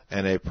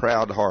and a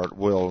proud heart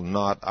will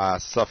not I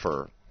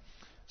suffer.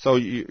 So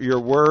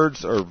your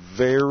words are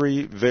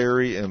very,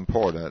 very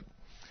important.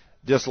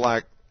 Just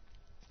like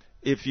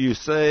if you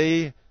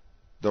say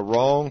the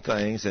wrong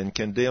things and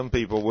condemn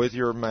people with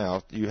your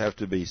mouth, you have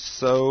to be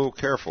so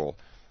careful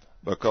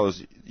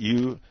because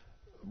you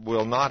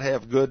will not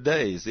have good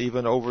days.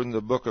 Even over in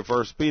the book of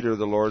 1 Peter,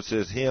 the Lord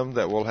says, him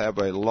that will have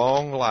a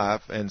long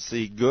life and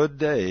see good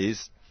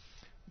days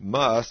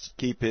must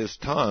keep his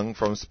tongue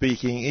from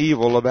speaking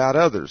evil about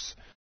others.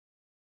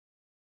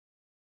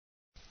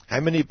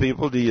 How many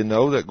people do you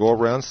know that go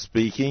around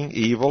speaking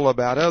evil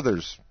about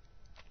others?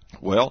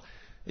 Well,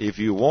 if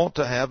you want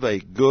to have a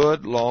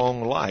good,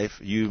 long life,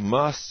 you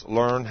must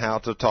learn how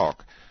to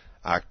talk.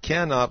 I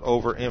cannot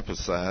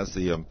overemphasize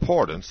the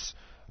importance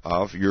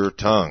of your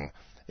tongue.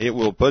 It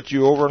will put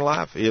you over in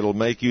life. It'll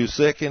make you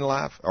sick in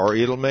life, or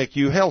it'll make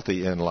you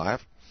healthy in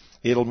life.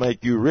 It'll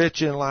make you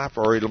rich in life,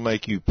 or it'll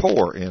make you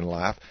poor in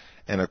life.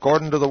 And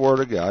according to the Word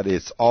of God,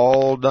 it's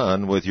all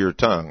done with your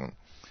tongue.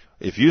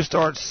 If you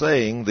start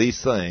saying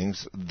these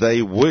things,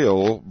 they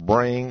will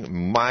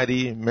bring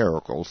mighty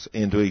miracles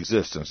into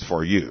existence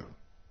for you.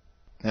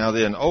 Now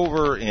then,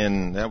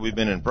 we've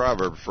been in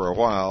Proverbs for a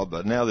while,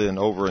 but now then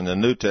over in the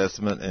New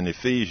Testament in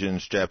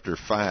Ephesians chapter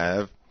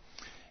 5,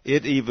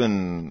 it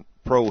even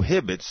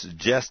prohibits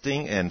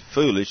jesting and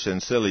foolish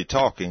and silly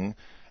talking,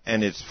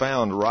 and it's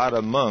found right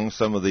among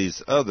some of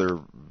these other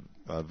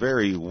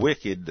very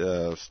wicked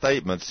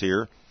statements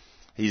here.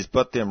 He's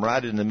put them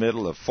right in the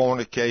middle of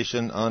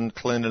fornication,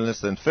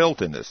 uncleanness, and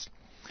filthiness.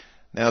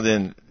 Now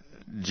then,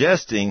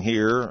 jesting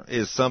here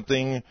is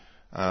something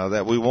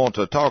that we want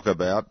to talk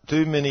about.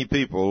 Too many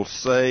people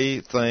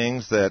say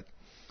things that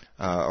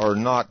are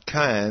not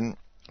kind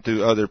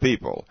to other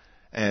people,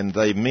 and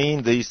they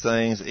mean these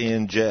things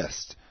in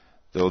jest.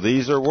 Though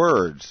these are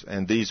words,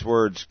 and these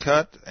words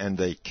cut and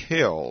they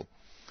kill,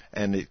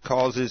 and it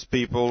causes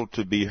people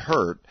to be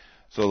hurt.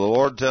 So the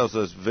Lord tells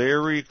us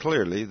very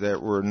clearly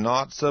that we're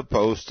not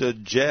supposed to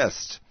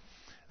jest.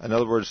 In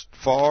other words,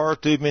 far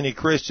too many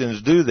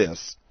Christians do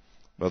this,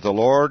 but the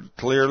Lord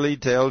clearly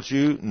tells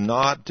you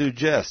not to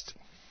jest.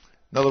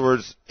 In other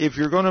words, if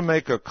you're going to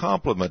make a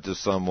compliment to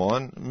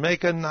someone,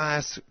 make a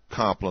nice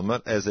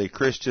compliment as a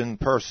Christian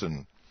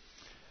person.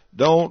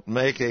 don't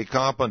make a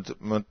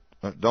compliment,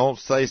 don't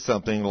say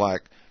something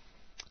like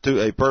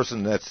to a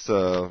person that's,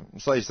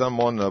 say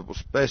someone,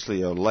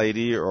 especially a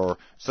lady, or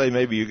say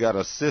maybe you got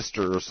a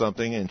sister or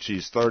something and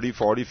she's 30,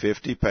 40,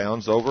 50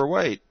 pounds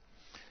overweight.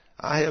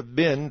 I have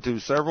been to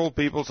several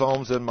people's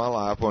homes in my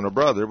life when a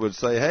brother would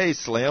say, "Hey,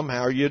 Slim,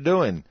 how are you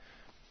doing?"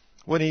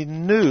 when he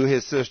knew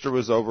his sister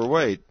was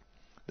overweight.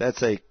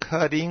 That's a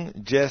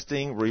cutting,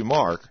 jesting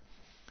remark,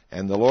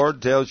 and the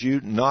Lord tells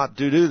you not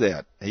to do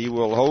that. He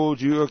will hold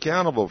you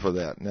accountable for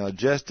that. Now,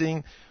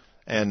 jesting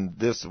and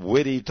this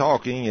witty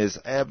talking is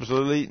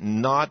absolutely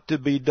not to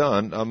be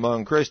done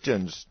among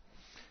Christians.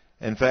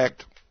 In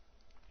fact,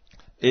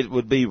 it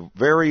would be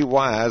very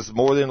wise,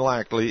 more than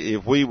likely,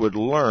 if we would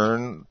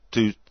learn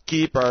to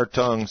keep our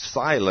tongue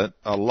silent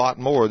a lot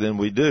more than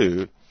we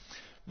do,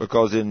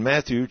 because in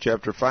Matthew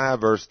chapter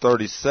 5, verse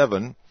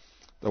 37,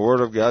 the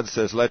Word of God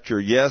says, "Let your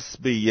yes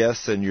be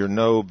yes and your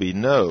no be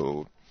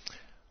no.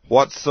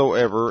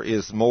 Whatsoever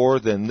is more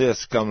than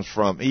this comes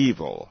from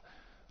evil."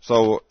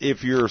 So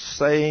if you're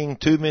saying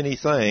too many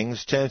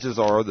things, chances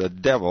are the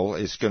devil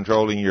is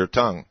controlling your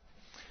tongue.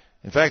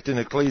 In fact, in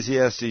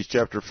Ecclesiastes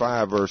chapter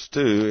 5, verse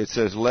 2, it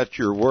says, "Let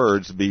your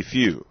words be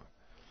few."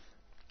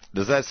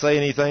 Does that say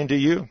anything to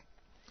you?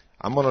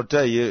 I'm going to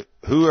tell you,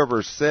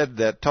 whoever said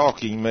that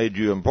talking made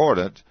you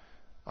important.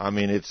 I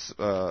mean,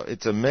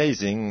 it's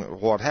amazing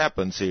what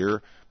happens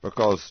here,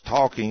 because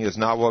talking is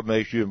not what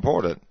makes you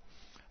important.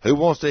 Who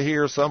wants to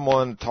hear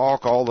someone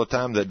talk all the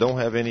time that don't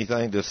have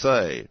anything to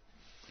say?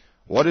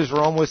 What is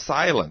wrong with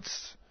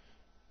silence?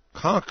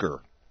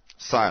 Conquer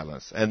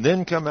silence, and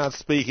then come out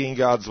speaking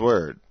God's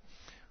Word.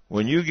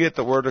 When you get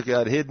the Word of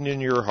God hidden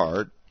in your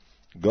heart,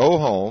 go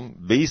home,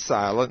 be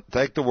silent,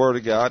 take the Word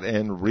of God,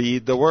 and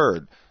read the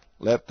Word.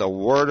 Let the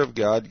Word of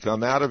God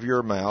come out of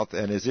your mouth,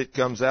 and as it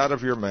comes out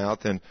of your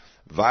mouth and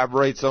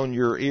vibrates on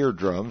your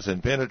eardrums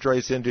and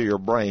penetrates into your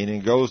brain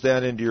and goes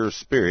down into your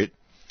spirit,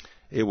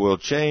 it will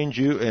change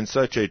you in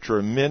such a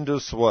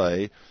tremendous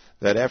way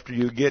that after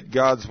you get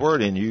God's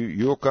Word in you,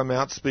 you'll come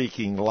out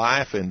speaking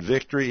life and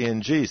victory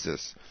in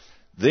Jesus.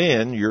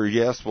 Then your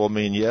yes will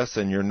mean yes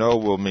and your no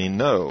will mean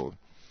no.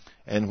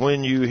 And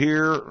when you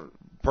hear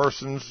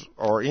persons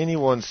or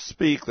anyone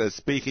speak that's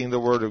speaking the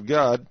Word of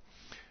God,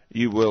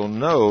 you will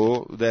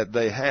know that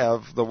they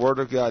have the Word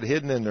of God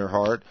hidden in their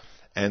heart,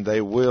 and they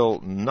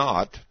will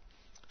not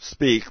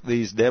speak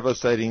these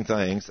devastating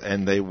things,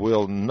 and they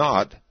will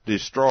not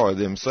destroy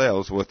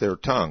themselves with their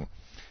tongue.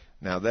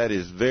 Now, that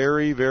is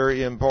very,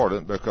 very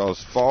important,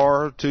 because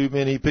far too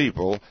many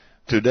people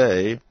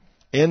today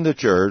in the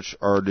church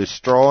are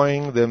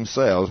destroying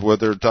themselves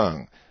with their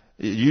tongue.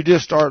 You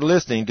just start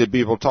listening to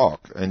people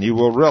talk, and you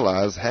will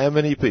realize how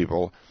many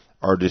people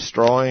are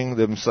destroying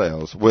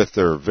themselves with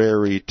their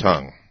very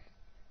tongue.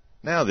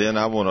 Now then,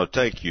 I want to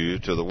take you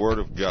to the Word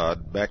of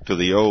God, back to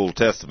the Old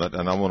Testament,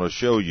 and I want to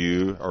show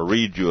you or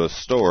read you a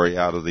story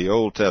out of the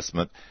Old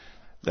Testament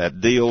that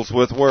deals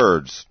with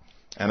words.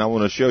 And I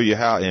want to show you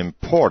how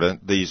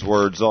important these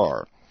words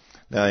are.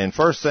 Now, in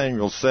 1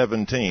 Samuel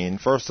 17,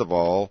 first of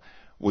all,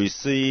 we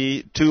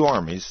see two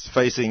armies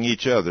facing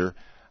each other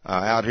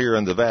out here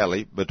in the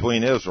valley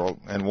between Israel,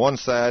 and one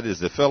side is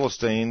the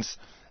Philistines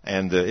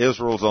and the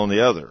Israel's on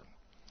the other.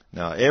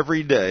 Now,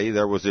 every day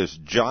there was this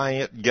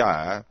giant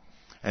guy,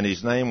 and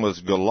his name was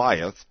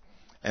Goliath,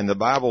 and the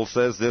Bible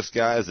says this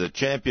guy is a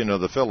champion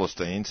of the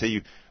Philistines.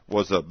 He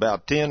was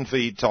about 10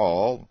 feet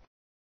tall.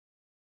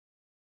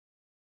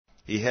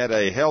 He had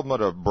a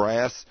helmet of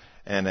brass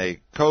and a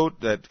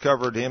coat that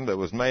covered him that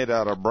was made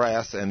out of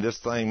brass, and this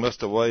thing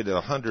must have weighed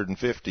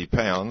 150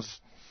 pounds.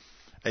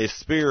 A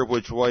spear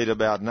which weighed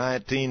about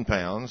 19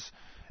 pounds,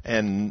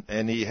 and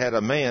he had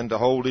a man to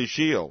hold his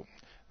shield.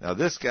 Now,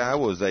 this guy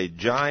was a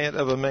giant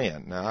of a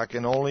man. Now, I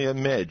can only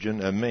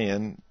imagine a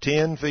man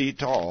 10 feet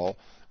tall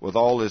with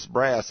all this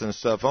brass and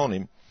stuff on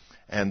him.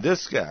 And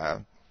this guy,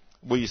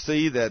 we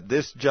see that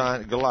this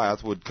giant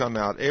Goliath would come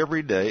out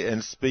every day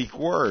and speak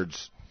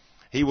words.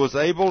 He was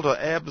able to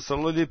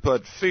absolutely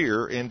put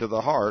fear into the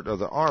heart of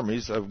the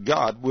armies of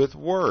God with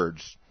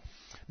words.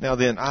 Now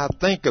then, I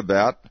think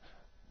about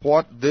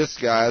what this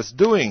guy's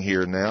doing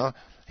here now.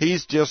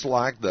 He's just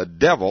like the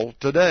devil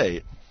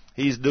today.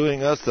 He's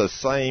doing us the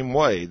same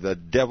way. The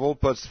devil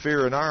puts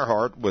fear in our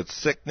heart with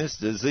sickness,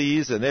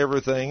 disease, and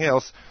everything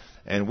else,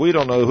 and we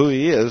don't know who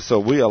he is, so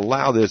we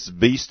allow this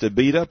beast to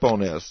beat up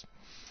on us.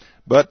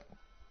 But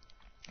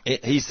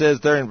he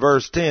says there in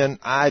verse 10,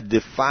 "I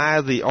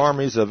defy the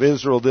armies of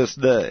Israel this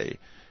day."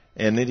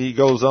 And then he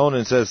goes on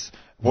and says,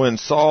 "When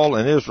Saul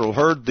and Israel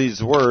heard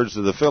these words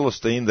of the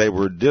Philistine, they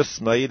were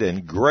dismayed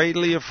and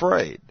greatly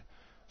afraid."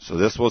 So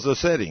this was the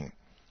setting.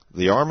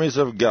 The armies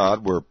of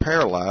God were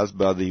paralyzed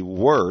by the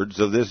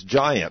words of this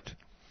giant.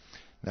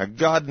 Now,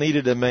 God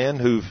needed a man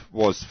who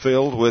was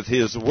filled with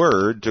His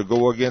Word to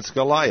go against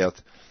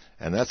Goliath.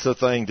 And that's the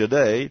thing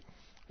today.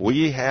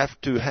 We have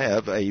to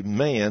have a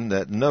man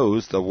that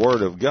knows the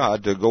Word of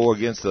God to go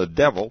against the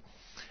devil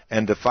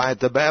and to fight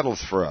the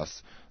battles for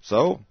us.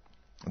 So,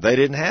 they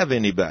didn't have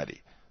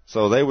anybody.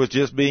 So they was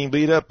just being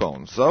beat up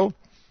on. So,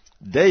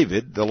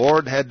 David, the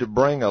Lord had to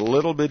bring a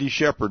little bitty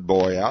shepherd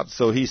boy out,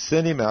 so he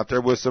sent him out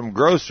there with some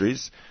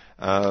groceries,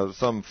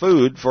 some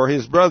food for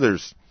his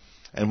brothers.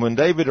 And when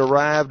David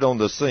arrived on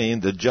the scene,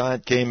 the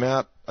giant came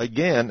out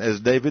again as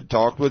David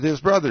talked with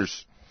his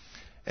brothers.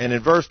 And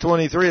in verse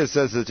 23 it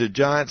says that the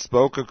giant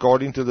spoke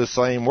according to the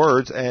same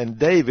words, and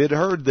David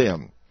heard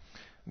them.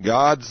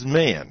 God's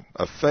man,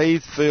 a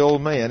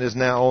faith-filled man, is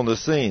now on the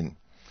scene.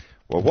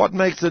 Well, what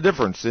makes a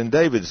difference in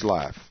David's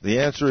life? The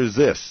answer is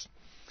this.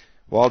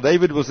 While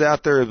David was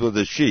out there with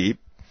the sheep,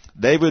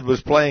 David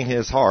was playing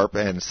his harp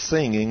and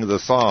singing the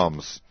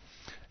Psalms.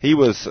 He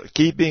was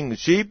keeping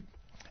sheep,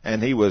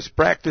 and he was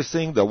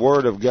practicing the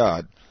Word of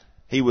God.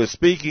 He was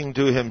speaking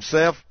to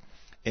himself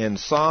in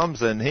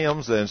psalms and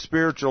hymns and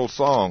spiritual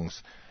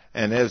songs.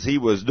 And as he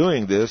was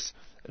doing this,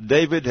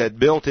 David had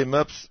built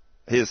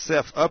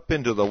himself up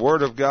into the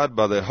Word of God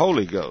by the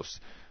Holy Ghost.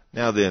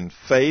 Now then,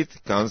 faith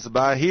comes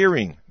by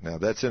hearing. Now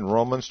that's in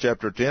Romans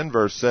chapter 10,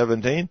 verse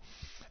 17.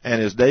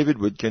 And as David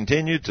would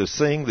continue to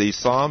sing these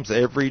psalms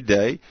every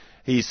day,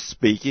 he's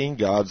speaking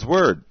God's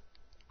Word.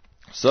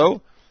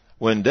 So,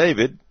 when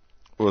David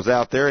was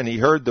out there and he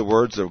heard the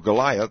words of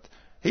Goliath,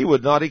 he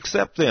would not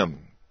accept them.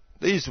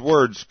 These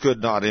words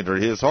could not enter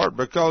his heart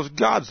because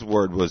God's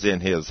Word was in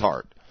his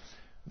heart.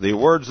 The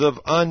words of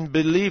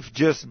unbelief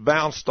just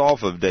bounced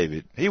off of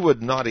David. He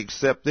would not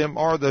accept them,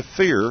 or the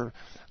fear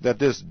that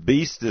this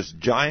beast, this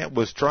giant,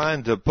 was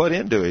trying to put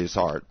into his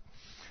heart.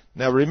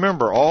 Now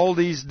remember, all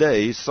these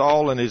days,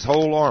 Saul and his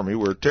whole army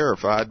were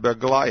terrified by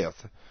Goliath.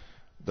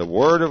 The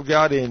Word of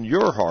God in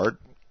your heart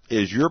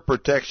is your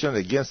protection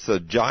against the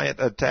giant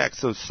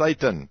attacks of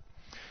Satan.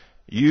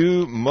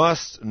 You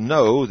must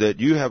know that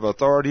you have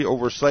authority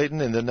over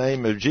Satan in the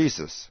name of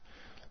Jesus.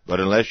 But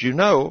unless you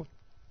know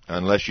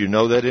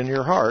that in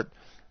your heart,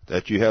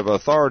 that you have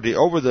authority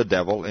over the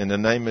devil in the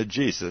name of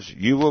Jesus,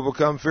 you will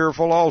become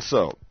fearful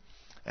also.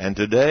 And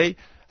today,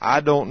 I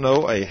don't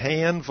know a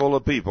handful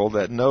of people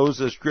that knows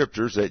the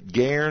Scriptures that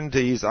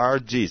guarantees our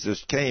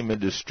Jesus came and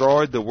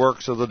destroyed the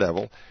works of the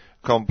devil,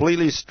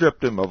 completely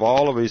stripped him of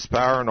all of his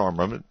power and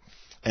armament,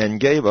 and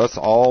gave us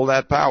all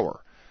that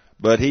power.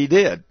 But he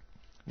did.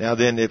 Now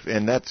then,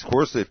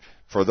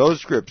 for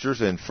those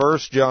Scriptures in 1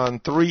 John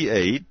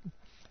 3:8,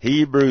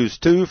 Hebrews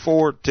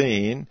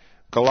 2:14,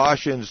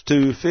 Colossians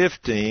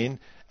 2:15,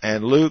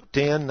 and Luke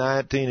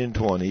 10:19 and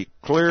 20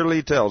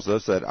 clearly tells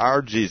us that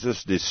our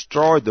Jesus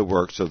destroyed the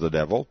works of the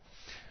devil,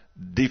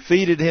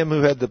 defeated him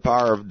who had the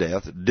power of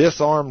death,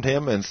 disarmed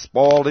him and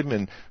spoiled him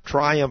and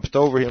triumphed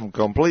over him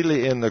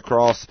completely in the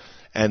cross,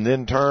 and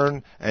then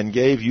turned and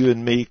gave you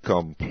and me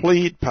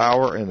complete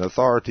power and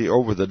authority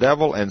over the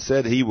devil and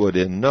said he would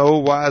in no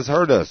wise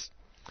hurt us.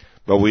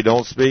 But we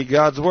don't speak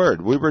God's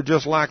Word. We were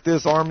just like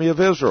this army of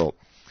Israel.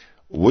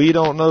 We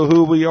don't know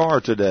who we are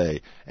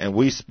today, and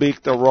we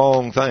speak the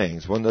wrong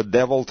things. When the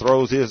devil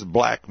throws his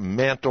black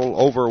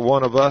mantle over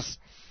one of us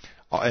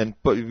and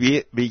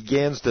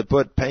begins to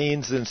put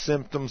pains and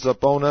symptoms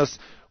upon us,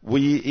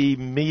 we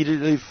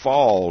immediately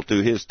fall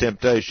to his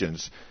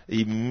temptations.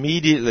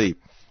 Immediately,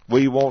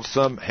 we want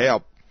some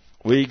help.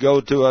 We go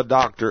to a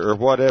doctor or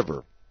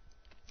whatever.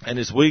 And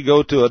as we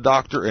go to a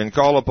doctor and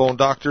call upon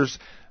doctors,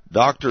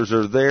 doctors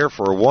are there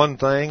for one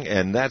thing,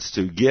 and that's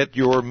to get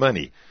your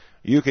money.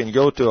 You can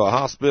go to a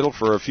hospital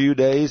for a few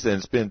days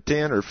and spend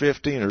 $10 or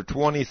 $15 or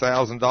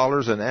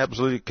 $20,000 and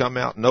absolutely come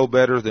out no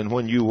better than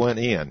when you went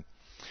in.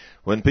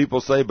 When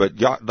people say, but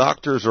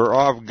doctors are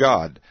of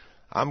God,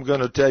 I'm going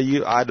to tell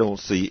you, I don't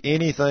see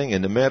anything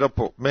in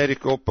the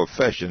medical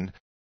profession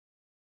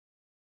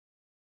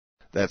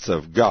that's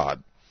of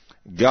God.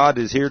 God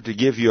is here to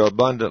give you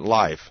abundant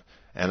life.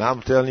 And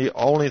I'm telling you,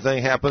 only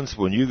thing happens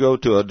when you go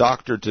to a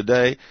doctor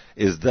today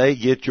is they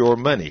get your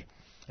money.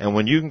 And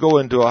when you can go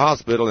into a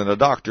hospital and a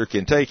doctor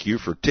can take you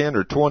for $10,000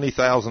 or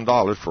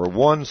 $20,000 for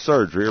one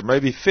surgery, or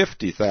maybe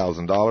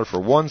 $50,000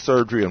 for one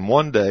surgery in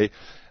one day,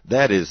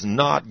 that is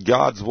not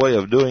God's way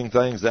of doing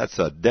things. That's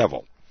a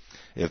devil.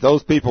 If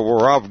those people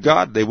were of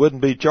God, they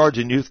wouldn't be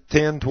charging you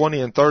 $10,000,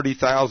 $20,000, and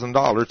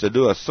 $30,000 to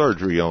do a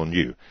surgery on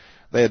you.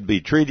 They'd be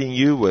treating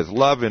you with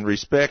love and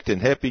respect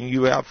and helping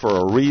you out for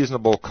a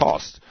reasonable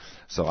cost.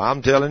 So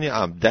I'm telling you,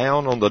 I'm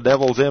down on the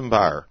devil's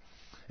empire.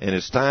 And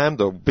it's time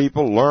the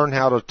people learn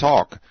how to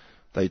talk.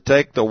 They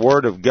take the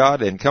Word of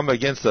God and come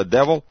against the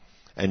devil,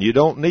 and you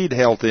don't need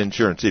health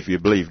insurance if you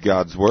believe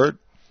God's Word.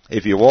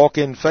 If you walk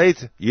in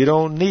faith, you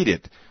don't need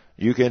it.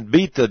 You can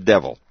beat the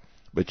devil.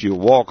 But you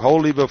walk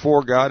holy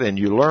before God, and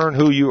you learn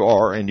who you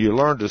are, and you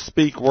learn to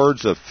speak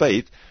words of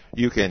faith.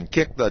 You can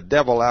kick the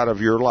devil out of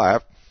your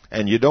life,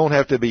 and you don't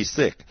have to be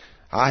sick.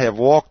 I have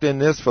walked in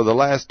this for the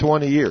last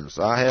 20 years.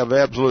 I have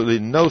absolutely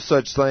no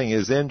such thing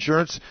as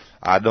insurance.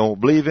 I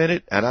don't believe in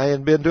it, and I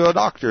haven't been to a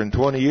doctor in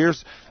 20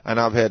 years, and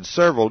I've had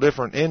several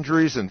different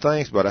injuries and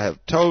things, but I have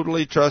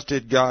totally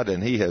trusted God,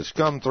 and He has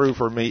come through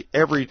for me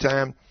every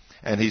time,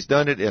 and He's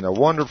done it in a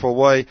wonderful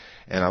way,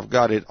 and I've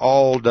got it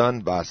all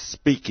done by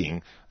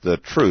speaking the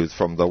truth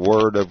from the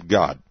Word of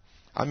God.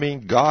 I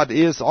mean, God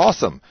is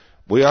awesome,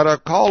 We ought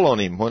to call on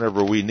Him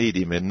whenever we need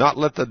Him and not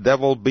let the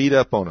devil beat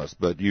up on us.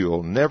 But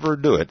you'll never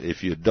do it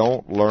if you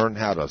don't learn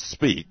how to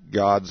speak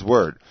God's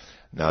Word.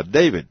 Now,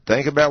 David,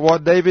 think about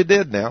what David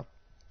did now.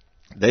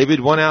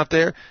 David went out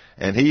there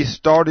and he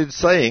started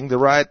saying the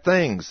right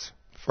things.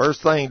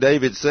 First thing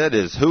David said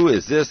is, who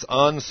is this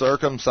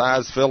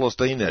uncircumcised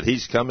Philistine that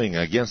he's coming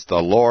against the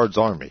Lord's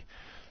army?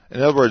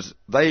 In other words,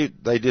 they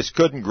just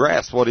couldn't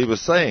grasp what he was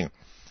saying.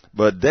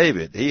 But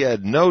David, he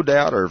had no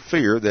doubt or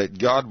fear that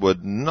God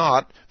would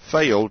not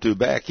fail to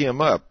back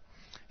him up.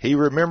 He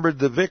remembered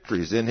the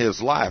victories in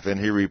his life, and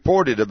he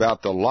reported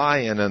about the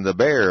lion and the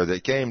bear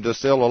that came to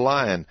steal a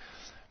lion.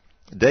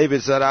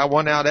 David said, I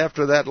went out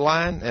after that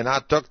lion, and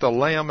I took the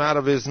lamb out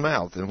of his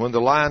mouth. And when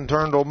the lion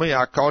turned on me,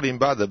 I caught him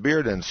by the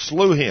beard and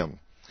slew him.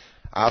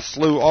 I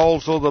slew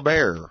also the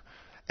bear.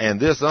 And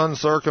this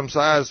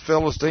uncircumcised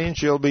Philistine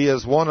shall be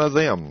as one of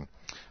them,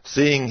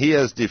 seeing he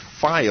has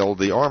defiled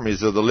the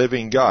armies of the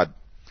living God.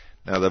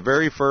 Now, the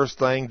very first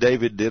thing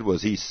David did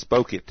was he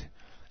spoke it.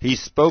 He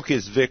spoke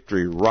his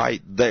victory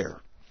right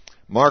there.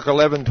 Mark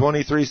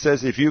 11:23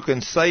 says, if you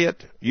can say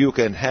it, you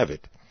can have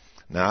it.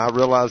 Now, I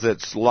realize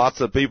that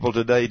lots of people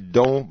today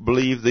don't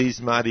believe these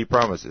mighty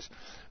promises.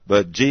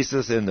 But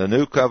Jesus in the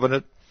New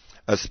Covenant,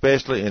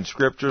 especially in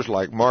scriptures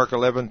like Mark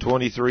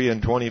 11:23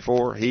 and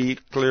 24, He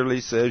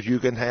clearly says you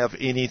can have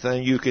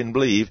anything you can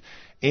believe,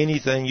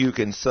 anything you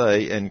can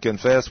say and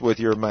confess with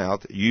your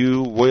mouth,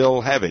 you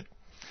will have it.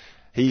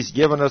 He's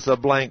given us a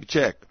blank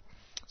check.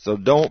 So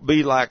don't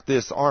be like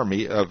this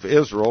army of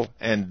Israel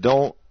and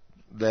don't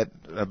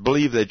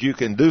believe that you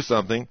can do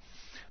something.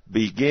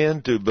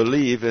 Begin to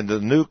believe in the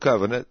new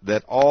covenant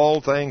that all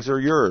things are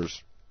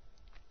yours.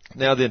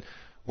 Now then,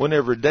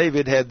 whenever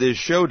David had this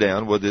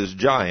showdown with this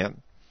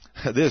giant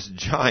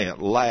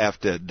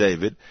laughed at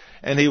David,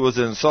 and he was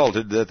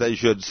insulted that they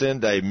should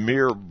send a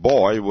mere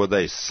boy with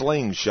a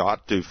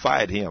slingshot to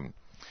fight him.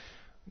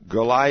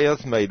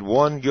 Goliath made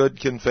one good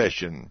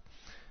confession.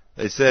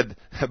 They said,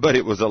 but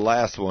it was the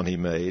last one he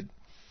made.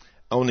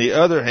 On the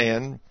other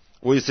hand,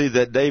 we see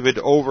that David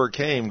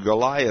overcame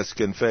Goliath's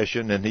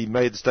confession and he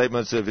made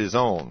statements of his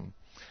own.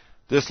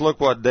 Just look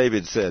what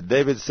David said.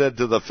 David said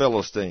to the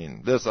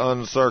Philistine, this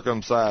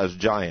uncircumcised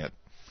giant,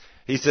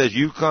 he says,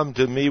 you come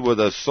to me with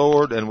a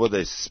sword and with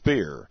a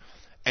spear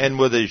and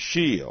with a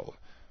shield,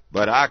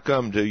 but I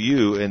come to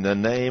you in the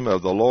name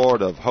of the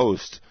Lord of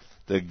hosts,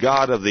 the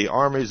God of the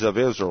armies of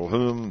Israel,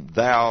 whom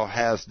thou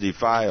hast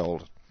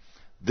defiled.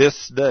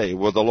 This day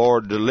will the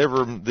Lord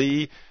deliver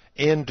thee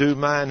into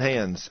mine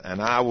hands,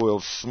 and I will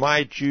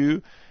smite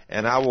you,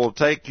 and I will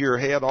take your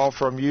head off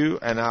from you,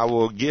 and I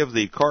will give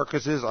the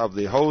carcasses of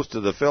the host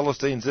of the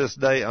Philistines this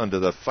day unto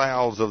the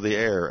fowls of the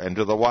air, and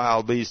to the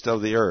wild beasts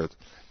of the earth,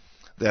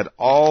 that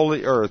all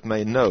the earth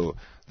may know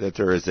that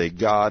there is a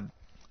God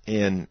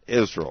in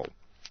Israel.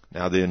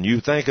 Now then, you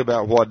think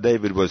about what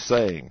David was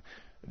saying.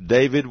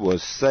 David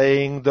was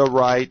saying the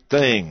right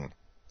thing.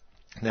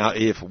 Now,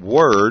 if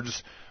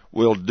words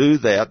will do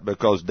that,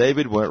 because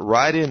David went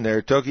right in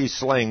there, took his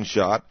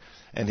slingshot,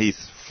 and he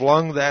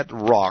flung that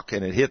rock,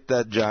 and it hit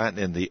that giant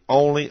in the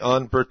only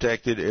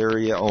unprotected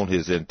area on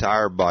his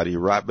entire body,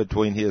 right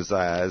between his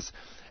eyes,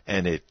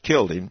 and it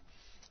killed him.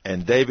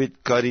 And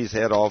David cut his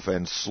head off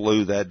and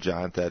slew that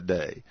giant that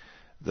day.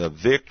 The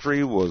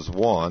victory was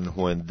won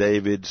when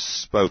David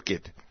spoke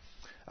it.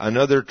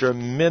 Another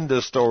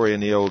tremendous story in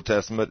the Old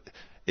Testament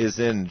is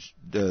in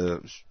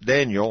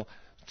Daniel,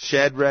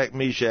 Shadrach,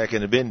 Meshach,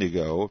 and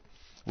Abednego,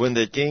 when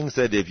the king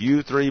said, if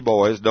you three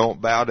boys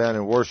don't bow down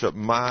and worship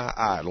my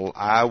idol,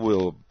 I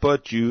will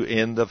put you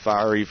in the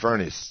fiery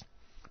furnace.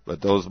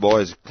 But those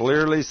boys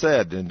clearly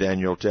said in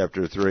Daniel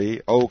chapter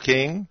 3, O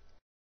king,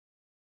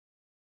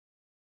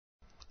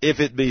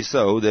 if it be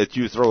so that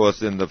you throw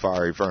us in the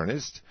fiery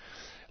furnace,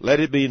 let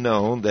it be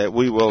known that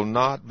we will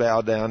not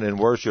bow down and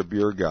worship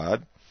your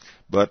God,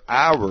 but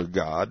our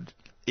God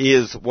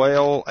is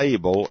well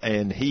able,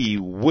 and He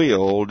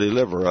will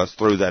deliver us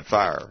through that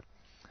fire.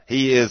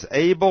 He is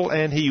able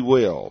and He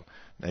will.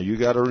 Now you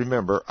got to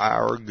remember,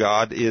 our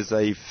God is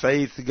a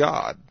faith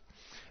God,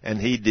 and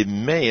He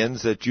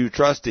demands that you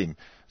trust Him.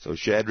 So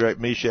Shadrach,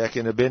 Meshach,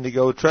 and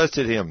Abednego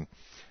trusted Him.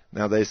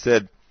 Now they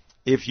said,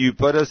 if you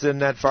put us in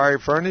that fiery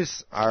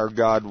furnace, our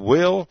God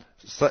will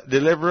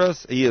deliver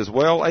us. He is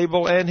well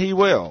able and He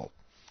will.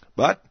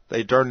 But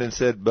they turned and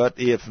said, but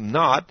if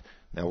not,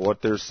 now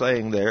what they're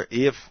saying there,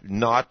 if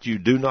not, you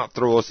do not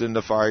throw us in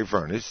the fiery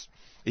furnace.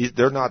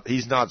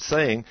 He's not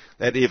saying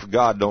that if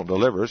God don't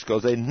deliver us,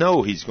 because they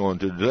know He's going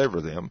to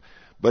deliver them.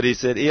 But He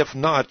said, if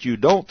not, you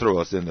don't throw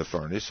us in the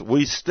furnace,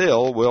 we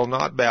still will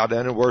not bow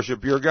down and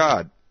worship your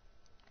God.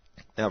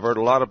 Now, I've heard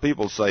a lot of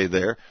people say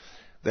there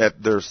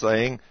that they're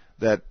saying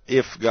that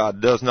if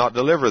God does not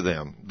deliver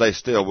them, they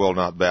still will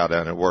not bow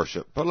down and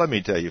worship. But let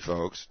me tell you,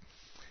 folks,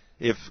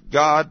 if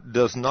God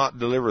does not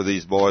deliver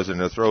these boys and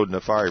they're thrown in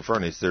the fiery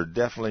furnace, they're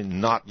definitely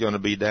not going to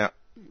be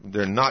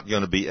they're not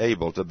going to be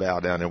able to bow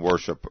down and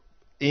worship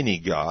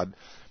any God,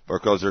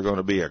 because they're going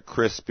to be a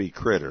crispy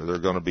critter. They're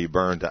going to be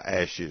burned to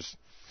ashes.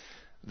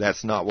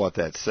 That's not what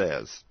that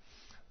says.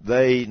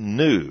 they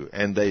knew,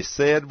 and they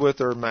said with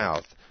their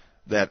mouth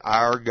that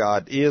our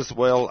God is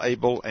well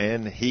able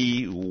and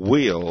He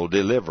will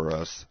deliver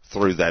us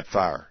through that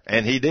fire.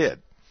 And He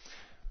did.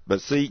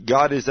 But see,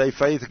 God is a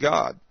faith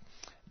God.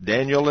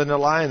 Daniel in the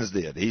lions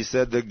did. He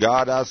said, the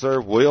God I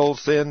serve will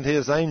send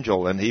His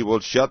angel, and He will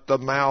shut the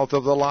mouth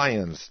of the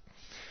lions.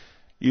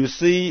 You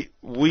see,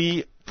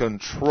 we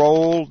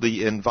control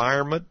the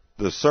environment,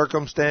 the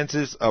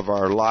circumstances of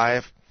our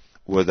life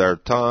with our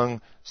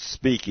tongue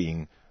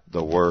speaking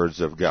the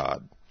words of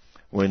God.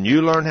 When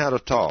you learn how to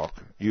talk,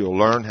 you'll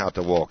learn how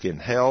to walk in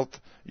health,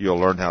 you'll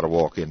learn how to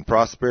walk in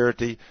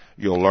prosperity,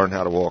 you'll learn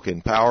how to walk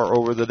in power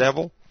over the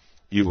devil,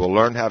 you will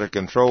learn how to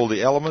control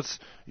the elements,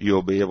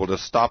 you'll be able to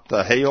stop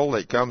the hail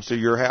that comes to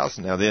your house.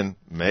 Now then,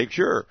 make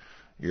sure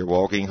you're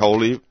walking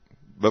holy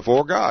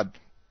before God.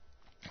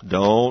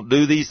 Don't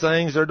do these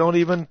things, or don't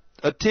even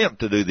attempt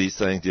to do these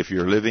things if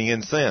you're living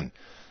in sin.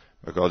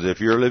 Because if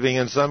you're living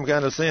in some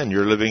kind of sin,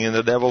 you're living in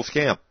the devil's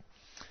camp.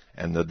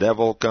 And the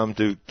devil come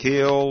to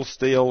kill,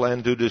 steal,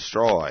 and to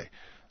destroy.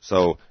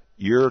 So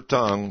your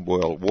tongue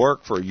will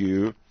work for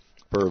you,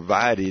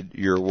 provided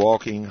you're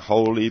walking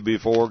holy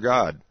before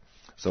God.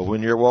 So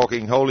when you're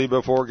walking holy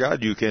before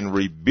God, you can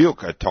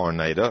rebuke a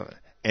tornado,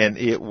 and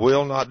it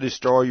will not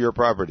destroy your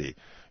property.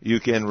 You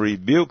can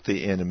rebuke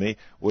the enemy,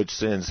 which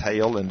sends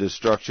hail and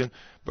destruction,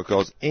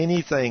 because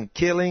anything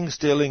killing,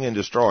 stealing, and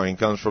destroying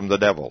comes from the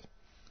devil.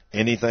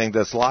 Anything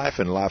that's life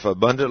and life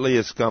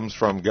abundantly comes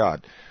from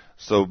God.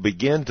 So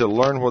begin to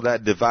learn where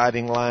that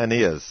dividing line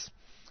is.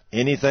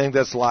 Anything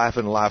that's life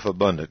and life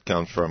abundant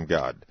comes from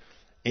God.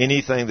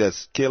 Anything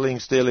that's killing,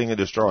 stealing, and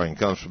destroying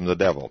comes from the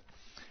devil.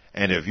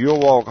 And if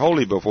you'll walk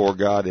holy before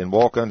God and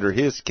walk under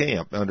His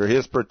camp, under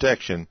His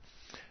protection,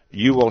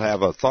 you will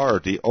have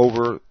authority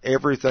over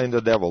everything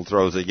the devil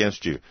throws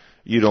against you.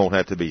 You don't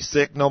have to be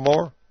sick no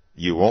more.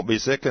 You won't be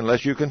sick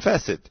unless you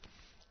confess it.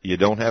 You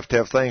don't have to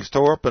have things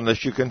tore up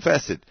unless you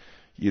confess it.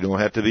 You don't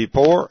have to be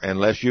poor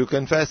unless you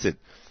confess it.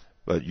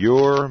 But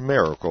your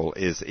miracle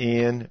is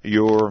in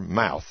your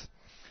mouth.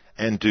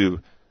 And to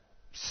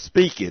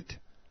speak it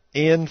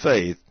in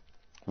faith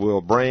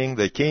will bring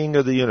the King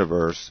of the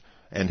universe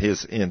and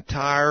His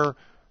entire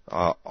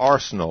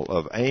arsenal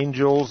of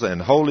angels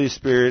and Holy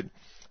Spirit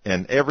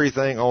and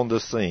everything on the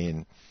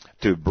scene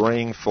to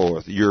bring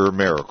forth your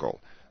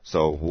miracle.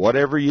 So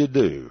whatever you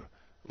do,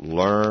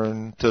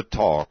 learn to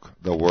talk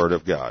the Word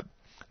of God.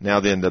 Now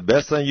then, the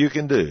best thing you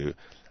can do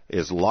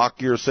is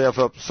lock yourself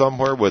up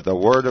somewhere with the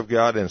Word of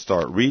God and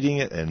start reading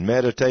it and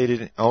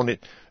meditating on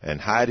it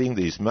and hiding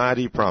these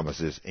mighty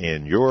promises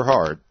in your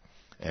heart.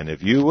 And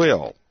if you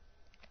will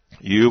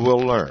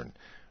learn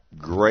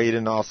great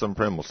and awesome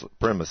principles,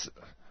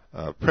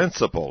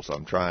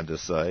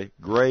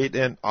 great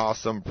and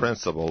awesome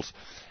principles,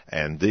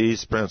 and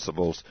these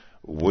principles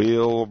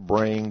will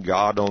bring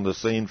God on the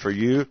scene for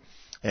you.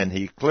 And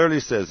He clearly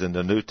says in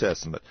the New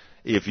Testament,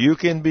 if you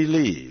can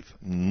believe,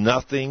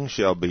 nothing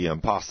shall be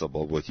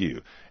impossible with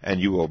you. And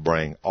you will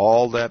bring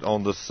all that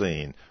on the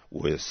scene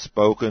with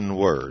spoken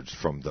words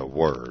from the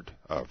Word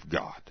of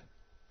God.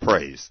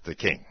 Praise the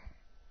King.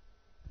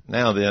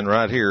 Now then,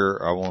 right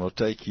here, I want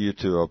to take you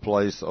to a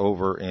place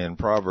over in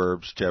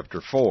Proverbs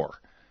chapter 4.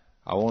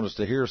 I want us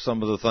to hear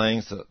some of the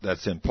things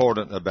that's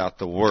important about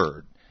the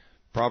Word.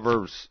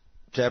 Proverbs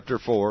chapter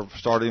 4,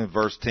 starting with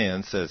verse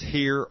 10, says,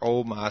 Hear,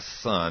 O my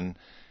son,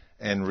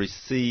 and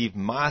receive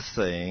my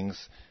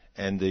sayings,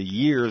 and the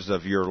years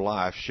of your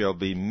life shall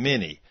be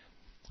many.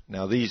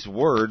 Now, these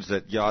words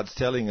that God's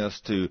telling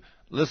us to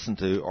listen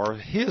to are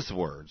His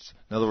words.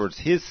 In other words,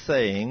 His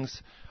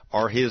sayings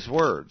are His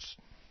words.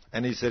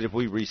 And He said if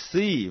we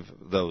receive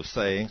those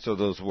sayings or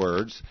those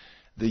words,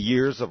 the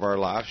years of our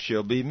life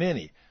shall be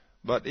many.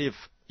 But if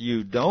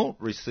you don't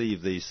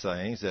receive these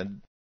sayings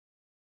and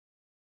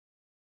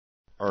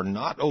are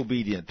not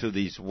obedient to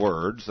these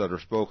words that are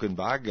spoken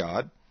by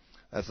God,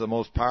 that's the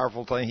most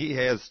powerful thing He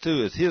has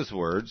too, is His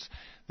words.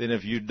 Then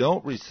if you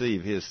don't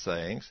receive His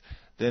sayings,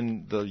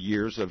 then the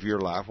years of your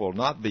life will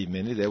not be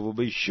many, they will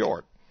be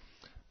short.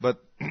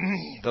 But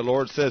the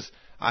Lord says,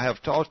 I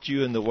have taught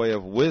you in the way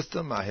of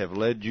wisdom, I have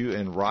led you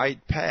in right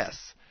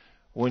paths.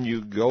 When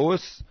you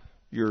goest,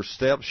 your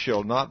steps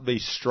shall not be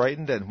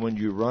straitened, and when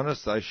you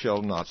runnest, thou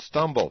shalt not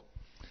stumble.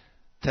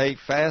 Take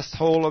fast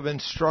hold of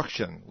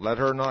instruction, let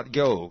her not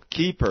go.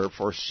 Keep her,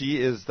 for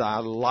she is thy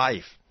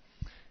life.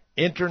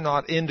 Enter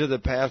not into the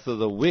path of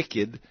the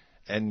wicked,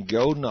 and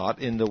go not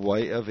in the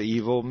way of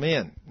evil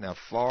men. Now,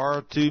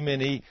 far too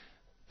many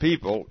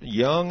people,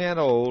 young and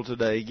old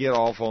today, get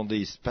off on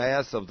these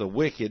paths of the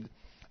wicked,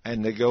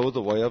 and they go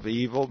the way of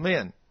evil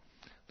men.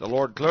 The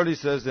Lord clearly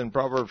says in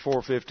Proverbs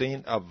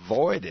 4:15,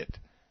 avoid it.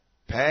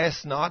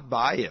 Pass not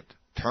by it.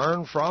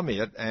 Turn from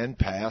it and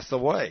pass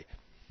away.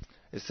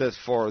 It says,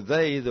 for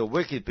they, the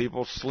wicked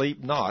people,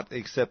 sleep not,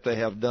 except they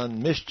have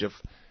done mischief,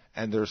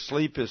 and their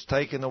sleep is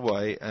taken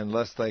away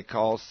unless they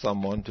cause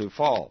someone to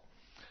fall.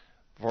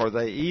 For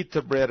they eat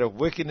the bread of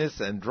wickedness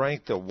and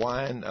drink the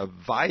wine of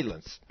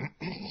violence.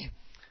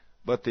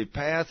 But the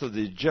path of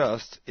the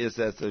just is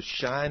as the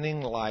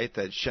shining light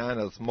that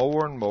shineth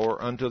more and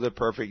more unto the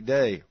perfect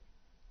day.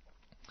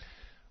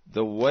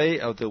 The way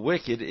of the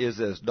wicked is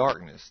as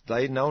darkness.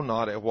 They know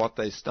not at what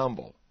they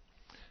stumble.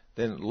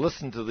 Then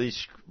listen to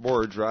these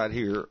words right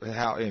here,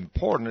 how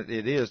important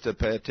it is to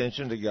pay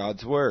attention to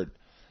God's Word.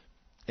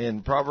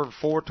 In Proverbs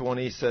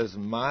 4:20 it says,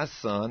 "My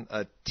son,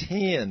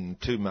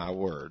 attend to my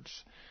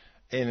words.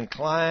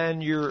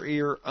 Incline your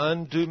ear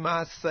unto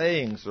my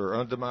sayings," or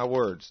unto my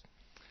words,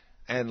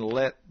 "and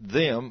let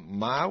them,"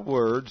 my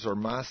words or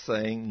my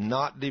saying,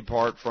 "not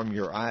depart from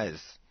your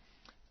eyes.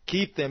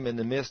 Keep them in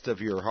the midst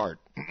of your heart,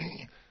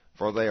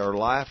 for they are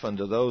life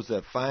unto those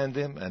that find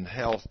them, and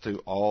health to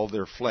all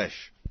their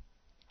flesh."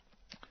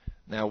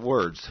 Now,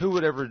 words. Who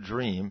would ever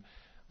dream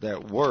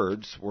that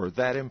words were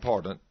that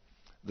important,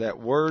 that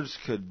words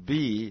could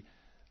be,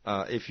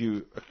 if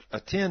you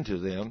attend to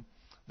them,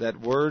 that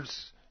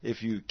words,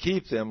 if you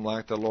keep them,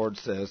 like the Lord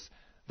says,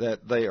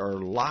 that they are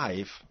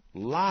life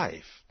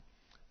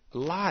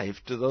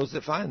to those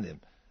that find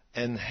them,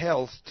 and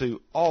health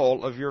to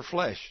all of your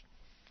flesh.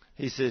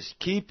 He says,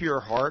 "Keep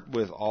your heart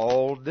with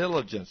all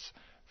diligence,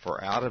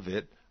 for out of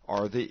it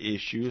are the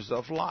issues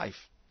of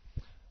life.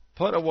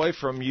 Put away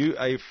from you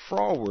a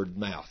froward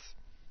mouth."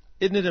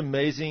 Isn't it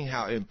amazing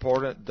how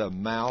important the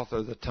mouth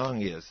or the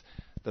tongue is?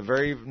 The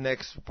very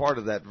next part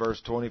of that, verse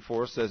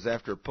 24, says,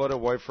 "After put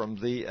away from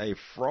thee a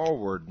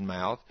froward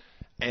mouth,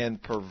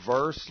 and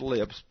perverse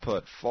lips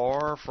put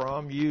far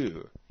from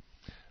you.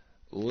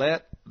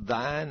 Let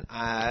thine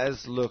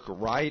eyes look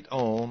right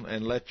on,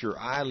 and let your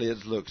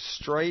eyelids look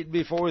straight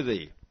before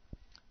thee.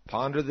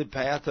 Ponder the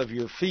path of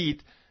your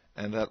feet,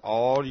 and let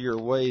all your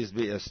ways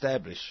be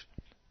established.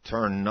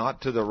 Turn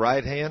not to the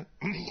right hand,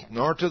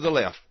 nor to the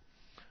left.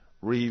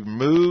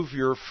 Remove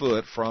your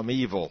foot from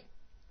evil."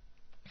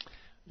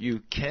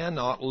 You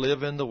cannot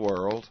live in the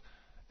world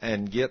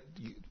and get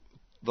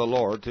the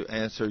Lord to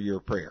answer your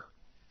prayer.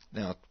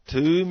 Now,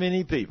 too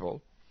many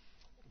people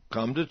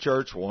come to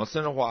church once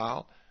in a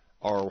while,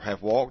 or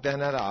have walked down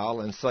that aisle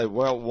and say,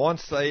 "Well,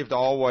 once saved,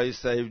 always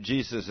saved,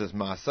 Jesus is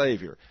my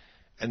Savior."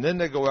 And then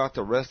they go out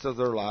the rest of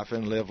their life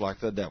and live like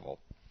the devil.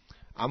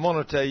 I'm going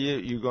to tell you,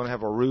 you're going to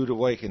have a rude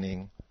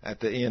awakening at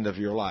the end of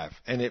your life.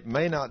 And it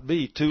may not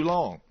be too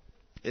long.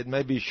 It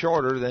may be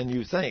shorter than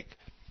you think.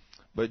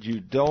 But you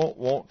don't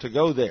want to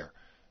go there.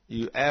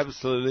 You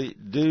absolutely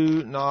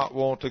do not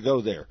want to go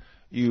there.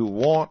 You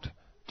want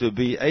to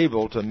be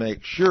able to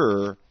make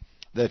sure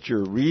that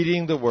you're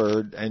reading the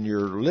Word and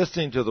you're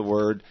listening to the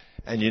Word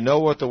and you know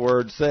what the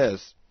Word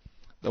says.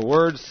 The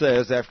Word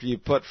says, after you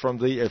put from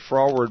thee a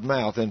froward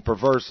mouth and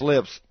perverse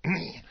lips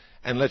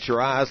and let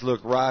your eyes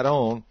look right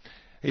on,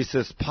 he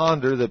says,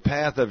 "Ponder the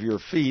path of your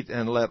feet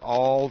and let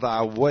all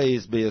thy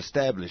ways be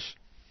established."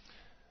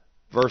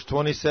 Verse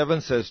 27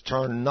 says,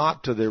 "Turn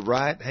not to the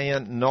right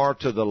hand nor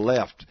to the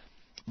left,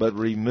 but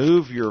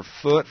remove your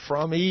foot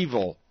from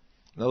evil."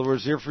 In other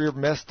words, if you're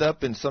messed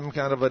up in some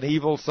kind of an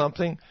evil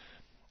something,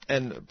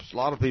 and a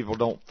lot of people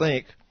don't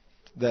think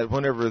that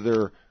whenever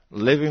they're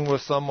living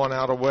with someone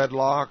out of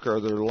wedlock, or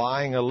they're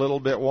lying a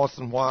little bit once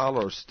in a while,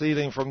 or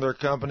stealing from their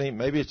company,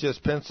 maybe it's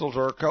just pencils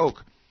or a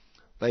Coke.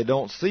 They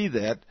don't see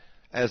that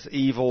as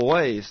evil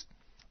ways,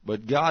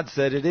 but God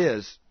said it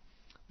is.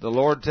 The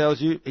Lord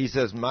tells you, he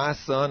says, "My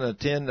son,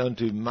 attend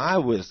unto my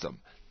wisdom,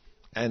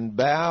 and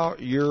bow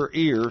your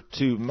ear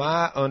to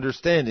my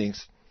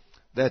understandings,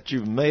 that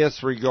you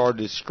mayest regard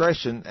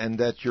discretion, and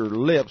that your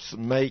lips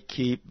may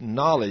keep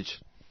knowledge.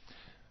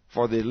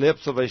 For the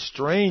lips of a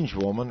strange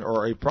woman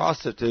or a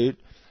prostitute,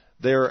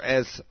 they're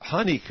as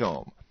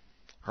honeycomb.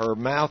 Her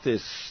mouth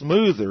is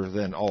smoother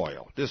than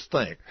oil." Just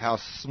think how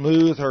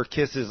smooth her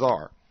kisses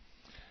are.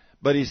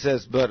 But he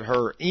says, "But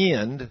her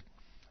end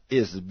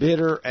is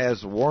bitter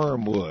as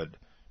wormwood,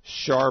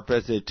 sharp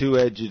as a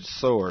two-edged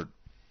sword.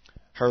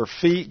 Her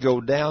feet go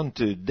down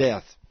to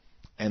death,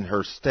 and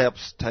her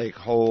steps take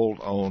hold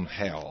on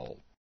hell.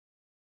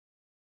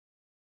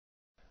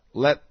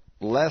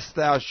 Lest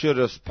thou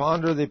shouldest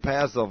ponder the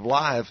paths of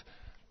life,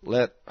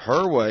 let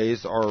her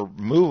ways are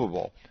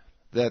movable,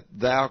 that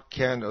thou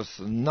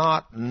canst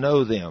not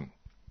know them.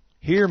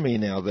 Hear me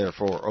now,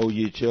 therefore, O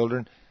ye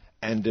children,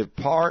 and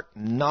depart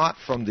not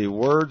from the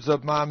words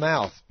of my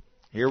mouth."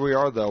 Here we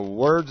are, the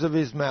words of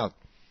his mouth.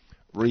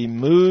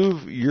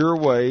 "Remove your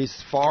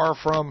ways far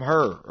from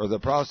her," or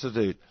the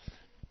prostitute,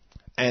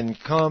 "and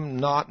come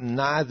not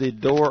nigh the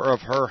door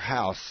of her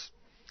house,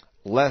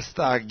 lest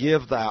I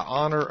give thy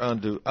honor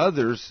unto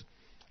others,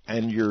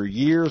 and your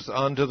years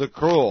unto the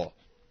cruel."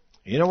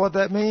 You know what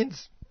that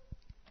means?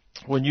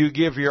 When you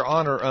give your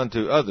honor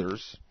unto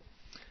others,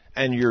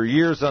 and your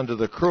years unto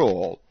the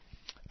cruel,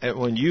 and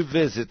when you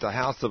visit the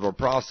house of a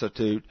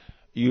prostitute,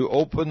 you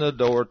open the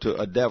door to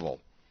a devil.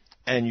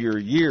 And your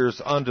years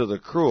unto the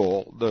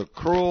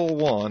cruel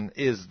one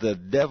is the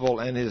devil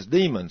and his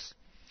demons.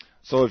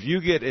 So if you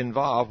get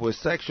involved with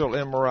sexual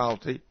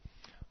immorality,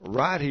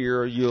 right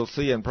here you'll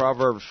see in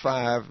Proverbs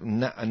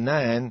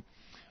 5:9,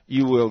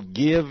 you will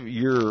give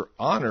your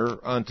honor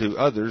unto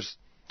others,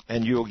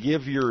 and you'll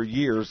give your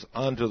years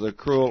unto the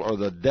cruel or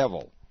the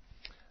devil.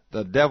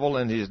 The devil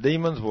and his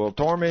demons will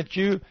torment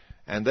you,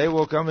 and they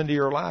will come into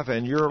your life,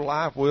 and your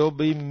life will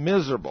be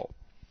miserable.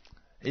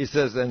 He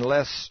says,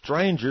 unless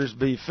strangers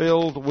be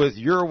filled with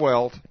your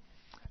wealth,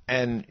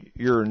 and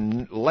your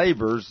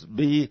labors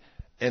be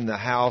in the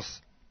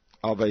house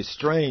of a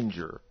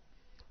stranger.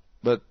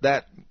 But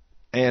that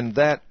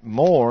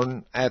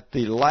mourn at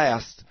the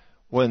last,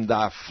 when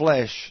thy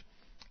flesh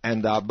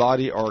and thy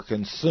body are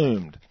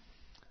consumed.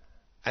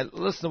 And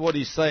listen to what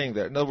he's saying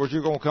there. In other words,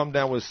 you're going to come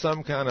down with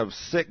some kind of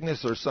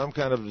sickness or some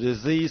kind of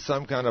disease,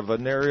 some kind of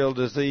venereal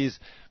disease,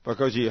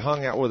 because you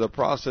hung out with a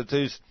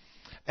prostitute,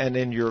 and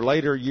in your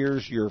later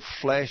years, your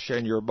flesh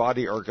and your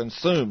body are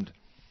consumed.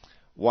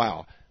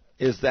 Wow.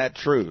 Is that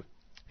true?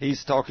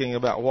 He's talking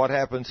about what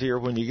happens here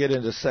when you get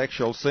into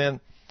sexual sin,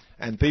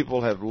 and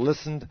people have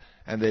listened,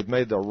 and they've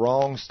made the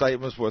wrong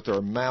statements with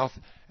their mouth,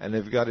 and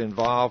they've got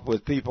involved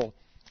with people.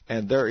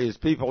 And there is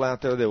people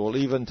out there that will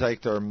even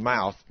take their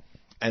mouth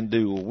and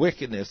do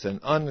wickedness and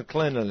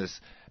uncleanliness,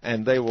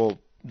 and they will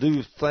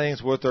do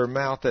things with their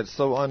mouth that's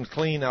so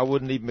unclean I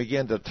wouldn't even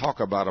begin to talk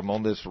about them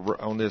on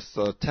this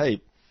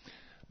tape.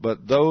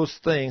 But those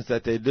things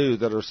that they do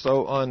that are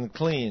so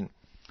unclean,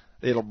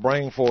 it'll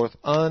bring forth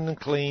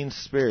unclean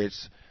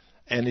spirits.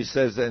 And he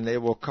says, and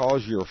it will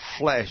cause your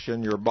flesh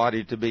and your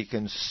body to be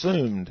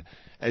consumed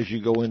as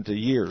you go into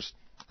years.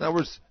 In other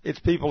words, it's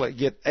people that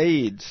get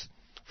AIDS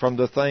from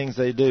the things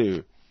they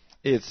do.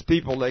 It's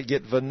people that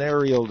get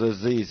venereal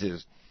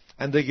diseases,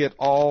 and they get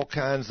all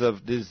kinds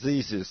of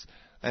diseases.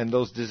 And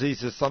those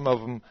diseases, some of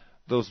them,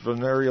 those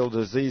venereal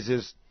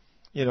diseases,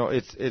 you know,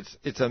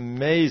 it's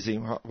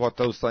amazing what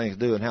those things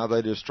do and how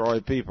they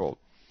destroy people.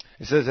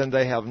 It says, and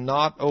they have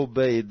not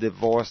obeyed the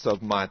voice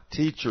of my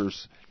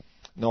teachers,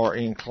 nor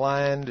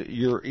inclined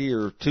your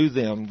ear to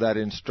them that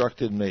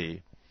instructed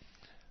me.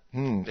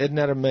 Isn't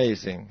that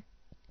amazing?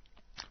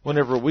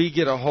 Whenever we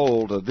get a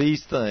hold of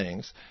these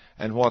things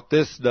and what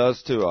this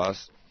does to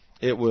us,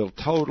 it will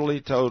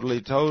totally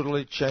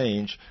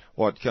change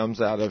what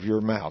comes out of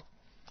your mouth.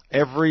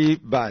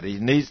 Everybody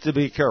needs to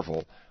be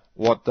careful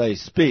what they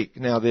speak.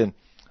 Now then,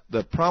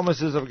 the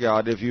promises of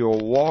God, if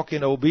you'll walk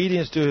in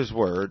obedience to His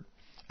Word,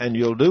 and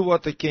you'll do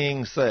what the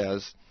King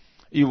says,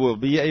 you will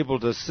be able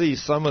to see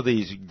some of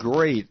these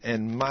great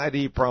and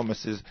mighty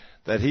promises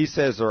that He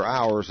says are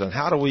ours. And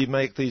how do we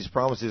make these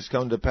promises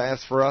come to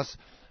pass for us?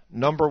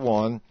 Number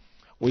one,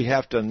 we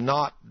have to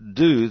not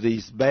do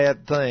these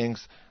bad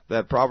things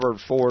that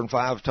Proverbs 4 and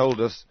 5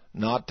 told us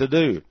not to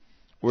do.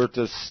 We're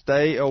to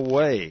stay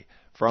away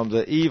from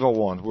the evil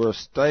one. We're to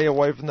stay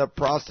away from the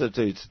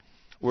prostitutes.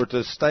 We're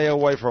to stay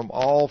away from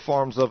all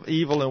forms of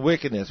evil and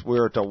wickedness.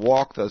 We're to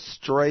walk the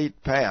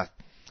straight path.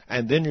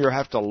 And then you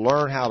have to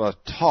learn how to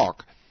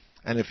talk.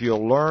 And if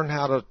you'll learn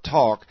how to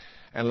talk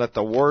and let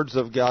the words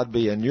of God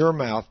be in your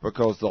mouth,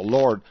 because the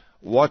Lord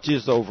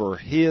watches over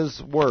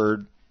His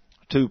Word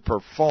to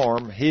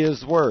perform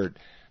His Word.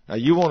 Now,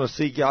 you want to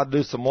see God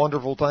do some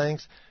wonderful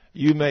things?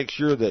 You make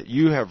sure that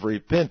you have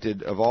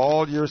repented of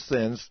all your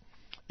sins.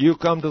 You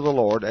come to the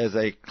Lord as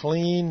a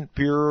clean,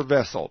 pure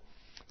vessel,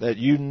 that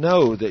you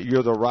know that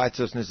you're the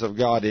righteousness of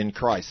God in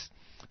Christ,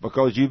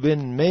 because you've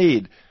been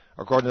made,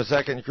 according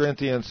to 2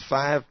 Corinthians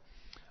 5,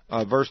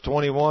 verse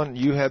 21,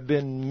 you have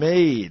been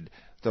made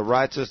the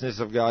righteousness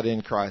of God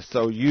in Christ.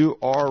 So you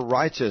are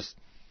righteous.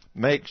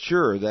 Make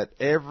sure that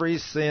every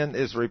sin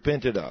is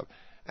repented of,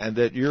 and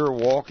that you're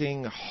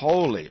walking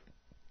holy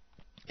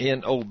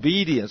in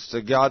obedience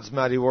to God's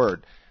mighty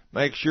word.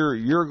 Make sure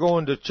you're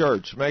going to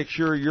church. Make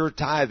sure you're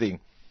tithing.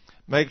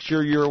 Make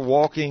sure you're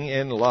walking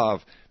in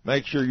love.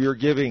 Make sure you're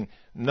giving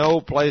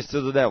no place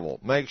to the devil.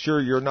 Make sure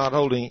you're not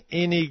holding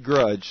any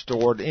grudge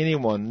toward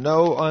anyone,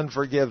 no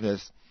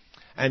unforgiveness,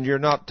 and you're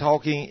not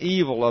talking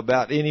evil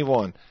about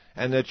anyone,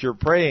 and that you're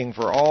praying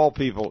for all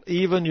people,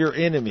 even your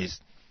enemies,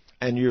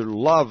 and you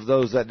love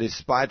those that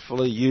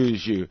despitefully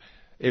use you.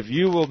 If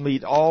you will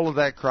meet all of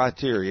that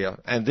criteria,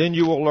 and then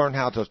you will learn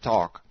how to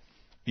talk,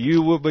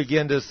 you will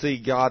begin to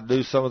see God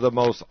do some of the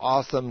most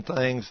awesome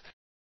things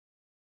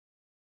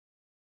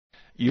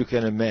you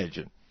can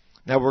imagine.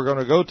 Now we're going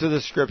to go to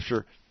the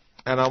Scripture,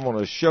 and I'm going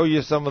to show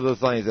you some of the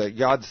things that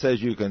God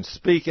says you can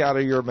speak out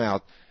of your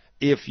mouth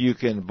if you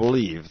can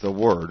believe the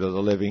Word of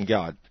the living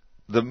God.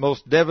 The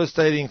most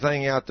devastating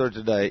thing out there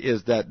today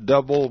is that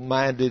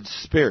double-minded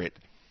spirit.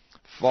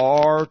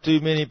 Far too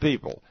many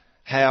people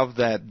have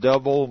that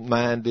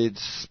double-minded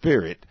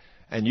spirit,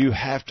 and you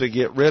have to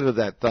get rid of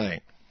that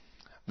thing.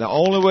 The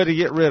only way to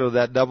get rid of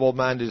that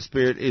double-minded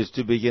spirit is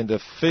to begin to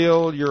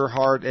fill your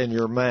heart and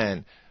your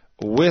mind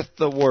with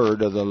the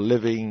Word of the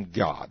living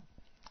God.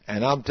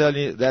 And I'm telling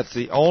you, that's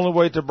the only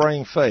way to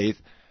bring faith,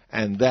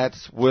 and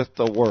that's with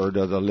the Word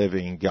of the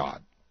living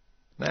God.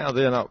 Now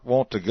then, I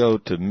want to go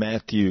to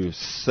Matthew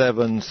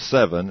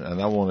 7:7,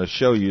 and I want to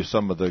show you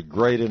some of the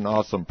great and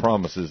awesome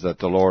promises that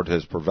the Lord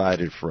has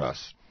provided for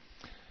us.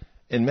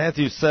 In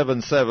Matthew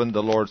 7:7,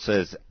 the Lord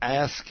says,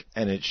 "Ask,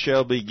 and it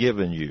shall be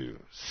given you.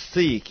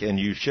 Seek, and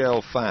you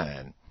shall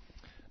find.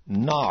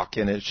 Knock,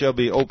 and it shall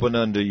be opened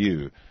unto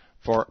you.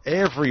 For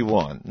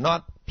everyone,"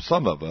 not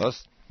some of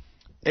us,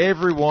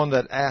 "everyone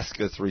that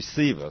asketh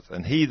receiveth,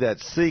 and he that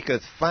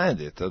seeketh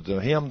findeth, and to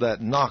him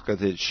that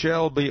knocketh it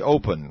shall be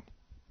opened."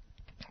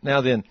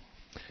 Now then,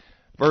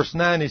 Verse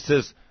 9, he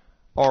says,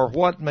 or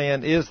what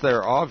man is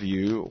there of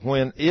you,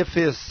 when if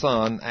his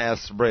son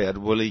asks bread,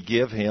 will he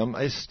give him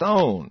a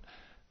stone?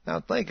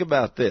 Now think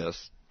about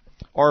this.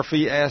 Or if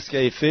he asks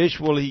a fish,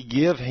 will he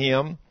give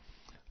him,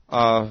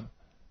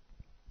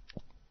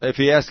 if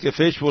he asks a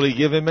fish, will he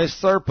give him a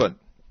serpent?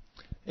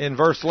 In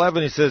verse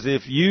 11, he says,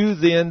 if you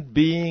then,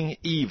 being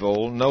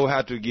evil, know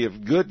how to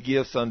give good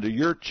gifts unto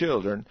your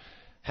children,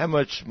 how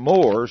much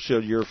more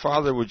shall your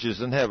Father which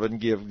is in heaven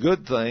give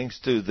good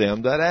things to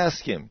them that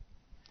ask him?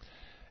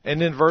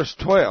 And in verse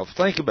 12,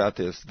 think about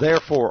this.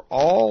 Therefore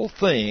all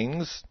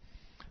things,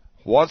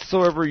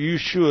 whatsoever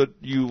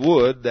you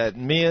would that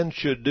men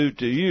should do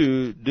to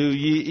you, do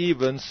ye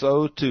even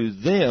so to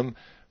them,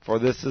 for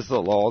this is the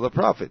law of the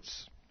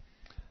prophets.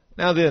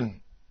 Now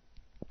then,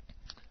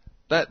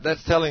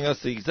 that's telling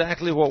us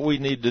exactly what we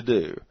need to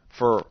do.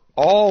 For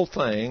all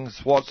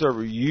things,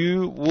 whatsoever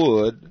you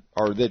would,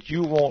 or that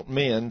you want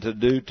men to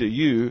do to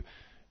you,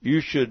 you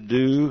should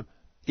do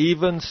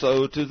even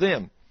so to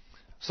them.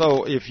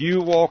 So if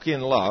you walk in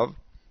love,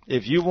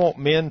 if you want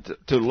men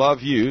to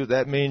love you,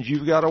 that means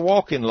you've got to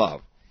walk in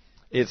love.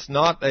 It's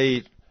not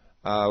a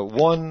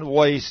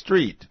one-way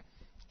street.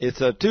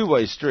 It's a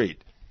two-way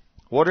street.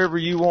 Whatever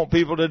you want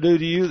people to do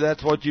to you,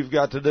 that's what you've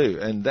got to do.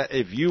 And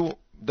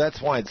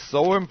that's why it's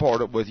so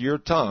important with your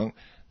tongue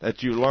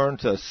that you learn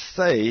to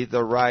say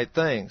the right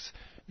things.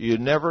 You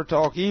never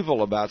talk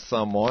evil about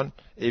someone.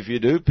 If you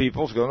do,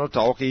 people's going to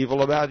talk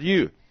evil about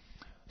you.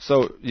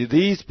 So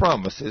these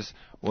promises,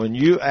 when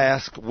you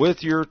ask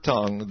with your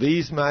tongue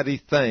these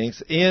mighty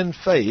things in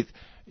faith,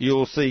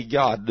 you'll see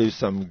God do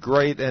some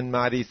great and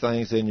mighty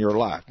things in your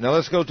life. Now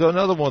let's go to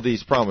another one of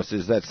these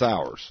promises that's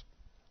ours.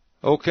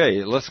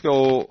 Okay, let's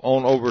go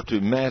on over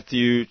to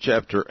Matthew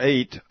chapter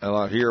 8.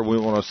 Here we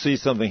want to see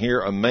something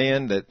here. A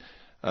man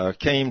that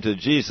came to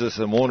Jesus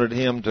and wanted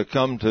him to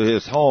come to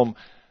his home.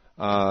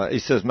 He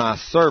says, my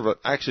servant,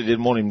 actually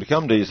didn't want him to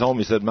come to his home.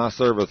 He said, my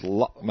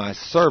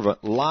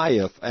servant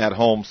lieth at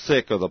home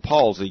sick of the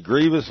palsy,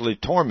 grievously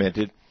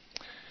tormented.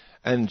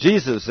 And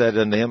Jesus said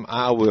unto him,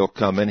 I will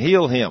come and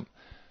heal him.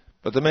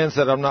 But the man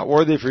said, I'm not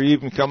worthy for you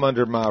even come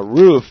under my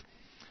roof.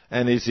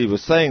 And as he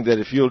was saying that,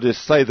 if you'll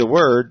just say the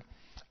word,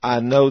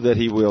 I know that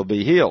he will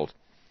be healed.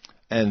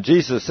 And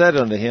Jesus said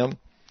unto him,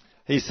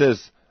 he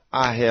says,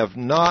 I have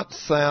not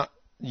found,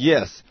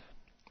 yes,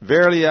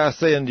 verily I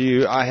say unto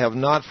you, I have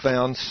not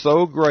found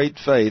so great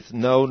faith,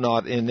 no,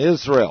 not in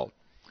Israel.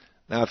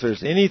 Now, if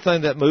there's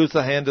anything that moves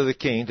the hand of the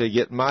king to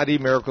get mighty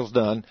miracles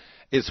done,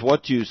 it's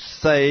what you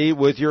say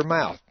with your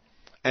mouth.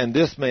 And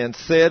this man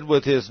said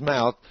with his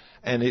mouth,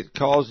 and it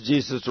caused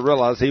Jesus to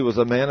realize he was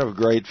a man of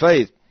great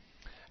faith.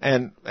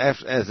 And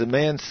as the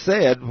man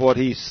said what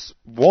he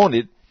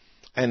wanted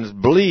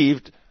and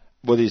believed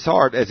with his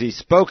heart as he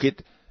spoke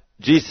it,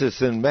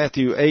 Jesus in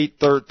Matthew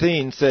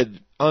 8:13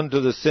 said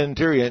unto the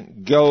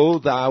centurion, go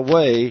thy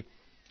way,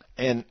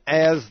 and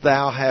as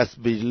thou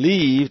hast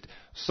believed,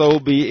 so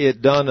be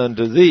it done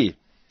unto thee.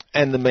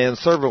 And the man's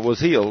servant was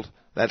healed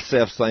that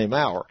selfsame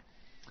hour.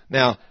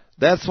 Now,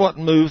 that's what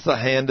moves the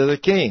hand of the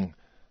king.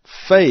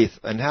 Faith.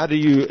 And how do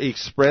you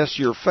express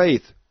your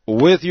faith?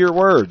 With your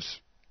words.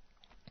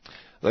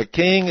 The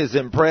king is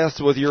impressed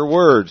with your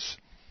words.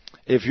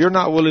 If you're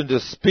not willing to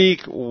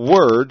speak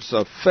words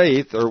of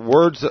faith or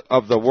words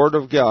of the Word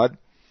of God,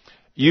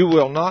 you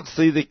will not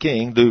see the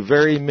king do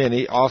very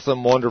many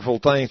awesome, wonderful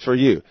things for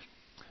you.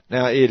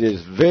 Now, it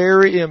is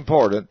very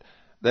important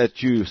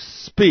that you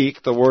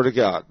speak the Word of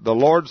God. The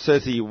Lord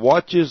says He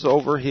watches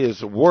over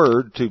His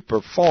Word to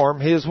perform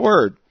His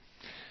Word.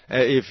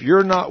 If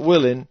you're not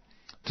willing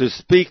to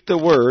speak the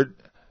Word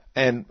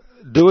and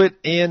do it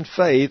in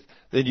faith,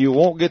 then you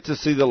won't get to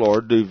see the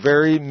Lord do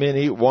very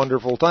many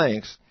wonderful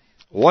things.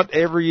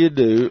 Whatever you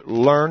do,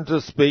 learn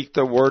to speak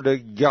the Word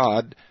of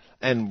God.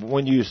 And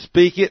when you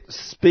speak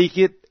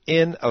it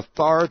in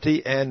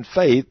authority and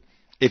faith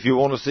if you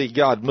want to see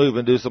God move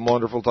and do some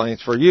wonderful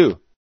things for you.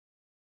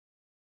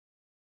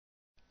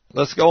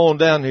 Let's go on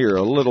down here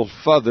a little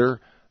further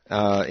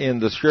in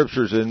the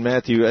Scriptures in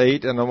Matthew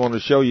 8, and I want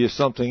to show you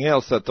something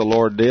else that the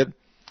Lord did.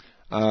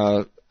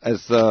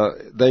 As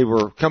they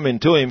were coming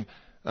to Him,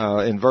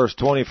 in verse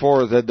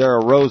 24, that there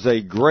arose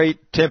a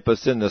great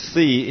tempest in the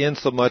sea,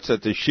 insomuch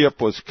that the ship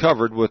was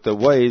covered with the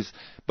waves,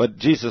 but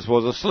Jesus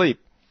was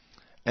asleep.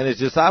 And His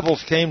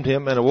disciples came to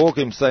Him and awoke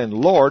Him, saying,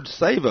 Lord,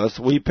 save us,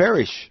 we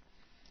perish.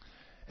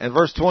 And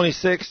verse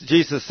 26,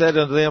 Jesus said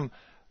unto them,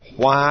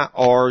 why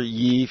are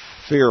ye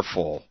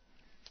fearful,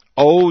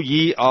 O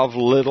ye of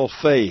little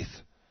faith?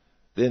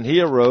 Then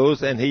He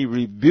arose and He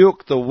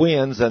rebuked the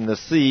winds and the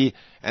sea,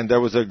 and there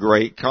was a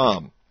great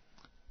calm.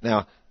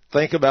 Now,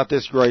 think about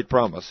this great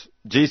promise.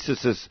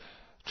 Jesus is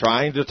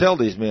trying to tell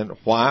these men,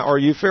 why are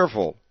you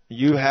fearful?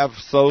 You have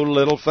so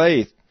little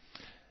faith.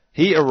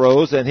 He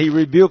arose and He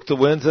rebuked the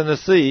winds and the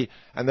sea,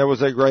 and there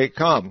was a great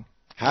calm.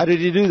 How did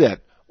He do that?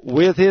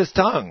 With His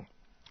tongue.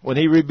 When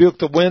He rebuked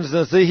the winds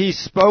and the sea, He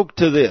spoke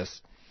to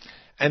this.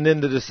 And then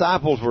the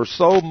disciples were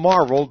so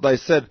marveled, they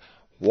said,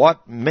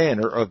 what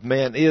manner of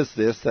man is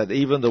this, that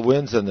even the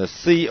winds and the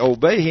sea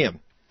obey Him?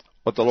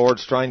 what the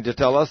Lord's trying to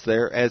tell us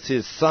there. As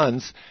His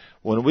sons,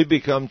 when we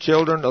become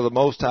children of the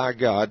Most High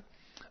God,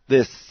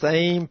 this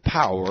same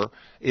power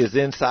is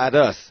inside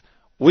us.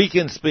 We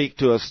can speak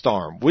to a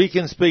storm. We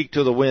can speak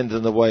to the winds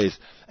and the waves.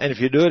 And if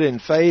you do it in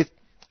faith,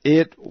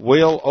 it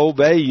will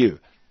obey you.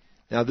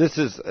 Now, this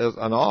is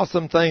an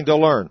awesome thing to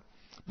learn.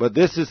 But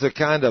this is the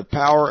kind of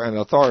power and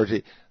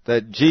authority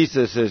that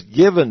Jesus has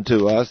given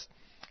to us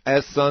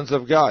as sons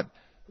of God.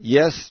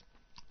 Yes,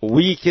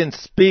 we can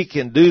speak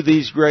and do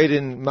these great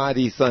and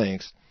mighty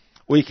things.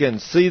 We can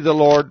see the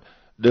Lord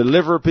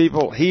deliver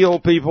people, heal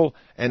people,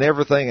 and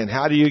everything. And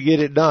how do you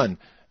get it done?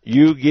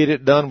 You get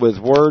it done with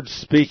words,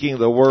 speaking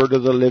the word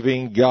of the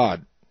living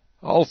God.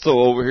 Also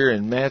over here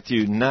in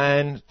Matthew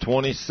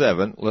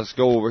 9:27, let's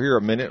go over here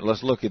a minute.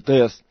 Let's look at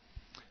this.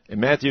 In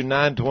Matthew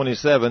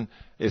 9:27,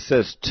 it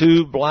says,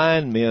 2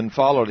 blind men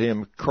followed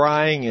him,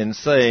 crying and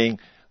saying,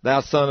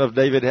 Thou son of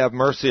David, have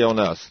mercy on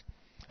us.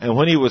 And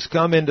when he was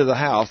come into the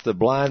house, the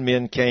blind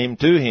men came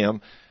to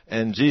him,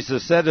 and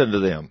Jesus said unto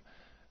them,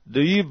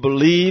 Do you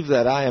believe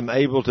that I am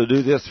able to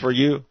do this for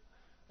you?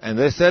 And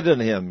they said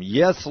unto him,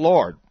 Yes,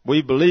 Lord,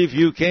 we believe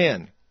you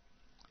can.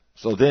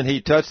 So then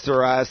he touched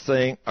their eyes,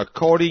 saying,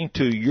 According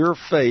to your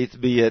faith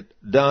be it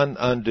done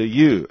unto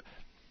you.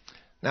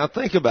 Now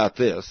think about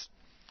this.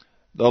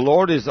 The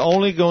Lord is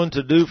only going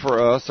to do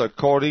for us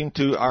according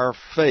to our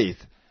faith.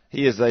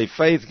 He is a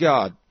faith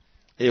God.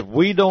 If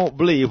we don't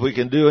believe we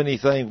can do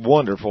anything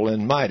wonderful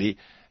and mighty,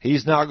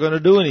 He's not going to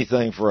do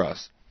anything for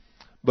us.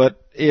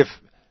 But if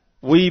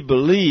we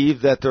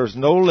believe that there's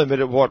no limit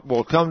of what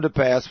will come to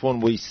pass when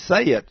we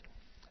say it,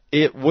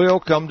 it will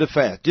come to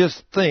pass.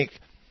 Just think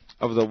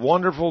of the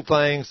wonderful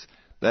things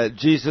that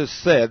Jesus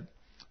said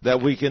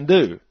that we can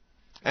do.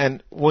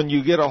 And when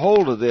you get a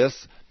hold of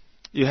this,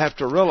 you have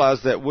to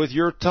realize that with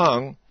your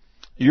tongue,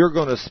 you're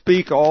going to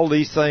speak all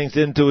these things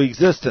into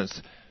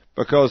existence.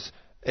 Because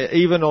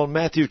even on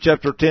Matthew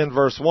chapter 10,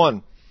 verse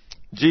 1,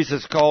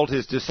 Jesus called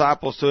His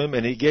disciples to Him,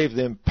 and He gave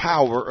them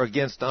power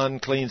against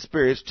unclean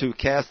spirits to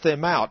cast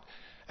them out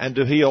and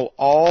to heal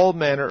all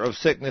manner of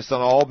sickness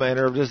and all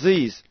manner of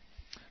disease.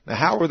 Now,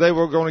 how were they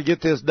going to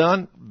get this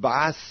done?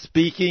 By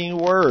speaking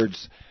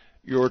words.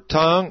 Your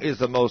tongue is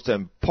the most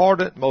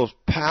important, most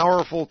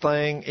powerful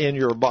thing in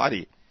your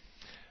body.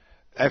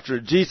 After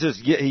Jesus,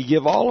 He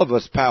give all of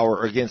us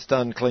power against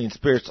unclean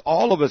spirits.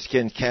 All of us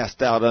can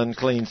cast out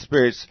unclean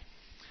spirits.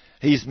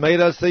 He's made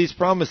us these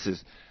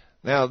promises.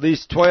 Now,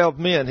 these 12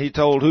 men, He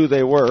told who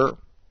they were,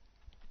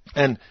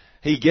 and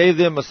He gave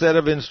them a set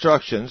of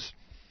instructions.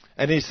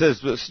 And He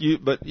says,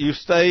 but you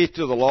stay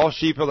to the lost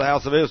sheep of the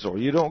house of Israel.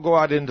 You don't go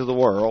out into the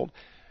world.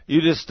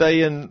 You just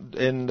stay in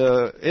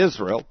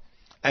Israel,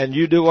 and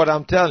you do what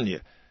I'm telling you.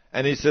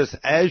 And He says,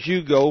 as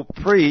you go,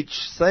 preach,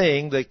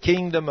 saying the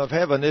kingdom of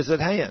heaven is at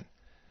hand.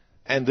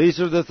 And these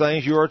are the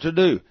things you are to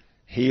do.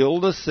 Heal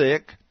the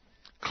sick,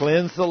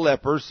 cleanse the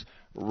lepers,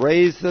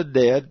 raise the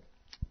dead,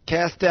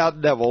 cast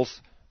out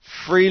devils.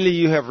 Freely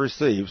you have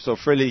received, so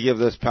freely give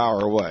this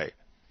power away.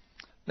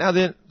 Now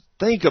then,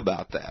 think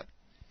about that.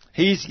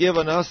 He's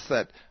given us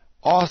that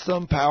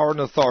awesome power and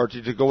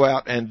authority to go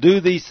out and do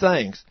these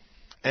things.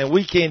 And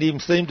we can't even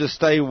seem to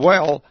stay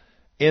well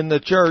in the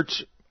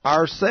church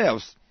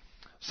ourselves.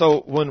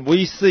 So when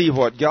we see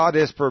what God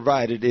has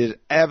provided, it is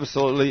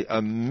absolutely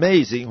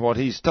amazing what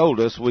He's told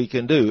us we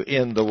can do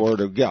in the Word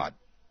of God.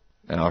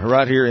 Now,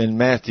 right here in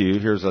Matthew,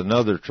 here's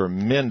another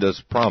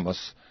tremendous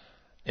promise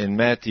in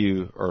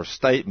Matthew, or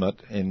statement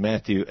in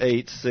Matthew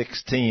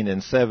 8:16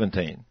 and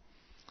 17.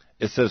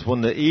 It says,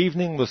 When the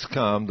evening was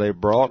come, they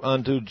brought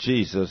unto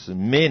Jesus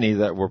many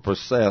that were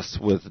possessed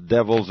with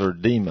devils or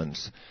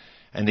demons,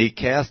 and He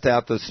cast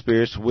out the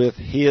spirits with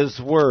His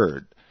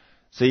word.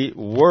 See,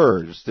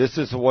 words, this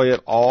is the way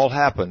it all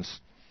happens.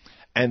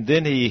 And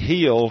then He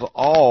healed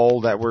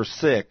all that were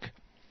sick.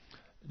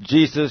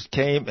 Jesus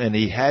came and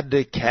He had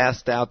to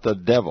cast out the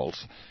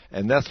devils.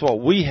 And that's what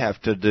we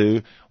have to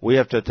do. We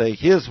have to take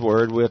His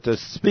word, we have to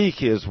speak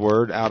His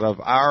word out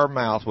of our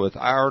mouth with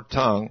our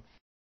tongue,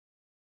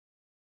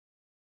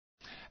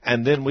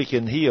 and then we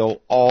can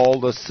heal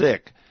all the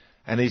sick.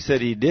 And He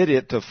said He did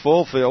it to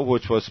fulfill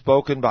which was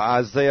spoken by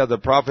Isaiah the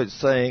prophet,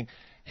 saying,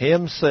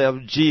 Himself,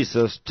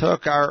 Jesus,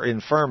 took our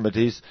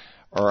infirmities,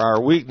 or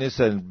our weakness,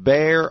 and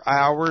bare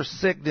our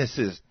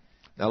sicknesses.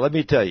 Now let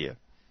me tell you,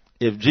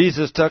 if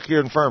Jesus took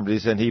your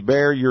infirmities and He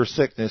bare your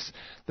sickness,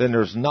 then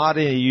there's not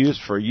any use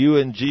for you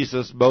and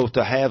Jesus both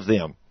to have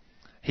them.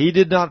 He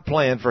did not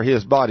plan for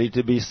His body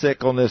to be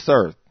sick on this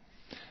earth.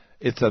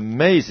 It's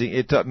amazing.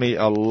 It took me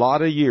a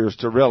lot of years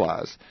to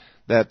realize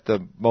that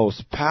the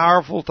most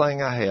powerful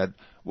thing I had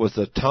was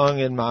the tongue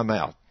in my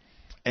mouth.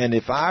 And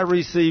if I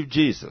receive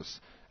Jesus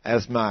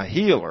as my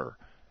healer,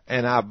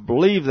 and I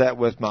believe that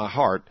with my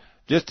heart,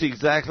 just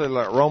exactly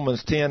like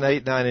Romans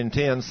 10:8, 9, and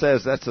 10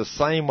 says, that's the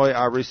same way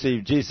I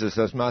receive Jesus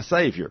as my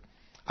Savior.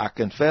 I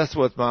confess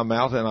with my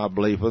mouth and I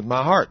believe with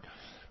my heart.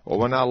 Well,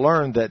 when I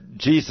learned that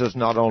Jesus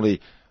not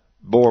only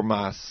bore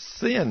my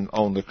sin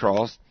on the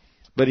cross,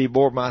 but He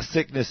bore my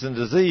sickness and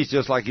disease,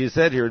 just like He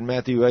said here in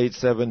Matthew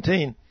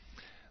 8:17,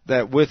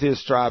 that with his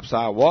stripes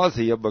I was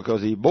healed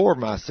because he bore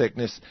my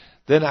sickness,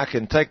 then I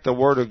can take the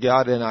word of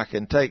God and I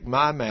can take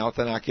my mouth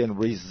and I can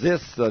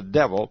resist the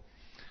devil.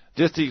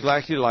 Just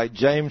exactly like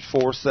James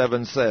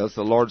 4:7 says,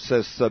 the Lord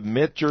says,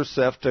 submit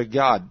yourself to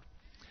God.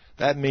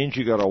 That means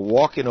you got to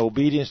walk in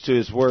obedience to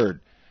his word.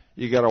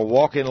 You got to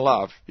walk in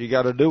love. You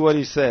got to do what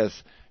he says.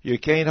 You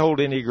can't hold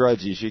any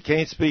grudges. You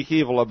can't speak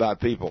evil about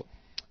people.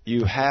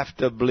 You have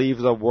to believe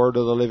the word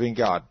of the living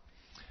God.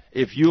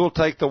 If you will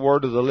take the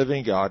word of the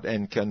living God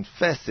and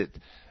confess it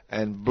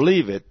and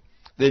believe it,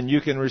 then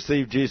you can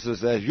receive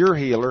Jesus as your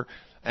healer,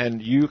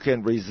 and you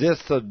can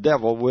resist the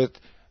devil with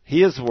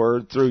his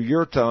word through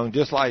your tongue,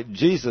 just like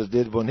Jesus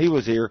did when he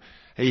was here.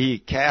 He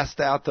cast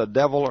out the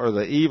devil or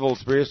the evil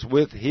spirits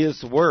with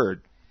his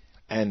word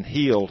and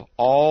healed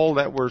all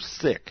that were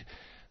sick.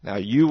 Now,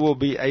 you will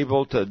be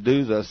able to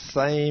do the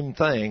same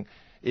thing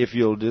if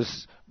you'll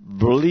just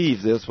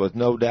believe this with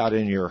no doubt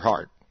in your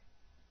heart.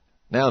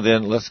 Now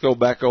then, let's go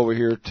back over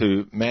here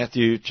to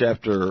Matthew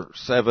chapter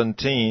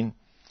 17,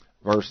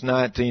 verse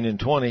 19 and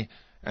 20,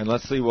 and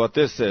let's see what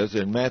this says.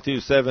 In Matthew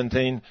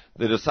 17,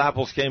 the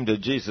disciples came to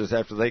Jesus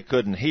after they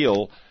couldn't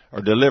heal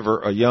or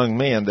deliver a young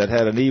man that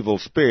had an evil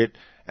spirit,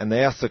 and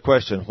they asked the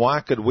question, why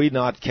could we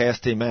not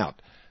cast him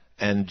out?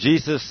 And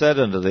Jesus said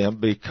unto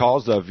them,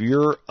 because of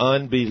your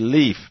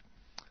unbelief.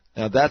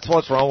 Now that's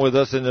what's wrong with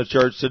us in the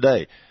church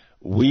today.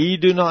 We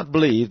do not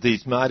believe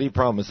these mighty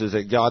promises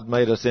that God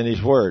made us in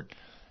his word.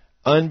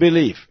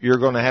 Unbelief. You're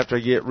going to have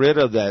to get rid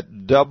of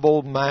that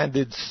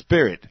double-minded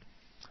spirit,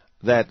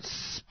 that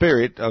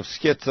spirit of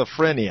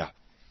schizophrenia,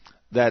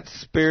 that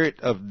spirit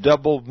of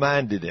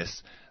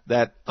double-mindedness,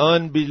 that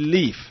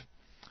unbelief.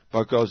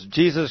 Because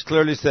Jesus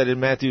clearly said in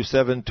Matthew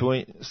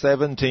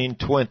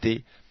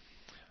 17:20,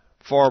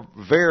 for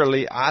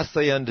verily I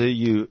say unto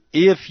you,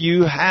 if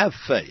you have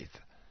faith,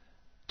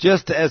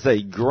 just as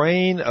a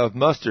grain of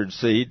mustard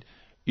seed,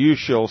 you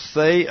shall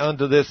say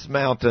unto this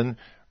mountain,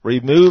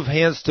 remove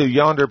hence to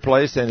yonder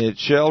place, and it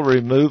shall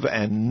remove,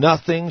 and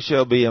nothing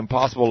shall be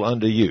impossible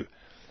unto you.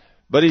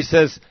 But he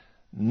says,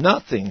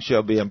 nothing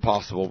shall be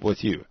impossible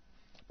with you.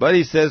 But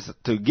he says,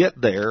 to get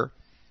there,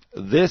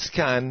 this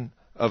kind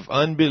of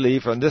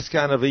unbelief and this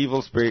kind of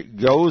evil spirit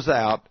goes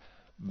out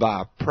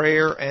by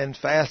prayer and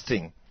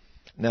fasting.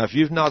 Now, if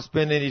you've not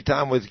spent any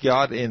time with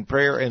God in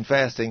prayer and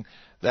fasting,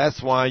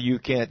 that's why you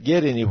can't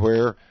get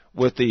anywhere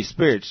with these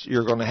spirits.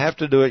 You're going to have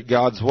to do it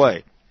God's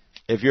way.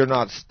 If you're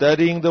not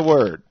studying the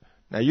Word,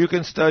 now you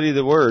can study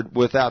the Word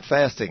without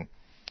fasting,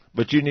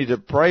 but you need to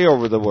pray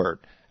over the Word,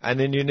 and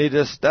then you need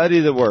to study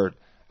the Word,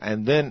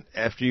 and then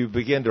after you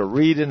begin to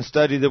read and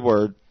study the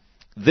Word,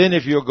 then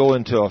if you'll go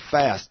into a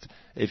fast,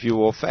 if you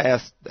will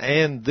fast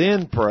and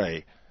then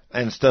pray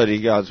and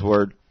study God's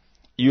Word,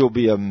 you'll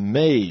be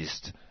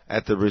amazed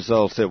at the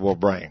results it will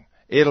bring.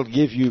 It'll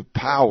give you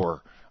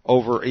power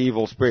over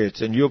evil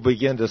spirits, and you'll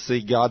begin to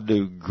see God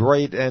do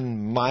great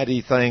and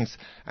mighty things,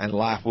 and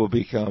life will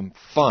become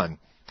fun.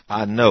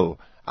 I know.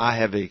 I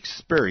have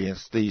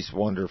experienced these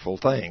wonderful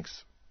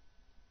things.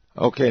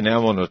 Okay, now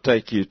I want to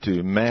take you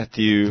to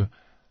Matthew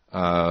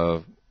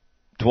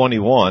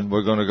 21.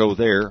 We're going to go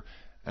there.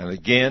 And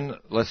again,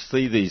 let's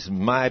see these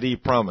mighty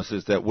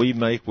promises that we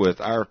make with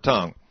our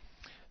tongue.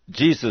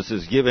 Jesus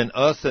has given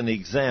us an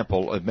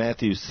example of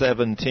Matthew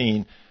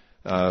 17,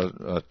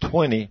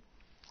 20.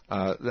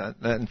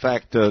 In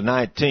fact,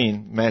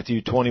 19,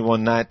 Matthew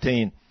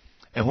 21:19.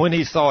 And when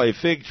he saw a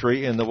fig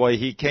tree in the way,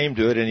 he came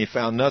to it, and he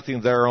found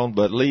nothing thereon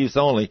but leaves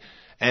only.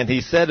 And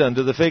he said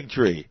unto the fig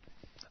tree,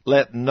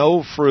 let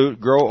no fruit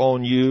grow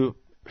on you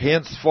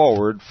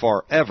henceforward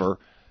forever.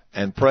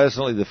 And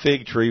presently the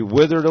fig tree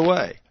withered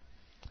away.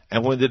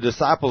 And when the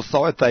disciples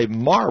saw it, they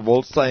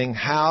marveled, saying,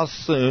 how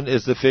soon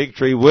is the fig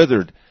tree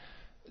withered?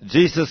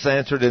 Jesus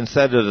answered and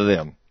said unto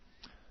them,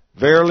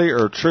 verily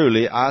or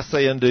truly I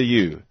say unto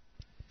you,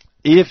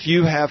 if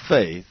you have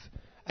faith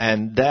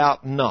and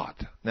doubt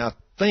not. Now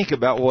think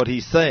about what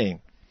he's saying.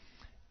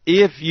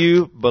 If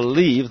you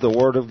believe the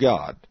Word of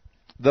God,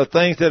 the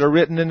things that are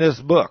written in this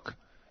book,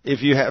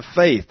 if you have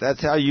faith,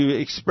 that's how you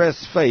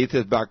express faith,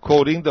 is by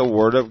quoting the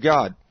Word of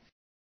God.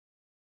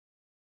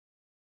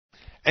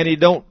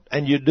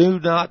 And you do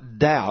not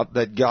doubt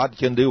that God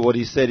can do what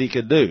he said he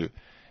could do.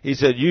 He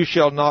said, you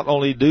shall not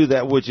only do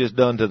that which is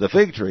done to the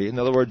fig tree. In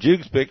other words, you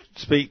can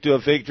speak to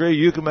a fig tree,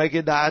 you can make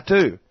it die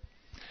too.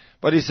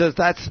 But he says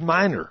that's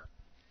minor.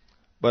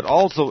 But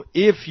also,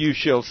 if you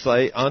shall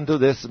say unto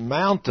this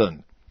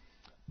mountain,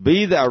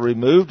 be thou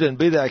removed and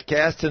be thou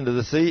cast into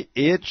the sea,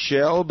 it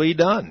shall be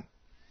done.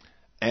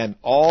 And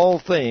all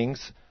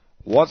things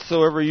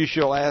whatsoever you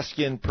shall ask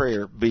in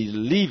prayer,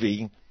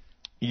 believing,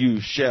 you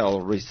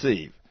shall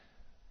receive.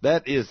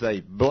 That is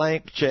a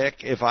blank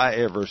check if I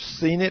ever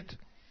seen it.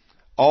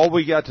 All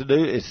we got to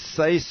do is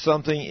say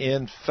something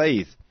in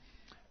faith.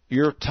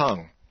 Your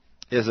tongue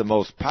is the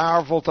most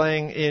powerful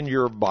thing in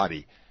your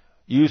body.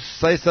 You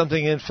say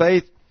something in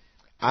faith,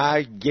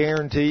 I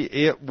guarantee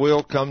it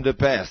will come to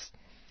pass.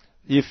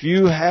 If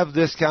you have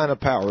this kind of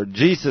power,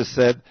 Jesus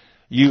said,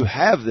 you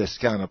have this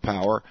kind of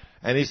power.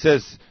 And he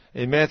says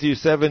in Matthew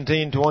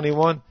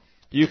 17:21,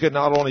 You can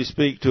not only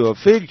speak to a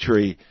fig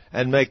tree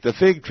and make the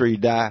fig tree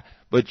die,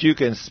 but you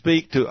can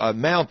speak to a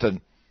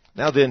mountain.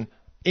 Now then,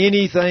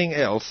 anything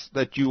else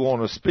that you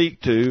want to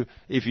speak to,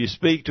 if you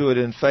speak to it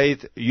in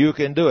faith, you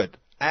can do it.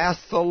 Ask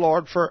the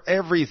Lord for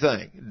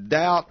everything.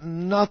 Doubt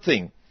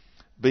nothing.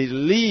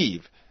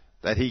 Believe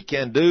that He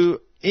can do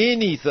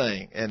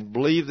anything, and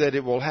believe that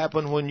it will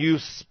happen when you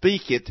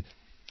speak it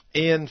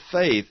in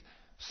faith.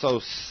 So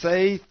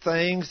say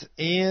things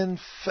in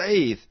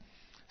faith.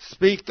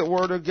 Speak the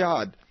Word of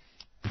God.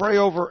 Pray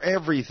over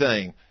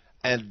everything,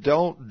 and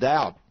don't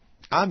doubt.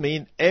 I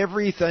mean,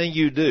 everything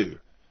you do.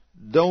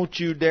 Don't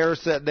you dare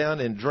sit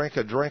down and drink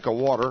a drink of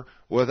water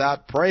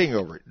without praying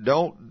over it.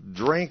 Don't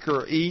drink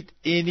or eat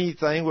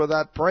anything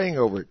without praying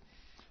over it.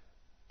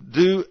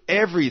 Do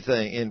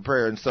everything in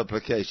prayer and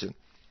supplication.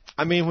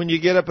 I mean, when you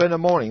get up in the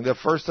morning, the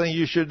first thing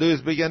you should do is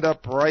begin to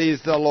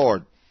praise the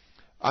Lord.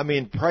 I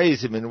mean,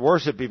 praise Him and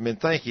worship Him and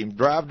thank Him.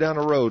 Drive down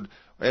the road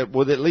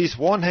with at least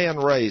one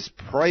hand raised,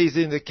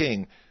 praising the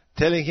King,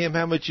 telling Him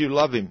how much you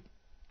love Him,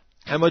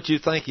 how much you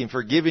thank Him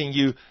for giving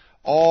you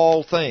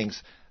all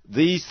things.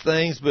 These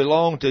things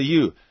belong to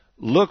you.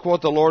 Look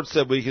what the Lord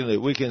said we can do.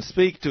 We can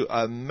speak to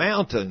a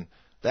mountain.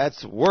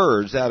 That's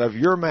words out of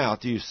your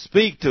mouth. You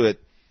speak to it,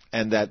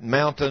 and that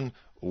mountain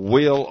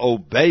will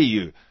obey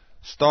you.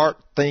 Start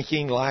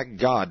thinking like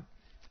God.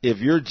 If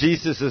your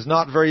Jesus is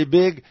not very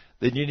big,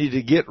 then you need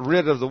to get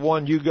rid of the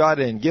one you got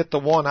and get the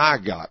one I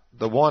got.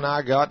 The one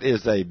I got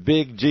is a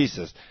big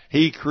Jesus.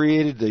 He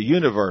created the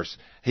universe.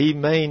 He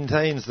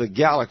maintains the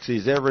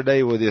galaxies every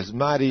day with His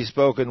mighty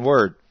spoken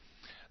word.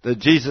 The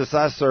Jesus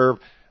I serve,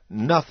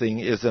 nothing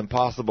is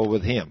impossible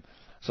with Him.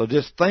 So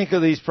just think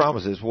of these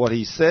promises, what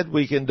He said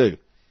we can do.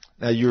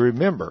 Now you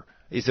remember,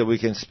 He said we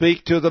can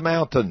speak to the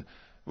mountain.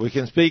 We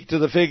can speak to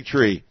the fig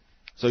tree.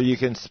 So you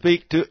can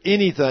speak to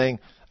anything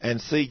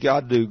and see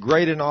God do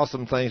great and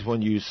awesome things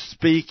when you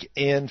speak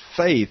in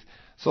faith.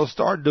 So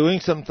start doing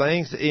some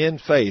things in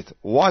faith.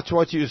 Watch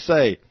what you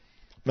say.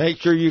 Make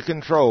sure you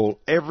control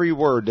every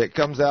word that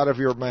comes out of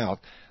your mouth,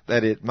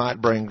 that it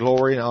might bring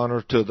glory and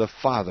honor to the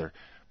Father.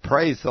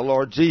 Praise the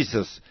Lord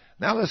Jesus.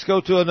 Now let's go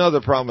to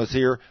another promise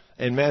here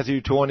in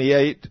Matthew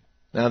 28.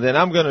 Now then,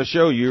 I'm going to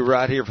show you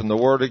right here from the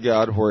Word of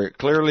God where it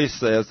clearly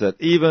says that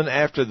even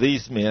after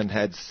these men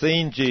had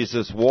seen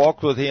Jesus,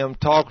 walked with Him,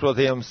 talked with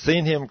Him,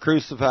 seen Him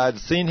crucified,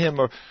 seen Him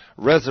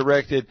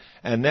resurrected,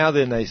 and now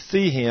then they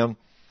see Him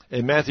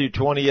in Matthew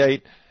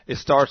 28. It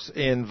starts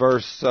in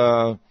verse,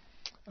 let's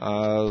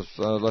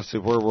see,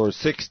 where we're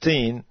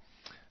 16. It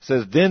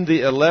says, Then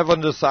the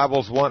 11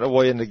 disciples went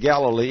away into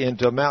Galilee,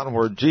 into a mountain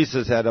where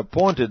Jesus had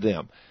appointed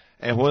them.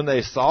 And when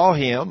they saw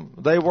Him,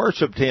 they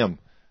worshipped Him.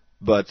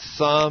 But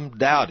some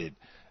doubted.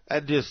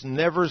 That just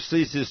never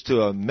ceases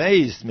to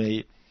amaze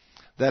me,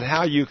 that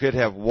how you could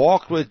have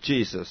walked with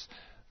Jesus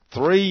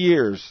 3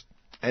 years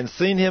and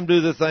seen Him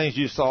do the things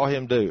you saw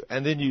Him do.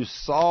 And then you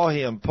saw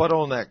Him put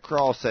on that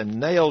cross and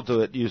nailed to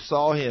it. You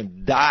saw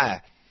Him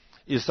die.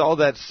 You saw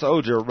that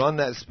soldier run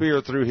that spear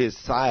through his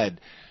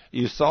side.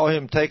 You saw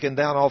Him taken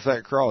down off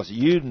that cross.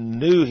 You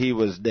knew He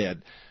was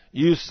dead.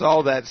 You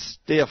saw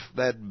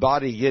that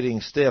body getting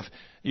stiff.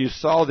 You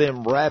saw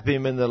them wrap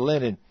Him in the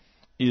linen.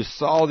 You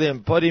saw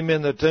them put Him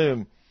in the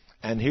tomb.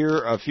 And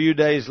here, a few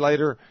days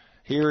later,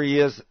 here He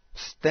is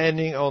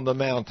standing on the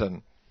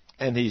mountain.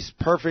 And He's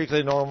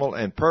perfectly normal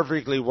and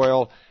perfectly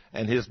well,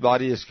 and His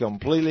body is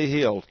completely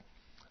healed.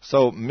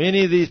 So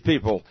many of these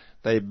people,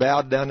 they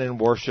bowed down and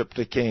worshiped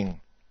the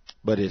King.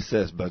 But it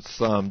says, but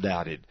some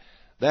doubted.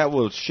 That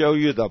will show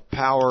you the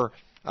power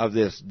of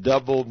this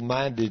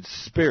double-minded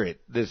spirit,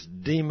 this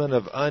demon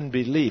of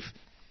unbelief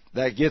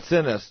that gets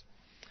in us.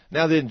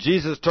 Now then,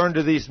 Jesus turned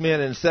to these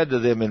men and said to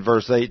them in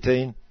verse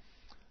 18,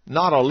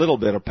 Not a little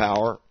bit of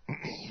power,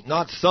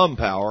 not some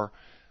power,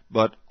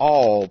 but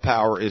all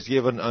power is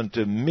given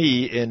unto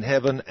me in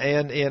heaven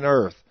and in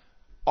earth.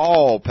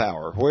 All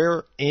power.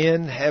 Where?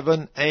 In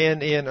heaven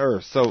and in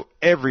earth. So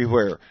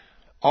everywhere,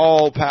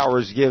 all power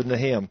is given to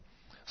Him.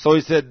 So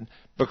He said,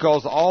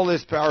 because all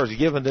this power is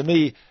given to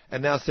me,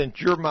 and now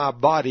since you're my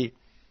body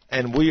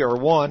and we are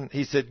one,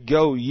 He said,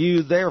 Go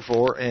you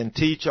therefore and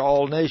teach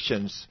all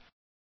nations,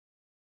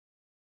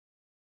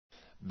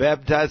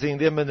 baptizing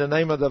them in the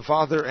name of the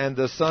Father and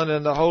the Son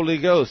and the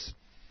Holy Ghost,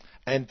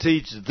 and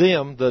teach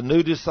them, the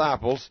new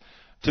disciples,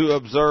 to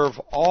observe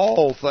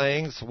all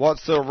things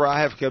whatsoever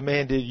I have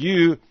commanded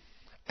you,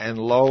 and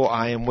lo,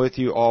 I am with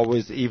you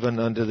always, even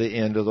unto the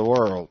end of the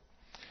world.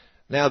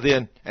 Now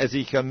then, as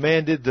He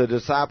commanded the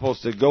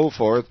disciples to go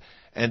forth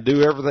and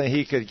do everything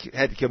He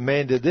had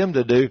commanded them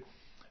to do,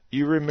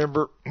 you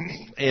remember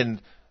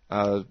in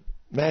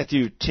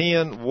Matthew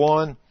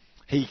 10:1,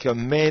 He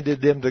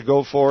commanded them to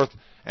go forth,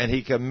 and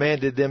He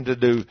commanded them to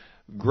do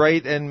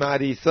great and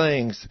mighty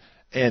things.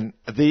 And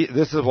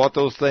this is what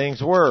those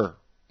things were.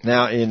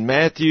 Now, in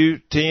Matthew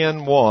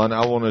 10:1,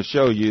 I want to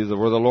show you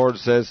where the Lord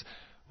says,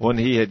 when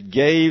He had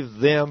gave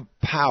them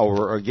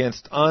power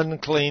against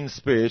unclean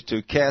spirits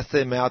to cast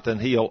them out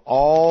and heal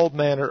all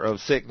manner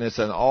of sickness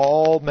and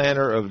all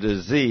manner of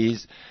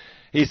disease,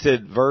 He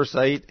said, verse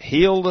 8,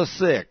 Heal the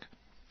sick,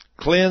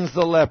 cleanse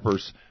the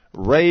lepers,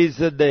 raise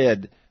the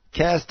dead,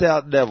 cast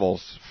out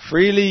devils.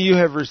 Freely you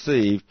have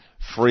received,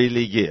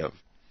 freely give.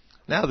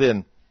 Now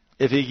then,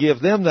 if he gave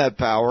them that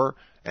power,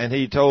 and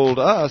he told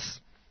us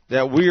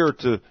that we are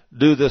to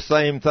do the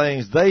same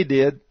things they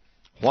did,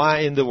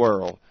 why in the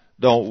world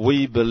don't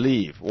we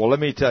believe? Well, let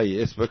me tell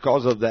you, it's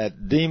because of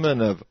that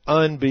demon of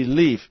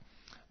unbelief,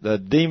 the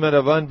demon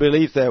of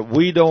unbelief, that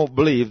we don't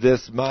believe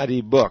this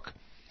mighty book.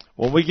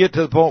 When we get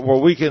to the point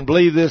where we can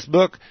believe this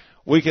book,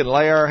 we can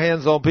lay our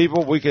hands on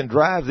people, we can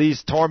drive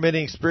these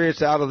tormenting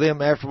spirits out of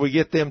them after we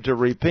get them to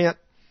repent.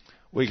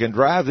 We can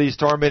drive these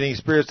tormenting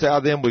spirits out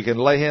of them. We can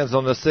lay hands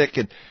on the sick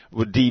and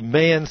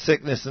demand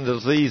sickness and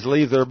disease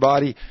leave their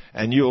body,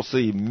 and you'll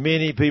see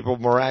many people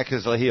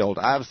miraculously healed.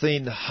 I've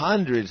seen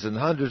hundreds and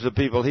hundreds of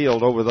people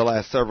healed over the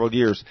last several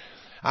years.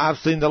 I've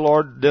seen the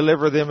Lord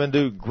deliver them and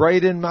do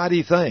great and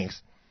mighty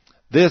things.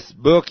 This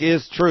book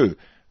is true.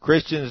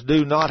 Christians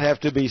do not have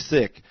to be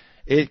sick.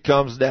 It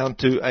comes down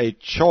to a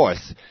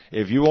choice.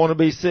 If you want to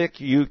be sick,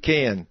 you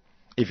can.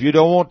 If you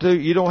don't want to,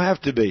 you don't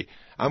have to be.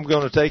 I'm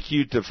going to take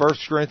you to 1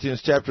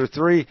 Corinthians chapter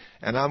 3,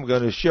 and I'm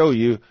going to show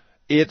you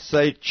it's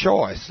a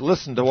choice.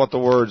 Listen to what the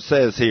Word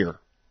says here.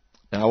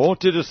 Now, I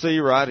want you to see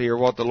right here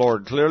what the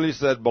Lord clearly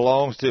said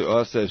belongs to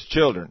us as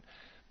children.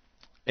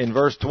 In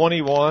verse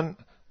 21,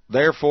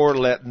 therefore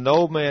let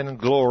no man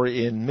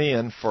glory in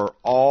men, for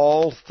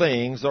all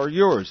things are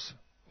yours.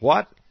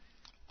 What?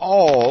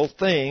 All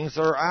things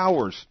are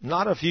ours.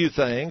 Not a few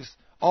things,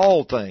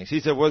 all things. He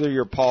said whether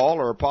you're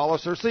Paul or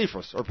Apollos or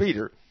Cephas or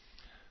Peter,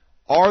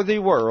 or the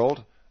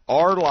world,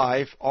 or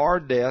life,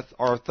 or death,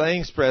 or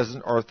things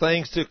present, or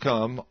things to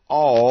come,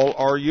 all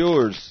are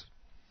yours.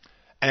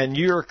 And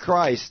you're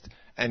Christ,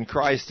 and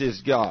Christ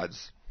is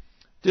God's.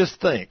 Just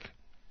think.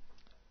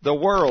 The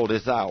world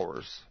is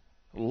ours.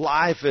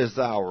 Life is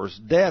ours.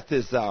 Death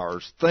is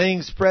ours.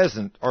 Things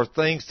present or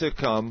things to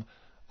come,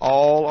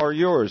 all are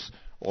yours.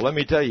 Well, let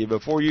me tell you,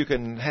 before you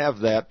can have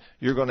that,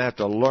 you're going to have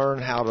to learn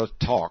how to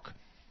talk.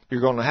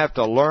 You're going to have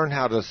to learn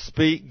how to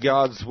speak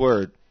God's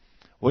Word.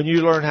 When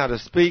you learn how to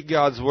speak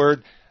God's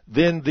Word,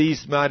 then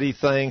these mighty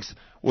things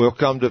will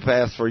come to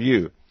pass for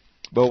you.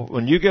 But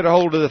when you get a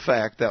hold of the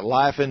fact that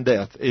life and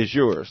death is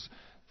yours,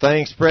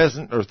 things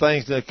present or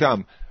things to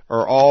come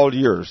are all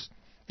yours,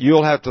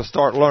 you'll have to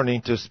start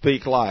learning to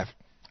speak life.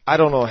 I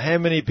don't know how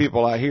many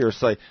people I hear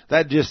say,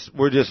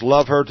 we just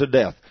love her to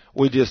death.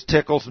 We just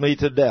tickles me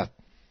to death.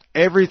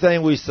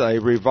 Everything we say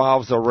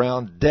revolves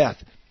around death.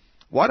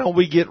 Why don't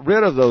we get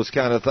rid of those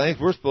kind of things?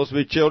 We're supposed to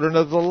be children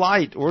of the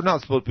light. We're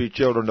not supposed to be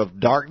children of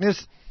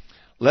darkness.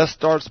 Let's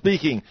start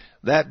speaking.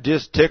 That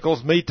just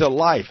tickles me to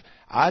life.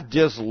 I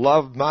just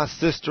love my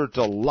sister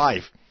to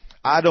life.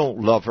 I don't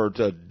love her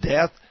to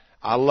death.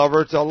 I love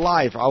her to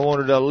life. I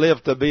want her to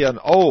live to be an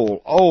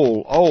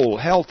old,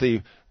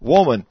 healthy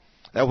woman.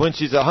 That when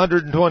she's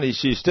 120,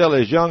 she's still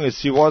as young as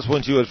she was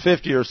when she was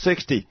 50 or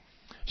 60.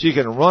 She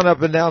can run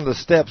up and down the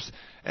steps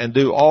and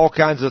do all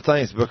kinds of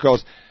things,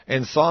 because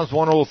in Psalms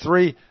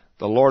 103,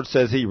 the Lord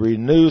says He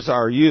renews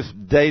our youth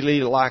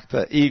daily like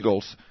the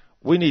eagles.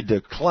 We need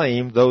to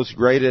claim those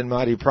great and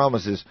mighty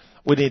promises.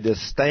 We need to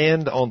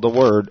stand on the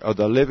Word of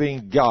the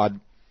living God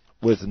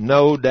with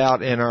no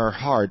doubt in our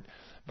heart,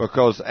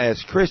 because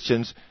as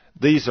Christians,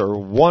 these are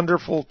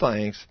wonderful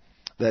things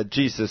that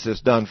Jesus has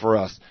done for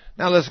us.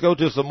 Now let's go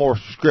to some more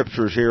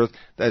scriptures here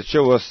that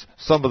show us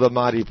some of the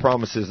mighty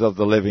promises of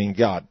the living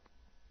God.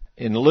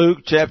 In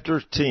Luke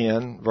chapter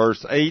 10,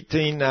 verse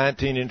 18,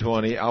 19, and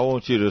 20, I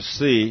want you to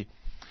see,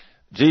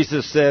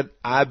 Jesus said,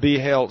 I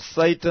beheld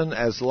Satan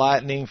as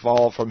lightning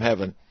fall from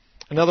heaven.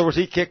 In other words,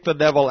 He kicked the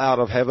devil out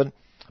of heaven,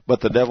 but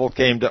the devil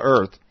came to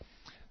earth.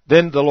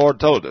 Then the Lord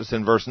told us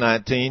in verse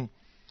 19,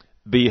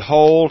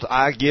 behold,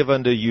 I give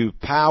unto you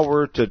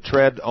power to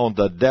tread on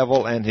the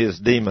devil and his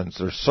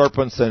demons, or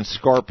serpents and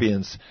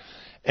scorpions,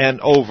 and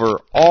over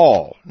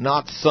all,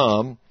 not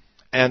some,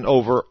 and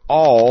over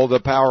all the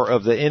power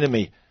of the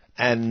enemy,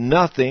 and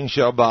nothing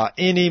shall by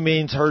any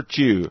means hurt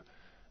you.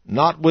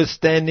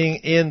 Notwithstanding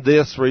in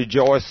this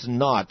rejoice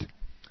not,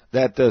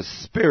 that the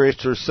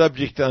spirits are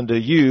subject unto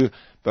you,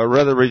 but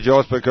rather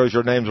rejoice because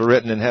your names are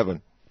written in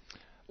heaven.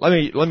 Let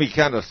me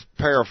kind of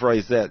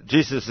paraphrase that.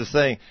 Jesus is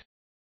saying,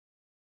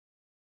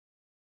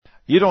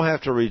 you don't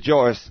have to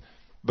rejoice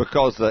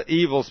because the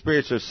evil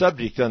spirits are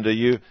subject unto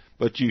you,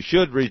 but you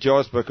should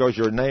rejoice because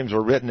your names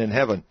are written in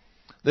heaven.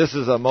 This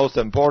is the most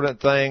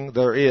important thing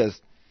there is.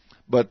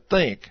 But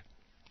think,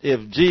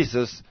 if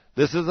Jesus,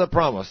 this is a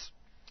promise,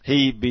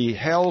 He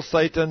beheld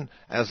Satan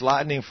as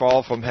lightning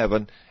fall from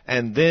heaven,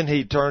 and then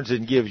He turns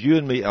and gives you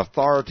and me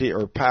authority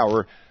or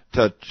power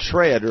to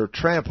tread or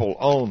trample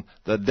on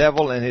the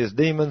devil and his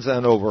demons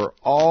and over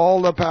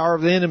all the power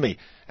of the enemy,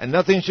 and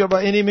nothing shall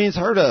by any means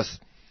hurt us.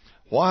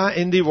 Why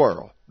in the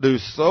world do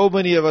so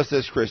many of us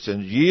as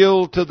Christians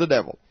yield to the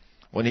devil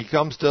when he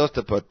comes to us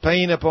to put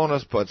pain upon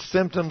us, put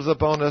symptoms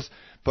upon us,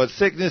 put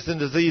sickness and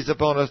disease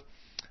upon us,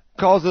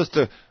 cause us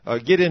to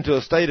get into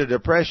a state of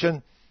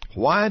depression?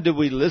 Why do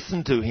we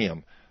listen to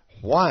him?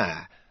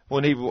 Why?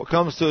 When he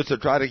comes to us to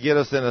try to get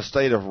us in a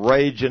state of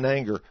rage and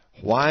anger,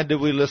 why do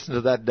we listen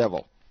to that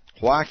devil?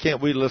 Why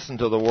can't we listen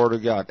to the Word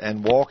of God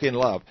and walk in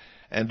love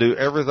and do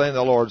everything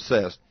the Lord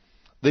says?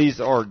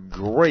 These are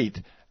great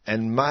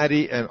and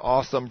mighty and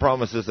awesome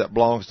promises that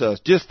belongs to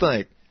us. Just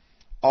think,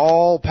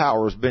 all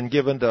power has been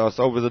given to us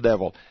over the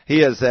devil.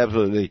 He has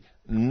absolutely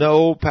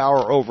no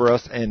power over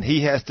us, and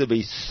he has to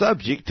be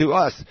subject to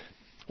us.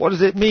 What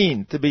does it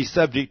mean to be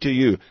subject to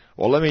you?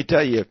 Well, let me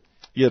tell you,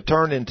 you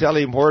turn and tell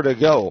him where to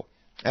go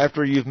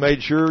after you've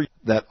made sure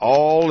that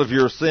all of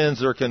your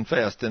sins are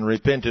confessed and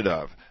repented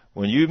of.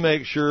 When you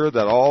make sure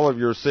that all of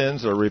your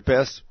sins are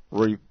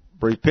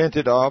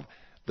repented of,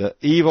 the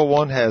evil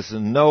one has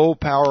no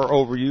power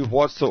over you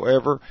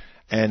whatsoever,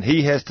 and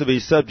he has to be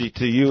subject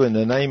to you in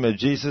the name of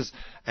Jesus,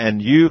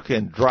 and you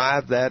can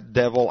drive that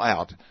devil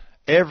out.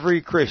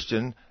 Every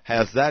Christian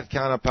has that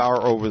kind of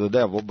power over the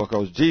devil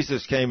because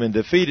Jesus came and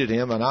defeated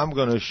him, and I'm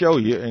going to show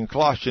you in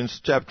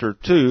Colossians chapter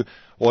 2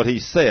 what he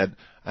said.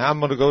 I'm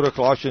going to go to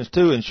Colossians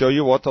 2 and show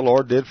you what the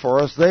Lord did for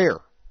us there.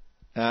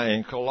 Now,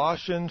 in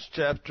Colossians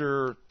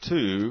chapter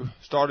 2,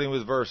 starting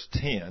with verse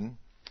 10,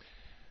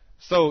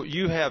 so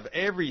you have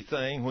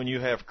everything when you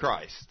have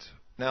Christ.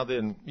 Now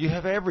then, you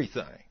have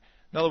everything.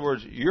 In other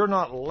words, you're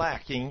not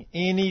lacking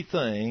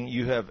anything.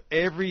 You have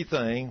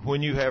everything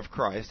when you have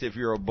Christ. If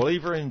you're a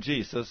believer in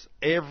Jesus,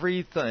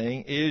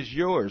 everything is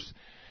yours.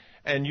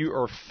 And you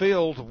are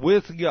filled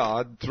with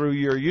God through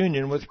your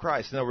union with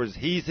Christ. In other words,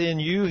 He's in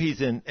you.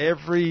 He's in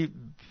every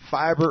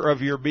fiber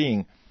of your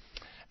being.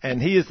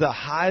 And He is the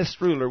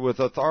highest ruler with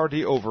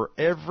authority over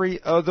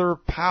every other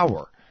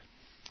power.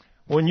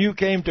 When you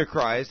came to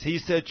Christ, He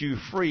set you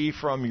free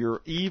from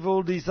your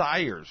evil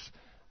desires,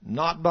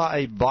 not by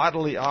a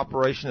bodily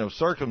operation of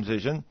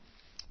circumcision,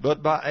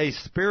 but by a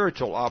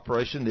spiritual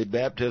operation, the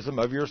baptism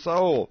of your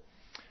soul.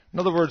 In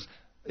other words,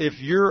 if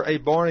you're a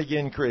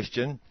born-again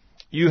Christian,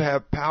 you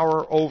have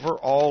power over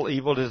all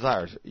evil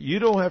desires. You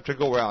don't have to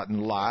go out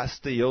and lie,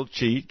 steal,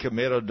 cheat,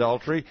 commit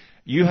adultery.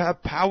 You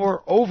have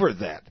power over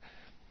that.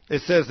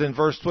 It says in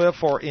verse 12,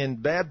 for in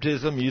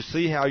baptism you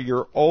see how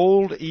your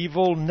old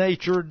evil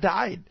nature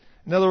died.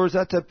 In other words,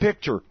 that's a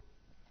picture.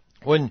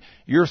 When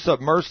you're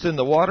submersed in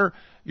the water,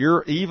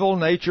 your evil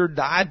nature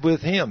died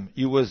with Him.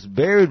 You was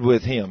buried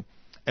with Him.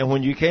 And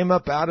when you came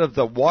up out of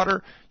the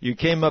water, you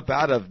came up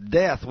out of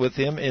death with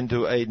Him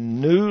into a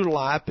new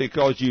life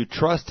because you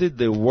trusted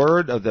the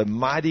word of the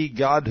mighty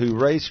God who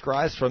raised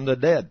Christ from the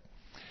dead.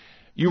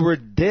 You were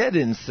dead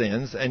in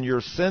sins, and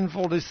your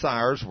sinful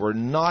desires were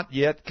not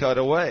yet cut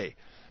away.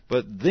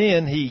 But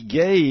then He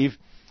gave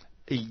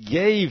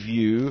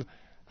you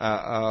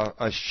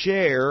a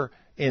share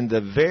in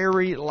the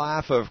very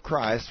life of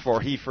Christ,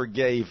 for He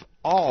forgave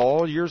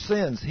all your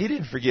sins. He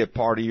didn't forget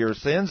part of your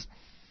sins.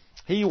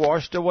 He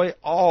washed away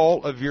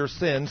all of your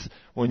sins.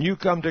 When you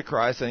come to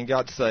Christ and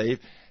got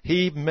saved,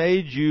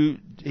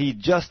 He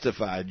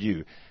justified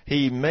you.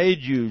 He made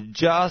you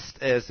just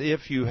as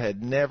if you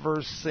had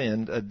never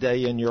sinned a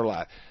day in your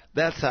life.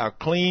 That's how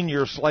clean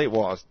your slate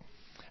was.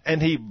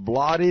 And He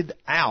blotted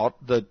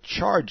out the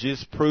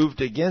charges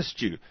proved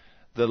against you,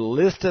 the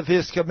list of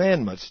His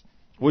commandments,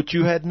 which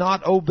you had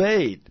not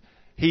obeyed.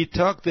 He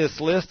took this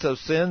list of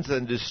sins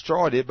and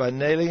destroyed it by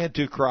nailing it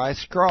to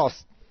Christ's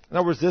cross. In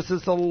other words, this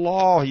is the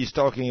law He's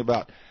talking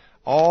about.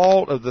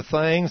 All of the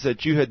things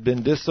that you had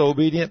been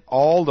disobedient,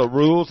 all the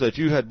rules that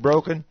you had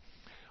broken,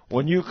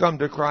 when you come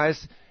to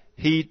Christ,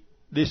 He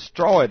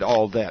destroyed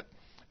all that.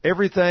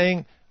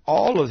 Everything,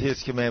 all of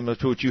His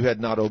commandments which you had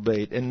not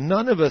obeyed. And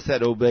none of us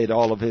had obeyed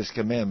all of His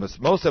commandments.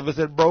 Most of us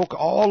had broke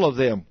all of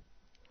them.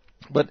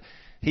 But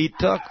He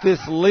took this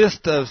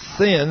list of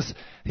sins,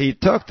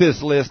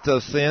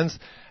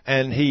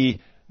 and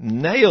He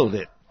nailed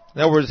it.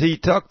 In other words, He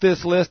took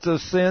this list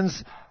of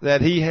sins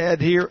that He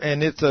had here,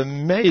 and it's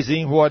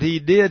amazing what He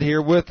did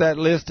here with that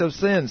list of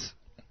sins.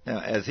 Now,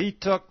 as He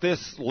took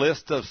this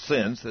list of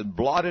sins and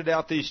blotted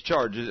out these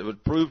charges that were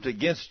proved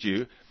against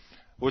you,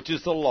 which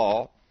is the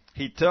law,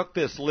 He took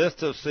this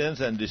list of sins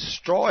and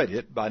destroyed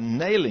it by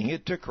nailing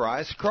it to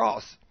Christ's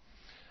cross.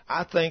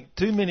 I think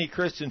too many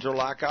Christians are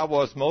like I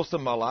was most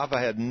of my life.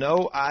 I had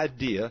no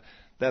idea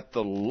that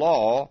the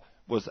law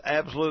was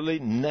absolutely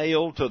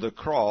nailed to the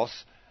cross,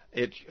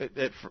 at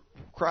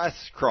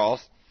Christ's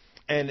cross.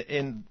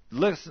 And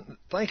listen,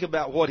 think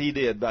about what He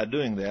did by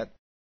doing that.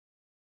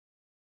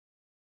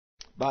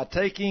 By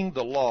taking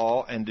the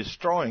law and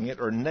destroying it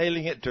or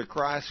nailing it to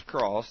Christ's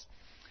cross,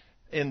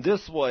 in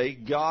this way,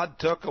 God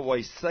took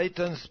away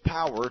Satan's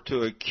power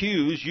to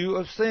accuse you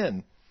of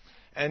sin.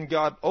 And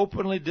God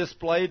openly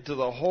displayed to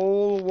the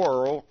whole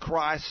world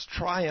Christ's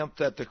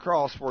triumph at the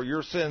cross, where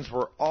your sins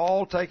were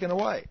all taken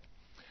away.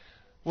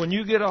 When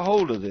you get a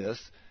hold of this,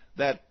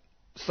 that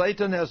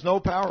Satan has no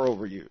power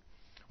over you.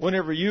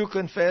 Whenever you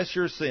confess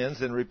your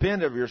sins and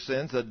repent of your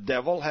sins, the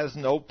devil has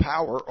no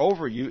power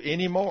over you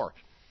anymore.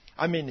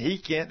 I mean, he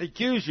can't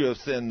accuse you of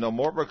sin no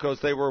more because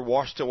they were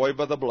washed away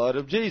by the blood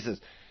of Jesus.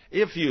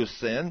 If you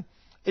sin,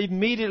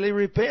 immediately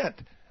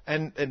repent.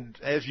 And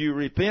as you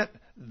repent,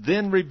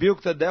 then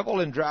rebuke the devil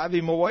and drive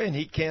him away, and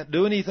he can't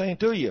do anything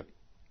to you.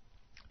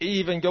 He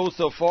even goes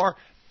so far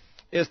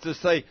as to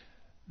say,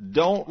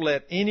 Don't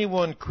let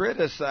anyone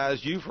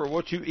criticize you for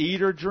what you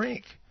eat or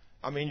drink.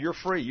 I mean, you're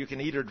free. You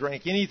can eat or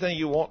drink anything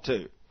you want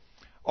to.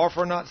 Or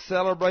for not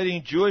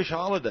celebrating Jewish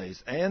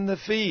holidays and the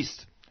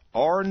feast,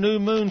 or new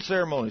moon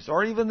ceremonies,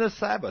 or even the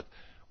Sabbath.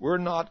 We're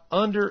not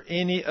under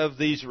any of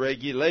these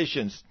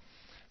regulations.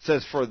 It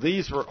says, for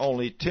these were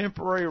only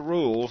temporary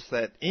rules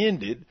that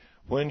ended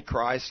when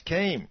Christ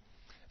came.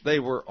 They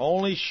were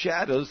only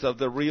shadows of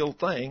the real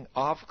thing,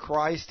 of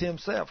Christ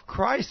himself.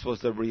 Christ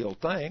was the real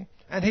thing,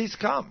 and he's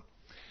come.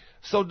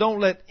 So don't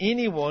let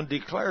anyone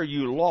declare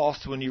you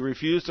lost when you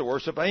refuse to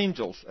worship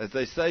angels, as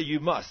they say you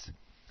must.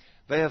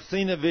 They have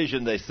seen a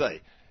vision, they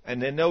say,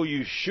 and they know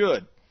you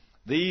should.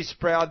 These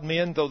proud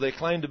men, though they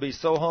claim to be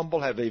so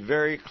humble, have a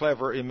very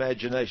clever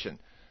imagination.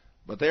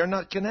 But they are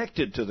not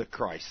connected to the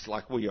Christ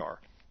like we are,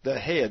 the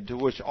head to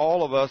which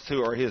all of us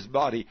who are his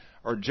body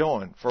are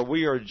joined. For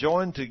we are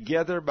joined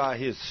together by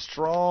his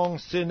strong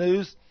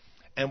sinews,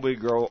 and we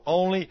grow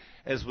only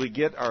as we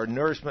get our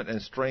nourishment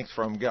and strength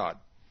from God.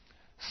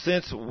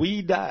 Since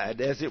we died,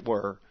 as it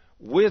were,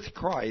 with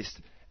Christ,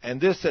 and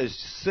this has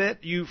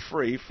set you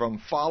free from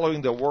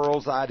following the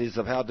world's ideas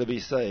of how to be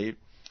saved,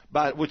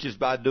 which is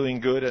by doing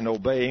good and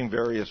obeying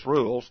various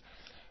rules,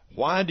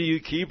 why do you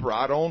keep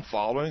right on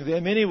following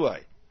them anyway?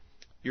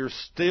 You're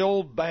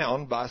still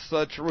bound by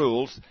such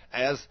rules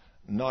as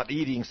not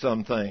eating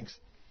some things,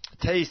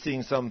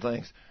 tasting some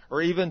things,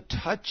 or even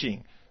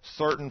touching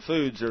certain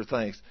foods or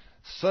things.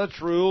 Such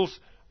rules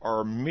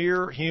are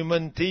mere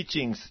human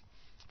teachings,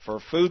 for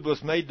food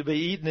was made to be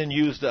eaten and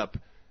used up.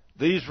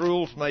 These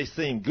rules may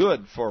seem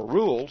good, for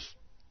rules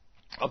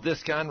of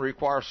this kind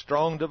require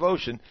strong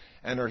devotion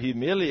and are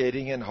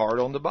humiliating and hard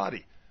on the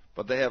body,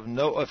 but they have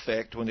no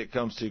effect when it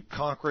comes to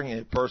conquering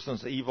a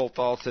person's evil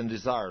thoughts and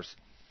desires.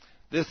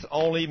 This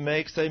only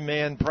makes a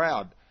man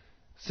proud.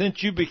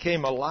 Since you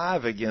became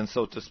alive again,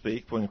 so to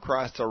speak, when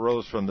Christ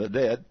arose from the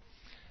dead,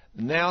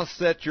 now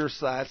set your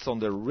sights on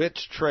the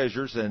rich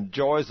treasures and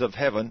joys of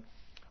heaven,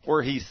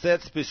 where he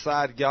sits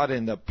beside God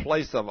in the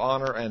place of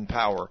honor and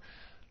power.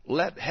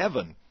 Let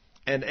heaven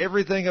and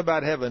everything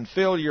about heaven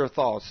fill your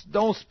thoughts.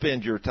 Don't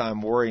spend your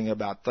time worrying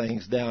about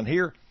things down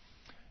here.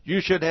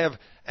 You should have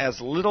as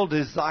little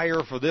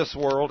desire for this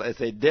world as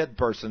a dead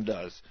person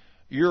does.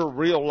 Your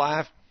real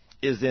life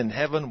is in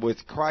heaven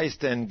with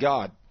Christ and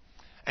God.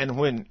 And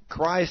when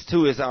Christ,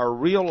 who is our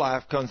real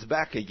life, comes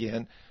back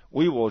again,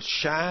 we will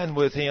shine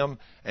with him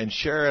and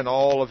share in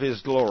all of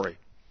his glory.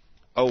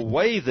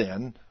 Away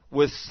then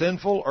with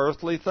sinful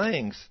earthly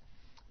things.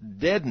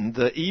 Deaden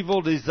the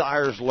evil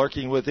desires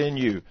lurking within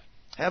you.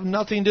 Have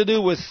nothing to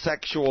do with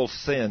sexual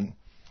sin,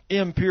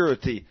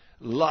 impurity,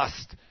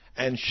 lust,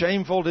 and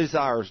shameful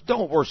desires.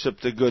 Don't worship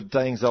the good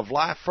things of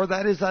life, for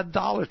that is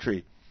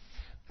idolatry.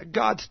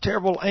 God's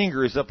terrible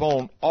anger is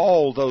upon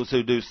all those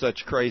who do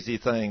such crazy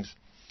things.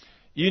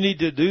 You need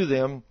to do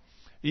them.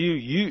 You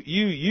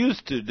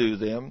used to do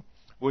them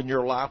when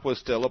your life was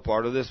still a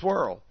part of this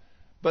world.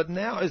 But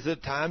now is the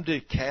time to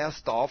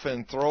cast off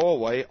and throw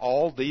away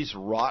all these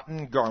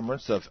rotten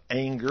garments of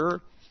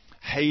anger,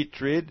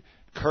 hatred,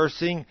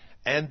 cursing,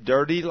 and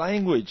dirty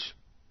language.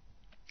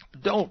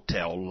 Don't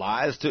tell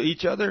lies to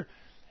each other.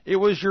 It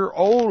was your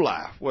old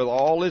life with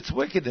all its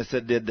wickedness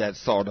that did that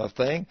sort of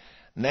thing.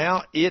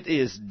 Now it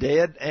is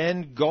dead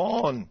and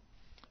gone.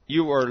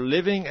 You are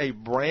living a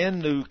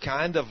brand new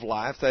kind of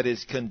life that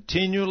is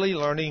continually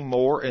learning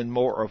more and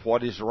more of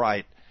what is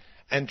right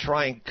and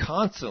trying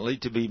constantly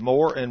to be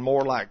more and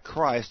more like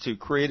Christ, who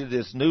created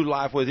this new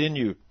life within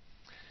you.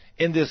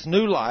 In this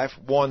new life,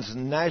 one's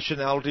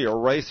nationality or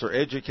race or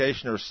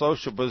education or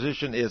social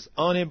position is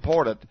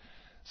unimportant.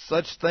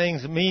 Such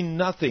things mean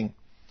nothing.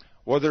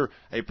 Whether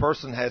a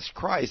person has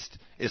Christ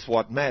is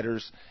what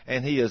matters,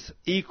 and he is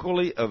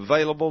equally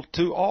available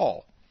to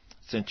all.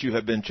 Since you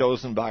have been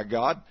chosen by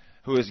God,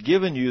 who has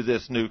given you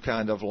this new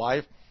kind of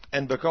life,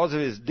 and because of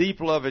his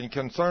deep love and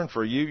concern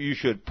for you, you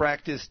should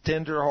practice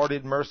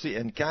tender-hearted mercy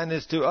and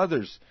kindness to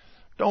others.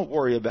 Don't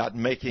worry about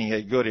making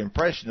a good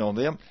impression on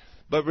them,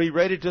 but be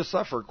ready to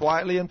suffer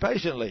quietly and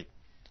patiently.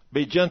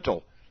 Be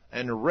gentle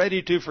and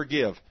ready to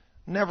forgive.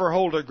 Never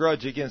hold a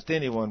grudge against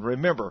anyone.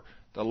 Remember,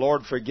 the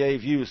Lord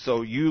forgave you,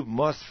 so you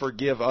must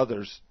forgive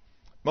others.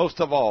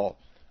 Most of all,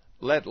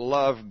 let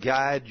love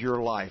guide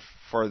your life,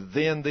 for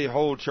then the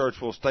whole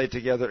church will stay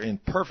together in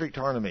perfect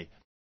harmony.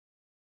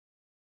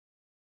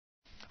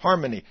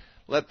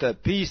 Let the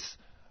peace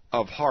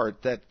of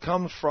heart that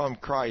comes from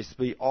Christ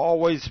be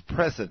always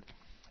present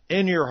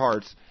in your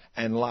hearts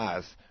and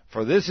lives,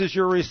 for this is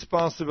your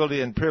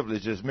responsibility and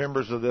privilege as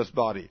members of this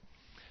body.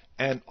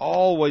 And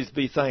always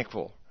be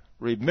thankful.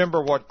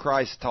 Remember what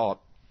Christ taught.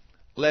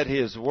 Let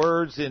his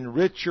words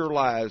enrich your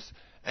lives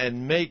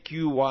and make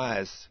you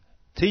wise.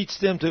 Teach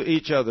them to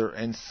each other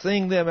and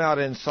sing them out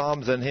in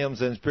psalms and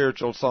hymns and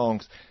spiritual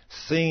songs,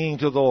 singing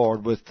to the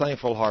Lord with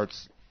thankful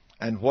hearts.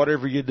 And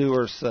whatever you do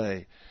or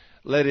say,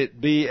 let it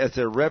be as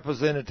a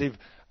representative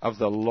of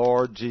the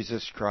Lord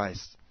Jesus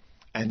Christ.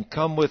 And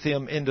come with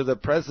him into the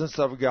presence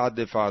of God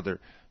the Father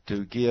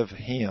to give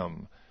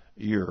him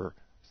your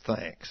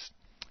thanks.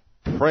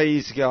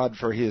 Praise God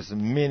for His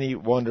many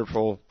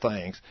wonderful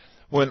things.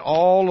 When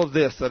all of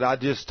this that I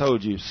just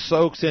told you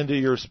soaks into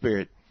your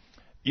spirit,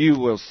 you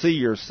will see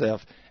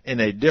yourself in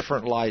a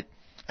different light,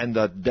 and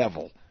the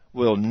devil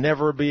will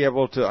never be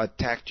able to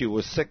attack you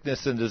with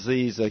sickness and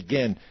disease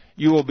again.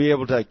 You will be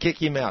able to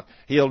kick him out.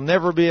 He'll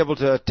never be able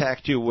to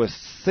attack you with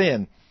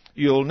sin.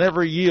 You'll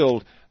never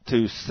yield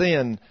to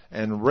sin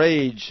and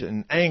rage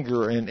and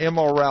anger and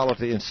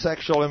immorality and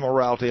sexual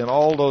immorality and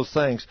all those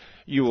things.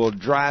 You will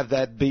drive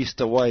that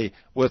beast away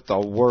with the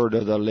word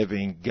of the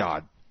living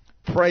God.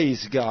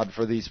 Praise God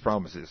for these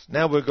promises.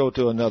 Now we'll go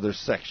to another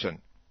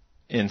section.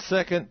 In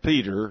 2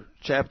 Peter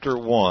chapter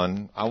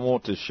 1, I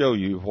want to show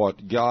you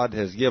what God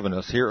has given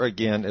us. Here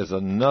again is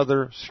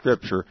another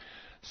scripture,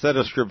 set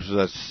of scriptures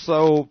that's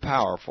so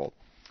powerful.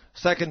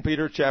 2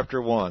 Peter chapter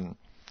 1,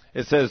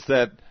 it says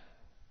that,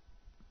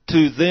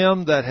 to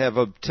them that have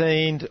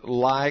obtained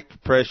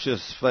like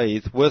precious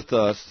faith with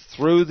us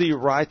through the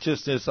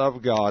righteousness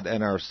of God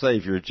and our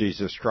Savior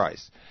Jesus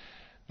Christ.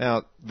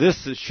 Now,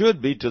 this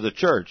should be to the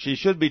church. He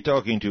should be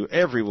talking to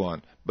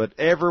everyone, but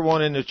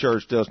everyone in the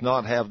church does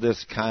not have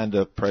this kind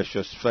of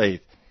precious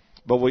faith.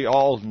 But we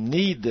all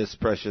need this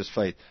precious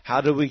faith.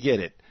 How do we get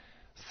it?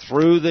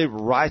 Through the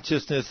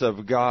righteousness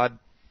of God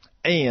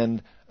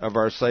and of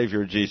our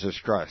Savior Jesus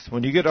Christ.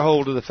 When you get a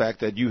hold of the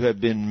fact that you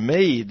have been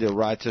made the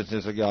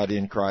righteousness of God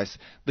in Christ,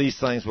 these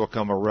things will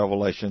come a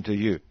revelation to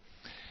you.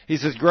 He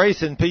says,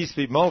 grace and peace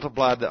be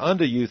multiplied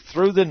unto you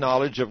through the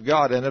knowledge of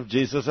God and of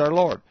Jesus our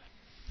Lord,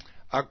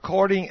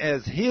 according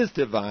as His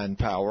divine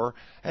power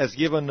has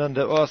given unto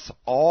us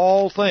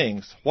all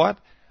things. What?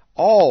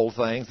 All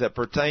things that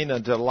pertain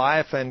unto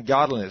life and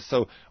godliness.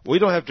 So we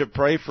don't have to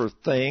pray for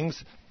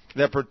things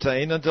that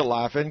pertain unto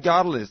life and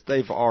godliness.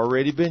 They've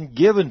already been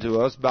given to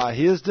us by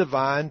His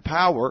divine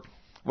power.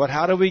 But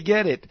how do we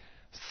get it?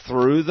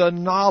 Through the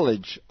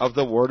knowledge of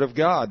the Word of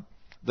God.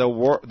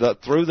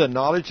 Through the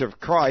knowledge of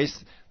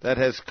Christ that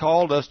has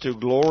called us to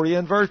glory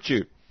and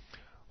virtue,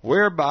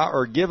 whereby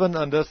are given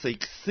unto us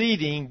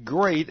exceeding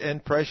great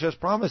and precious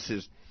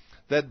promises,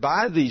 that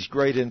by these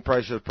great and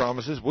precious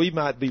promises we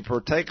might be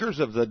partakers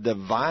of the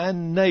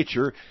divine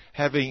nature,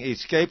 having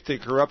escaped the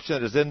corruption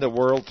that is in the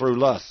world through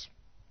lust.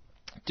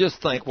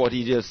 Just think what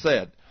he just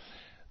said.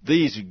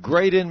 These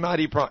great and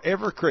mighty promises.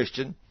 Every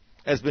Christian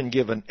has been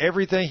given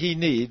everything he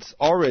needs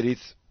already.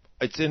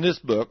 It's in this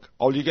book.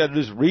 All you got to do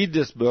is read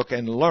this book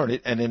and learn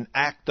it and then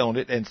act on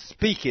it and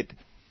speak it,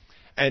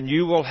 and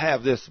you will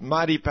have this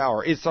mighty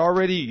power. It's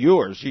already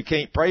yours. You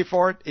can't pray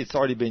for it. It's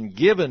already been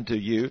given to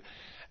you,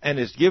 and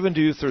it's given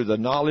to you through the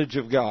knowledge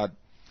of God.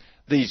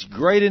 These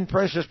great and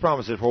precious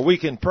promises where we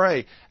can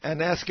pray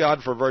and ask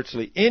God for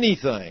virtually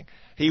anything.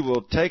 He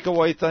will take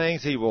away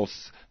things. He will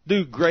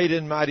do great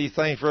and mighty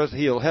things for us.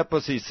 He'll help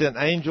us. He sent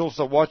angels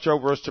to watch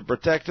over us, to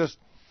protect us.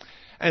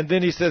 And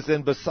then he says,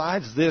 and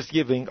besides this,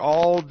 giving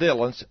all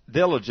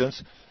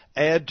diligence,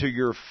 add to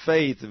your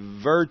faith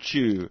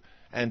virtue,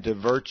 and to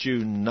virtue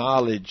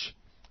knowledge,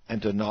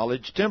 and to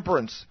knowledge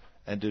temperance,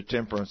 and to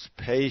temperance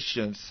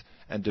patience,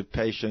 and to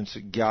patience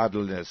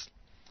godliness,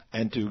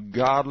 and to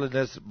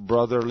godliness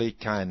brotherly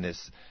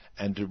kindness,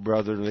 and to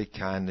brotherly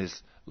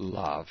kindness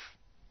love.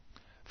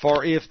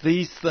 For if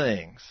these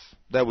things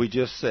that we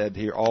just said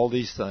here, all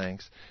these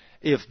things,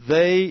 if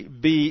they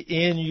be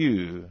in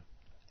you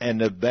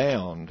and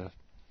abound,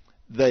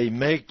 they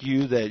make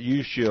you that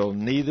you shall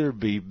neither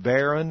be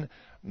barren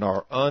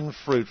nor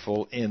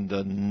unfruitful in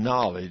the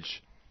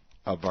knowledge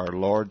of our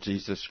Lord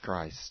Jesus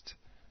Christ.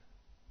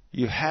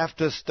 You have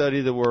to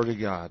study the Word of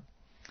God.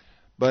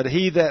 But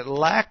he that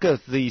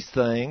lacketh these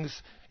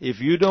things, if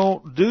you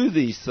don't do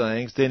these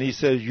things, then he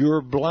says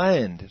you're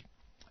blind,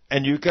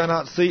 and you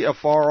cannot see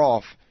afar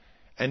off,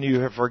 and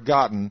you have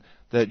forgotten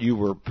that you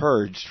were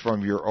purged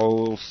from your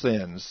old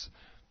sins.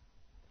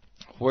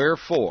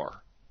 Wherefore,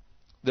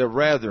 the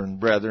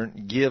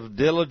brethren, give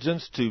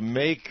diligence to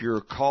make your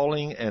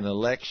calling and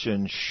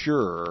election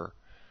sure.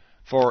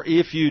 For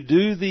if you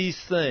do these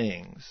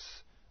things,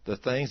 the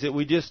things that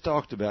we just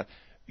talked about,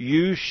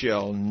 you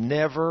shall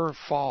never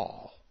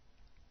fall.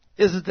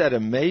 Isn't that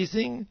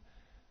amazing?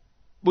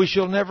 We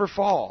shall never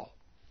fall.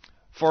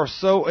 For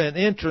so an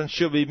entrance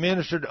shall be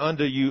ministered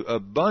unto you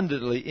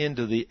abundantly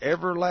into the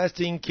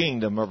everlasting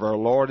kingdom of our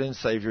Lord and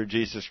Savior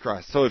Jesus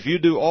Christ. So if you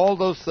do all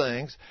those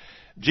things,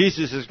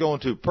 Jesus is going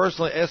to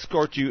personally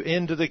escort you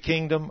into the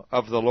kingdom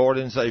of the Lord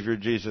and Savior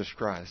Jesus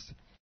Christ.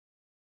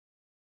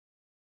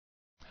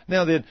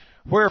 Now then,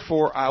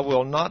 wherefore I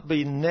will not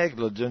be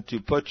negligent to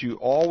put you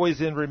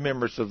always in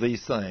remembrance of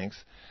these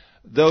things,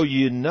 though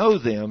you know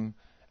them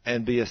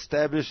and be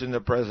established in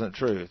the present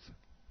truth.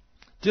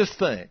 Just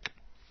think,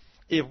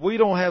 if we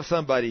don't have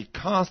somebody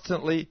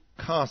constantly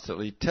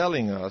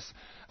telling us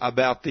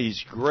about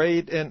these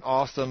great and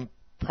awesome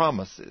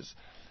promises,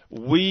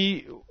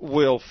 we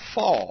will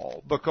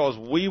fall, because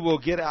we will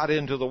get out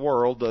into the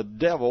world. The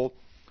devil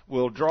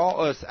will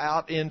draw us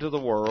out into the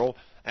world,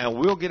 and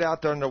we'll get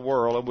out there in the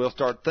world, and we'll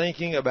start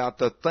thinking about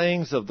the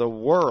things of the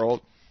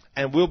world,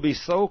 and we'll be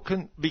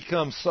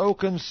become so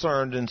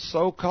concerned and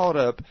so caught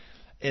up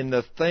in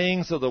the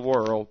things of the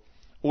world,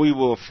 we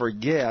will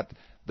forget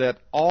that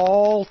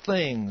all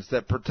things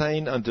that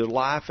pertain unto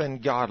life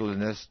and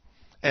godliness,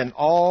 and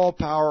all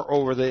power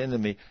over the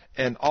enemy,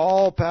 and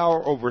all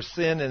power over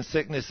sin and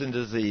sickness and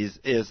disease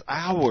is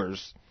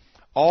ours.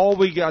 All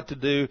we got to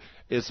do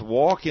is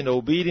walk in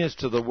obedience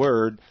to the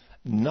Word,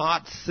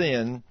 not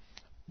sin,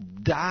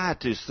 die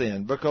to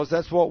sin, because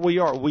that's what we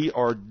are. We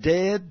are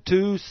dead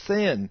to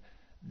sin.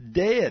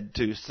 Dead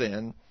to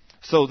sin.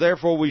 So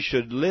therefore we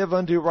should live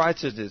unto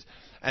righteousness.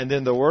 And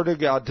then the Word of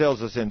God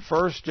tells us in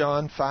 1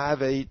 John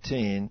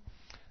 5:18,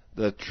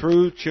 the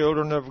true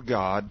children of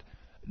God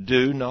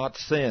do not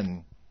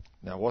sin.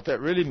 Now what that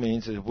really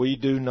means is we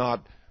do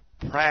not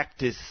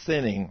practice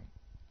sinning.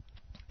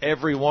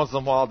 Every once in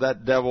a while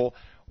that devil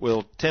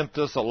will tempt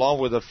us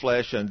along with the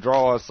flesh and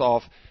draw us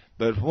off.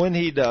 But when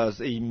he does,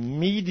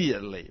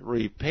 immediately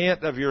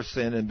repent of your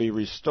sin and be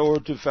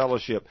restored to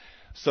fellowship,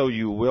 so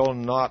you will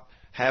not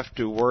have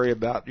to worry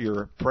about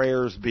your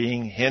prayers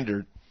being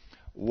hindered.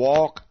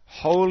 Walk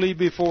holy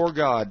before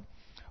God.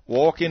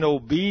 Walk in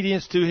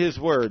obedience to His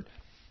Word.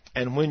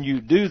 And when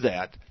you do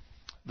that,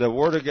 the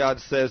Word of God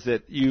says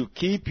that you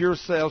keep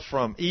yourselves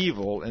from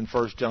evil in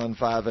 1 John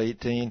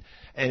 5:18.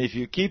 And if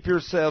you keep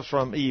yourselves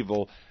from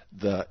evil,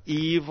 the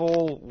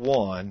evil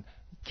one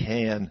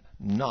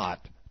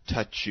cannot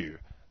touch you.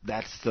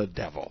 That's the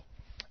devil.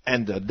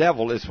 And the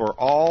devil is where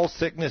all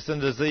sickness and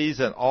disease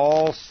and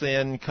all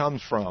sin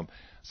comes from.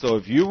 So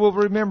if you will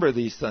remember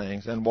these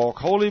things and walk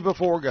holy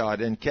before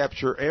God and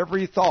capture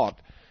every thought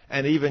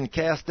and even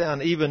cast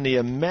down even the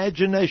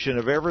imagination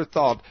of every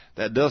thought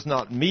that does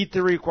not meet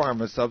the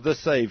requirements of the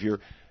Savior,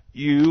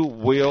 you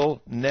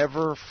will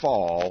never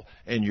fall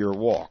in your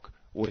walk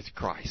with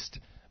Christ.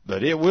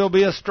 But it will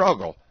be a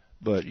struggle,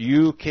 but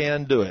you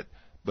can do it.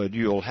 But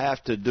you'll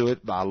have to do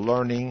it by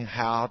learning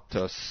how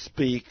to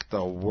speak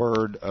the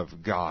Word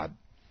of God.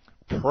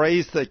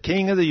 Praise the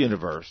King of the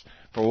universe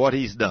for what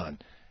He's done.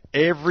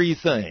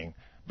 Everything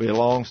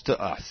belongs to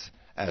us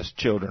as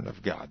children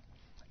of God.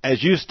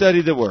 As you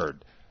study the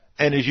Word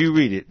and as you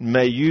read it,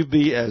 may you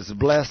be as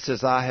blessed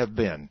as I have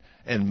been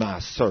in my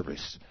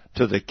service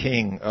to the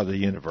King of the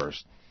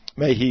universe.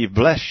 May He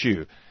bless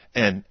you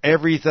in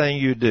everything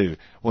you do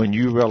when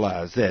you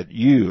realize that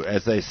you,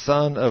 as a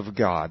son of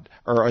God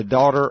or a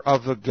daughter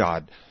of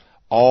God,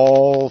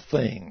 all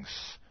things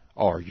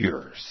are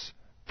yours.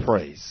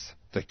 Praise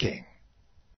the King.